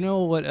testify. You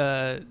know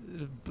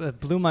what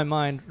blew my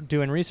mind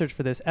doing research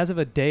for this? As of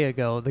a day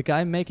ago, the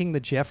guy making the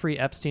Jeffrey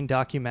Epstein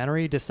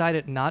documentary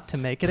decided not to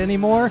make it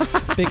anymore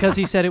because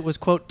he said it was,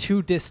 quote,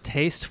 too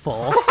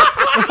distasteful.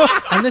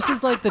 And this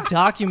is like the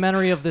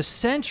documentary of the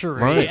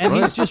century, and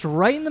he's just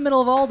right in the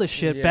middle of all this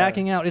shit,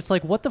 backing out. It's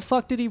like, what the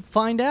fuck did he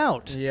find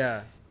out?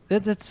 Yeah.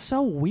 That's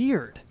so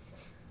weird.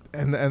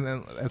 And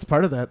as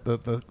part of that,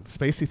 the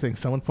Spacey thing,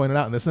 someone pointed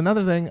out, and this is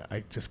another thing.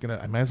 I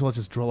might as well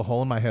just drill a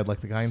hole in my head like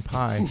the guy in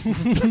Pi.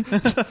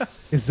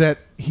 Is that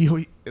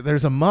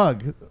there's a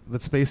mug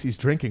that Spacey's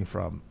drinking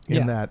from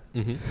in that,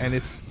 and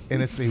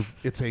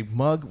it's a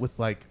mug with,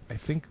 like, I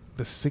think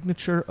the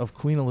signature of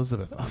Queen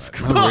Elizabeth. Of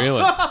course. Oh,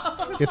 really?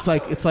 It's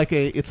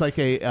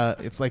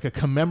like a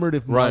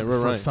commemorative mug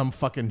for some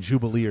fucking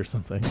jubilee or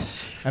something.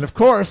 And of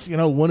course,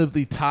 one of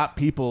the top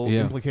people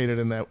implicated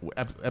in that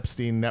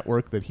Epstein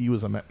network that he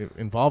was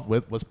involved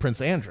with was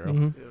Prince Andrew.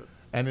 Mm-hmm.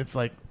 And it's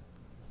like,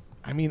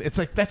 it's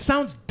like, that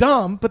sounds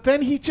dumb, but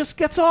then he just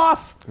gets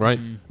off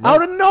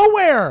out of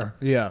nowhere.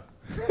 Yeah.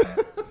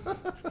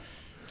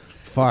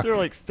 Fuck. There are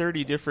like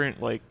 30 different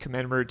like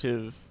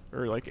commemorative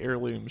or like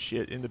heirloom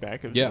shit in the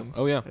back of them.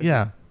 Oh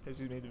yeah. As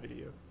he made the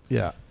video.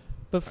 Yeah.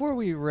 Before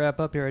we wrap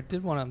up here, I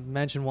did want to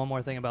mention one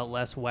more thing about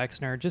Les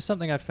Wexner, just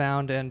something I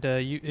found. And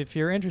if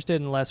you're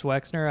interested in Les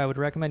Wexner, I would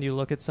recommend you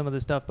look at some of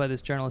the stuff by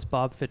this journalist,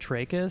 Bob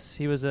Fitrakis.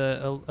 He was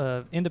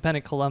a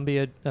independent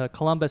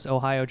Columbus,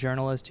 Ohio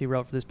journalist. He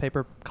wrote for this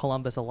paper,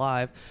 Columbus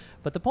Alive.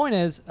 But the point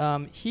is,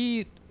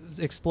 he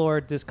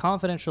explored this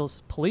confidential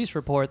police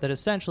report that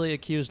essentially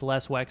accused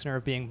Les Wexner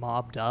of being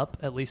mobbed up,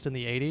 at least in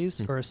the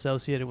 80s, or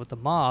associated with the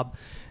mob.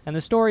 And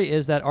the story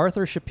is that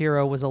Arthur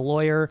Shapiro was a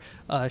lawyer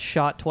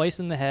shot twice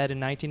in the head in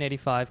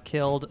 1985,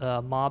 killed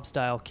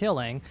mob-style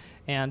killing.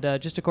 And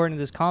just according to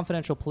this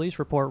confidential police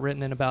report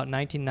written in about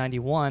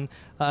 1991,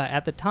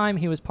 at the time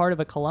he was part of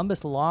a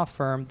Columbus law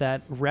firm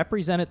that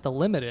represented The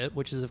Limited,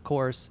 which is, of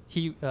course,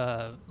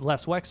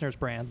 Les Wexner's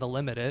brand, The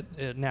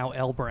Limited. Now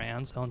L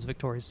Brands owns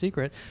Victoria's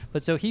Secret.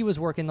 But so he was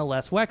working the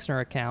Les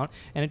Wexner account,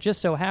 and it just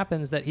so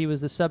happens that he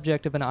was the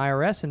subject of an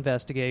IRS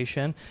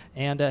investigation,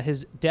 and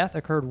his death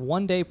occurred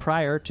one day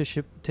prior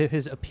to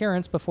his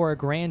appearance before a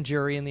grand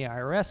jury in the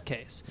IRS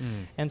case.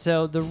 And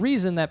so the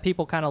reason that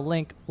people kind of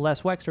link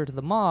Les Wexner to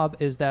the mob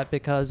is that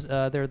because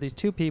there are these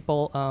two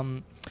people,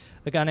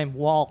 a guy named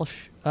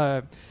Walsh,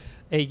 a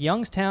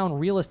Youngstown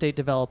real estate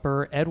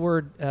developer,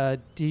 Edward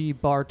D.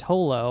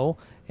 Bartolo,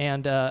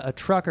 and a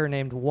trucker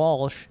named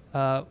Walsh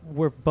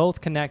were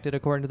both connected,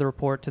 according to the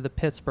report, to the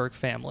Pittsburgh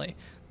family,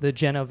 the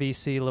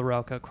Genovese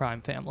LaRocca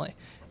crime family.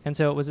 And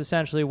so it was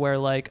essentially where,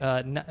 like,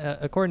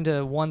 according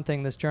to one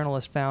thing this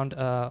journalist found,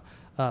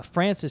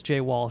 Francis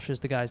J. Walsh is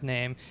the guy's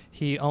name.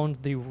 He owned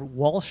the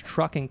Walsh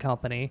Trucking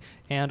Company,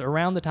 and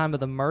around the time of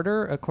the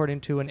murder, according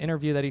to an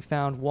interview that he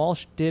found,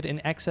 Walsh did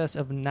in excess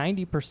of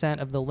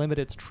 90% of the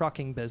Limited's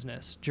trucking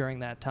business during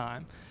that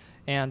time.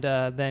 And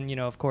then,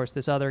 of course,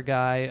 this other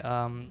guy,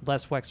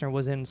 Les Wexner,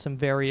 was in some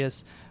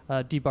various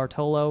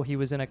DiBartolo. He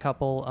was in a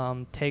couple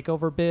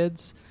takeover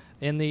bids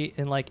in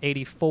like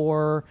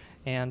 84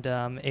 and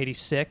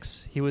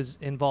 86. He was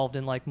involved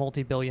in like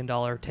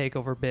multi-billion-dollar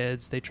takeover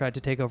bids. They tried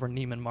to take over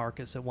Neiman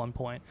Marcus at one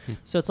point.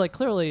 So it's like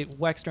clearly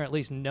Wexner at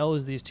least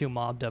knows these two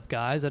mobbed-up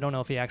guys. I don't know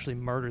if he actually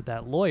murdered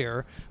that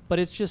lawyer, but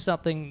it's just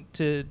something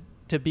to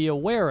be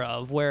aware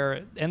of.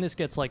 And this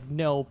gets like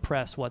no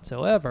press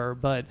whatsoever,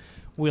 but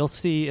we'll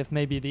see if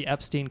maybe the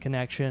Epstein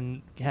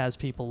connection has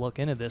people look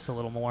into this a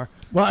little more.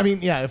 Well, I mean,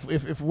 yeah,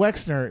 if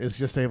Wexner is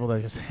just able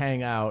to just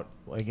hang out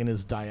like in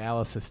his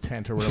dialysis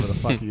tent or whatever the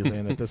fuck he's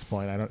in at this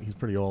point, he's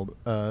pretty old,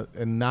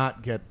 and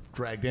not get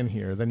dragged in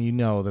here, then you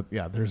know that,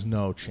 yeah, there's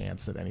no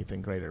chance that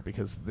anything greater,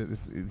 because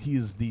he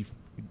is the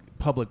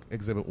public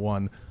exhibit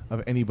one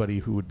of anybody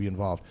who would be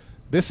involved.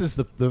 This is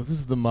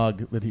the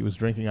mug that he was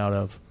drinking out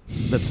of,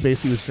 that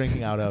Spacey was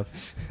drinking out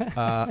of,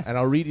 and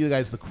I'll read you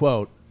guys the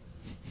quote.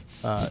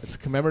 It's a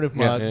commemorative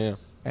mug,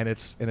 and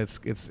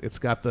it's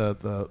got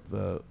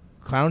the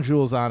crown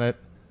jewels on it.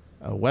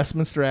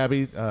 Westminster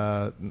Abbey.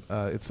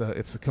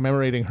 It's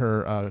commemorating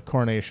her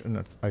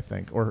coronation, I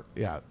think,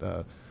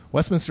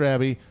 Westminster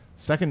Abbey,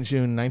 2nd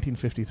June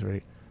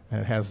 1953,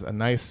 and it has a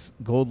nice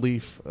gold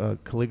leaf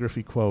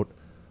calligraphy quote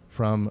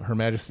from Her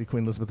Majesty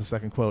Queen Elizabeth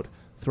II. Quote: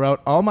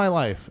 "Throughout all my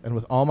life and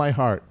with all my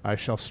heart, I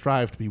shall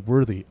strive to be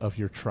worthy of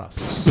your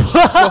trust."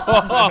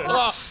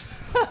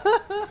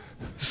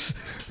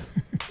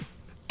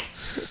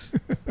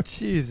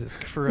 Jesus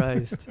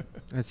Christ.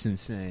 That's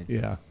insane.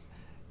 Yeah.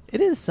 It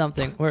is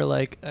something where,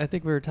 like, I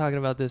think we were talking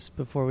about this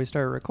before we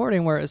started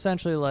recording, where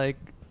essentially, like,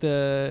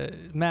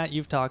 Matt,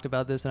 you've talked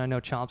about this, and I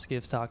know Chomsky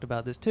has talked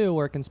about this too,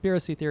 where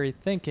conspiracy theory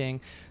thinking,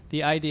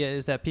 the idea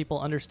is that people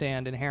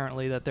understand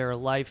inherently that their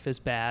life is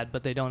bad,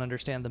 but they don't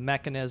understand the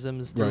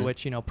mechanisms through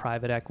which,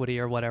 private equity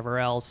or whatever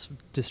else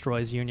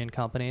destroys union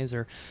companies.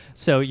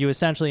 So you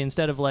essentially,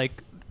 instead of, like,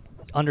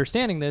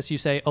 understanding this, you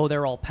say, oh,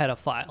 they're all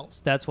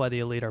pedophiles. That's why the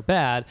elite are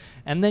bad.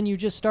 And then you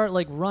just start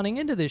like running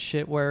into this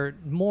shit where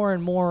more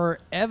and more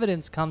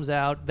evidence comes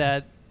out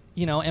that,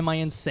 you know, am I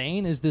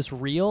insane? Is this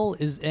real?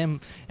 Am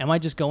I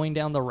just going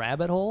down the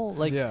rabbit hole?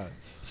 Like, yeah.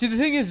 See, the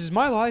thing is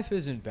my life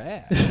isn't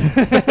bad,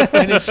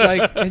 and it's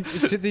like, and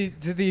to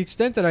the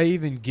extent that I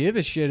even give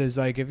a shit is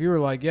like, if you were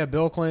like, yeah,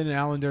 Bill Clinton,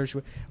 Alan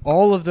Dershowitz,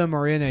 all of them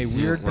are in a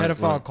weird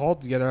pedophile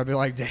cult together, I'd be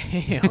like,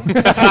 damn.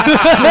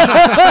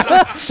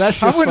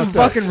 I wouldn't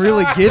fucking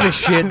really give a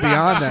shit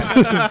beyond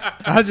that.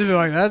 I'd just be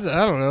like, I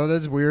don't know,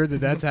 that's weird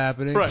that's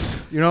happening,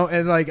 right? You know,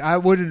 and like I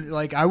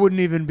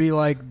wouldn't even be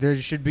like, there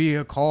should be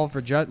a call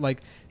for like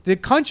the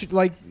country,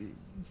 like.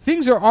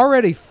 Things are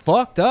already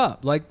fucked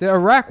up. Like, the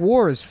Iraq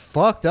war is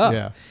fucked up.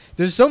 Yeah.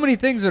 There's so many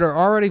things that are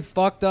already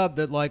fucked up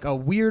that, like, a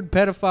weird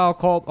pedophile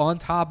cult on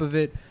top of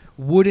it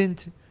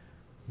wouldn't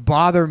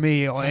bother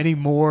me any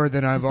more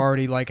than I've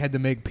already, like, had to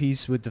make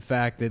peace with the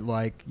fact that,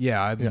 like,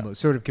 I'm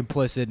sort of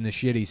complicit in a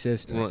shitty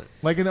system. Right.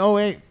 Like, in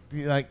 2008,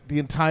 like, the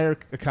entire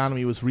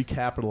economy was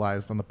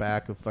recapitalized on the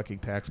back of fucking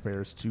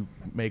taxpayers to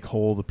make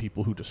whole the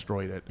people who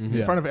destroyed it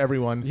in front of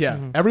everyone. Yeah.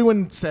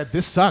 Everyone said,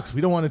 this sucks.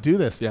 We don't want to do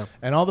this. Yeah.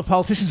 And all the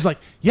politicians like,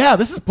 yeah,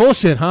 this is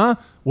bullshit, huh?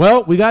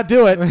 Well, we got to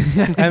do it.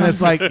 And it's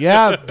like,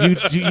 yeah,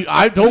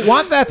 I don't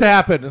want that to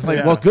happen. It's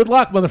like, well, good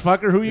luck,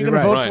 motherfucker. Who are you going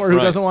to vote for who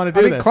doesn't want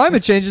to do this?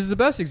 Climate change is the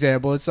best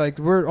example. It's like,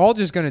 we're all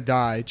just going to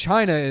die.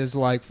 China is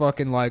like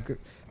fucking like...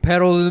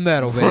 pedal to the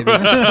metal, baby.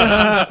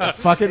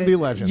 Fucking be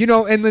legend. You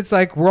know, and it's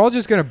like, we're all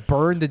just going to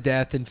burn to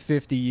death in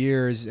 50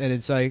 years, and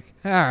it's like,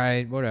 all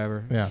right,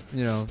 whatever. Yeah.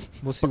 You know,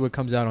 we'll see what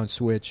comes out on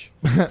Switch.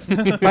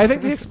 I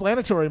think the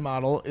explanatory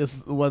model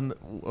is when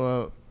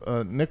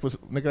Nick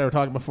and I were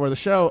talking before the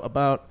show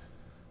about,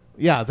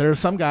 there are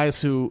some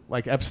guys who,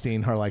 like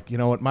Epstein, are like, you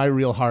know what, my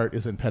real heart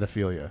is in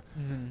pedophilia.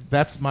 Mm-hmm.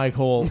 That's my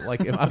whole,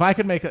 like, if I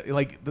could make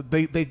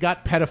they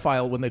got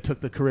pedophile when they took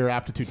the career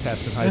aptitude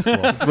test in high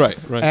school. Right.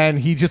 And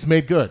he just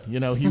made good. You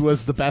know, he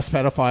was the best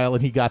pedophile,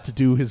 and he got to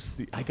do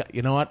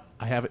you know what,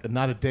 I have it,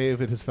 not a day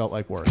of it has felt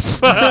like work.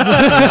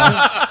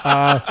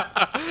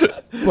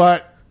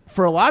 But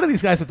for a lot of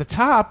these guys at the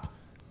top,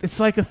 it's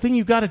like a thing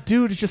you got to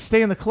do to just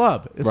stay in the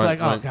club. It's oh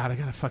God, I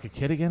got to fuck a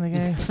kid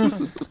again.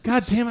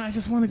 God damn it, I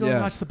just want to go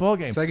watch the ball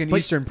game. It's like in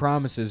Eastern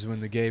Promises when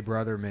the gay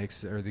brother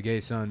or the gay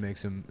son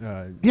makes him.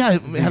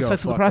 Have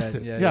sex with a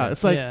prostitute.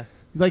 It's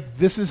like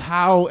this is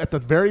how at the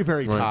very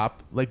very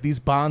top, like these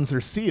bonds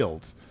are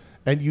sealed,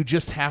 and you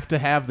just have to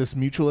have this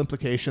mutual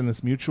implication,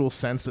 this mutual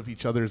sense of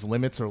each other's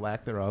limits or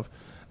lack thereof,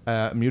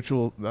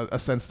 a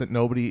sense that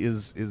nobody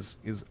is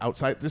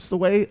outside. Just the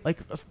way like.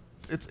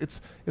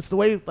 It's the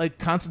way like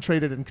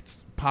concentrated and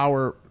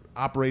power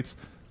operates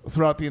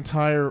throughout the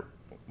entire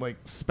like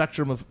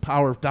spectrum of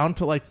power, down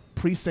to like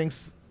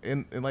precincts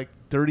and like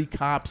dirty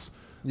cops,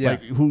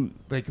 like who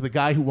like the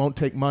guy who won't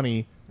take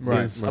money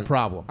is a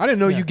problem. I didn't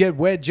know you get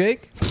wet,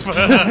 Jake.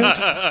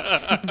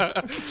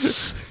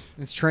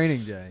 It's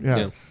training day.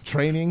 Yeah.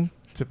 Training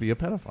to be a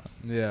pedophile.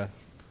 Yeah.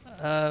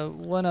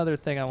 One other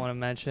thing I want to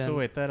mention. So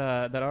wait,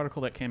 that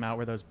article that came out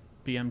where those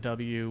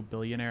BMW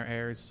billionaire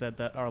heirs said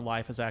that our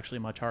life is actually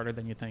much harder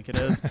than you think it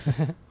is.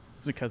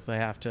 It's because they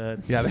have to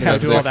they have to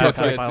do all that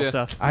pedophile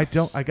stuff. I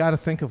got to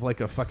think of like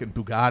a fucking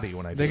Bugatti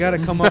when I do They got to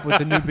come up with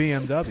the new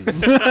BMW.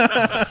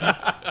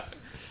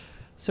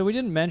 So we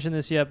didn't mention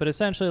this yet, but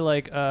essentially,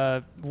 like,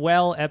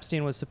 while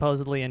Epstein was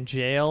supposedly in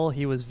jail,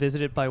 he was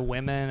visited by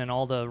women, and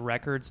all the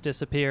records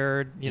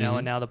disappeared. You know,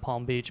 and now the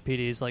Palm Beach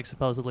PD is like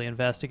supposedly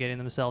investigating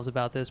themselves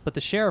about this. But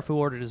the sheriff who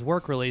ordered his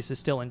work release is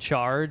still in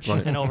charge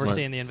and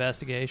overseeing the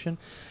investigation.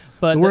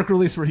 But the work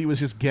release where he was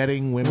just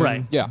getting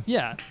women,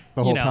 the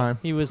whole time.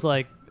 He was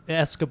like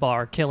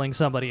Escobar killing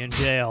somebody in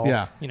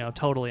jail. You know,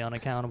 totally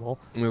unaccountable.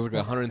 And there's like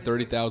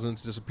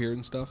 130,000 disappeared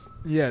and stuff.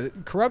 Yeah,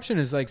 corruption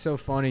is like so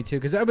funny too,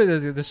 because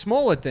the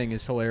Smollett thing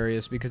is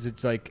hilarious because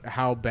it's like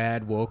how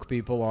bad woke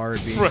people are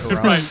at being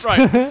corrupt.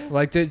 Right.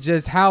 Like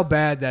just how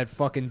bad that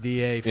fucking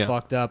DA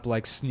fucked up,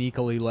 like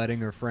sneakily letting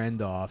her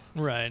friend off.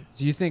 Right.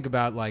 So you think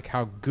about like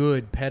how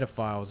good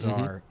pedophiles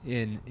are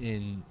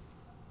in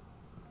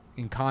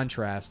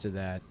contrast to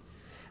that.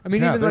 I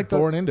mean, even they're like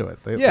born into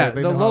it. They the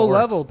know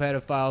low-level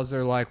pedophiles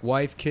are like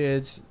wife,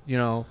 kids, you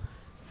know,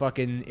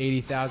 fucking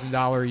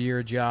 $80,000 a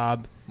year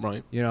job,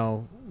 right? You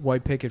know,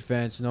 white picket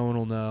fence, no one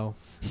will know,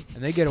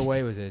 and they get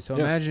away with it. So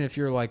imagine if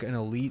you're like an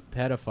elite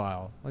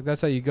pedophile, like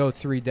that's how you go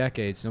 3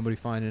 decades, nobody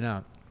finding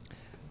out.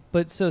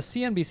 But so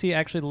CNBC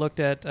actually looked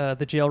at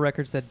the jail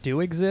records that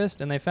do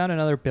exist, and they found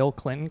another Bill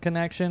Clinton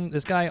connection.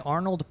 This guy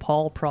Arnold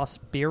Paul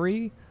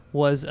Prosperi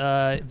was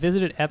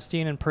visited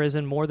Epstein in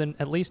prison more than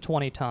at least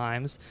 20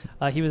 times.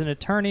 He was an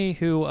attorney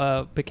who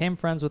became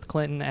friends with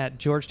Clinton at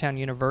Georgetown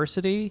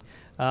University,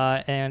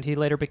 and he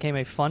later became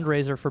a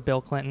fundraiser for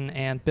Bill Clinton.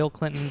 And Bill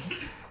Clinton,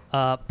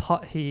 Bill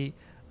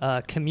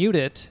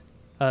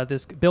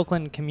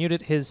Clinton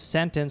commuted his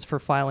sentence for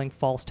filing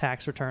false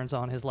tax returns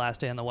on his last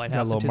day in the White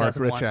House. A little in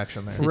 2001. Mark Rich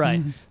action there,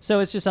 right? So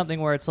it's just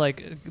something where it's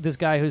like this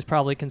guy who's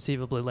probably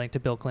conceivably linked to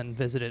Bill Clinton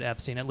visited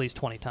Epstein at least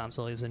 20 times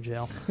while he was in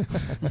jail.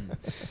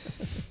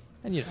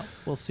 And, you know,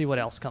 we'll see what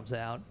else comes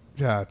out.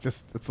 Yeah,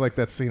 just it's like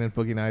that scene in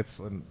Boogie Nights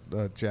when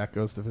Jack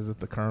goes to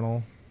visit the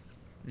Colonel.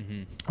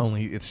 Mm-hmm.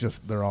 Only it's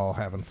just they're all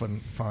having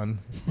fun.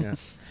 Yeah.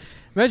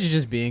 Imagine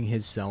just being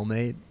his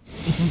cellmate.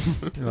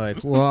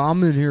 Like, well,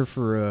 I'm in here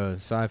for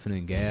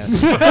siphoning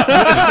gas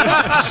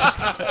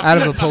out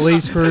of a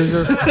police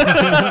cruiser.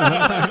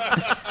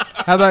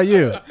 How about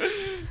you?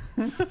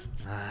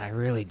 I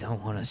really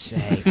don't want to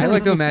say. I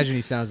like to imagine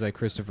he sounds like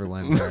Christopher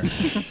Lambert.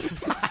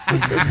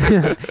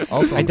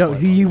 Also, I don't.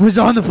 He was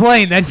on the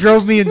plane. That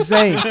drove me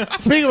insane.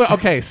 Speaking of,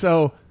 okay,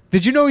 so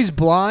did you know he's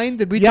blind?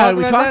 Did we? Yeah, talk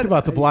we about talked that?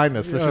 about the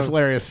blindness. It's just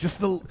hilarious.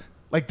 Just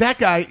that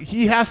guy.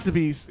 He has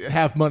to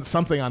have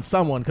something on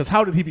someone because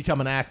how did he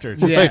become an actor?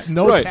 Just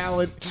no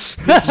talent,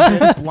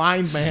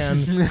 blind man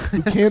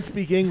who can't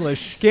speak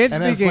English. Can't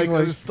and speak has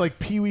English. This like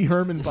Pee Wee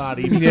Herman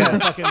body.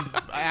 Fucking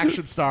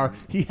action star.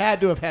 He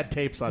had to have had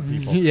tapes on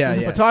people.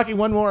 Yeah. But talking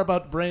one more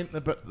about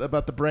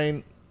about the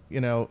brain.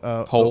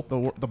 Hole.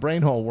 The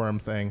brain hole worm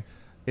thing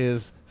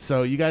is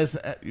so you guys.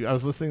 I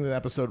was listening to the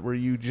episode where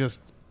you just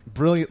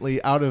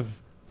brilliantly out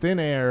of thin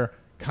air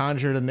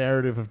conjured a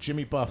narrative of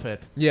Jimmy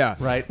Buffett. Yeah,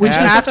 right. Which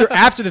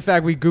after the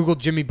fact, we Googled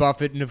Jimmy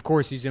Buffett, and of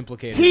course he's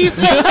implicated. He's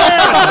in there.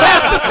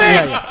 That's the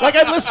thing. Yeah. Like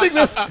I'm listening to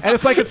this, and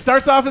it's like it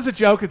starts off as a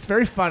joke. It's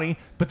very funny,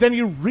 but then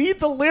you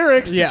read the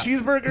lyrics to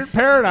Cheeseburger in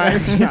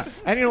Paradise,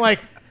 and you're like.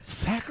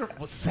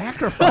 Sacrifice?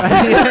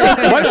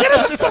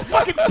 It's a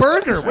fucking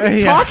burger. What are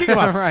you talking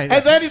about? Right.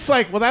 And then it's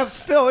like, well, that's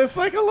still, it's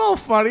like a little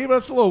funny, but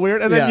it's a little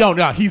weird. And then,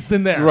 no, he's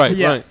in there. Right,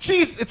 right.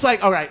 It's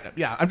like, all right,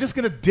 yeah, I'm just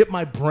going to dip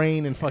my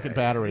brain in fucking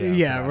battery acid.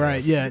 Yeah,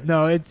 right. Yeah,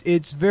 no,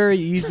 it's very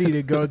easy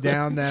to go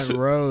down that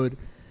road.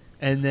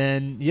 And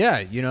then,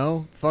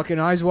 fucking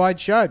eyes wide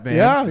shut, man.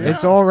 Yeah.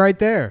 It's all right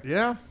there.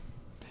 Yeah.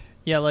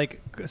 Yeah,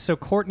 so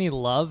Courtney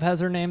Love has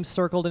her name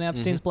circled in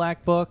Epstein's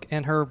black book,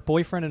 and her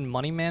boyfriend and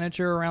money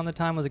manager around the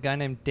time was a guy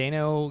named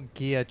Dano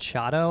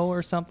Giacchotto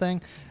or something.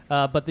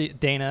 But the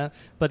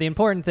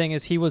important thing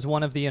is he was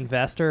one of the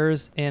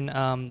investors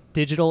in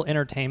Digital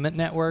Entertainment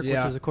Network, which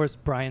is, of course,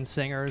 Bryan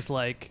Singer's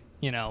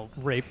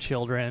rape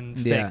children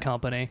fake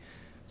company.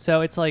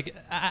 So it's like,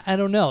 I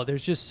don't know.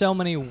 There's just so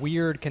many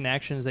weird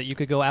connections that you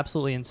could go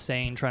absolutely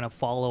insane trying to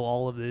follow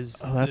all of these.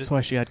 Oh, that's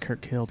why she had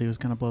Kirk killed. He was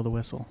going to blow the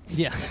whistle.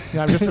 Yeah.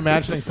 I'm just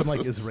imagining some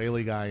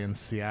Israeli guy in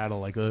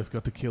Seattle,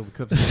 got to kill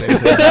the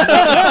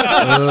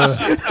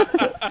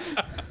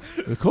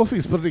The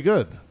coffee's pretty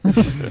good.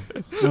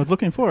 I was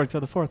looking forward to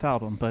the fourth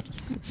album, but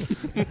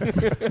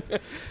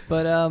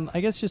I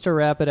guess just to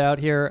wrap it out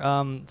here,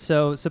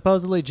 so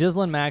supposedly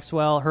Ghislaine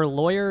Maxwell, her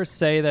lawyers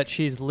say that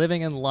she's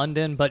living in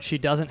London, but she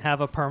doesn't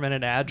have a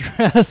permanent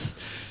address.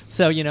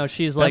 So,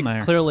 she's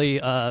clearly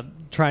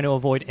trying to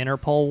avoid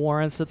Interpol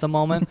warrants at the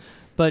moment.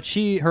 But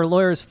her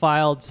lawyers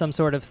filed some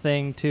sort of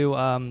thing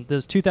to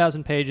those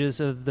 2,000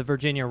 pages of the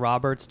Virginia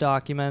Roberts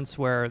documents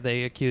where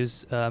they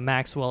accuse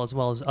Maxwell as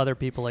well as other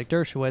people like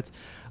Dershowitz.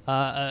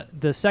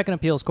 The Second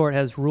Appeals Court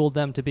has ruled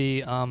them to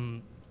be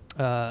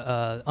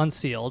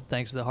unsealed,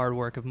 thanks to the hard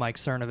work of Mike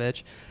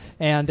Cernovich.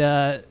 And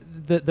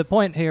the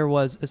point here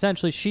was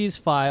essentially she's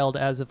filed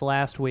as of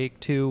last week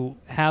to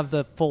have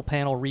the full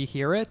panel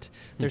rehear it.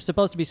 There's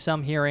supposed to be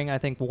some hearing, I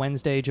think,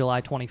 Wednesday,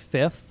 July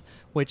 25th,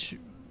 which...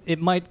 It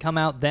might come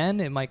out then,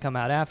 it might come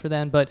out after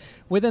then, but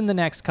within the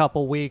next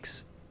couple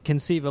weeks,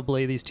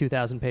 conceivably, these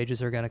 2,000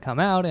 pages are going to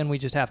come out, and we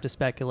just have to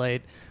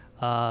speculate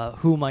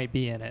who might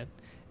be in it.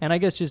 And I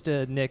guess just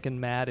Nick and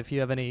Matt, if you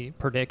have any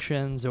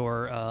predictions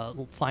or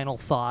final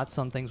thoughts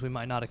on things we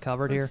might not have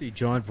covered here. See,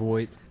 John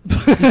Voight.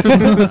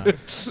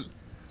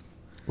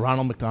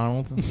 Ronald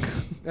McDonald.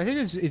 I think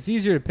it's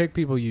easier to pick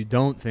people you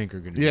don't think are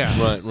going to be.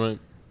 Yeah. Right.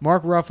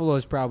 Mark Ruffalo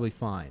is probably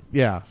fine.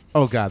 Yeah.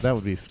 Oh, God, that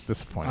would be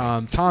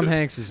disappointing. Tom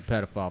Hanks is a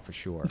pedophile for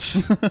sure.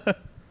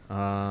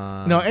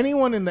 No,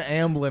 anyone in the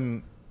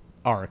Amblin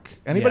arc,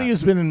 anybody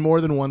who's been in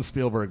more than one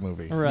Spielberg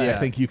movie, I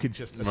think you could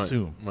just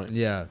assume. Right.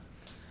 Yeah.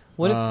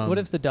 What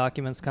if the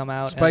documents come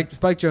out? Spike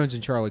Jonze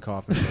and Charlie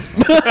Kaufman.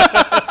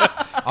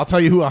 I'll tell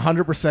you who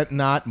 100%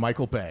 not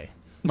Michael Bay.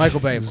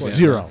 Michael Bay, of course.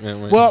 Zero.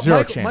 Well,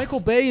 Zero chance.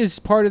 Michael Bay is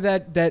part of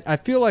that. I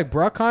feel like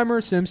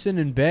Bruckheimer, Simpson,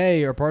 and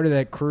Bay are part of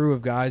that crew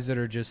of guys that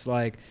are just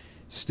like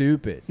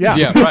stupid. Yeah,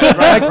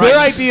 right. Their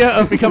idea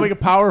of becoming a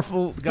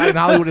powerful guy in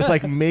Hollywood is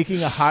like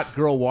making a hot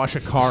girl wash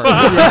a car.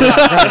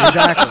 Right,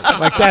 exactly.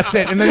 Like that's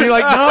it. And then you're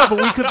like, no, but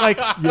we could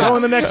go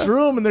in the next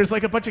room and there's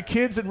like a bunch of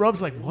kids in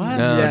robes. Like what?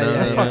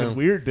 That's fucking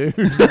weird, dude.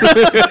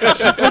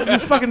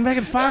 There's fucking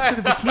Megan Fox in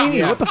a bikini.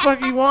 Yeah. What the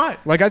fuck do you want?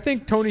 Like I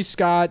think Tony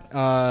Scott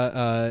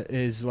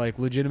is like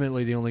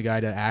legitimately the only guy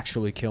to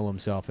actually kill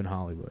himself in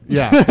Hollywood.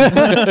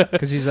 Yeah,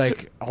 because he's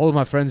like, all of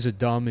my friends are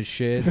dumb as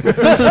shit.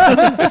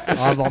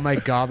 I'll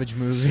make garbage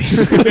movies.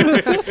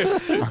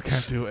 I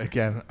can't do it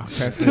again. I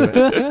can't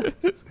do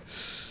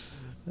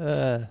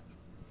it.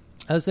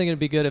 I was thinking it'd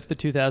be good if the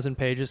 2,000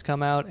 pages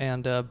come out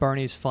and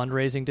Bernie's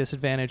fundraising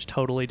disadvantage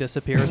totally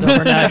disappears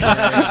overnight.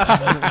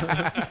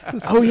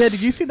 Oh yeah,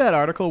 did you see that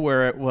article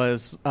where it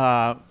was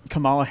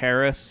Kamala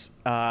Harris?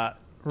 What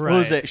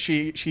was it?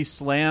 She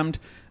slammed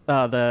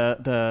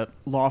the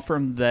law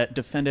firm that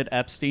defended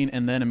Epstein,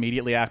 and then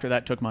immediately after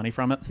that took money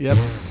from it. Yep.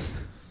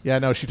 Yeah,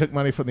 no, she took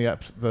money from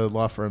the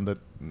law firm that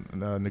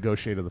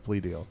negotiated the plea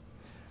deal.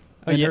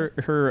 And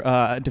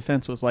her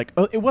defense was like,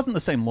 "Oh, it wasn't the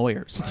same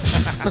lawyers."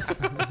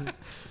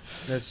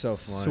 That's so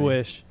funny.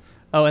 Swish.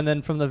 Oh, and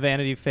then from the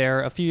Vanity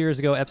Fair, a few years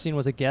ago, Epstein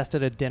was a guest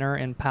at a dinner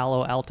in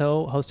Palo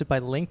Alto hosted by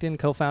LinkedIn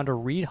co-founder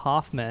Reid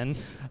Hoffman.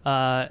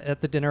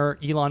 At the dinner,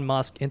 Elon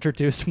Musk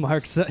introduced him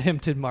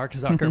to Mark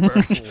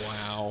Zuckerberg.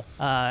 Wow.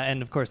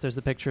 And, of course, there's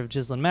a picture of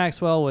Ghislaine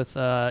Maxwell with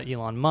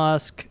Elon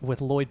Musk,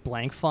 with Lloyd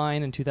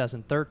Blankfein in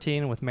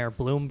 2013, with Mayor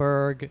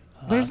Bloomberg.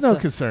 There's no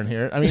concern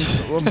here. I mean,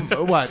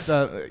 what?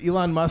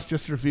 Elon Musk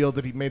just revealed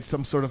that he made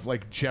some sort of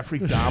like Jeffrey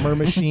Dahmer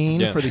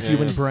machine for the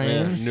human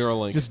brain. Yeah,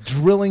 Neuralink. Just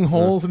drilling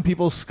holes in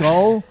people's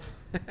skull.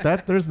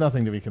 There's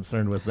nothing to be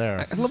concerned with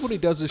there. I love when he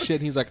does this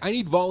shit and he's like, I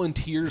need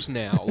volunteers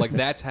now. Like,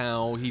 that's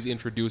how he's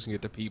introducing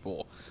it to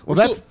people. Well,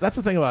 that's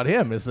the thing about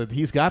him, is that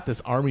he's got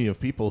this army of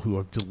people who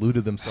have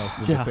deluded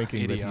themselves into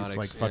thinking that he's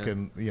like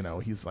fucking,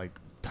 he's like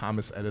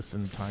Thomas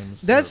Edison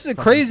times. That's the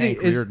crazy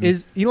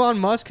is Elon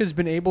Musk has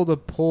been able to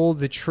pull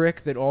the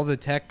trick that all the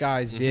tech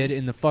guys did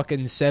in the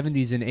fucking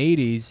 70s and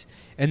 80s,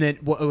 and then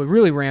it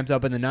really ramped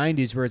up in the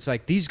 90s, where it's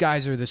like these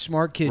guys are the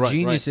smart kid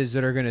geniuses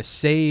that are going to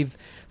save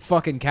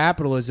fucking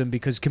capitalism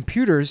because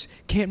computers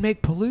can't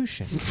make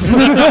pollution.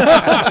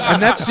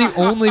 And that's the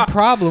only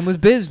problem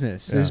with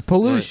business is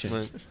pollution.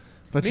 Right.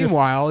 But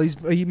meanwhile,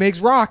 he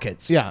makes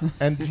rockets. Yeah,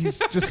 and he's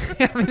just.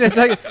 I mean, it's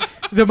like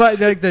the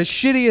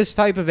shittiest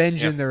type of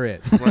engine there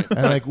is. Right.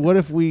 And like, what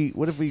if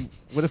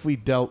we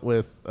dealt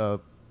with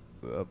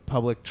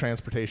public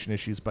transportation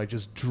issues by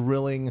just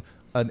drilling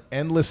an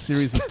endless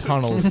series of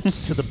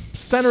tunnels to the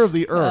center of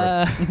the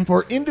earth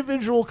for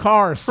individual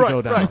cars to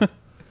go down?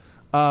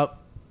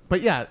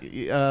 But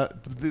yeah,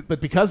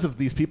 but because of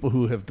these people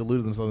who have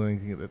deluded themselves into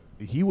thinking that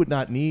he would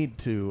not need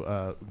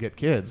to get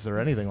kids or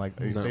anything, like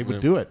they would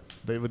do it.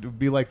 They would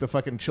be like the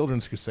fucking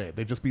Children's Crusade.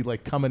 They'd just be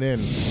like coming in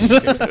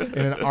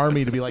an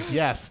army to be like,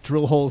 yes,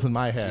 drill holes in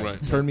my head,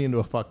 turn me into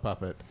a fuck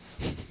puppet.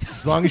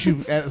 As long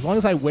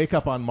as I wake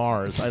up on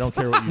Mars, I don't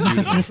care what you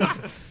do to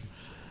me.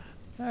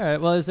 All right.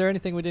 Well, is there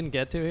anything we didn't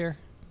get to here?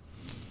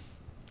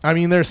 I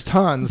mean, there's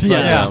tons.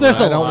 But there's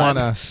a lot.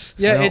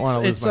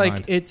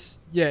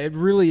 It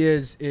really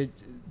is.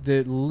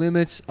 The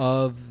limits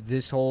of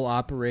this whole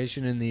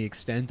operation and the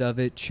extent of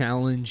it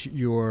challenge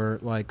your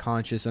like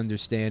conscious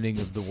understanding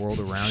of the world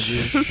around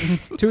you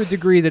to a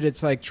degree that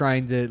it's like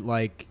trying to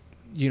like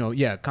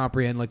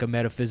comprehend like a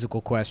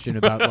metaphysical question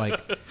about like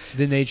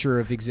the nature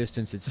of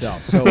existence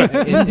itself. So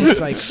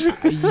it's like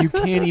you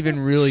can't even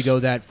really go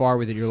that far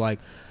with it. You're like,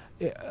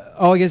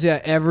 I guess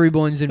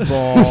everyone's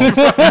involved,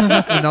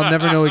 and I'll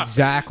never know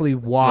exactly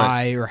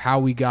why or how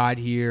we got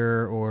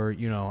here, or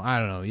I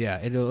don't know.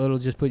 Yeah, it'll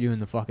just put you in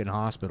the fucking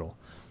hospital.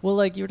 Well,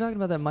 like you were talking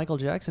about that Michael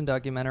Jackson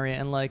documentary,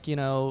 and like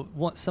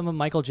some of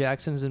Michael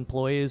Jackson's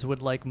employees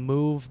would like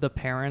move the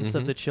parents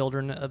of the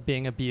children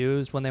being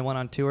abused when they went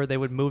on tour. They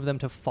would move them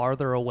to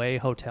farther away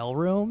hotel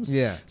rooms.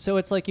 Yeah. So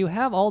it's like you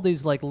have all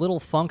these like little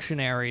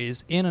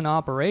functionaries in an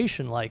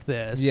operation like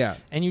this. Yeah.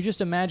 And you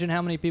just imagine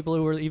how many people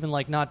who are even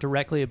like not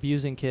directly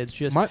abusing kids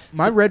just.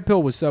 My red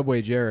pill was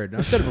Subway Jared.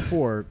 I've said it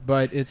before,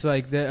 but it's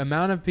like the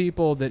amount of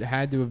people that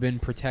had to have been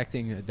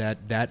protecting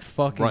that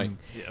fucking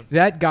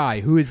that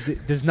guy who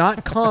does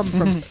not come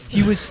from.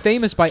 He was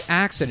famous by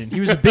accident.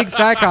 He was a big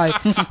fat guy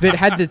that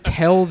had to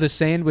tell the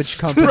sandwich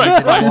company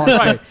that he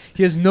lost it.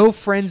 He has no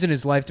friends in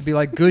his life to be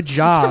like, good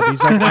job.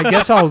 He's like, I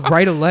guess I'll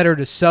write a letter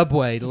to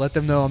Subway to let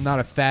them know I'm not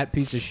a fat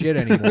piece of shit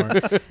anymore.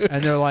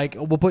 And they're like,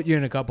 we'll put you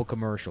in a couple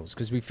commercials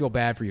because we feel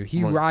bad for you.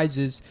 He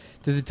rises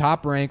to the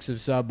top ranks of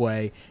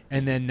Subway,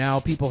 and then now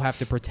people have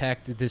to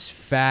protect this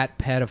fat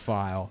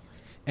pedophile.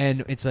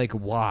 And it's like,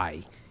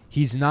 why?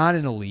 He's not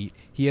an elite.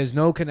 He has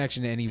no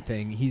connection to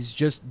anything. He's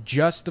just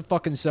the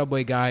fucking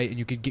Subway guy, and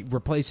you could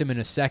replace him in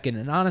a second.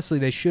 And honestly,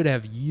 they should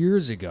have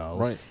years ago.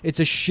 Right.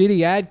 It's a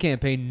shitty ad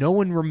campaign. No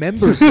one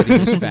remembers that he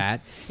was fat.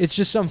 It's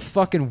just some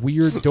fucking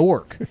weird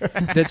dork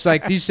that's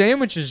like, these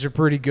sandwiches are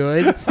pretty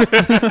good.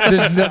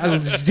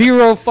 There's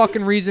zero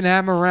fucking reason to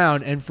have him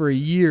around. And for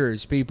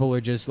years, people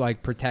are just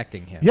like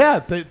protecting him. Yeah,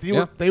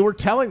 they were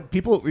telling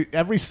people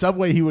every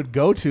Subway he would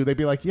go to, they'd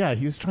be like, yeah,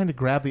 he was trying to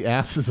grab the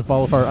asses of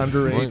all of our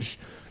underage.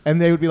 And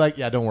they would be like,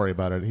 yeah, don't worry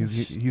about it.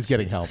 He's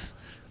getting help.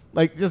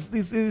 Like just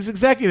these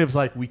executives,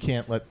 like we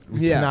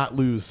cannot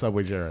lose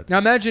Subway Jared. Now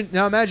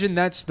imagine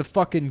that's the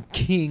fucking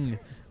king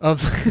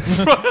of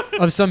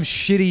of some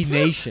shitty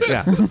nation.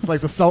 Yeah, it's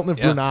like the Sultan of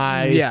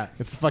Brunei. Yeah,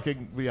 it's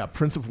fucking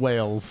Prince of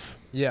Wales.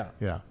 Yeah.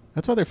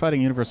 That's why they're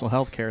fighting universal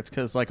health care. It's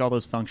because like all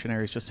those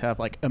functionaries just have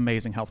like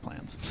amazing health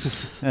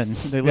plans, and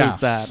they lose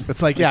that.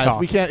 It's like if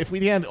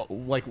we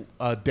can't like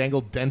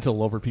dangle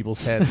dental over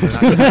people's heads,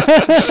 we're not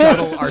going to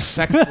shuttle our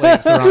sex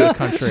slaves around the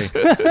country.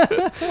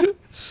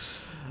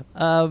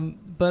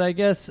 But I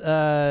guess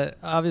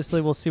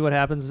obviously we'll see what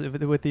happens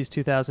with these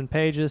 2,000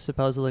 pages.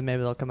 Supposedly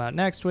maybe they'll come out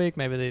next week,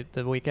 maybe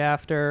the week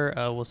after.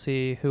 We'll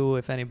see who,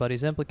 if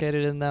anybody's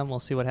implicated in them. We'll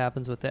see what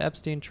happens with the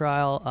Epstein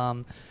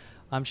trial.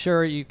 I'm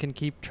sure you can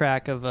keep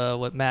track of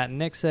what Matt and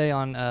Nick say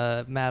on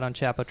Matt on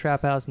Chapo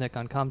Traphouse, Nick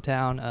on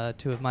Cumtown,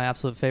 two of my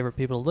absolute favorite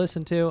people to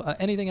listen to.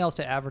 Anything else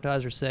to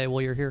advertise or say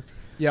while you're here?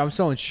 Yeah, I'm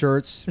selling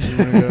shirts.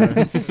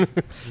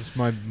 This is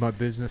my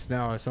business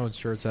now. I'm selling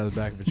shirts out of the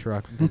back of the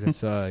truck.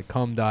 It's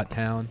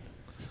cum.town.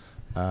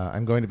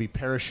 I'm going to be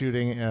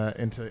parachuting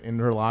into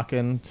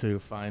Interlaken to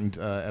find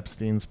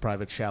Epstein's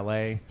private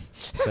chalet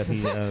that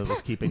he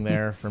was keeping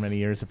there for many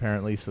years,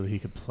 apparently, so that he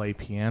could play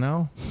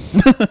piano.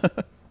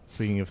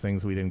 Speaking of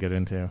things we didn't get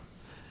into.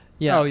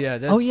 Yeah. Oh, yeah.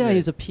 That's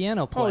He's a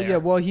piano player. Oh, yeah.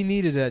 Well, he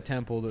needed that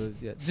temple to...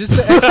 Yeah. Just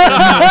the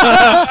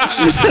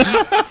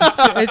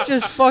it's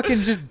just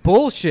fucking just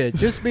bullshit.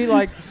 Just be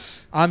like,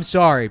 I'm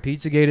sorry.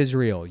 Pizzagate is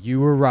real. You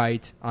were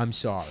right. I'm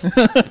sorry.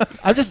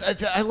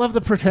 I love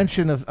the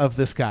pretension of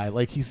this guy.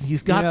 Like,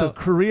 he's got the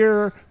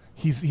career.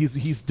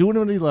 He's doing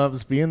what he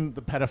loves, being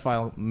the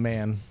pedophile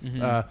man.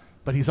 Mm-hmm.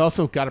 But he's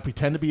also got to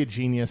pretend to be a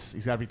genius.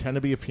 He's got to pretend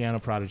to be a piano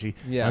prodigy.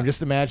 Yeah. I'm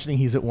just imagining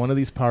he's at one of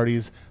these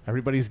parties.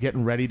 Everybody's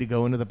getting ready to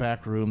go into the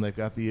back room. They've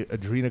got the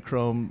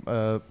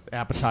adrenochrome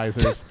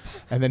appetizers.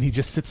 And then he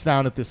just sits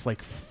down at this,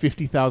 like,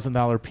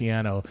 $50,000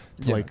 piano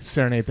to, like,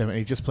 serenade them. And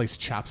he just plays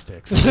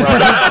chopsticks.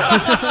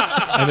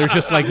 And they're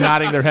just, like,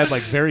 nodding their head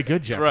like, very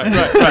good, Jeffrey. Right.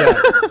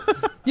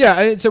 Yeah,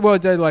 and so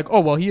they're like,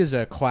 oh well, he is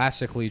a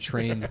classically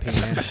trained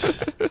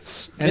pianist,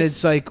 and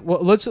it's like,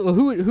 well,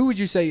 who would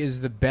you say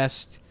is the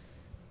best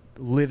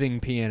living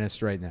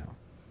pianist right now?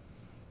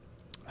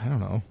 I don't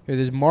know. Here,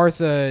 there's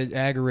Martha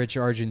Agarich,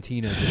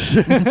 Argentina.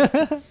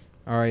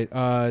 All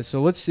right,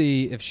 so let's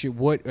see if she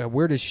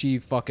where does she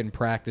fucking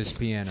practice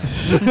piano?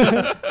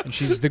 And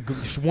she's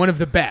one of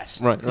the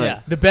best, right?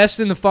 Yeah, the best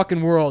in the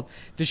fucking world.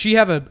 Does she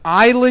have an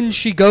island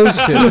she goes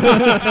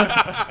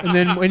to? And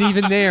then, when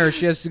even there,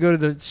 she has to go to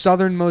the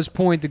southernmost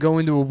point to go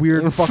into a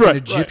weird fucking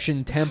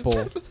Egyptian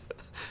temple.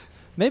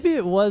 Maybe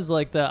it was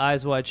like the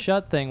Eyes Wide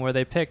Shut thing where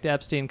they picked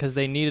Epstein because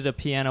they needed a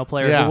piano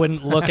player who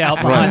wouldn't look out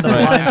behind the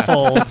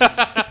blindfold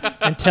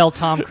and tell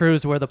Tom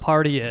Cruise where the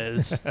party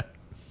is.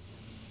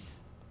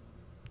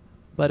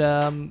 But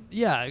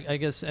I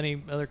guess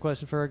any other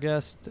question for our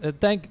guest?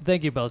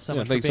 Thank you both so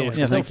much for being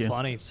here. So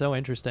funny, so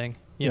interesting.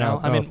 You know,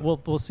 I mean,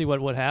 we'll see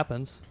what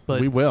happens,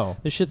 but we will.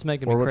 This shit's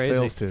making me crazy.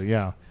 Or what fails to,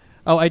 yeah.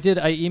 Oh, I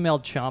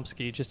emailed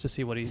Chomsky just to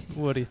see what he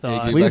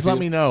thought. Please let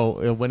me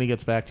know when he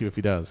gets back to you if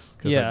he does,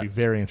 because I'd be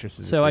very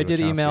interested. So I did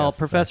email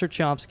Professor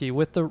Chomsky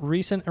with the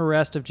recent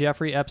arrest of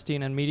Jeffrey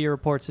Epstein and media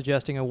reports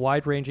suggesting a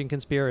wide-ranging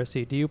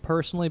conspiracy. Do you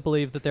personally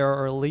believe that there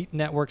are elite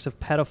networks of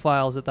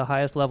pedophiles at the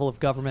highest level of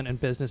government and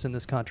business in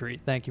this country?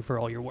 Thank you for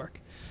all your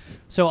work.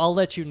 So I'll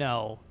let you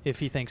know if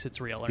he thinks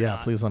it's real or not. Yeah,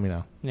 please let me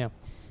know. Yeah.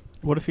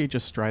 What if he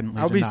just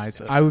stridently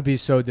denies it? I would be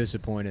so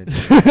disappointed.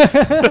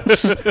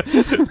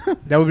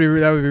 That would be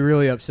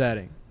really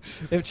upsetting.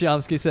 If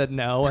Chomsky said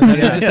no, and then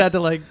you just had to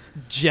like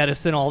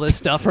jettison all this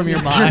stuff from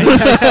your mind.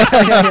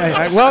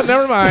 Well,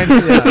 never mind.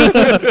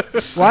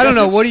 Well, I don't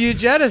know. What do you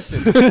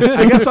jettison?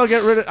 I guess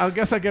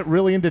I'll get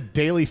really into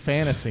daily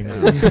fantasy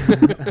now.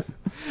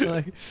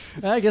 Like,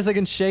 I guess I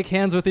can shake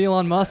hands with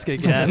Elon Musk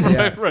again.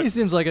 He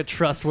seems like a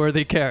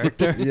trustworthy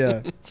character.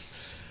 Yeah.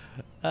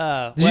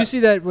 Did you see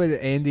that with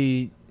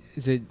Andy?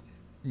 Is it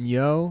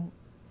Nyo?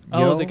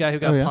 Oh, the guy who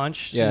got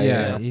punched?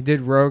 Yeah. He did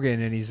Rogan,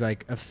 and he's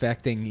like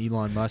affecting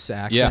Elon Musk's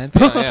accent.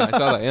 Yeah, I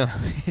saw that, yeah.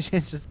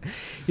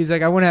 He's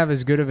like, I want to have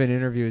as good of an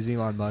interview as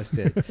Elon Musk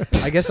did.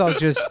 I guess I'll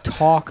just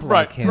talk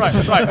like him. Right.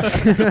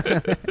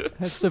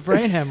 That's the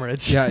brain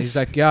hemorrhage. Yeah, he's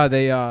like, yeah,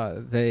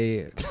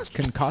 they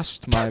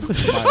concussed my brain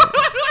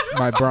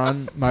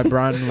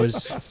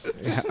was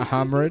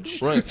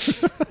hemorrhaged. Right.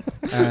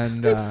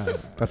 And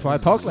that's why I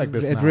talk like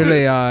this. It now.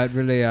 really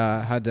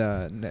had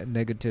a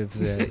negative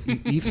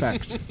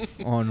effect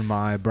on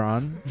my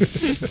brain.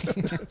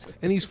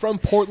 And he's from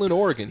Portland,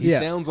 Oregon. He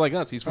sounds like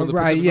us. He's from the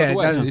Pacific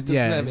Northwest. It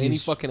doesn't have any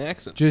fucking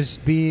accent.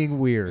 Just being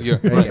weird. Yeah,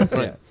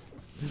 right.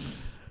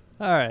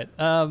 All right.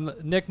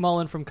 Nick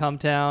Mullen from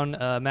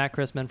Cumtown, Matt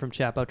Christman from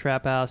Chapo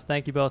Traphouse.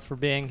 Thank you both for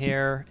being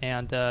here.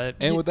 And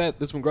with that,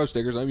 this one Grub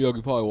Stickers. I'm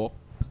Yogi Polywall.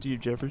 Steve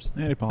Jeffers.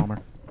 Andy Palmer.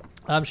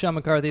 I'm Sean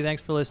McCarthy. Thanks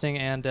for listening,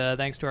 and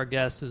thanks to our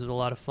guests. This was a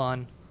lot of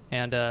fun.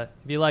 And if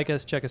you like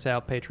us, check us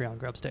out, Patreon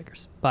Grub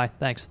Stickers. Bye.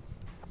 Thanks.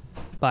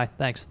 Bye.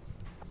 Thanks.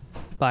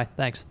 Bye.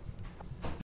 Thanks.